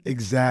same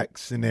exact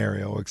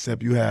scenario,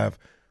 except you have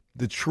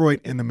Detroit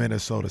in the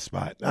Minnesota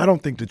spot. I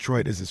don't think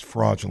Detroit is as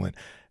fraudulent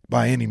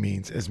by any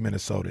means as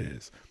Minnesota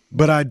is.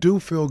 But I do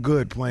feel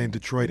good playing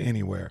Detroit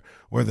anywhere,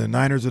 whether the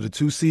Niners are the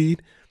 2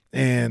 seed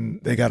and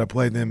they got to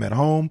play them at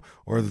home,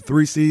 or the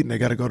 3 seed and they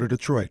got to go to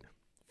Detroit.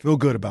 Feel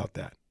good about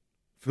that.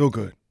 Feel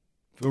good.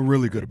 Feel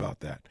really good about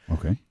that.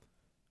 Okay.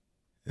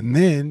 And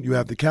then you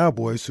have the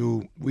Cowboys,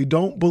 who we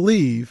don't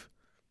believe,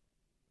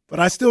 but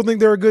I still think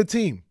they're a good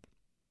team.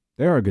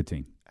 They are a good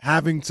team.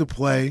 Having to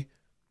play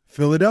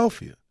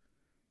Philadelphia.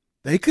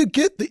 They could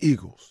get the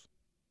Eagles.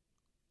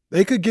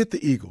 They could get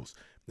the Eagles.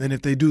 And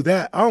if they do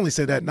that, I only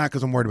say that not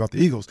because I'm worried about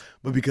the Eagles,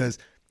 but because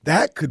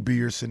that could be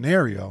your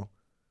scenario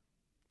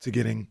to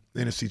getting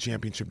the NFC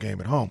Championship game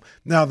at home.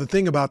 Now, the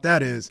thing about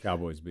that is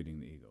Cowboys beating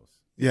the Eagles.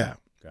 Yeah.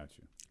 Got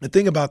you. The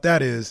thing about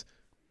that is,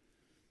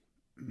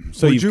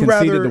 so you've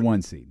conceded the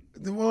 1 seed.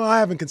 Well, I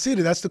haven't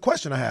conceded. That's the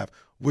question I have.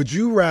 Would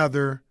you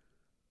rather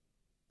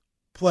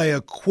play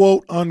a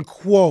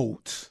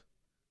quote-unquote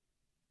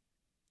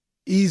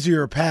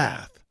easier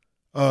path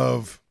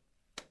of,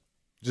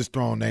 just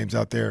throwing names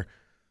out there,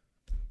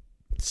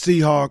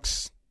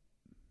 Seahawks,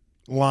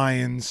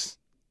 Lions,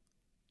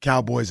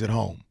 Cowboys at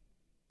home?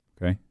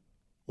 Okay.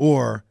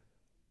 Or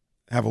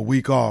have a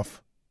week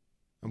off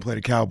and play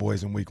the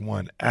Cowboys in week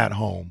 1 at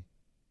home,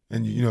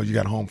 and you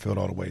got home field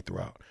all the way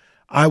throughout.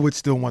 I would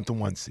still want the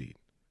 1 seed,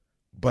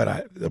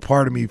 but a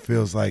part of me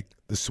feels like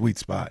the sweet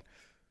spot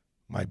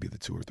might be the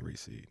 2 or 3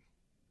 seed.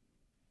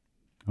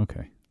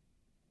 Okay.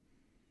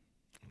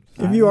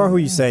 If you are who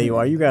you say you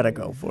are, you gotta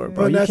go for it,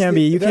 bro. You can't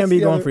be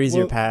going for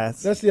easier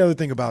paths. That's the other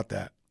thing about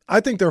that. I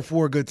think there are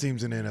 4 good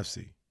teams in the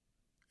NFC,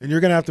 and you're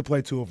gonna have to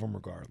play 2 of them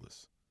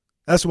regardless.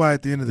 That's why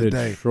at the end of the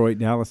day, Detroit,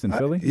 Dallas, and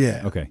Philly.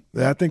 Yeah. Okay.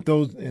 I think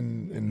those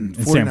in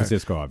San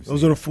Francisco, obviously.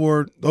 Those are the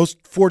 4. Those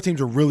 4 teams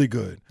are really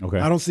good. Okay.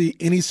 I don't see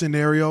any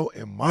scenario,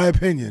 in my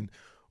opinion,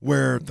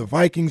 where the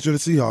Vikings or the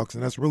Seahawks,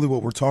 and that's really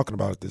what we're talking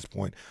about at this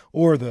point,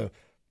 or the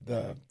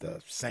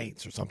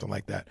Saints or something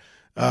like that.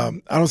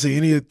 I don't see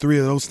any of 3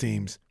 of those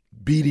teams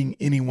beating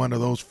any one of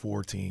those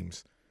 4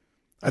 teams.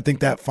 I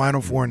think that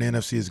Final 4 in the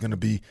NFC is going to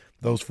be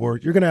those 4.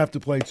 You're going to have to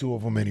play 2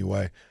 of them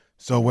anyway.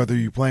 So whether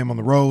you play them on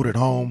the road, at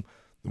home,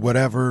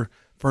 whatever,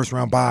 first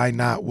round bye,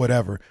 not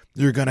whatever,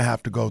 you're going to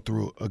have to go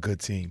through a good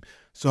team.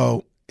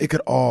 So it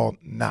could all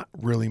not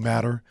really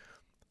matter.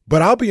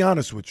 But I'll be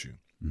honest with you.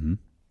 Mm-hmm.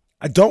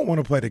 I don't want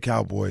to play the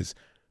Cowboys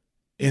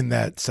in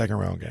that second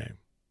round game.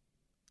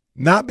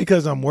 Not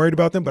because I'm worried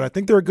about them, but I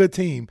think they're a good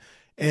team.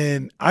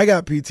 And I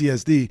got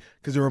PTSD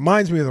because it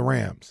reminds me of the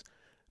Rams.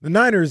 The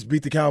Niners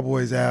beat the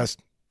Cowboys' ass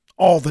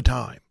all the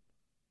time.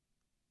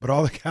 But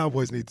all the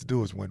Cowboys need to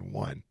do is win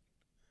one.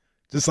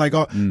 Just like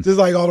all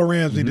the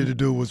Rams needed to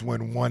do was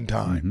win one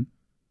time. Mm-hmm.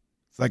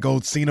 It's like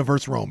old Cena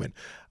versus Roman.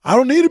 I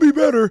don't need to be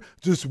better.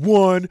 Just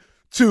 1,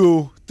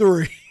 2,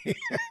 3.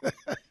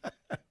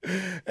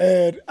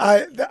 And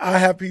I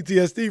have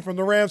PTSD from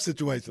the Rams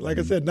situation. Like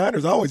I said,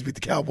 Niners always beat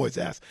the Cowboys'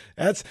 ass.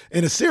 That's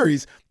in a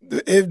series.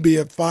 It'd be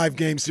a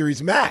 5-game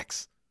series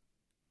max.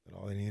 And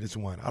all they need is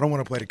 1. I don't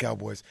want to play the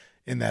Cowboys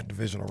in that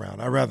divisional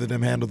round. I'd rather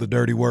them handle the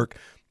dirty work,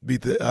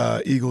 beat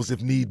the Eagles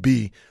if need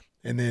be,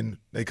 and then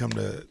they come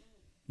to.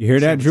 You hear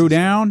that, Drew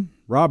Down?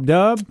 Rob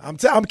Dub? I'm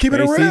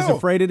keeping it real. KC's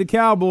afraid of the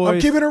Cowboys. I'm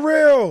keeping it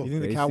real. You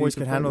think the Cowboys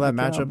could handle that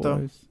matchup,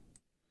 though?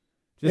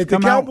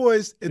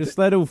 Just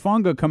let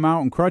Ufunga come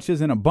out and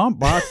crutches in a bump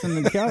box,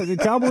 and the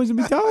Cowboys would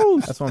be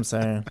toast. That's what I'm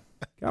saying.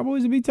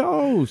 Cowboys would be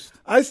toast.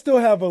 I still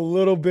have a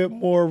little bit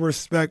more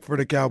respect for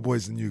the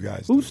Cowboys than you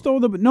guys. Who stole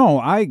the? No,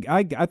 I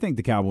think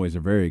the Cowboys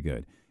are very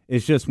good.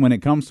 It's just when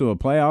it comes to a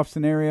playoff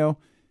scenario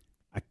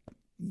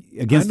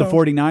against the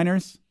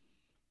 49ers.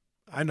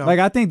 I know. Like,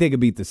 I think they could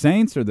beat the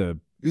Saints or the.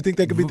 You think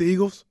they could beat the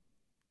Eagles?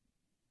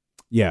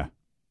 Yeah.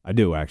 I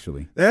do,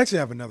 actually. They actually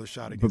have another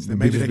shot against them.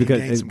 Maybe they can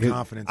gain some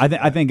confidence.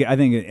 I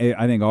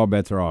think all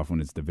bets are off when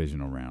it's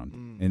divisional round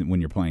and when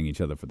you're playing each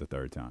other for the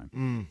third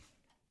time.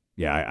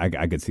 Yeah,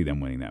 I could see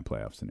them winning that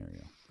playoff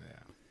scenario.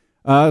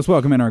 Yeah. Let's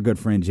welcome in our good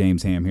friend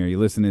James Ham here.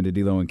 You're listening to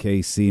D-Lo and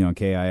KC on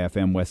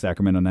KIFM West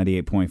Sacramento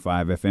 98.5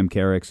 FM,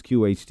 KRX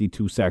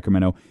QHD2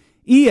 Sacramento,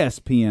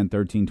 ESPN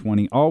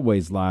 1320,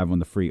 always live on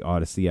the free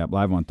Odyssey app,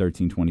 live on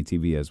 1320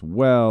 TV as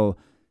well,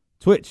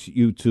 Twitch,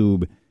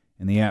 YouTube,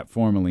 and the app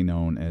formerly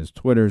known as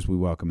Twitter's. We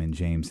welcome in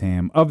James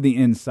Ham of The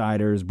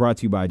Insiders, brought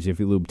to you by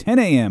Jiffy Lube, 10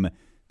 a.m.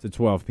 to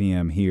 12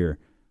 p.m. here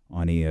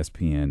on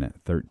ESPN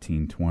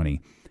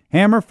 1320.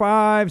 Hammer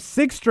 5,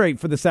 6 straight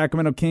for the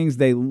Sacramento Kings.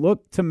 They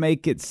look to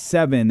make it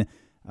 7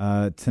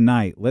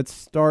 tonight. Let's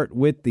start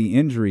with the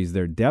injuries.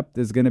 Their depth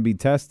is going to be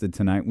tested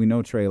tonight. We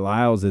know Trey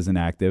Lyles isn't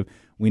active.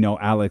 We know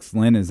Alex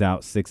Lynn is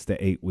out 6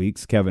 to 8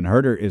 weeks. Kevin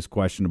Huerter is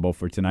questionable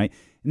for tonight.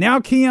 Now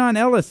Keon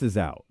Ellis is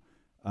out.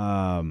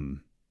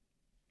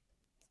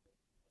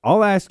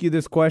 I'll ask you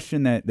this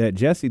question that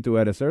Jesse threw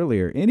at us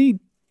earlier.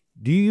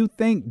 Do you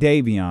think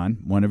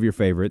Davion, one of your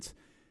favorites,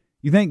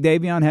 you think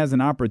Davion has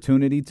an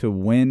opportunity to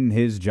win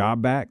his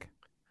job back?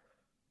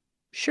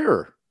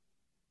 Sure.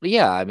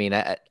 Yeah, I mean,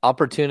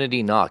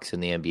 opportunity knocks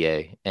in the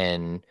NBA,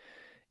 and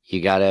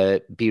you got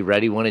to be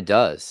ready when it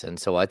does. And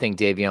so I think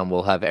Davion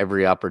will have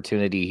every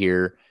opportunity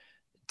here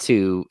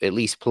to at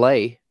least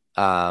play.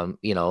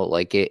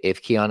 Like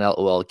if Keon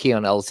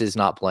Ellis is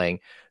not playing,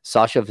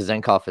 Sasha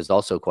Vezenkov is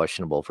also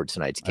questionable for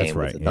tonight's game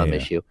with a thumb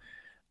issue.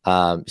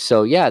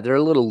 So, they're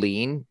a little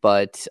lean,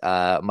 but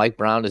Mike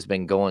Brown has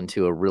been going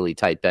to a really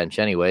tight bench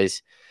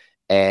anyways.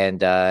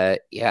 And,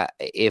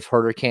 if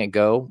Huerter can't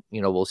go,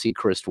 we'll see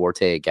Chris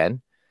Duarte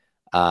again.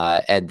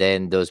 And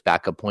then those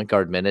backup point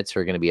guard minutes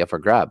are going to be up for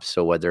grabs.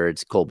 So whether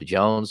it's Colby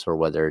Jones or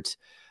whether it's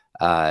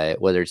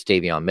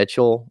Davion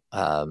Mitchell,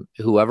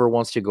 whoever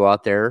wants to go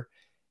out there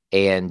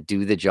and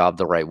do the job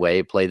the right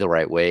way, play the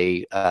right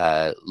way,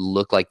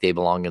 look like they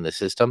belong in the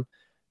system,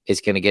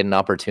 is going to get an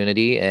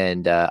opportunity.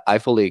 And I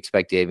fully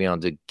expect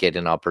Davion to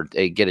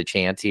get a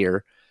chance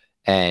here.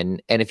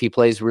 And if he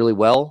plays really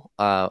well,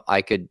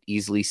 I could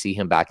easily see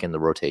him back in the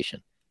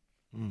rotation.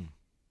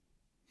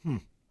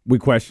 We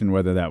questioned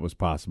whether that was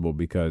possible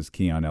because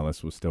Keon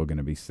Ellis was still going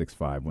to be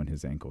 6'5" when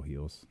his ankle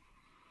heals.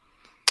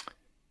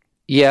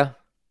 Yeah.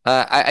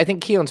 I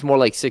think Keon's more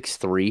like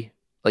 6'3".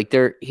 Like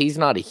he's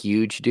not a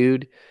huge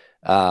dude.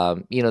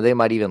 They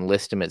might even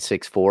list him at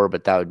 6'4",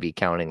 but that would be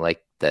counting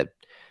like the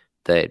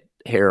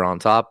hair on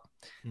top.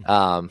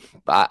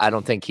 I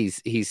don't think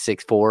he's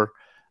 6'4".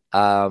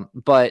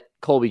 But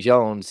Colby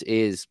Jones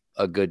is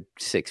a good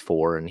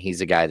 6'4", and he's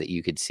a guy that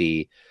you could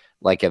see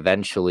like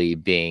eventually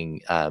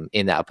being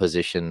in that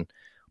position,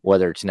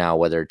 whether it's now,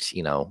 whether it's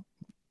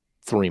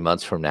 3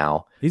 months from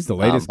now. He's the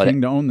latest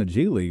king to own the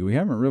G League. We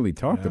haven't really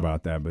talked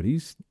about that, but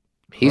he's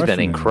He's been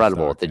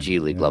incredible at the G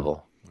League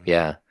level.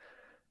 Yeah.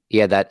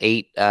 Yeah, that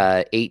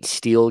eight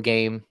steal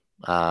game.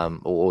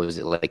 What was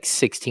it, like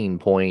 16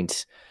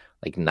 points,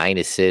 like 9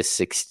 assists,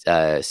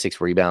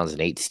 six rebounds,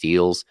 and 8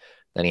 steals.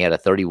 Then he had a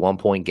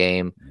 31-point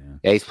game.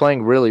 Yeah, he's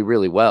playing really,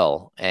 really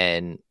well.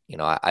 And,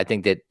 I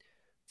think that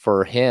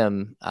for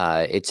him,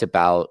 it's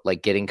about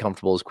like getting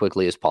comfortable as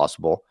quickly as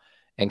possible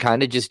and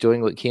kind of just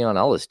doing what Keon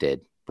Ellis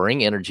did.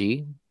 Bring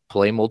energy,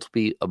 play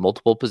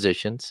multiple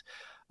positions,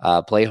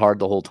 play hard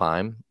the whole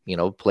time,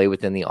 play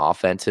within the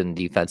offense and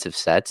defensive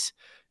sets.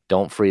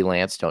 Don't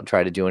freelance. Don't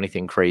try to do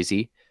anything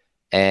crazy.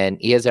 And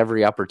he has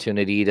every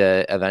opportunity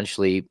to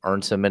eventually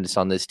earn some minutes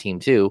on this team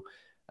too.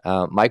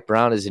 Mike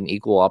Brown is an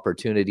equal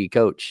opportunity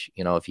coach.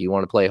 If you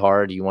want to play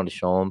hard, you want to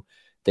show him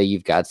that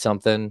you've got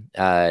something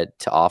to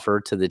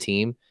offer to the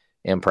team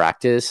in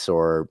practice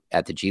or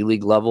at the G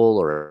League level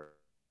or.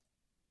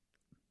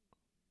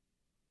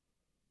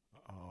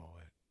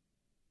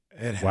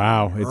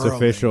 Wow, it's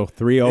official.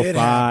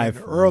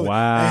 3:05. Early.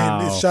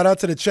 Wow. And shout out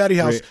to the Chatty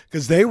House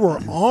because they were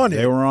on it.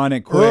 They were on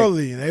it quick.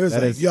 Early. And they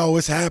was yo,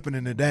 what's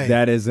happening today?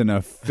 That is an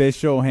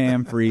official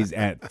hand freeze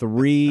at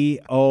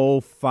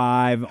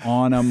 3:05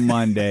 on a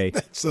Monday.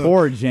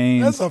 Poor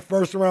James. That's a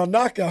first-round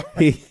knockout.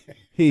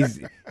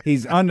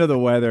 He's under the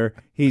weather.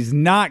 He's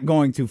not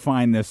going to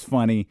find this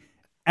funny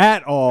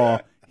at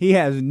all. He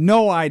has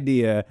no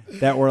idea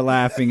that we're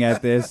laughing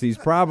at this. He's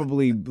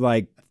probably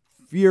like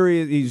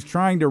furious. He's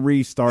trying to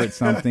restart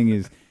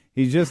something.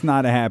 He's just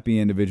not a happy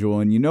individual.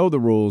 And you know the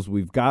rules.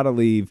 We've got to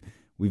leave.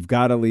 We've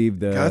got to leave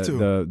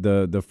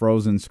the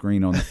frozen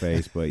screen on the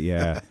face. But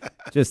yeah,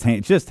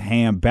 just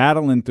ham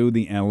battling through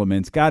the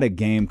elements. Got a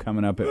game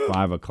coming up at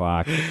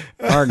 5:00.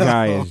 Our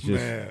guy is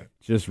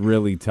just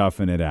really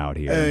toughing it out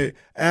here. Hey,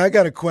 I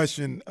got a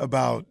question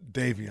about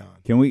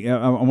Davion. Can we?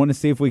 I want to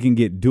see if we can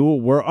get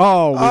dual world.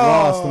 Oh, we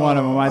lost one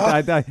of them.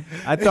 I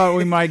thought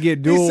we might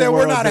get dual. He said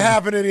world. We're not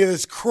having any of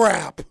this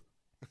crap.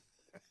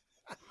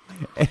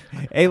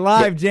 A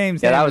live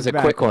James. Yeah, that was a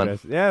quick one.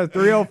 Yeah,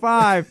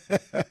 3:05.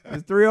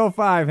 It's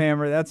 3:05,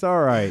 Hammer. That's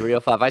all right.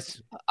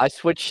 3:05. I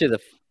switched to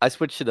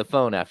the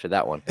phone after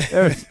that one.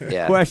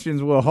 Yeah.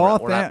 Questions. Will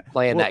Hawthorne we're not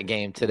playing that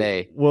game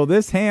today? Will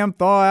this ham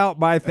thaw out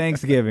by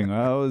Thanksgiving?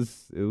 Well, it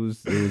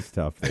was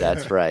tough. There.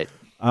 That's right.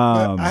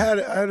 I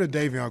had a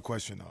Davion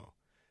question though,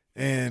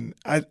 and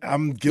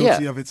I'm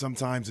guilty of it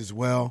sometimes as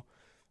well.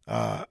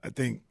 I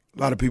think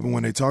a lot of people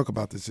when they talk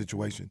about this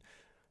situation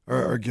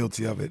are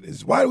guilty of it.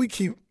 Is why do we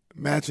keep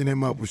matching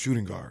him up with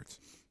shooting guards?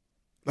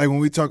 Like when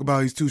we talk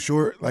about he's too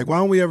short, like why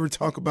don't we ever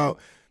talk about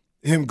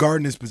him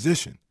guarding his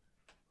position?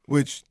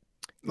 Which,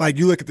 like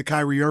you look at the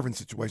Kyrie Irving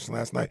situation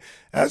last night,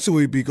 that's who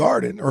he'd be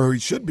guarding, or he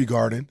should be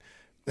guarding,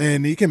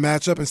 and he can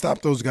match up and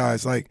stop those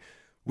guys. Like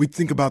we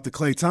think about the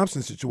Klay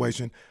Thompson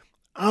situation.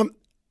 I'm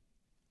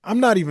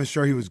not even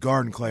sure he was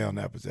guarding Klay on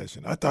that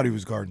possession. I thought he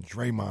was guarding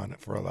Draymond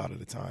for a lot of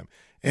the time,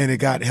 and it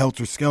got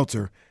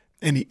helter-skelter,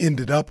 and he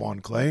ended up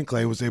on Klay, and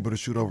Klay was able to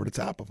shoot over the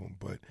top of him.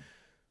 But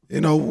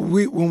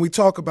when we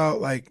talk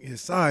about like his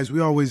size, we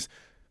always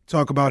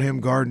talk about him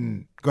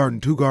guarding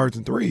 2 guards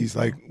and 3s.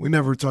 Like we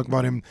never talk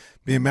about him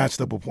being matched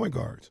up with point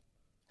guards.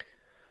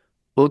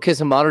 Well, because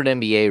in modern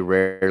NBA,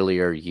 rarely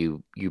are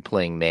you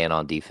playing man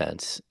on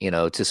defense.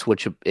 It's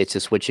a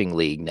switching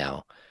league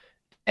now,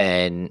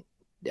 and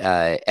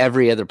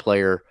every other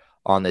player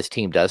on this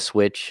team does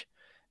switch.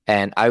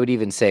 And I would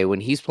even say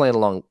when he's playing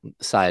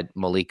alongside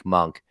Malik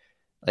Monk,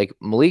 like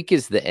Malik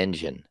is the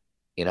engine.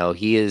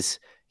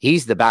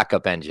 He's the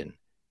backup engine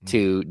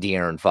to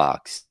De'Aaron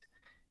Fox.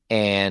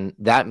 And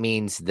that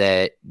means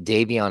that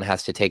Davion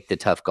has to take the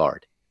tough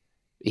guard.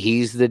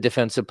 He's the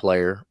defensive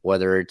player,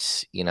 whether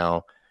it's,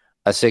 a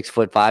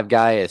 6'5"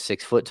 guy, a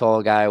 6 foot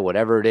tall guy,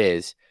 whatever it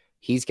is,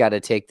 he's got to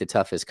take the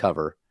toughest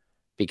cover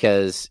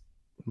because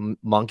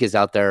Monk is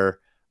out there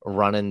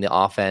running the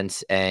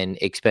offense and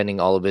expending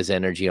all of his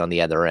energy on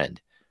the other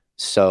end.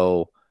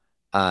 So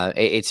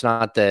it's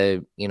not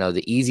the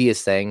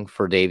easiest thing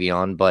for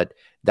Davion, but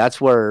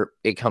that's where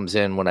it comes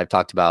in when I've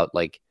talked about,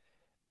 like,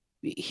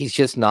 he's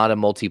just not a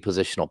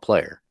multi-positional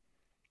player.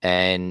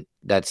 And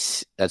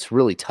that's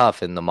really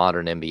tough in the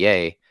modern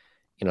NBA.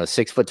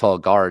 6 foot tall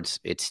guards,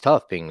 it's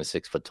tough being the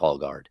 6 foot tall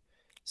guard.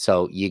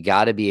 So you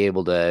got to be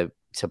able to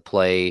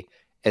play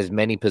as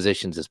many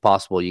positions as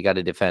possible. You got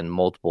to defend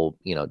multiple,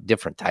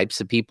 different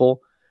types of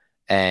people.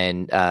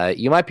 And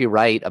you might be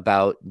right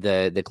about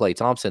the Klay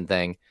Thompson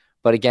thing,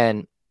 but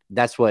again,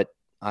 that's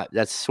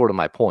sort of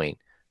my point.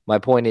 My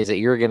point is that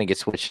you're going to get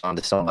switched on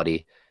to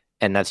somebody,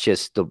 and that's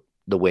just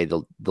the way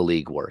the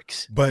league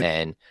works. But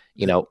I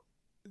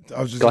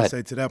was just going to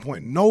say to that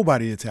point,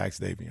 nobody attacks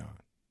Davion.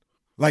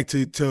 Like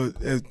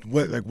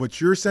what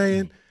you're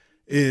saying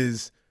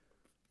is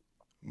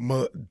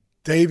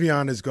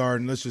Davion is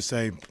guarding, let's just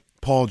say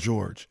Paul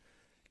George,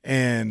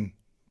 and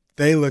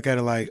they look at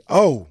it like,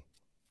 oh,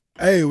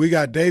 hey, we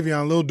got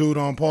Davion, little dude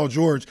on Paul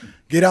George.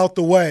 Get out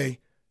the way.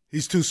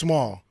 He's too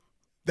small.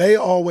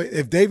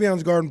 If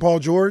Davion's guarding Paul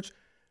George,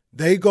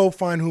 they go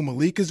find who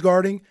Malik is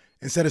guarding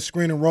and set a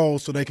screen and roll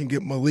so they can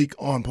get Malik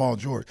on Paul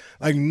George.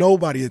 Like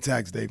nobody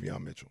attacks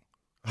Davion Mitchell.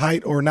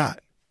 height or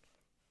not.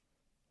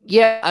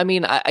 Yeah, I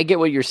mean, I get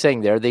what you're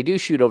saying there. They do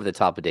shoot over the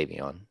top of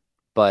Davion,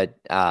 but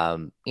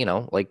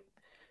like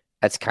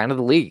that's kind of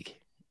the league.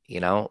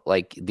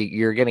 Like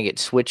you're going to get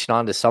switched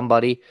on to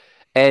somebody,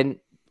 and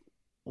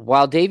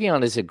while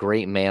Davion is a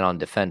great man-on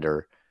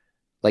defender,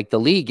 like the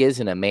league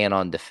isn't a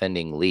man-on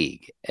defending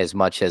league as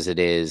much as it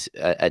is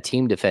a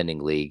team defending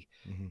league.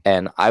 Mm-hmm.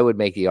 And I would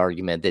make the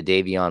argument that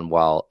Davion,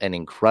 while an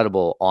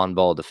incredible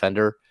on-ball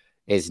defender,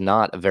 is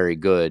not a very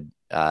good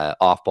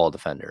off-ball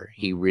defender.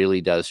 He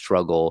really does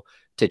struggle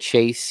to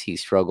chase. He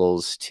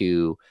struggles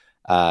to,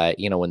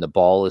 when the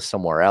ball is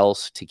somewhere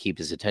else, to keep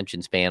his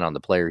attention span on the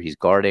player he's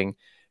guarding.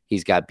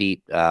 He's got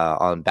beat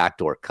on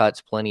backdoor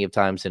cuts plenty of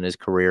times in his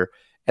career.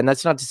 And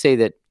that's not to say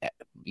that,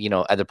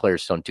 other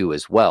players don't do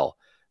as well.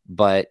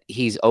 But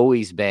he's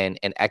always been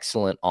an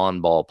excellent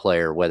on-ball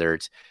player, whether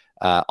it's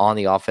on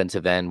the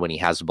offensive end when he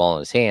has the ball in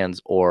his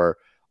hands or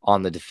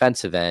on the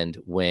defensive end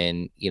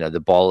when, the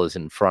ball is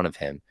in front of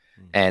him.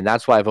 Mm-hmm. And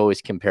that's why I've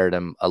always compared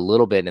him a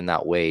little bit in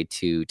that way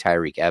to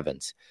Tyreek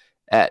Evans.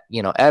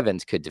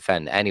 Evans could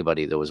defend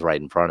anybody that was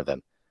right in front of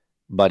him.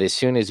 But as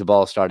soon as the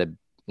ball started,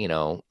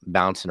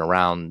 bouncing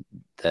around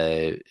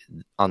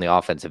on the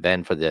offensive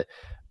end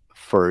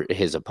for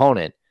his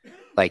opponent,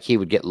 like he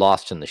would get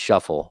lost in the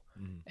shuffle.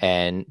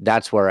 And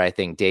that's where I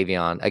think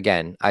Davion,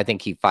 again, I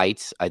think he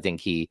fights. I think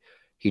he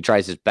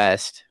tries his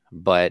best,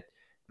 but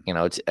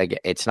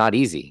it's not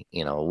easy.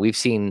 We've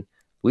seen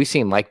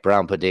Mike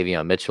Brown put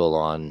Davion Mitchell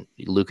on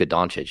Luka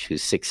Doncic,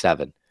 who's 6'7".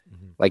 Mm-hmm.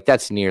 Like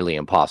that's nearly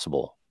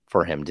impossible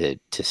for him to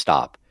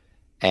stop.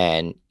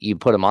 And you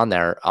put him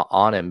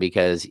on him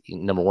because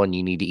number one,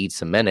 you need to eat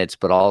some minutes,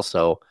 but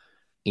also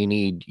you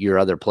need your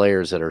other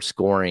players that are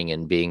scoring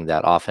and being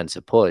that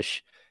offensive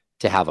push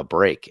to have a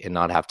break and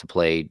not have to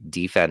play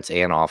defense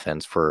and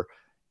offense for,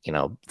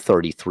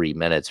 33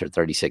 minutes or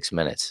 36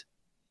 minutes.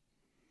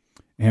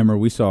 Hammer,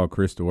 we saw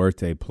Chris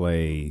Duarte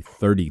play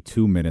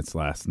 32 minutes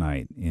last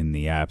night in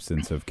the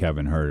absence of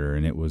Kevin Huerter,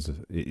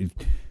 and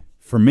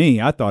for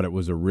me, I thought it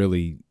was a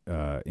really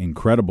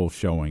incredible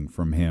showing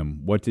from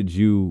him. What did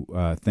you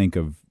think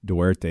of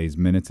Duarte's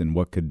minutes, and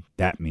what could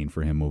that mean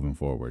for him moving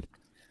forward?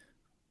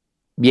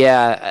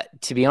 Yeah,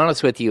 to be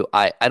honest with you,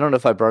 I don't know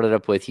if I brought it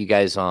up with you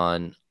guys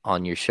on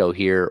your show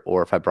here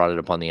or if I brought it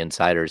up on the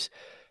Insiders,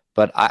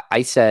 but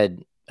I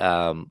said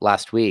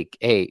last week,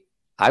 hey,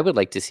 I would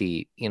like to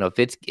see,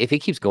 if it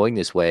keeps going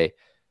this way,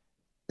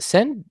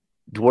 send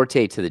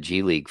Duarte to the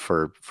G League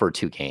for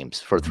 2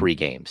 games, for 3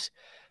 games.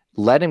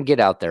 Let him get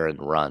out there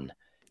and run.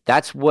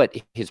 That's what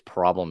his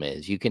problem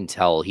is. You can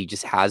tell he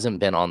just hasn't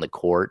been on the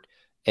court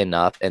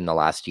enough in the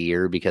last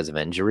year because of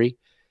injury.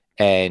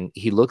 And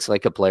he looks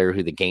like a player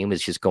who the game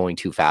is just going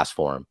too fast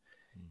for him.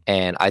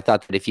 And I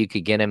thought that if you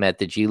could get him at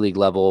the G League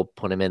level,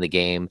 put him in the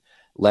game,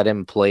 let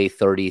him play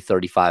 30,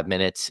 35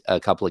 minutes, a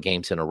couple of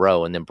games in a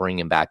row, and then bring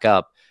him back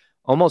up,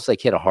 almost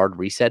like hit a hard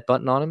reset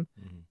button on him,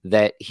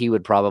 that he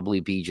would probably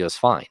be just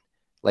fine.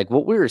 Like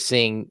what we were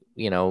seeing,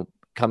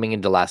 coming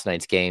into last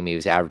night's game, he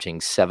was averaging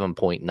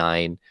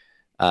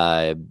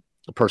 7.9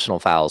 personal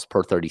fouls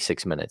per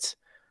 36 minutes.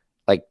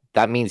 Like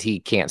that means he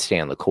can't stay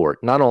on the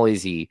court. Not only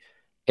is he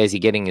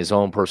getting his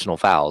own personal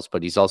fouls,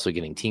 but he's also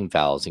getting team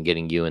fouls and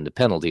getting you into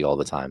penalty all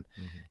the time.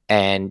 Mm-hmm.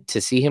 And to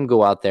see him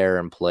go out there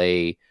and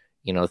play,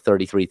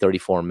 33,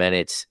 34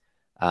 minutes,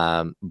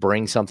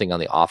 bring something on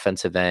the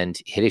offensive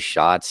end, hit his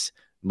shots,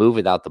 move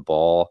without the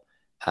ball,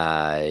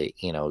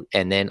 and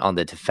then on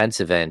the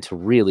defensive end to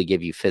really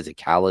give you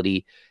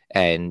physicality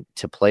and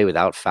to play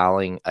without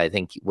fouling. I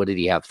think, what did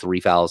he have?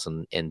 3 fouls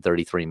in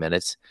 33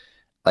 minutes.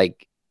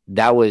 Like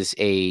that was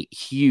a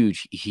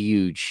huge,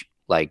 huge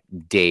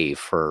day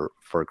for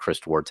Chris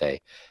Duarte.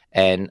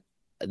 And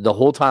the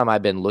whole time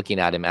I've been looking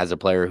at him as a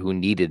player who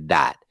needed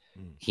that.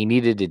 He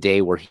needed a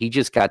day where he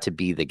just got to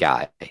be the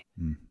guy.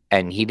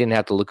 And he didn't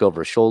have to look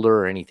over his shoulder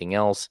or anything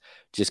else.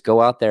 Just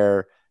go out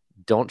there.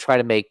 Don't try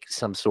to make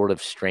some sort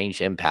of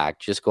strange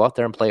impact. Just go out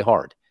there and play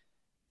hard.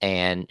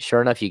 And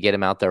sure enough, you get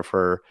him out there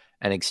for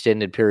an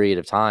extended period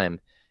of time.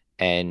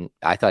 And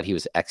I thought he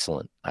was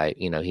excellent.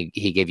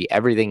 He gave you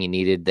everything you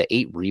needed. The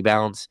 8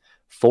 rebounds,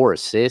 4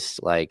 assists,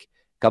 like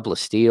a couple of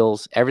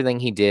steals, everything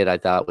he did, I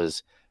thought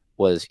was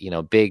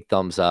big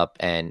thumbs up.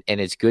 And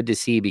it's good to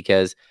see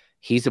because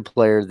he's a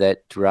player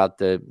that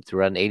throughout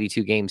an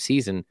 82 game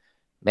season,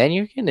 man,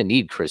 you're going to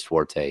need Chris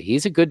Duarte.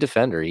 He's a good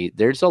defender.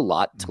 There's a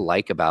lot to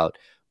like about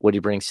what he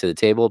brings to the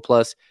table.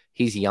 Plus,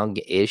 he's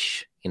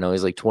young-ish.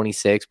 He's like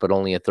 26, but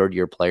only a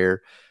third-year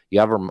player. You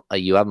have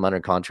him under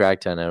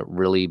contract on a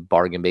really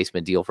bargain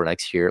basement deal for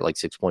next year, like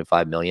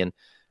 $6.5 million.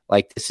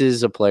 Like this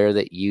is a player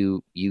that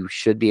you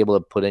should be able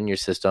to put in your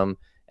system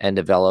and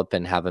develop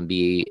and have him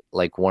be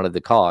like one of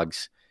the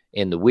cogs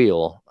in the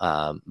wheel.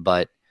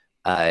 But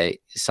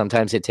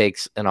sometimes it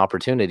takes an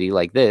opportunity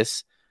like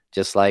this,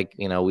 just like,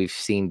 we've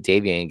seen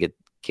Davion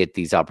get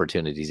these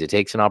opportunities. It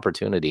takes an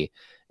opportunity,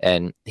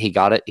 and he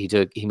got it.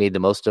 He made the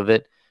most of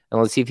it,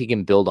 and let's see if he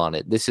can build on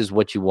it. This is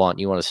what you want.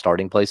 You want a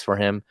starting place for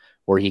him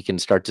where he can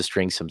start to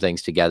string some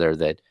things together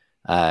that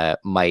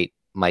might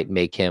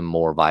make him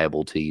more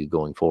viable to you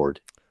going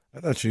forward. I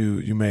thought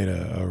you made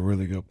a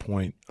really good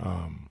point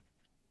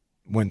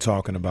when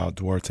talking about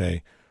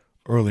Duarte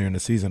earlier in the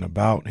season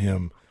about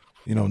him,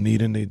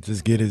 needing to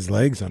just get his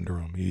legs under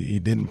him. He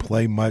didn't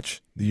play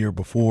much the year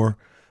before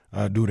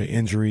due to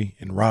injury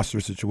and roster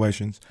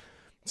situations.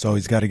 So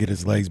he's got to get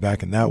his legs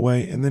back in that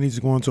way. And then he's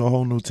going to a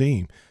whole new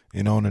team,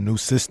 and a new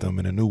system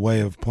and a new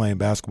way of playing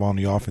basketball on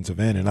the offensive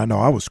end. And I know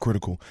I was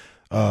critical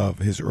of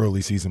his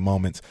early season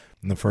moments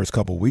in the first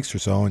couple of weeks or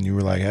so. And you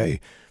were like,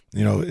 hey,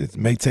 it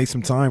may take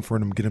some time for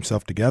him to get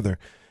himself together.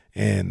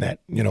 And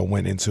that,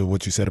 went into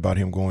what you said about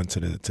him going to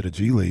the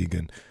G League.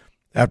 And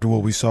after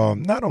what we saw,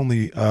 not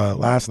only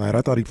last night,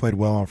 I thought he played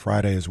well on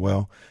Friday as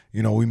well.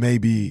 We may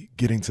be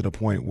getting to the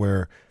point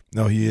where,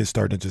 he is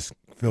starting to just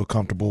feel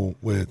comfortable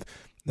with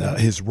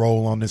his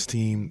role on this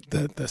team,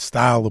 the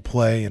style of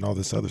play, and all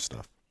this other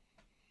stuff.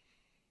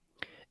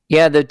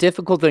 Yeah, the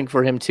difficult thing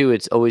for him, too,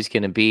 it's always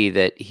going to be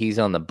that he's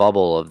on the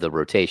bubble of the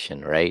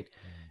rotation, right?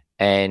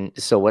 And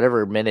so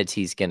whatever minutes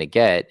he's going to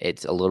get,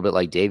 it's a little bit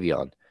like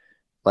Davion.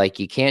 Like,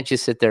 you can't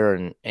just sit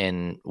there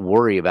and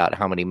worry about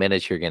how many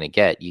minutes you're going to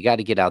get. You got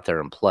to get out there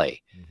and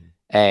play,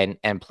 and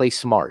play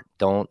smart.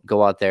 Don't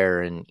go out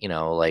there and,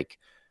 like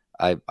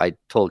I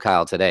told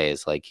Kyle today,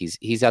 it's like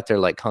he's out there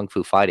like kung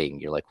fu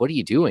fighting. You're like, what are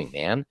you doing,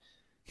 man?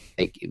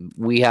 Like,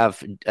 we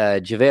have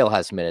JaVale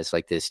has minutes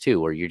like this too,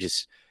 where you're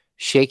just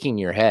shaking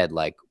your head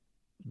like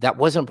that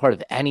wasn't part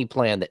of any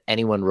plan that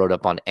anyone wrote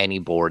up on any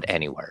board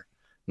anywhere,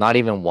 not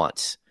even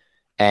once.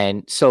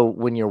 And so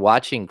when you're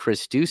watching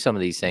Chris do some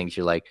of these things,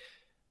 you're like,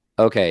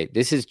 okay,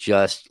 this is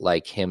just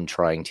like him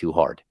trying too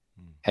hard,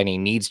 and he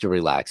needs to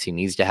relax. He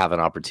needs to have an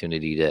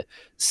opportunity to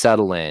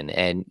settle in.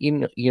 And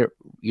you're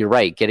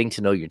right, getting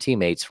to know your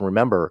teammates.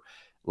 Remember,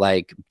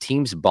 like,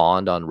 teams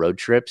bond on road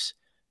trips.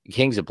 The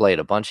Kings have played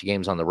a bunch of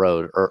games on the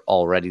road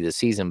already this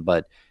season,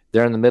 but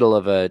they're in the middle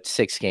of a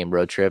 6-game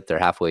road trip. They're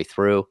halfway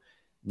through.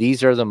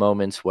 These are the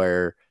moments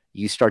where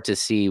you start to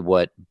see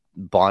what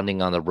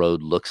bonding on the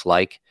road looks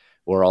like,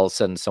 where all of a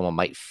sudden someone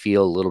might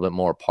feel a little bit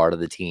more part of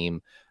the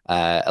team,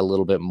 a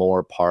little bit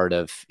more part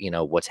of,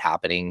 what's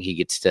happening. He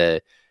gets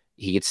the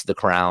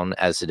crown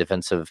as the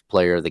defensive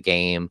player of the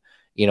game.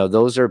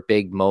 Those are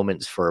big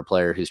moments for a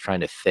player who's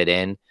trying to fit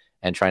in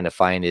and trying to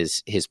find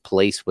his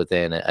place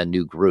within a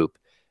new group.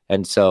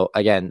 And so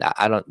again,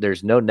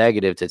 there's no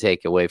negative to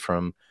take away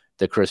from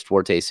the Chris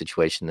Duarte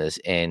situation is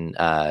in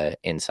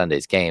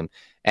Sunday's game.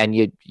 And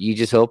you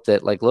just hope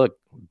that, like, look,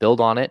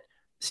 build on it,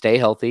 stay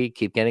healthy,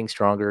 keep getting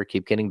stronger,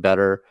 keep getting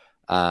better.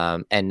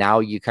 And now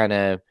you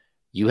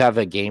have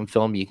a game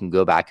film you can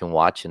go back and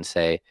watch and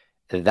say,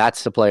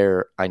 that's the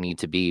player I need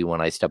to be when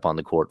I step on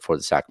the court for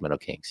the Sacramento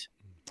Kings.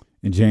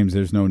 And James,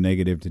 there's no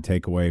negative to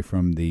take away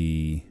from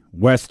the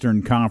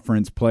Western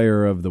Conference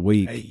Player of the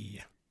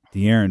Week,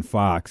 De'Aaron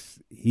Fox.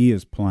 He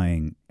is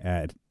playing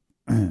at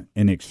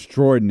an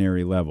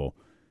extraordinary level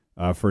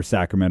for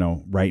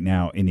Sacramento right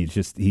now, and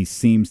he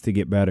seems to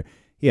get better.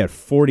 He had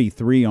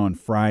 43 on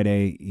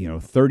Friday,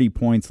 30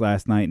 points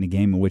last night in a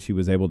game in which he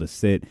was able to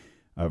sit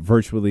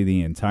virtually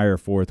the entire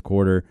fourth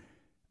quarter.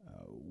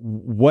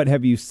 What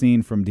have you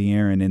seen from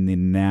De'Aaron in the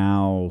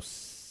now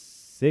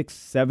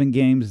 6-7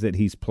 games that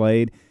he's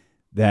played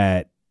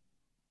that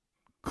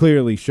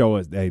clearly show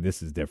us, hey,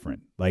 this is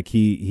different? Like,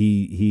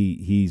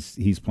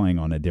 he's playing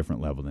on a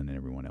different level than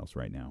everyone else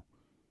right now.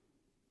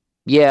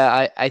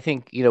 Yeah, I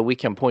think, we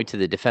can point to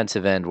the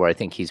defensive end where I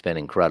think he's been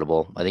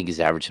incredible. I think he's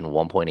averaging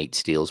 1.8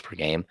 steals per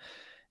game,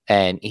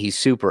 and he's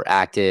super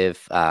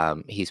active.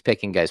 He's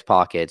picking guys'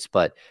 pockets,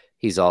 but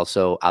he's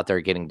also out there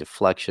getting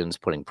deflections,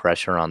 putting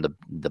pressure on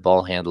the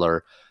ball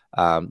handler.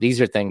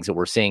 These are things that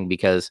we're seeing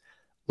because,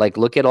 like,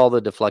 look at all the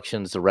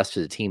deflections the rest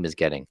of the team is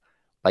getting.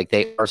 Like,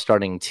 they are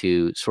starting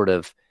to sort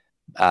of,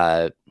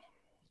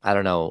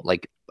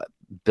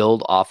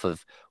 build off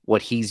of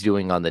what he's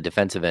doing on the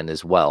defensive end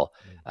as well.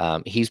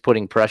 He's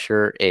putting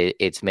pressure.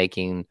 It's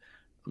making,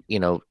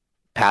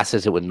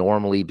 passes that would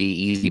normally be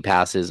easy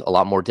passes a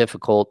lot more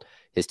difficult.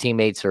 His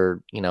teammates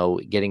are,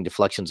 getting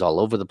deflections all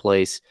over the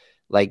place.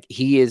 Like,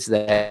 he is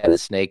the head of the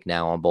snake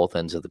now on both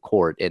ends of the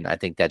court, and I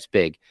think that's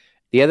big.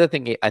 The other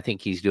thing I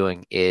think he's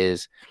doing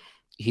is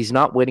he's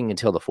not waiting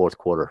until the fourth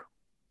quarter.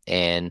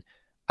 And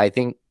I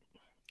think,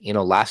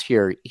 last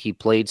year he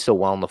played so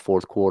well in the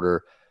fourth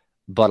quarter,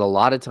 but a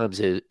lot of times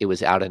it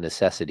was out of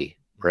necessity,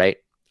 right?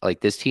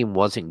 Like, this team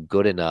wasn't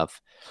good enough.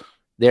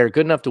 They're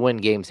good enough to win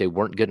games. They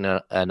weren't good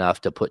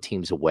enough to put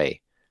teams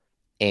away.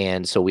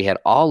 And so we had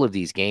all of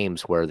these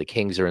games where the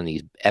Kings are in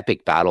these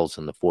epic battles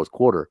in the fourth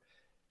quarter.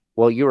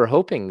 Well, you were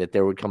hoping that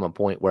there would come a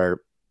point where,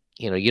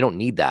 you don't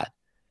need that.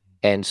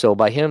 And so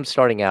by him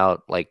starting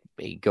out, like,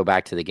 go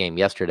back to the game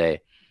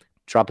yesterday,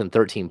 dropping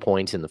 13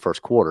 points in the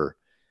first quarter,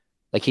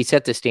 like, he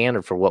set the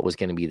standard for what was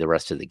going to be the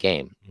rest of the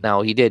game.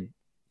 Now, he did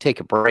take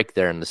a break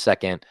there in the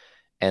second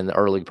and the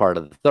early part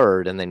of the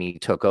third, and then he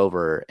took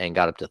over and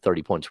got up to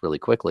 30 points really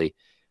quickly.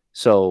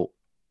 So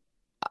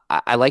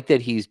I like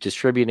that he's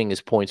distributing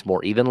his points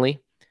more evenly,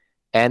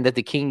 and that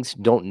the Kings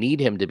don't need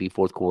him to be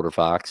fourth quarter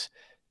Fox,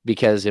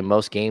 because in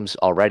most games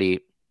already,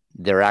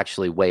 they're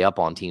actually way up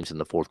on teams in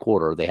the fourth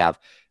quarter. They have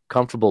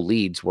comfortable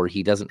leads where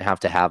he doesn't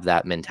have to have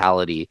that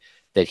mentality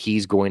that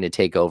he's going to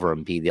take over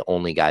and be the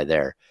only guy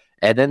there.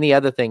 And then the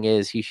other thing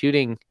is he's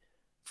shooting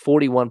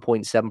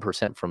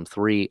 41.7% from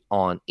three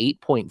on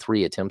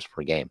 8.3 attempts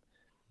per game.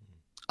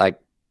 Like,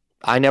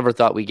 I never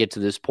thought we'd get to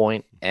this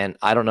point, and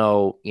I don't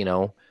know,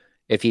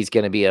 if he's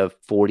going to be a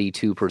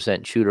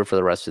 42% shooter for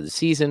the rest of the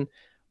season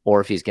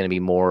or if he's going to be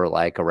more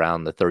like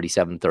around the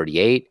 37,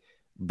 38.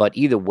 But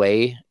either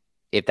way,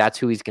 if that's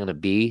who he's going to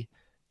be,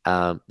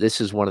 this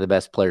is one of the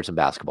best players in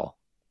basketball.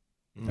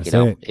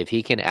 If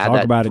he can add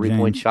that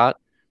 3-point shot,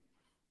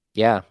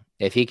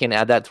 if he can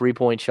add that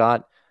 3-point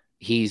shot,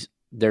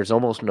 there's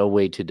almost no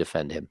way to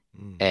defend him.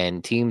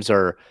 And teams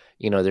are,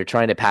 they're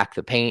trying to pack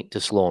the paint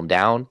to slow him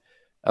down.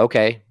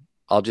 Okay,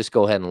 I'll just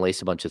go ahead and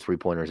lace a bunch of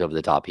 3-pointers over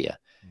the top of you.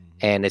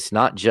 And it's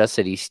not just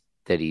that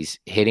he's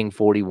hitting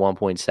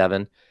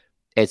 41.7.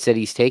 It's that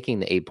he's taking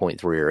the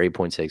 8.3 or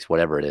 8.6,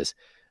 whatever it is.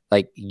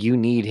 Like, you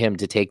need him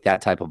to take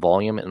that type of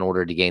volume in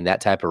order to gain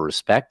that type of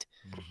respect.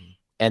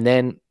 And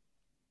then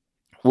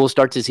we'll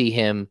start to see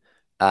him,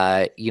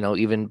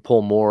 even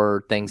pull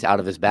more things out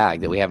of his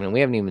bag that we haven't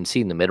even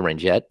seen the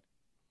mid-range yet.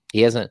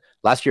 He hasn't.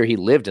 Last year he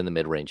lived in the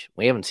mid-range.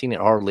 We haven't seen it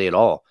hardly at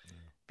all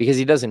because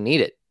he doesn't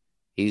need it.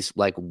 He's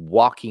like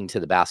walking to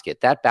the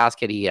basket. That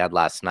basket he had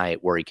last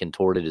night where he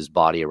contorted his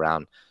body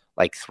around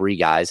like 3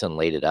 guys and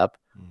laid it up,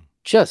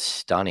 just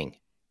stunning.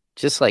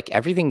 Just like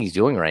everything he's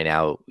doing right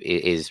now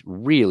is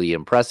really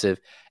impressive.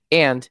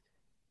 And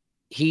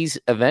he's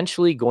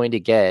eventually going to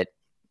get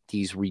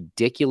these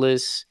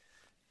ridiculous,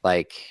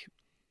 like,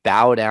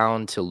 bow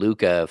down to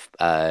Luka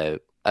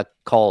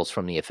calls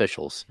from the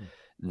officials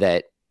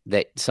that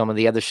some of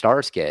the other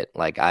stars get.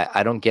 Like,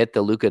 I don't get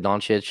the Luka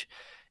Doncic,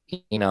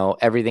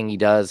 everything he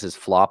does is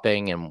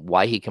flopping and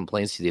why he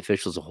complains to the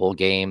officials the whole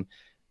game.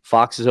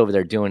 Fox is over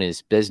there doing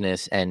his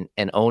business and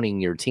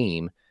owning your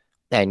team.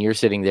 And you're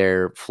sitting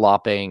there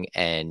flopping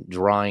and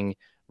drawing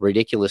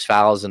ridiculous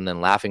fouls and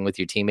then laughing with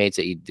your teammates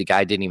that the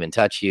guy didn't even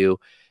touch you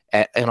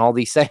and all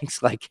these things.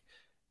 Like,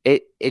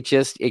 it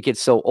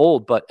gets so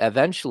old. But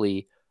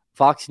eventually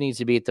Fox needs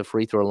to be at the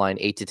free throw line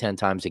 8 to 10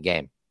 times a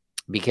game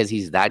because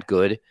he's that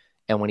good.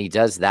 And when he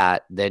does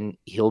that, then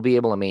he'll be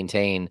able to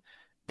maintain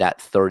that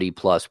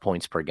 30-plus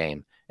points per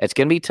game. It's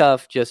going to be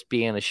tough just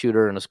being a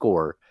shooter and a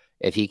scorer.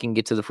 If he can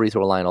get to the free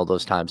throw line all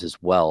those times as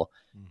well,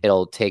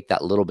 it'll take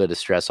that little bit of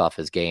stress off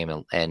his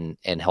game and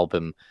help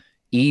him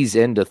ease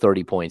into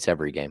 30 points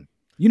every game.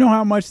 You know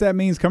how much that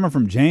means coming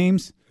from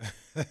James?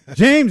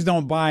 James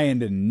don't buy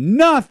into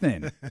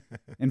nothing.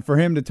 And for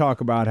him to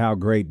talk about how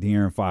great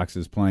De'Aaron Fox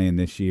is playing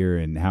this year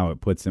and how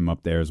it puts him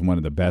up there as one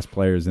of the best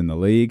players in the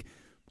league,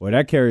 boy,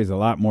 that carries a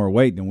lot more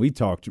weight than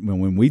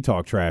when we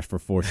talk trash for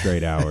 4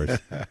 straight hours.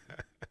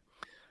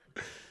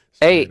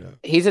 Hey,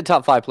 he's a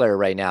top 5 player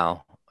right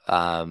now.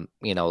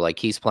 Like,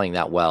 he's playing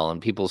that well,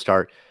 and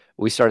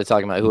we started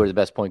talking about who are the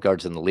best point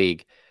guards in the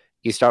league.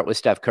 You start with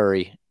Steph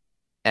Curry,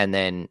 and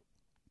then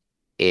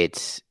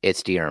it's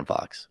De'Aaron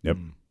Fox. Yep.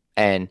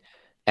 And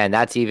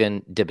that's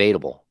even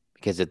debatable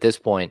because at this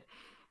point,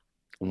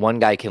 one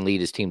guy can lead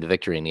his team to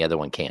victory and the other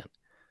one can't.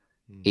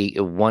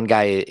 One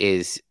guy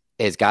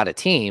has got a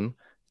team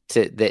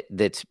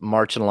that's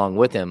marching along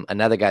with him.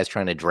 Another guy's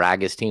trying to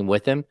drag his team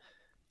with him.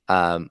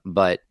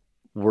 But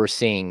we're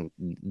seeing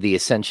the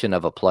ascension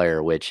of a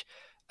player, which,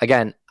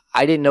 again,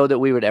 I didn't know that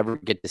we would ever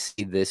get to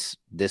see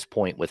this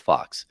point with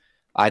Fox.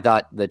 I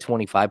thought the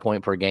 25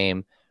 point per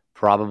game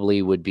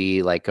probably would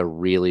be like a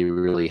really,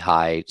 really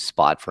high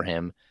spot for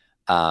him.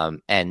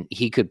 And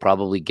he could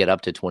probably get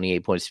up to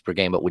 28 points per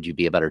game, but would you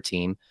be a better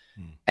team?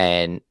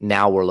 And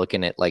now we're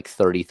looking at like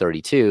 30,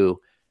 32.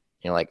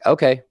 You're like,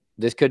 okay,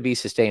 this could be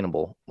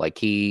sustainable. Like,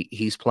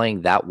 he's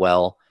playing that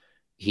well.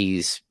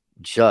 He's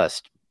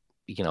just,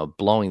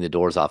 blowing the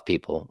doors off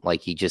people.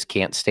 Like, he just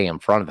can't stay in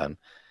front of him.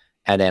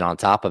 And then on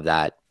top of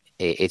that,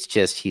 it's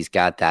just, he's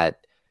got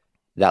that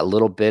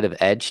little bit of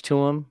edge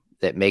to him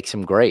that makes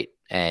him great.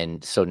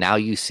 And so now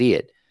you see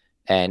it.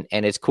 And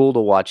it's cool to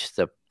watch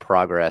the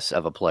progress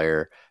of a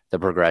player, the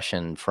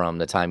progression from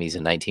the time he's a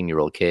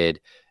 19-year-old kid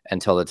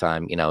until the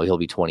time, he'll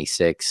be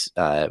 26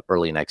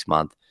 early next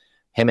month.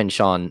 Him and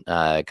Sean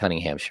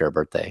Cunningham share a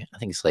birthday. I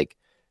think it's like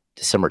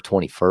December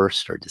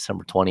 21st or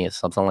December 20th,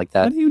 something like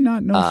that. How do you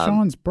not know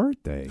Sean's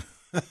birthday?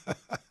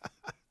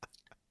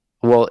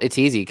 Well, it's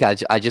easy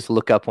because I just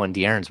look up when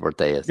De'Aaron's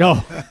birthday is.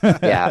 Oh.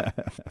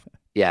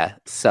 Yeah.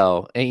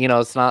 So,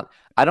 it's not,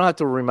 I don't have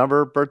to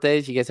remember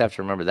birthdays. You guys have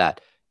to remember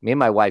that. Me and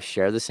my wife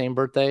share the same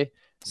birthday,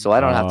 so I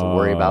don't have to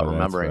worry about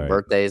remembering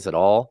birthdays at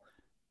all.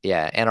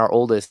 Yeah. And our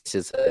oldest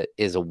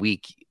is a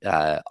week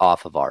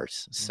off of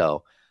ours.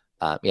 So,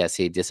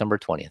 see, December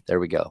 20th. There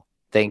we go.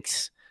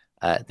 Thanks,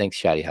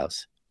 Shady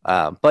House.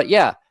 But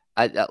yeah,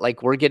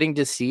 we're getting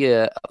to see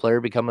a player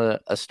become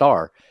a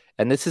star.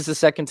 And this is the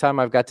second time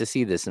I've got to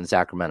see this in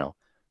Sacramento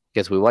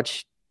because we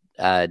watched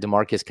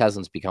DeMarcus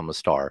Cousins become a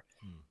star.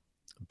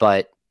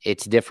 But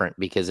it's different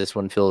because this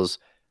one feels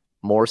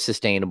more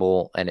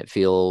sustainable and it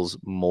feels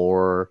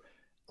more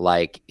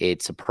like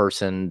it's a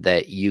person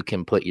that you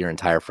can put your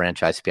entire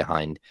franchise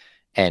behind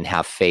and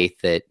have faith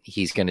that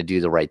he's going to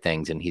do the right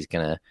things and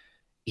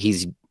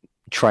he's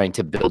trying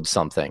to build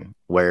something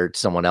where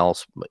someone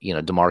else,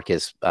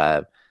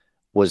 DeMarcus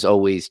was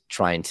always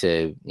trying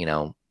to,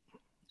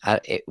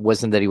 it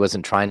wasn't that he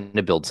wasn't trying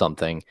to build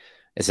something.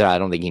 It's that I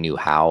don't think he knew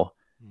how.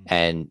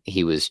 And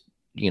he was,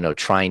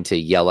 trying to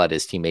yell at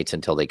his teammates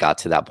until they got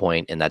to that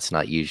point. And that's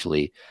not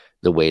usually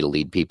the way to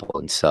lead people.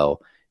 And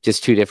so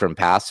just two different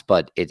paths,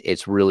 but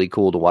it's really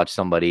cool to watch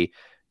somebody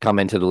come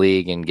into the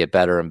league and get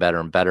better and better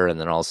and better. And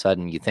then all of a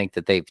sudden you think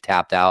that they've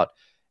tapped out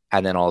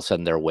and then all of a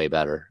sudden they're way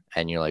better.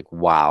 And you're like,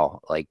 wow,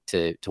 like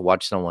to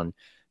watch someone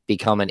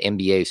become an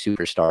NBA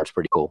superstar is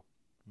pretty cool.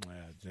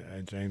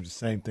 Yeah, James, the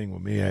same thing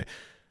with me.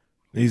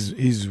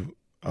 He's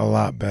a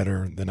lot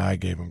better than I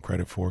gave him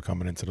credit for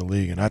coming into the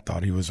league, and I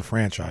thought he was a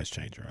franchise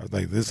changer. I was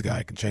like, this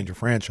guy can change a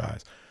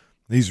franchise.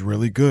 He's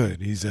really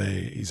good. He's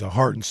a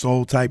heart and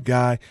soul type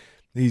guy.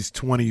 He's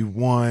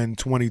 21,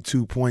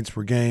 22 points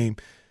per game,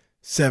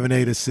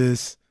 7-8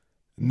 assists.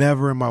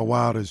 Never in my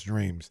wildest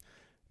dreams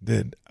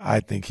that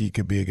I think he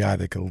could be a guy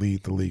that could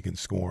lead the league in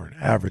scoring,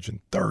 averaging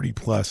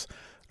 30-plus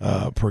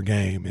per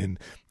game. And,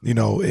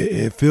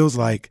 it feels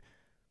like,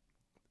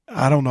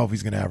 I don't know if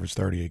he's going to average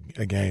 30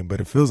 a game, but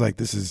it feels like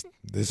this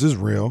is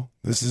real.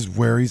 This is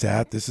where he's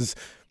at. This is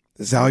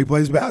how he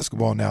plays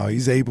basketball now.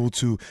 He's able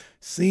to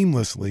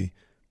seamlessly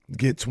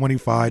get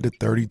 25 to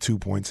 32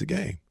 points a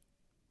game.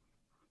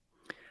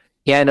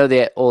 Yeah, I know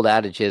the old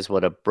adage is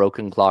what a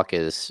broken clock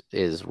is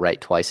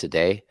right twice a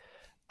day.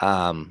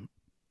 Vlade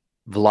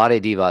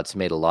Divac's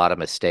made a lot of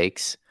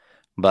mistakes,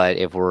 but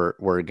if we're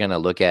going to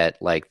look at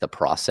like the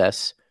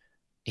process,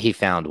 he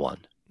found one.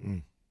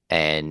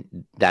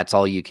 And that's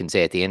all you can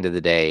say at the end of the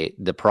day.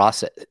 The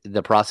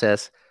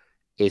process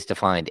is to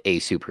find a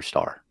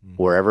superstar.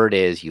 Wherever it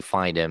is, you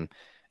find him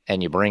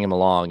and you bring him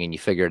along and you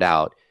figure it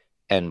out.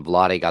 And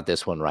Vlade got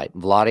this one right.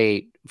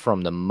 Vlade,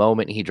 from the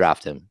moment he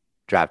drafted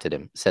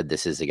him, said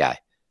this is the guy.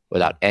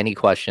 Without any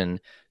question,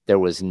 there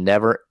was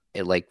never,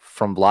 like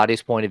from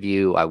Vlade's point of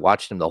view, I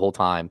watched him the whole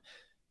time.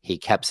 He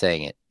kept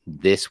saying it.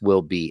 This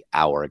will be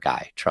our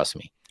guy. Trust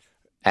me.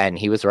 And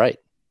he was right.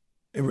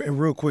 And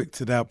real quick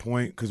to that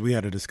point, because we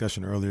had a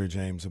discussion earlier,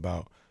 James,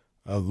 about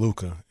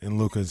Luka, and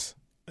Luka's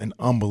an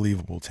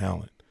unbelievable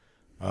talent.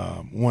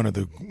 One of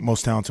the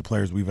most talented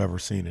players we've ever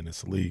seen in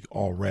this league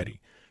already.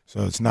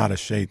 So it's not a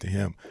shade to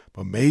him.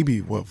 But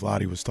maybe what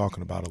Vlade was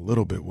talking about a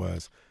little bit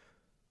was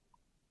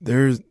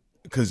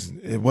because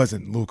it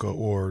wasn't Luka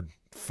or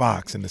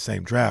Fox in the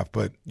same draft,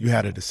 but you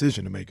had a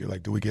decision to make. You're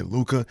like, do we get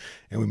Luka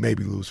and we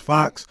maybe lose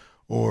Fox,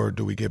 or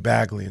do we get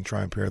Bagley and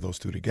try and pair those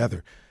two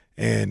together?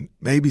 And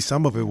maybe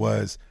some of it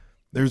was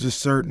there's a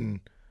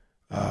certain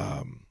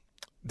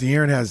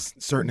De'Aaron has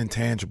certain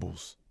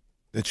intangibles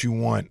that you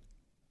want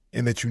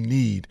and that you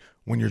need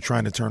when you're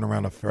trying to turn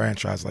around a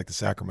franchise like the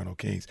Sacramento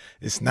Kings.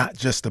 It's not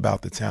just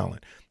about the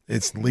talent.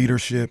 It's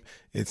leadership.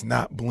 It's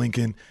not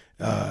blinking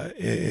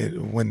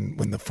when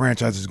the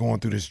franchise is going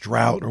through this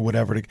drought or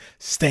whatever,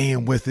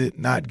 staying with it,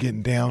 not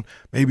getting down.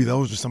 Maybe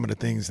those are some of the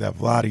things that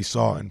Vlade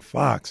saw in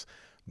Fox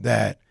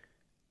that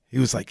he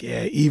was like,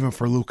 yeah, even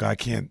for Luka, I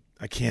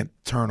can't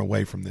turn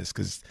away from this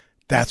because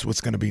that's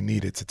what's going to be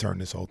needed to turn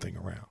this whole thing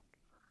around.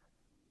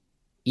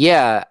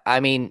 Yeah, I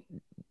mean,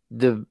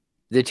 the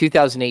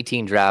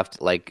 2018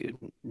 draft, like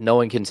no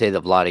one can say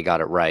that Vlade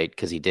got it right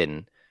because he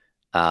didn't.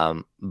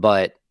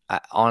 But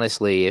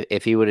honestly,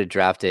 if he would have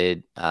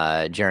drafted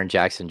Jaren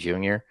Jackson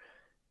Jr.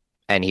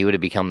 and he would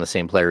have become the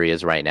same player he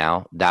is right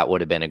now, that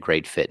would have been a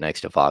great fit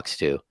next to Fox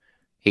too.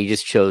 He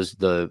just chose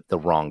the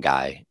wrong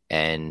guy,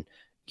 and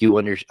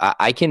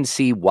I can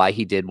see why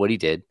he did what he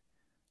did.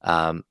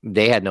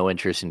 They had no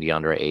interest in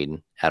DeAndre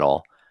Ayton at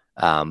all.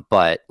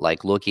 But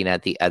like looking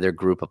at the other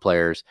group of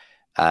players,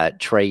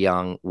 Trae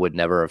Young would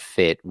never have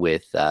fit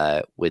with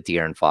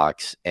De'Aaron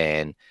Fox,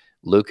 and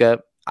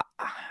Luka,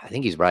 I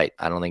think he's right.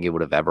 I don't think it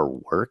would have ever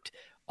worked.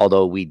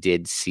 Although we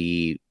did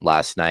see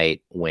last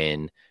night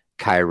when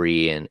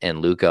Kyrie and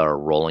Luka are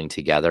rolling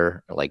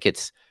together, like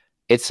it's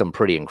some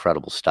pretty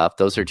incredible stuff.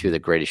 Those are two of the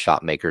greatest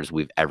shot makers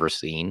we've ever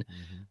seen.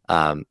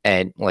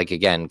 And like,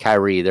 again,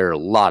 Kyrie, there are a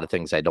lot of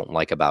things I don't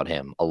like about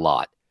him, a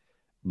lot,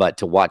 but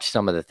to watch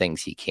some of the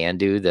things he can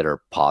do that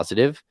are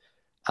positive,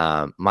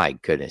 my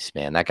goodness,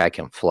 man, that guy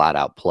can flat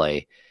out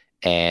play.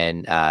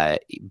 And,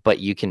 but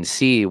you can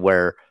see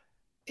where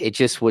it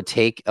just would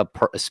take a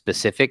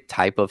specific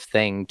type of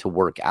thing to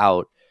work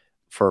out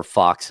for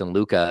Fox and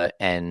Luka,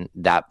 and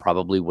that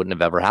probably wouldn't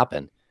have ever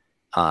happened.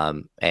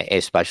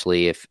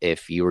 Especially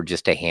if you were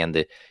just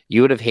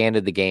you would have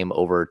handed the game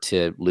over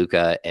to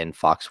Luka, and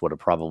Fox would have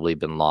probably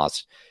been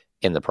lost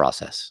in the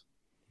process.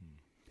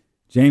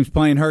 James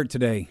playing hurt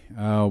today.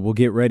 We'll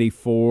get ready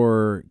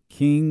for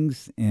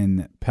Kings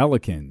and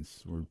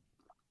Pelicans. We're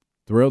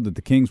thrilled that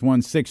the Kings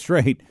won 6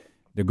 straight.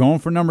 They're going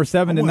for number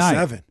 7 tonight.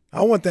 7.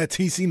 I want that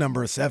TC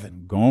number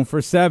 7. Going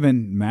for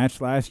 7. Match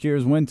last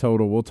year's win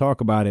total. We'll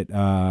talk about it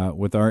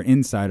with our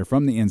insider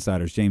from the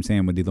Insiders, James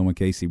Ham with D'Lo and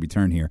Casey.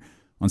 Return here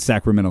on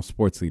Sacramento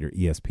Sports Leader,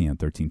 ESPN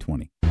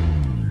 1320.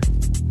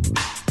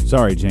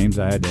 Sorry, James.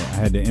 I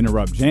had to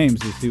interrupt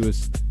James as he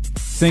was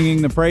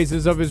singing the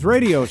praises of his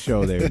radio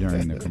show there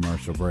during the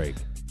commercial break.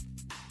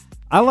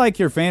 I like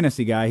your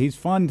fantasy guy. He's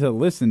fun to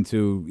listen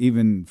to,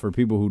 even for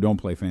people who don't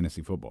play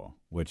fantasy football,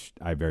 which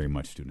I very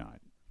much do not.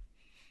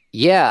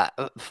 Yeah,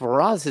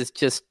 Faraz is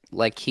just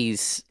like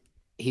he's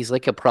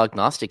like a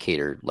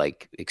prognosticator,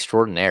 like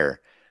extraordinaire.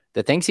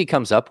 The things he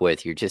comes up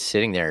with, you're just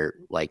sitting there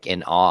like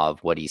in awe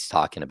of what he's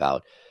talking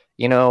about.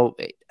 You know,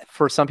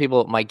 for some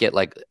people it might get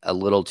like a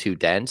little too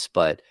dense,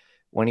 but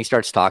when he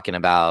starts talking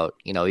about,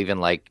 you know, even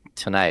like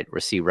tonight,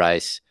 Rashee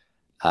Rice,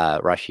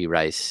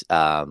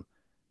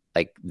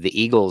 like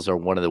the Eagles are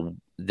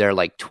they're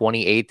like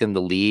 28th in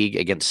the league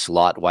against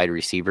slot wide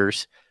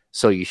receivers.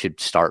 So you should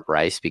start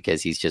Rice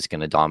because he's just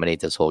going to dominate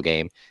this whole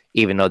game,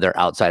 even though their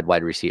outside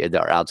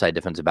their outside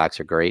defensive backs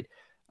are great.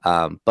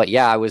 But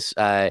yeah,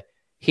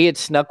 he had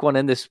snuck one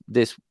in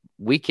this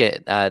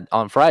weekend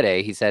on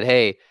Friday. He said,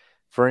 "Hey,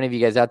 for any of you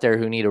guys out there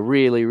who need a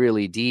really,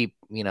 really deep,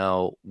 you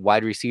know,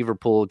 wide receiver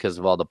pool because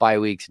of all the bye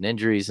weeks and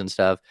injuries and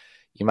stuff,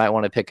 you might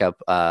want to pick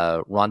up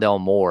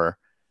Rondell Moore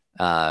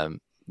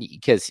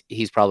because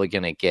he's probably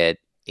going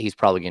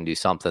to do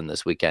something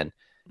this weekend."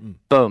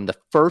 Boom! The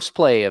first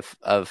play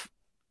of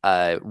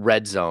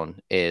red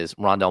zone is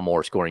Rondell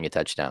Moore scoring a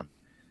touchdown.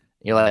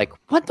 You're like,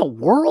 what in the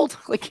world?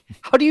 Like,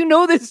 how do you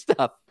know this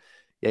stuff?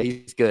 Yeah,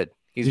 he's good.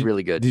 He's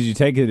really good. Did you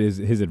take it as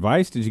his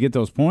advice? Did you get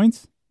those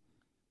points?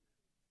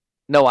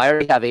 No, I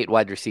already have 8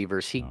 wide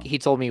receivers. He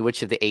told me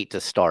which of the 8 to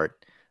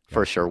start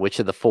for sure, which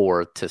of the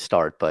 4 to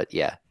start. But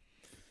yeah.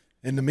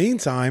 In the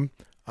meantime,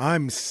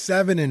 I'm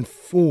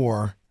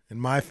 7-4 in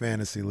my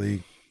fantasy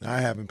league.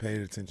 I haven't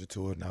paid attention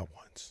to it not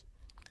once.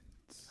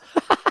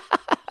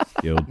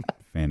 Skilled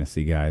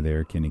fantasy guy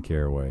there, Kenny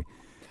Caraway.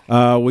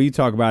 Well, you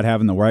talk about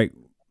having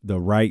the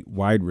right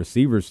wide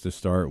receivers to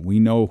start. We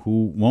know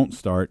who won't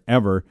start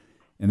ever,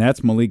 and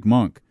that's Malik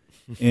Monk.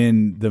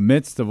 In the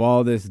midst of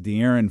all this,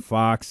 De'Aaron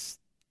Fox,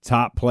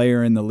 top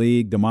player in the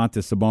league,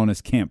 Domantas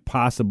Sabonis can't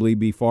possibly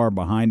be far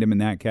behind him in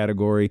that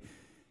category,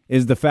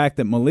 is the fact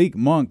that Malik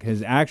Monk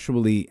has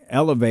actually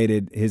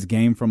elevated his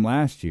game from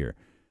last year.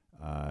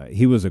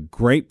 He was a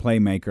great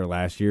playmaker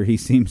last year. He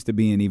seems to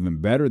be an even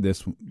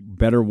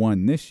better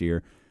one this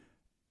year.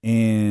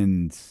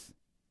 And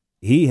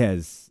he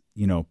has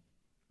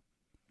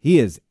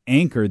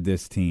anchored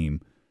this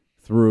team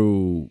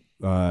through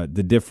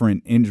the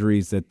different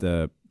injuries that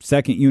the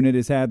second unit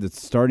has had, that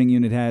the starting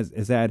unit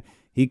has had.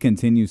 He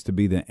continues to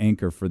be the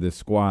anchor for this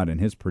squad,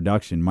 and his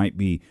production might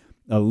be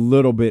a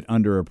little bit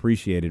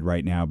underappreciated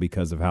right now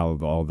because of how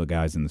all the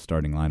guys in the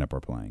starting lineup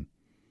are playing.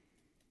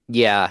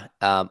 Yeah,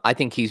 I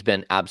think he's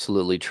been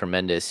absolutely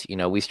tremendous. You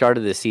know, we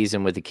started the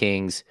season with the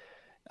Kings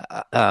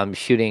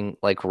shooting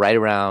like right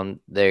around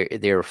they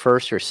were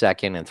first or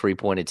second in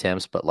 3-point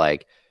attempts, but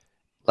like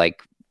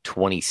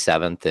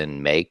 27th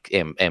in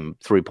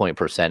 3-point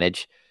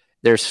percentage.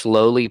 They're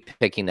slowly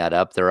picking that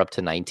up. They're up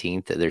to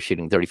 19th. They're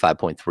shooting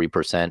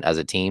 35.3% as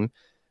a team,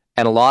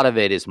 and a lot of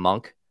it is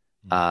Monk,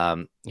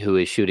 who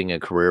is shooting a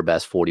career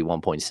best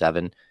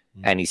 41.7,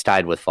 and he's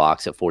tied with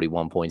Fox at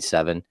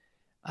 41.7.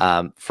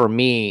 For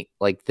me,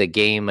 like the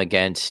game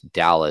against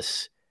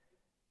Dallas,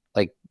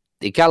 like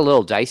it got a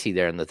little dicey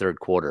there in the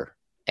third quarter,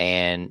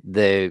 and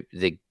the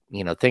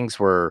things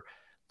were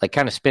like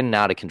kind of spinning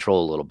out of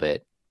control a little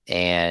bit.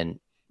 And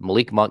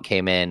Malik Monk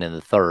came in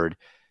the third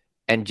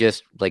and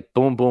just like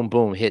boom, boom,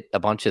 boom, hit a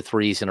bunch of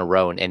threes in a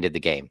row and ended the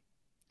game.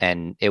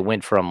 And it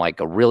went from like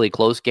a really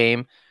close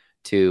game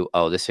to,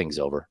 oh, this thing's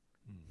over.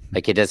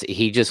 Like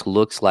he just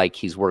looks like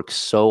he's worked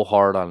so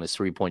hard on his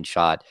 3-point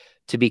shot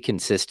to be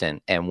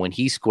consistent. And when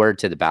he's squared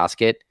to the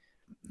basket,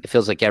 it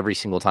feels like every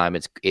single time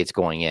it's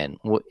going in.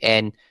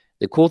 And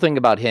the cool thing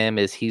about him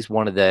is he's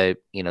one of the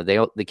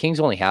Kings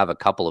only have a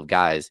couple of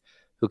guys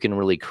who can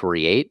really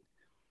create,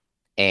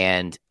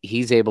 and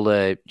he's able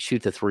to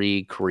shoot the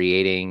three,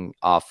 creating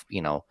off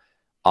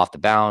the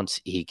bounce.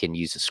 He can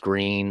use a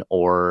screen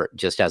or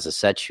just as a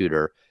set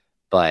shooter.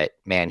 But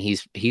man,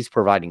 he's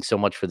providing so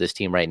much for this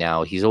team right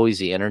now. He's always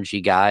the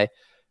energy guy,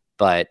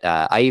 but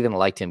I even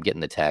liked him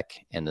getting the tech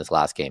in this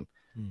last game.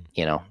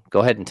 Go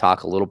ahead and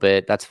talk a little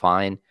bit. That's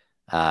fine.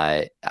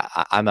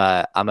 I'm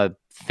a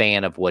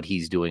fan of what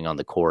he's doing on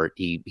the court.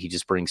 He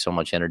just brings so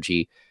much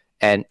energy.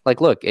 And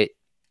like, look,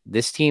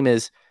 this team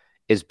is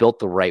built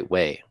the right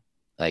way.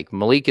 Like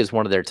Malik is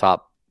one of their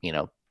top,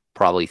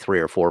 probably 3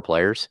 or 4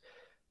 players,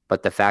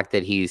 but the fact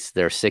that he's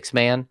their 6th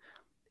man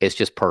is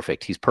just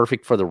perfect. He's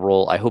perfect for the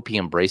role. I hope he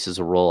embraces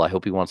a role. I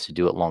hope he wants to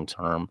do it long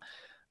term,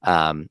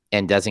 and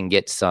doesn't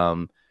get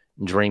some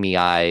dreamy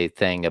eye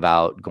thing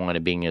about going to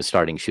being a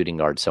starting shooting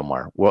guard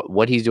somewhere.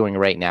 What he's doing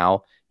right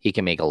now, he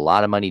can make a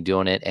lot of money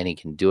doing it, and he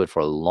can do it for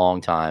a long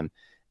time.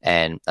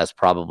 And that's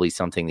probably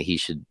something that he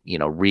should,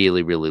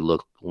 really, really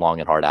look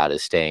long and hard at,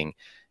 is staying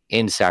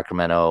in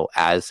Sacramento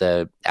as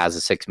a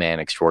 6-man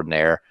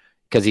extraordinaire,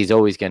 because he's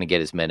always going to get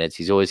his minutes.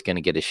 He's always going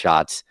to get his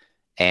shots,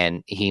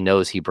 and he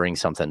knows he brings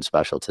something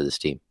special to this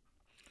team.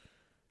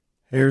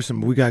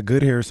 We got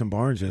good Harrison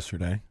Barnes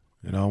yesterday.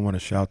 I want to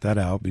shout that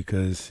out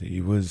because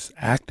he was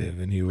active,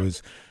 and he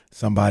was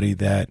somebody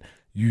that,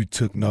 you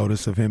took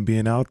notice of him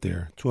being out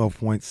there. 12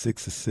 points,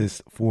 6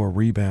 assists, 4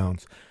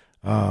 rebounds.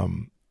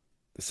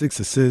 6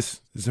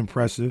 assists is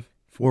impressive.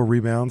 4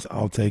 rebounds,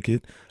 I'll take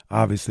it.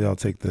 Obviously, I'll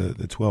take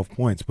the 12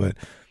 points. But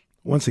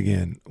once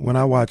again, when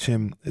I watch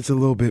him, it's a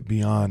little bit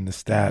beyond the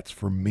stats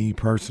for me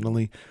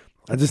personally.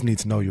 I just need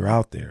to know you're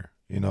out there.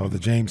 The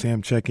James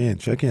Ham check in.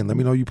 Let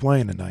me know you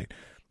playing tonight.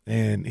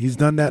 And he's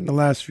done that in the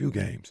last few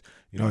games.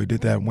 He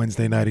did that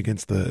Wednesday night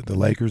against the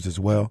Lakers as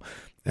well.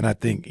 And I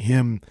think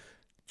him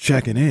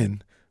checking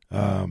in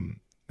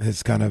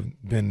has kind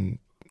of been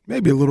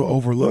maybe a little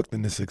overlooked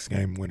in the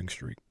 6-game winning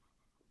streak.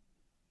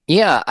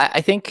 Yeah,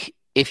 I think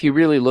if you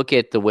really look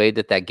at the way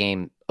that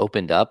game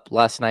opened up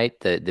last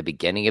night, the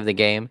beginning of the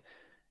game,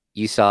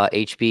 you saw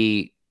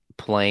HB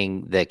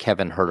playing the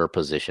Kevin Huerter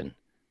position.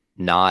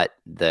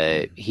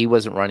 He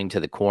wasn't running to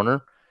the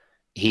corner.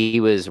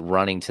 He was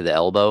running to the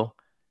elbow,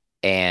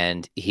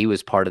 and he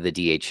was part of the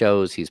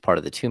DHOs. He's part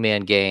of the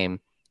 2-man game.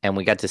 And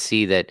we got to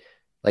see that,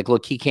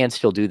 look, he can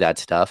still do that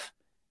stuff.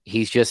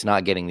 He's just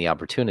not getting the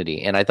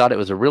opportunity. And I thought it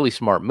was a really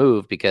smart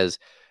move because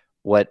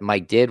what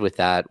Mike did with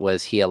that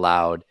was he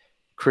allowed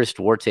Chris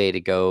Duarte to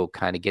go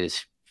kind of get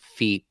his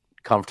feet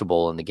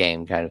comfortable in the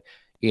game, kind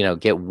of,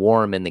 get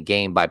warm in the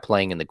game by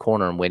playing in the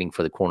corner and waiting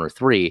for the corner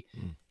 3.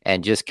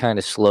 And just kind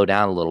of slow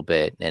down a little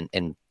bit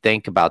and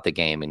think about the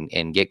game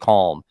and get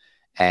calm.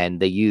 And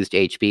they used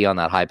HB on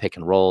that high pick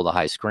and roll, the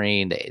high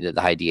screen, the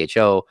high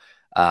DHO.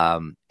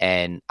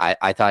 And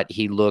I thought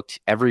he looked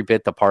every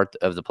bit the part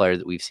of the player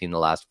that we've seen the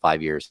last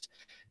 5 years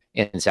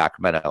in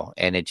Sacramento.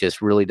 And it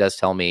just really does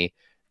tell me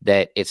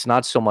that it's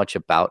not so much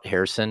about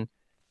Harrison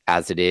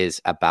as it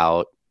is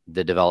about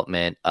the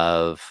development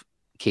of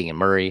Keegan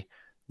Murray,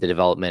 the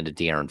development of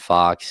De'Aaron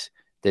Fox,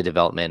 the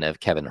development of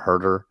Kevin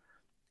Huerter.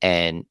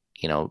 And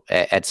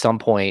at some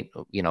point,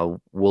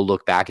 we'll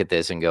look back at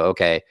this and go,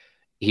 okay,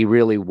 he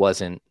really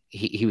wasn't,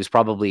 he was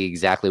probably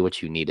exactly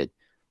what you needed.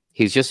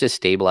 He's just a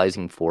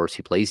stabilizing force.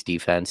 He plays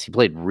defense. He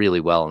played really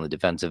well on the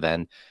defensive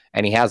end,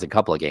 and he has a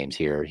couple of games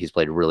here. He's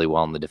played really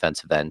well on the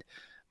defensive end.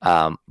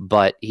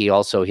 But he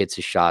also hits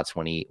his shots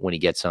when he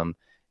gets them.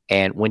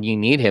 And when you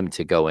need him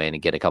to go in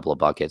and get a couple of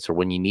buckets, or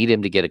when you need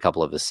him to get a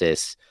couple of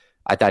assists,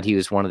 I thought he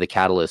was one of the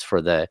catalysts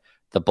for the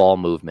ball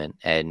movement.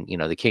 And,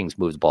 the Kings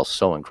moved the ball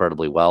so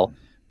incredibly well.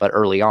 But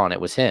early on,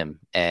 it was him.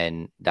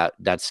 And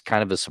that's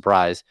kind of a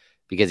surprise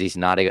because he's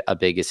not a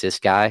big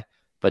assist guy.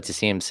 But to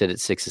see him sit at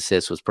 6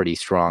 assists was pretty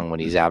strong when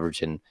he's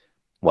averaging,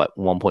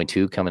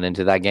 1.2 coming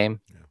into that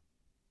game?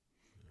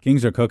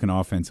 Kings are cooking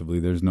offensively.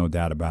 There's no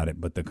doubt about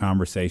it. But the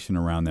conversation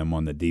around them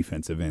on the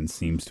defensive end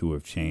seems to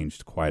have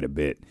changed quite a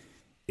bit.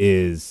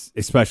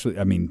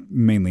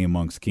 Mainly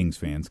amongst Kings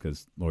fans,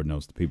 because Lord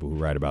knows the people who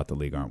write about the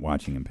league aren't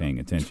watching and paying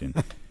attention.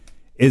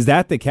 Is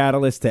that the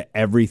catalyst to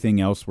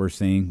everything else we're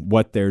seeing,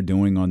 what they're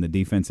doing on the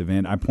defensive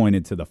end? I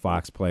pointed to the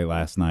Fox play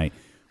last night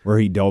where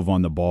he dove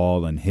on the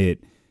ball and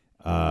hit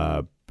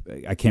I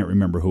can't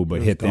remember who,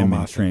 but hit them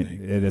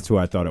in that's who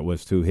I thought it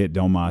was too. Hit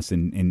Domas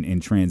in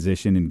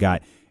transition and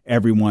got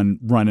everyone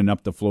running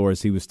up the floor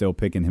as he was still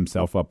picking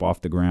himself up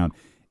off the ground.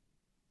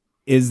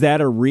 Is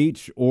that a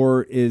reach,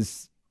 or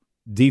is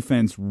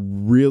defense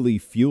really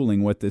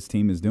fueling what this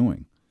team is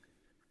doing?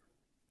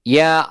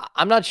 Yeah,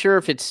 I'm not sure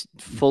if it's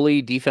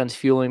fully defense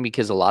fueling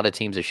because a lot of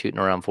teams are shooting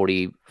around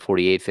 40,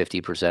 48,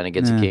 50%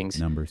 against the Kings.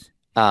 Numbers.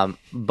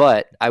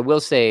 But I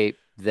will say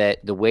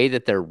that the way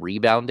that they're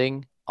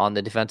rebounding on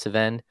the defensive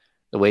end,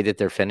 the way that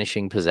they're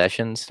finishing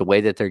possessions, the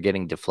way that they're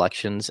getting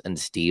deflections and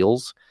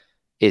steals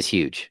is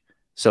huge.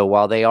 So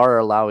while they are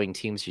allowing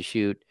teams to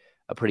shoot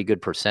a pretty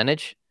good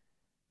percentage,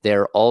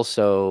 they're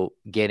also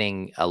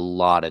getting a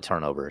lot of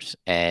turnovers,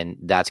 and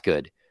that's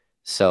good.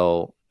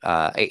 So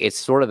it's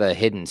sort of a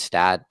hidden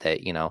stat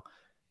that,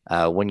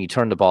 when you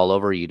turn the ball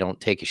over, you don't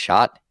take a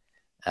shot.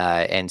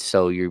 And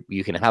so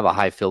you can have a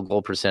high field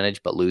goal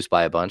percentage, but lose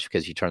by a bunch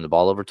because you turn the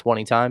ball over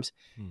 20 times.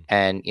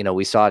 And,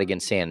 we saw it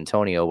against San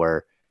Antonio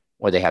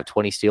where they have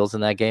 20 steals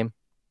in that game.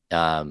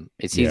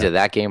 It's either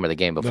that game or the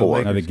game before.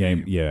 Another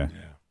game, yeah.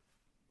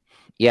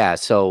 Yeah,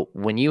 so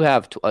when you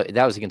have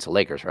that was against the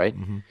Lakers, right?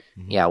 Mm-hmm,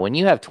 mm-hmm. Yeah, when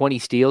you have 20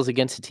 steals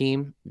against a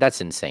team, that's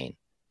insane.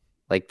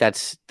 Like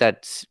that's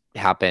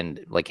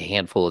happened like a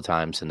handful of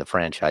times in the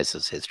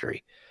franchise's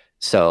history.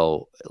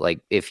 So, like,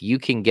 if you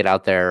can get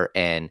out there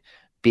and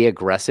be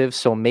aggressive,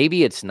 so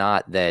maybe it's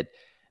not that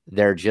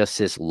they're just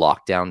this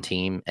lockdown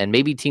team, and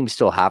maybe teams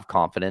still have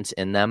confidence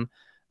in them,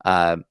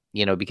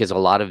 because a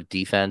lot of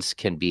defense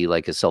can be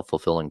like a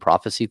self-fulfilling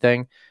prophecy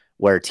thing,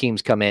 where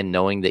teams come in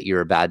knowing that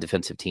you're a bad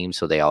defensive team,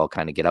 so they all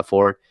kind of get up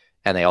for it,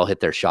 and they all hit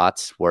their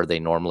shots where they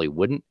normally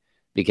wouldn't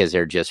because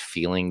they're just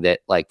feeling that,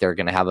 like, they're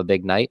going to have a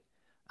big night.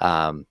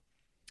 And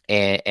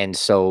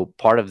so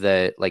part of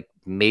the, like,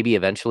 maybe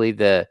eventually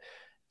the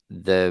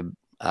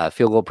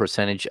field goal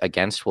percentage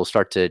against will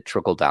start to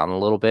trickle down a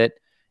little bit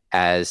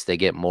as they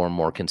get more and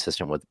more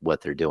consistent with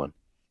what they're doing.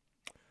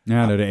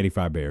 Now they're the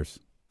 85 Bears.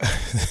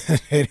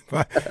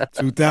 85,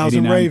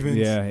 2,000 Ravens.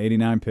 Yeah,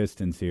 89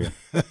 Pistons here.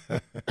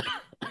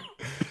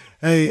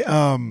 Hey,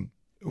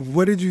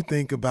 what did you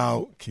think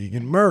about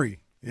Keegan Murray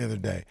the other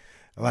day?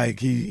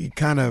 Like he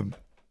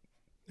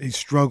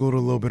struggled a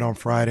little bit on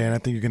Friday, and I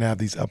think you're going to have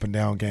these up and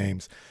down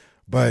games.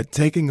 But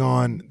taking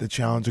on the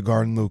challenge of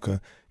guarding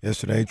Luka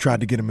yesterday, tried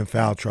to get him in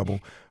foul trouble.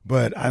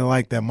 But I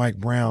like that Mike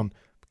Brown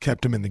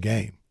kept him in the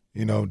game.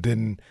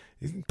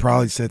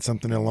 Probably said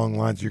something along the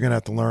lines, you're going to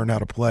have to learn how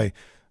to play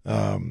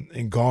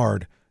and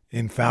guard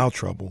in foul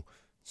trouble.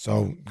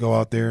 So go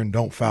out there and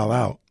don't foul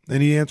out.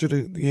 And he answered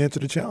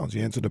the challenge.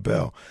 He answered the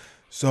bell.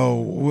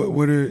 So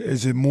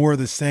is it more of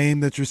the same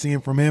that you're seeing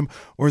from him,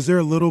 or is there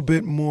a little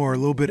bit more, a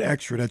little bit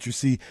extra that you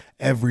see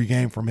every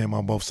game from him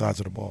on both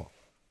sides of the ball?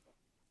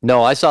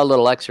 No, I saw a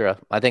little extra.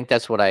 I think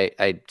that's what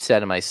I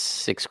said in my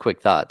 6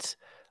 quick thoughts.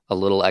 A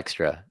little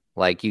extra.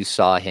 Like you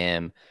saw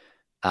him.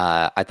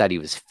 I thought he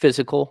was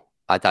physical.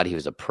 I thought he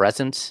was a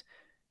presence.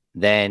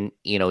 Then,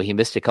 he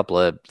missed a couple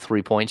of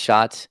 3-point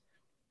shots,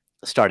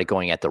 started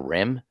going at the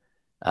rim.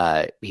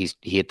 He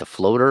hit the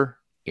floater.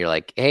 You're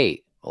like,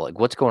 hey,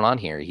 what's going on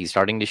here? He's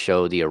starting to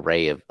show the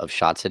array of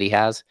shots that he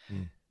has.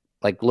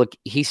 Like, look,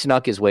 he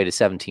snuck his way to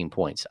 17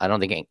 points. I don't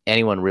think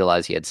anyone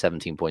realized he had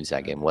 17 points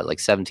that game.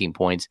 17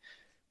 points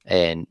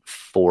and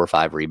 4 or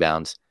 5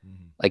 rebounds.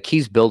 Like,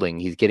 he's building.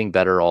 He's getting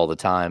better all the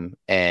time.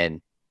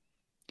 And,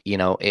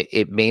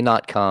 it may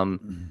not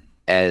come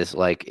as,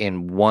 like,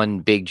 in one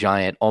big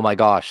giant, oh, my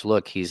gosh,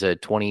 look, he's a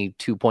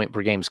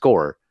 22-point-per-game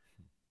scorer.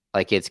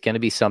 Like, it's going to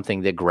be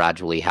something that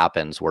gradually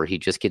happens where he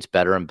just gets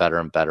better and better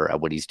and better at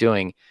what he's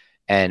doing.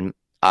 And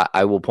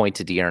I will point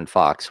to De'Aaron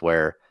Fox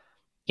where,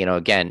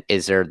 again,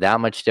 is there that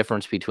much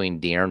difference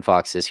between De'Aaron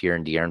Fox this year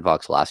and De'Aaron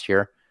Fox last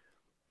year?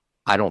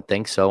 I don't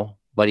think so.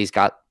 But he's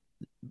got,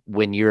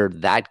 when you're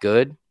that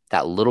good,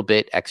 that little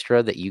bit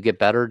extra that you get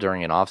better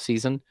during an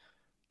offseason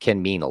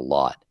can mean a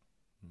lot.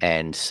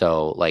 And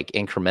so, like,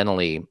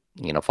 incrementally,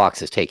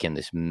 Fox has taken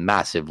this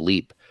massive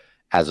leap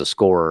as a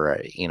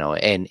scorer,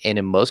 and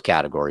in most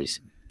categories.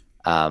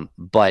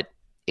 But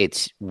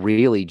it's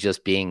really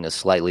just being a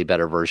slightly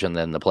better version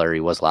than the player he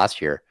was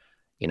last year.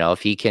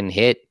 If he can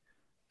hit,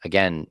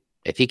 again,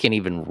 if he can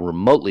even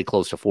remotely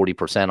close to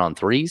 40% on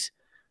threes,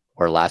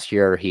 or last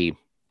year he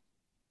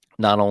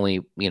not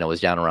only,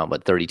 was down around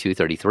 32,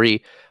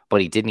 33,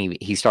 but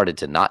he started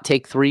to not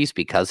take threes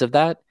because of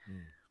that.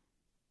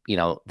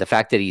 The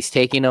fact that he's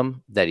taking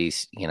them, that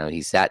he's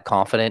that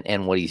confident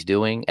in what he's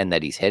doing and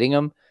that he's hitting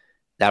them,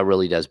 that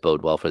really does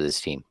bode well for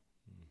this team.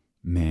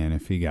 Man,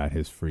 if he got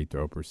his free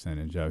throw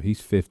percentage up, he's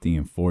 50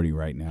 and 40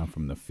 right now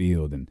from the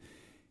field, and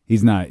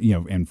he's not,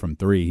 and from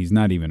three, he's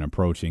not even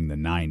approaching the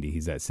 90.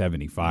 He's at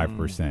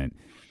 75%,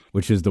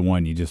 which is the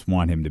one you just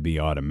want him to be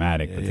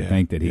automatic. But to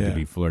think that he could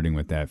be flirting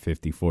with that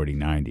 50, 40,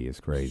 90 is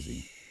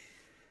crazy.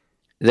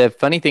 The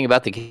funny thing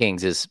about the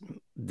Kings is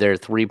their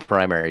 3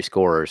 primary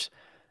scorers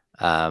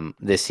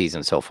this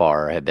season so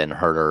far have been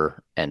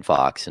Herter and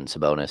Fox and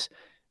Sabonis.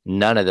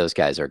 None of those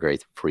guys are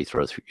great free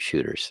throw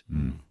shooters.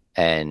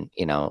 And,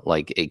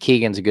 like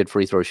Keegan's a good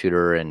free throw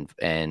shooter and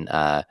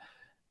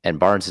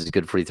Barnes is a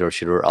good free throw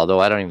shooter, although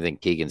I don't even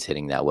think Keegan's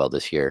hitting that well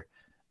this year.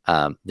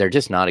 They're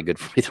just not a good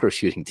free throw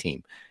shooting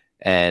team.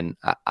 And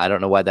I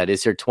don't know why that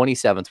is. They're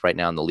 27th right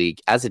now in the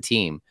league. As a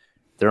team,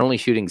 they're only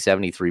shooting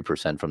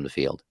 73% from the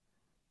field.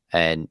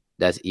 And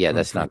that's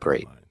not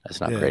great. That's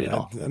not great at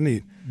all.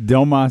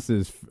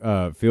 Delmas's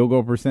field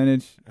goal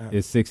percentage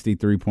is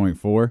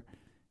 63.4.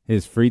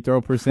 His free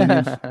throw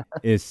percentage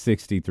is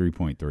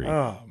 63.3.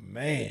 Oh,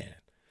 man.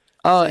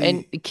 Oh,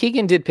 and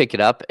Keegan did pick it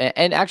up.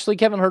 And actually,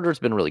 Kevin Huerter's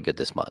been really good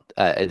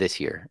this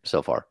year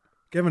so far.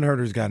 Kevin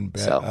Huerter's gotten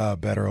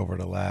better over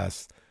the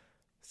last.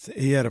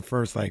 He had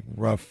a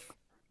rough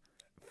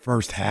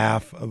first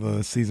half of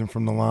the season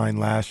from the line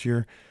last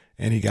year,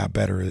 and he got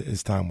better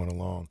as time went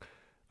along.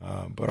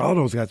 But all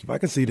those guys, if I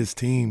can see this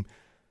team,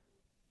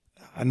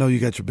 I know you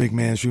got your big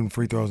man shooting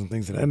free throws and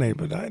things of that nature,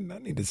 but I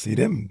need to see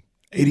them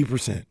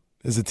 80%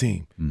 as a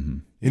team.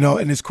 And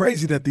it's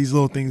crazy that these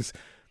little things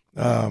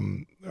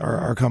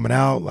are coming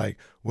out. Like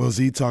Will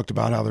Z talked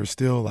about how they're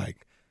still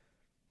like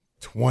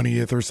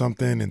 20th or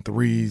something in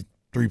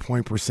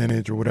three-point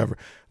percentage or whatever.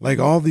 Like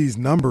all these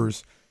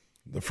numbers,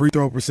 the free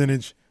throw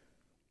percentage,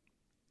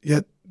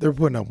 yet they're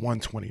putting up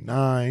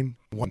 129,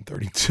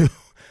 132.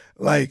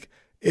 Like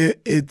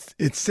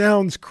it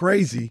sounds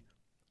crazy,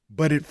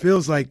 but it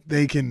feels like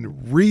they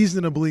can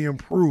reasonably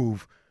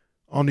improve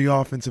on the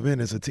offensive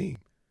end as a team.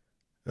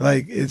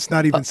 Like, it's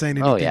not even saying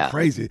anything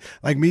crazy.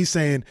 Like me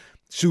saying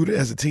shoot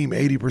as a team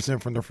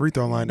 80% from the free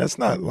throw line, that's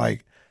not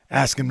like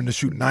asking them to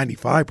shoot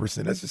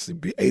 95%. That's just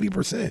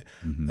 80%.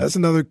 That's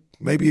another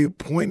maybe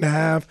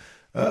 1.5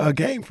 a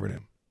game for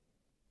them.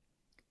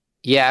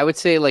 Yeah, I would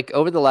say like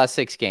over the last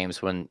 6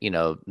 games when,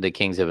 the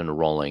Kings have been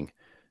rolling,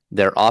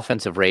 their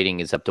offensive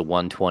rating is up to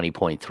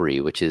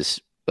 120.3, which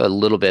is a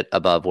little bit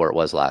above where it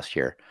was last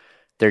year.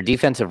 Their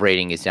defensive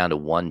rating is down to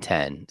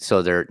 110.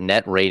 So their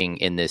net rating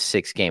in this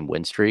 6-game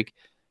win streak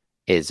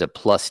is a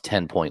plus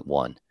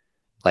 10.1.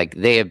 Like,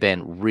 they have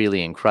been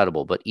really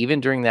incredible. But even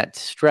during that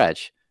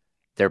stretch,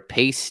 their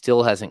pace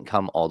still hasn't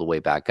come all the way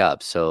back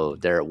up. So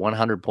they're at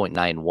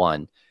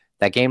 100.91.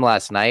 That game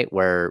last night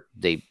where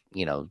they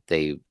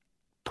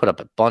put up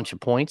a bunch of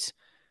points,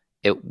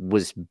 it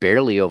was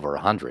barely over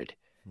 100.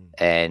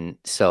 And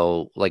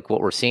so, like,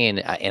 what we're seeing,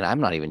 and I'm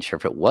not even sure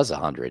if it was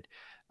 100,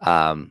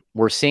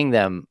 we're seeing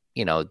them,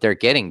 they're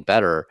getting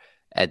better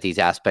at these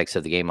aspects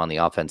of the game on the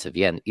offensive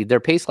end. Their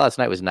pace last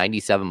night was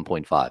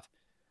 97.5,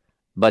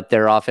 but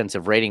their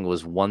offensive rating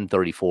was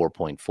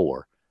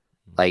 134.4.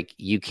 Like,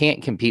 you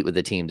can't compete with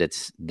a team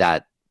it's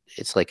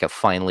like a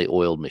finely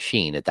oiled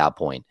machine at that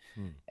point.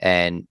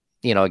 And,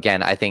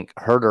 again, I think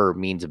Herter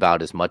means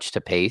about as much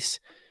to pace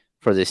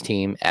for this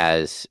team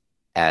as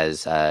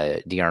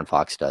De'Aaron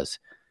Fox does.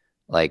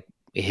 Like,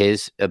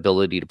 his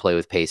ability to play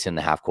with pace in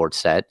the half court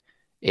set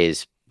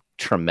is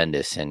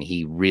tremendous, and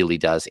he really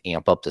does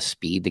amp up the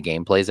speed the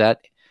game plays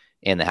at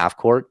in the half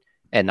court.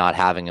 And not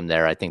having him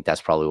there, I think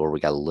that's probably where we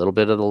got a little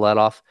bit of the let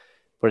off.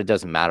 But it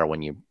doesn't matter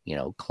when you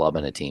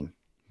clubbing a team.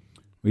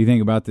 What do you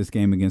think about this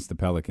game against the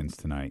Pelicans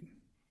tonight?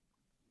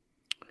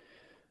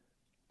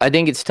 I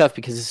think it's tough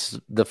because this is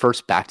the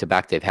first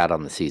back-to-back they've had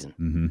on the season.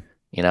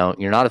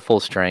 Mm-hmm. You're not at full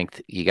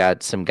strength. You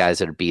got some guys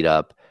that are beat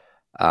up.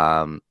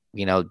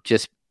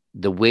 Just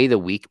the way the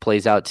week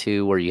plays out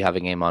too, where you have a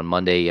game on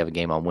Monday, you have a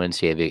game on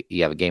Wednesday,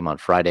 you have a game on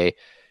Friday.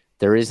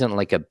 There isn't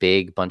like a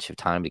big bunch of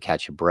time to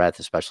catch your breath,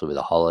 especially with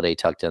a holiday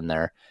tucked in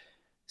there.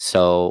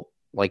 So,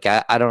 like,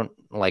 I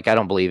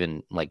don't believe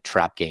in like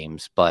trap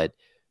games, but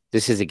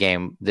this is a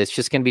game that's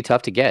just going to be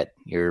tough to get.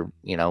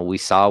 We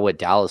saw what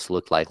Dallas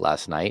looked like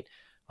last night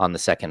on the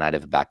second night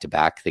of a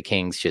back-to-back. The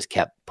Kings just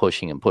kept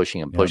pushing and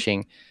pushing and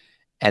pushing,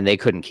 and they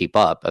couldn't keep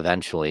up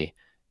eventually,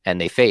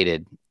 and they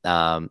faded.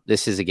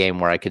 This is a game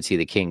where I could see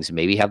the Kings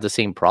maybe have the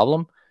same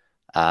problem.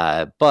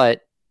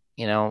 But,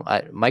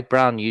 Mike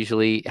Brown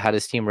usually had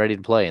his team ready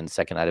to play in the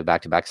second night of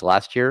back-to-backs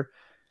last year.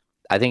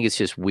 I think it's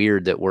just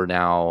weird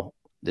that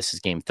this is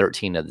game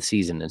 13 of the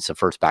season. It's the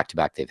first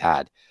back-to-back they've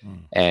had.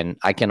 And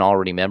I can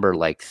already remember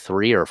like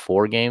 3 or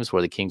 4 games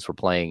where the Kings were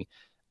playing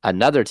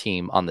another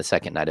team on the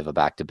second night of a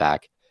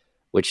back-to-back,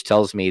 which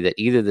tells me that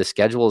either the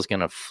schedule is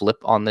going to flip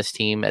on this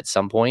team at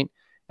some point,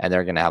 and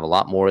they're going to have a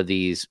lot more of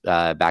these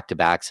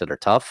back-to-backs that are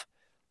tough,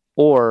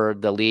 or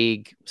the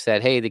league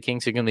said, hey, the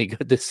Kings are going to be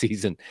good this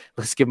season.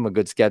 Let's give them a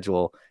good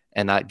schedule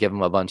and not give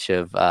them a bunch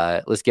of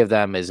let's give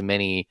them as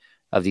many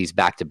of these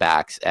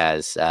back-to-backs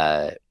as,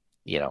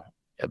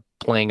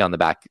 playing on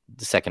the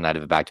second night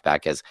of a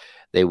back-to-back as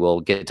they will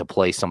get to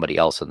play somebody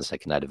else on the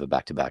second night of a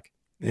back-to-back.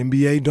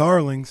 NBA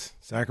darlings,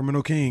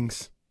 Sacramento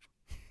Kings.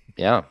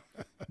 Yeah.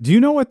 Do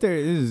you know what there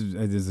is?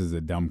 This is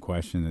a dumb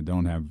question that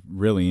don't have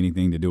really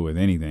anything to do with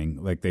anything.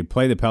 Like, they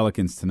play the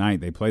Pelicans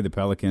tonight. They play the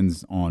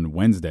Pelicans on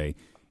Wednesday.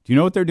 Do you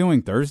know what they're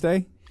doing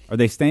Thursday? Are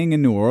they staying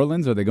in New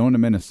Orleans? Are they going to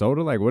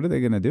Minnesota? Like, what are they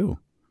going to do?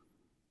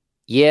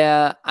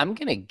 Yeah, I'm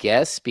going to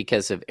guess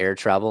because of air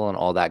travel and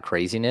all that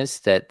craziness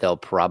that they'll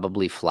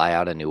probably fly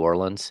out of New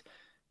Orleans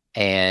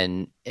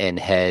and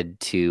head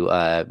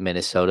to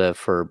Minnesota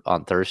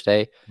on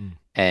Thursday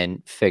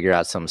and figure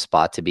out some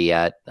spot to be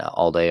at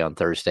all day on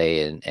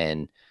Thursday.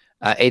 And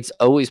it's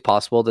always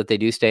possible that they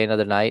do stay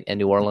another night in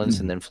New Orleans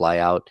and then fly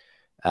out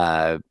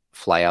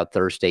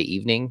Thursday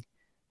evening.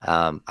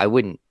 I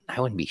wouldn't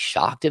be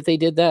shocked if they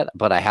did that,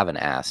 but I haven't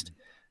asked.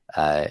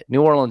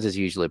 New Orleans is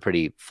usually a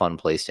pretty fun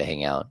place to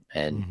hang out.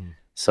 And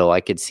so I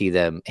could see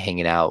them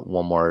hanging out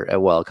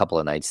a couple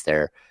of nights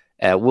there.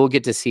 We'll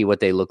get to see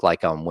what they look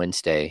like on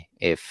Wednesday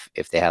if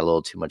they had a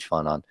little too much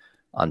fun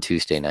on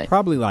Tuesday night.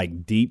 Probably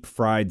like deep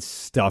fried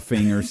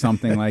stuffing or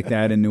something like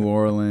that in New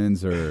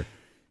Orleans, or,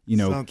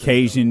 something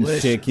Cajun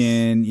delicious.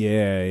 Chicken.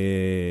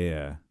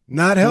 Yeah.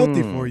 Not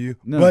healthy for you,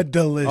 but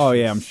delicious. Oh,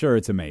 yeah, I'm sure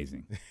it's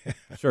amazing.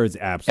 I'm sure it's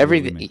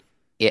absolutely amazing.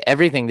 Yeah,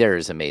 everything there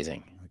is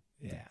amazing.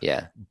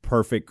 Yeah.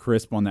 Perfect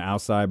crisp on the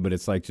outside, but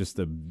it's like just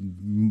a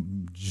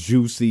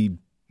juicy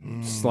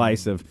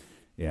slice of.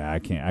 Yeah, I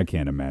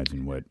can't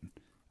imagine what.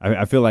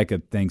 I feel like a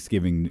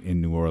Thanksgiving in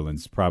New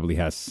Orleans probably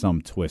has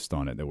some twist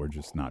on it that we're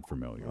just not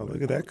familiar with.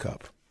 Look at that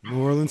cup. New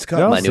Orleans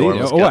cup. My New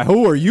Orleans cup.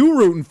 Who are you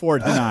rooting for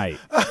tonight?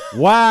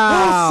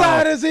 Wow. Whose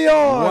side is he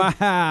on?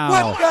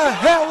 Wow. What the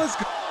hell is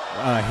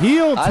a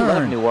heel turn? I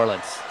love New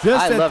Orleans.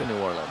 I love New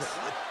Orleans.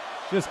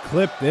 Just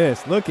clip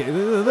this. Look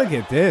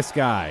at this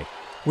guy.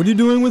 What are you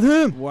doing with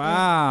him?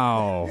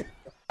 Wow. Yeah,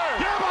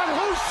 but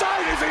whose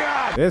side is he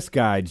on? This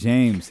guy,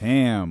 James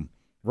Ham.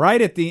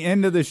 Right at the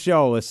end of the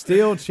show, a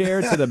steel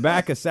chair to the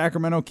back of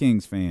Sacramento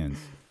Kings fans.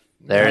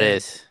 There it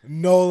is.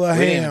 Nola We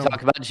didn't Ham. even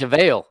talk about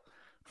JaVale.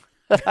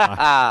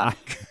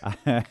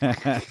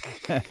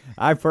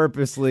 I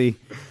purposely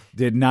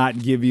did not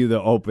give you the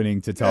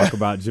opening to talk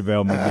about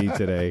JaVale McGee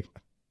today.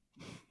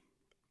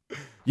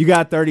 You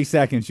got 30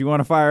 seconds. You want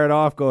to fire it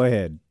off? Go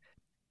ahead.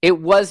 It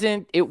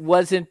wasn't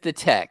the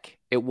tech.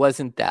 It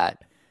wasn't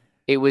that.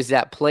 It was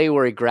that play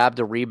where he grabbed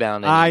a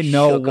rebound and I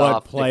know shook what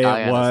off play the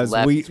guy it was.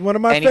 It's one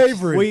of my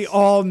favorites. We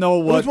all know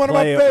what It's one of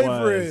my play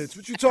favorites.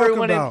 What you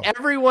talking about?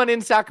 Everyone in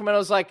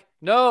Sacramento's like,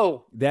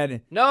 no. That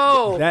in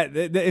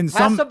Pass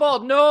some the ball.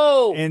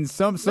 No. in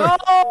some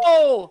sort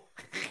No.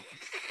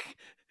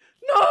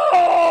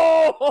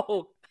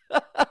 No.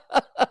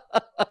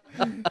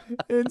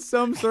 In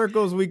some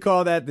circles, we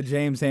call that the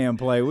James Ham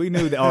play. We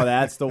knew that. Oh,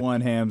 that's the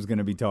one Ham's going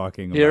to be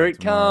talking about. Here it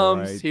tomorrow,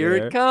 comes. right Here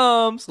there. it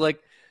comes.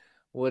 Like,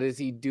 what is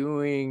he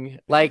doing?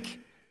 Like,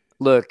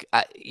 look,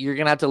 you're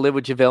going to have to live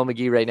with JaVale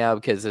McGee right now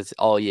because it's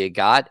all you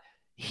got.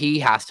 He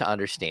has to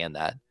understand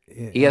that.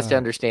 He has to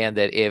understand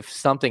that if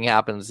something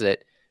happens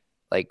that,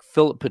 like,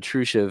 Philip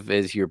Petrusev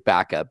is your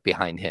backup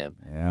behind him.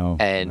 Yeah,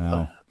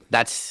 and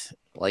that's,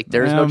 like,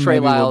 there's no Trey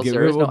Lyles.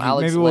 There's no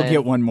Alex Maybe we'll Len.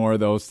 get one more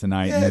of those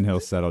tonight, and then he'll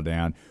settle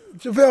down.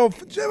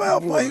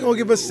 JaVale, he going to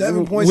give us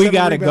 7 points. We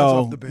got to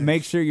go.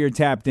 Make sure you're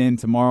tapped in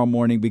tomorrow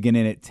morning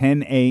beginning at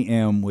 10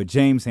 a.m. with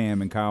James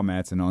Ham and Kyle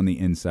Mattson on the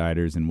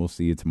Insiders, and we'll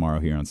see you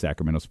tomorrow here on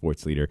Sacramento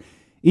Sports Leader,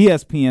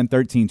 ESPN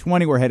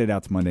 1320. We're headed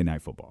out to Monday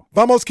Night Football.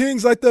 Vamos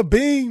Kings like the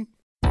beam.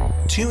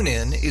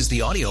 TuneIn is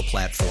the audio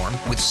platform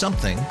with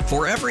something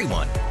for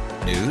everyone.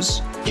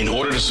 News. In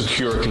order to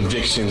secure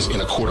convictions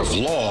in a court of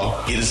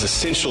law, it is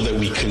essential that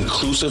we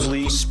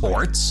conclusively.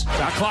 Sports.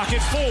 Shot clock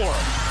at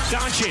 4.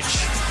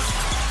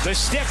 Doncic. The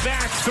step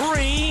back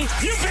 3.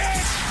 You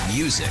bet.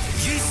 Music.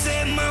 You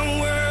set my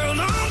world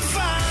on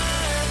fire.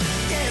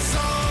 Yes,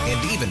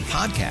 and even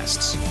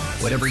podcasts.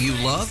 Whatever you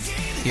love,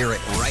 hear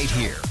it right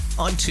here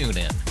on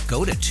TuneIn.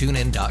 Go to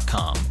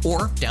TuneIn.com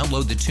or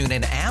download the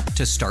TuneIn app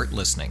to start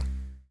listening.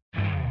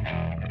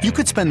 You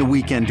could spend the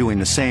weekend doing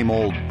the same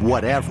old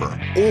whatever,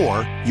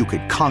 or you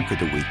could conquer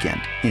the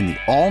weekend in the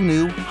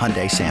all-new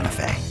Hyundai Santa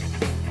Fe.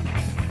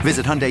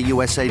 Visit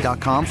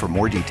HyundaiUSA.com for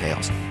more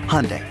details.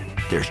 Hyundai,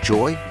 there's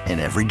joy in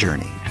every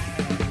journey.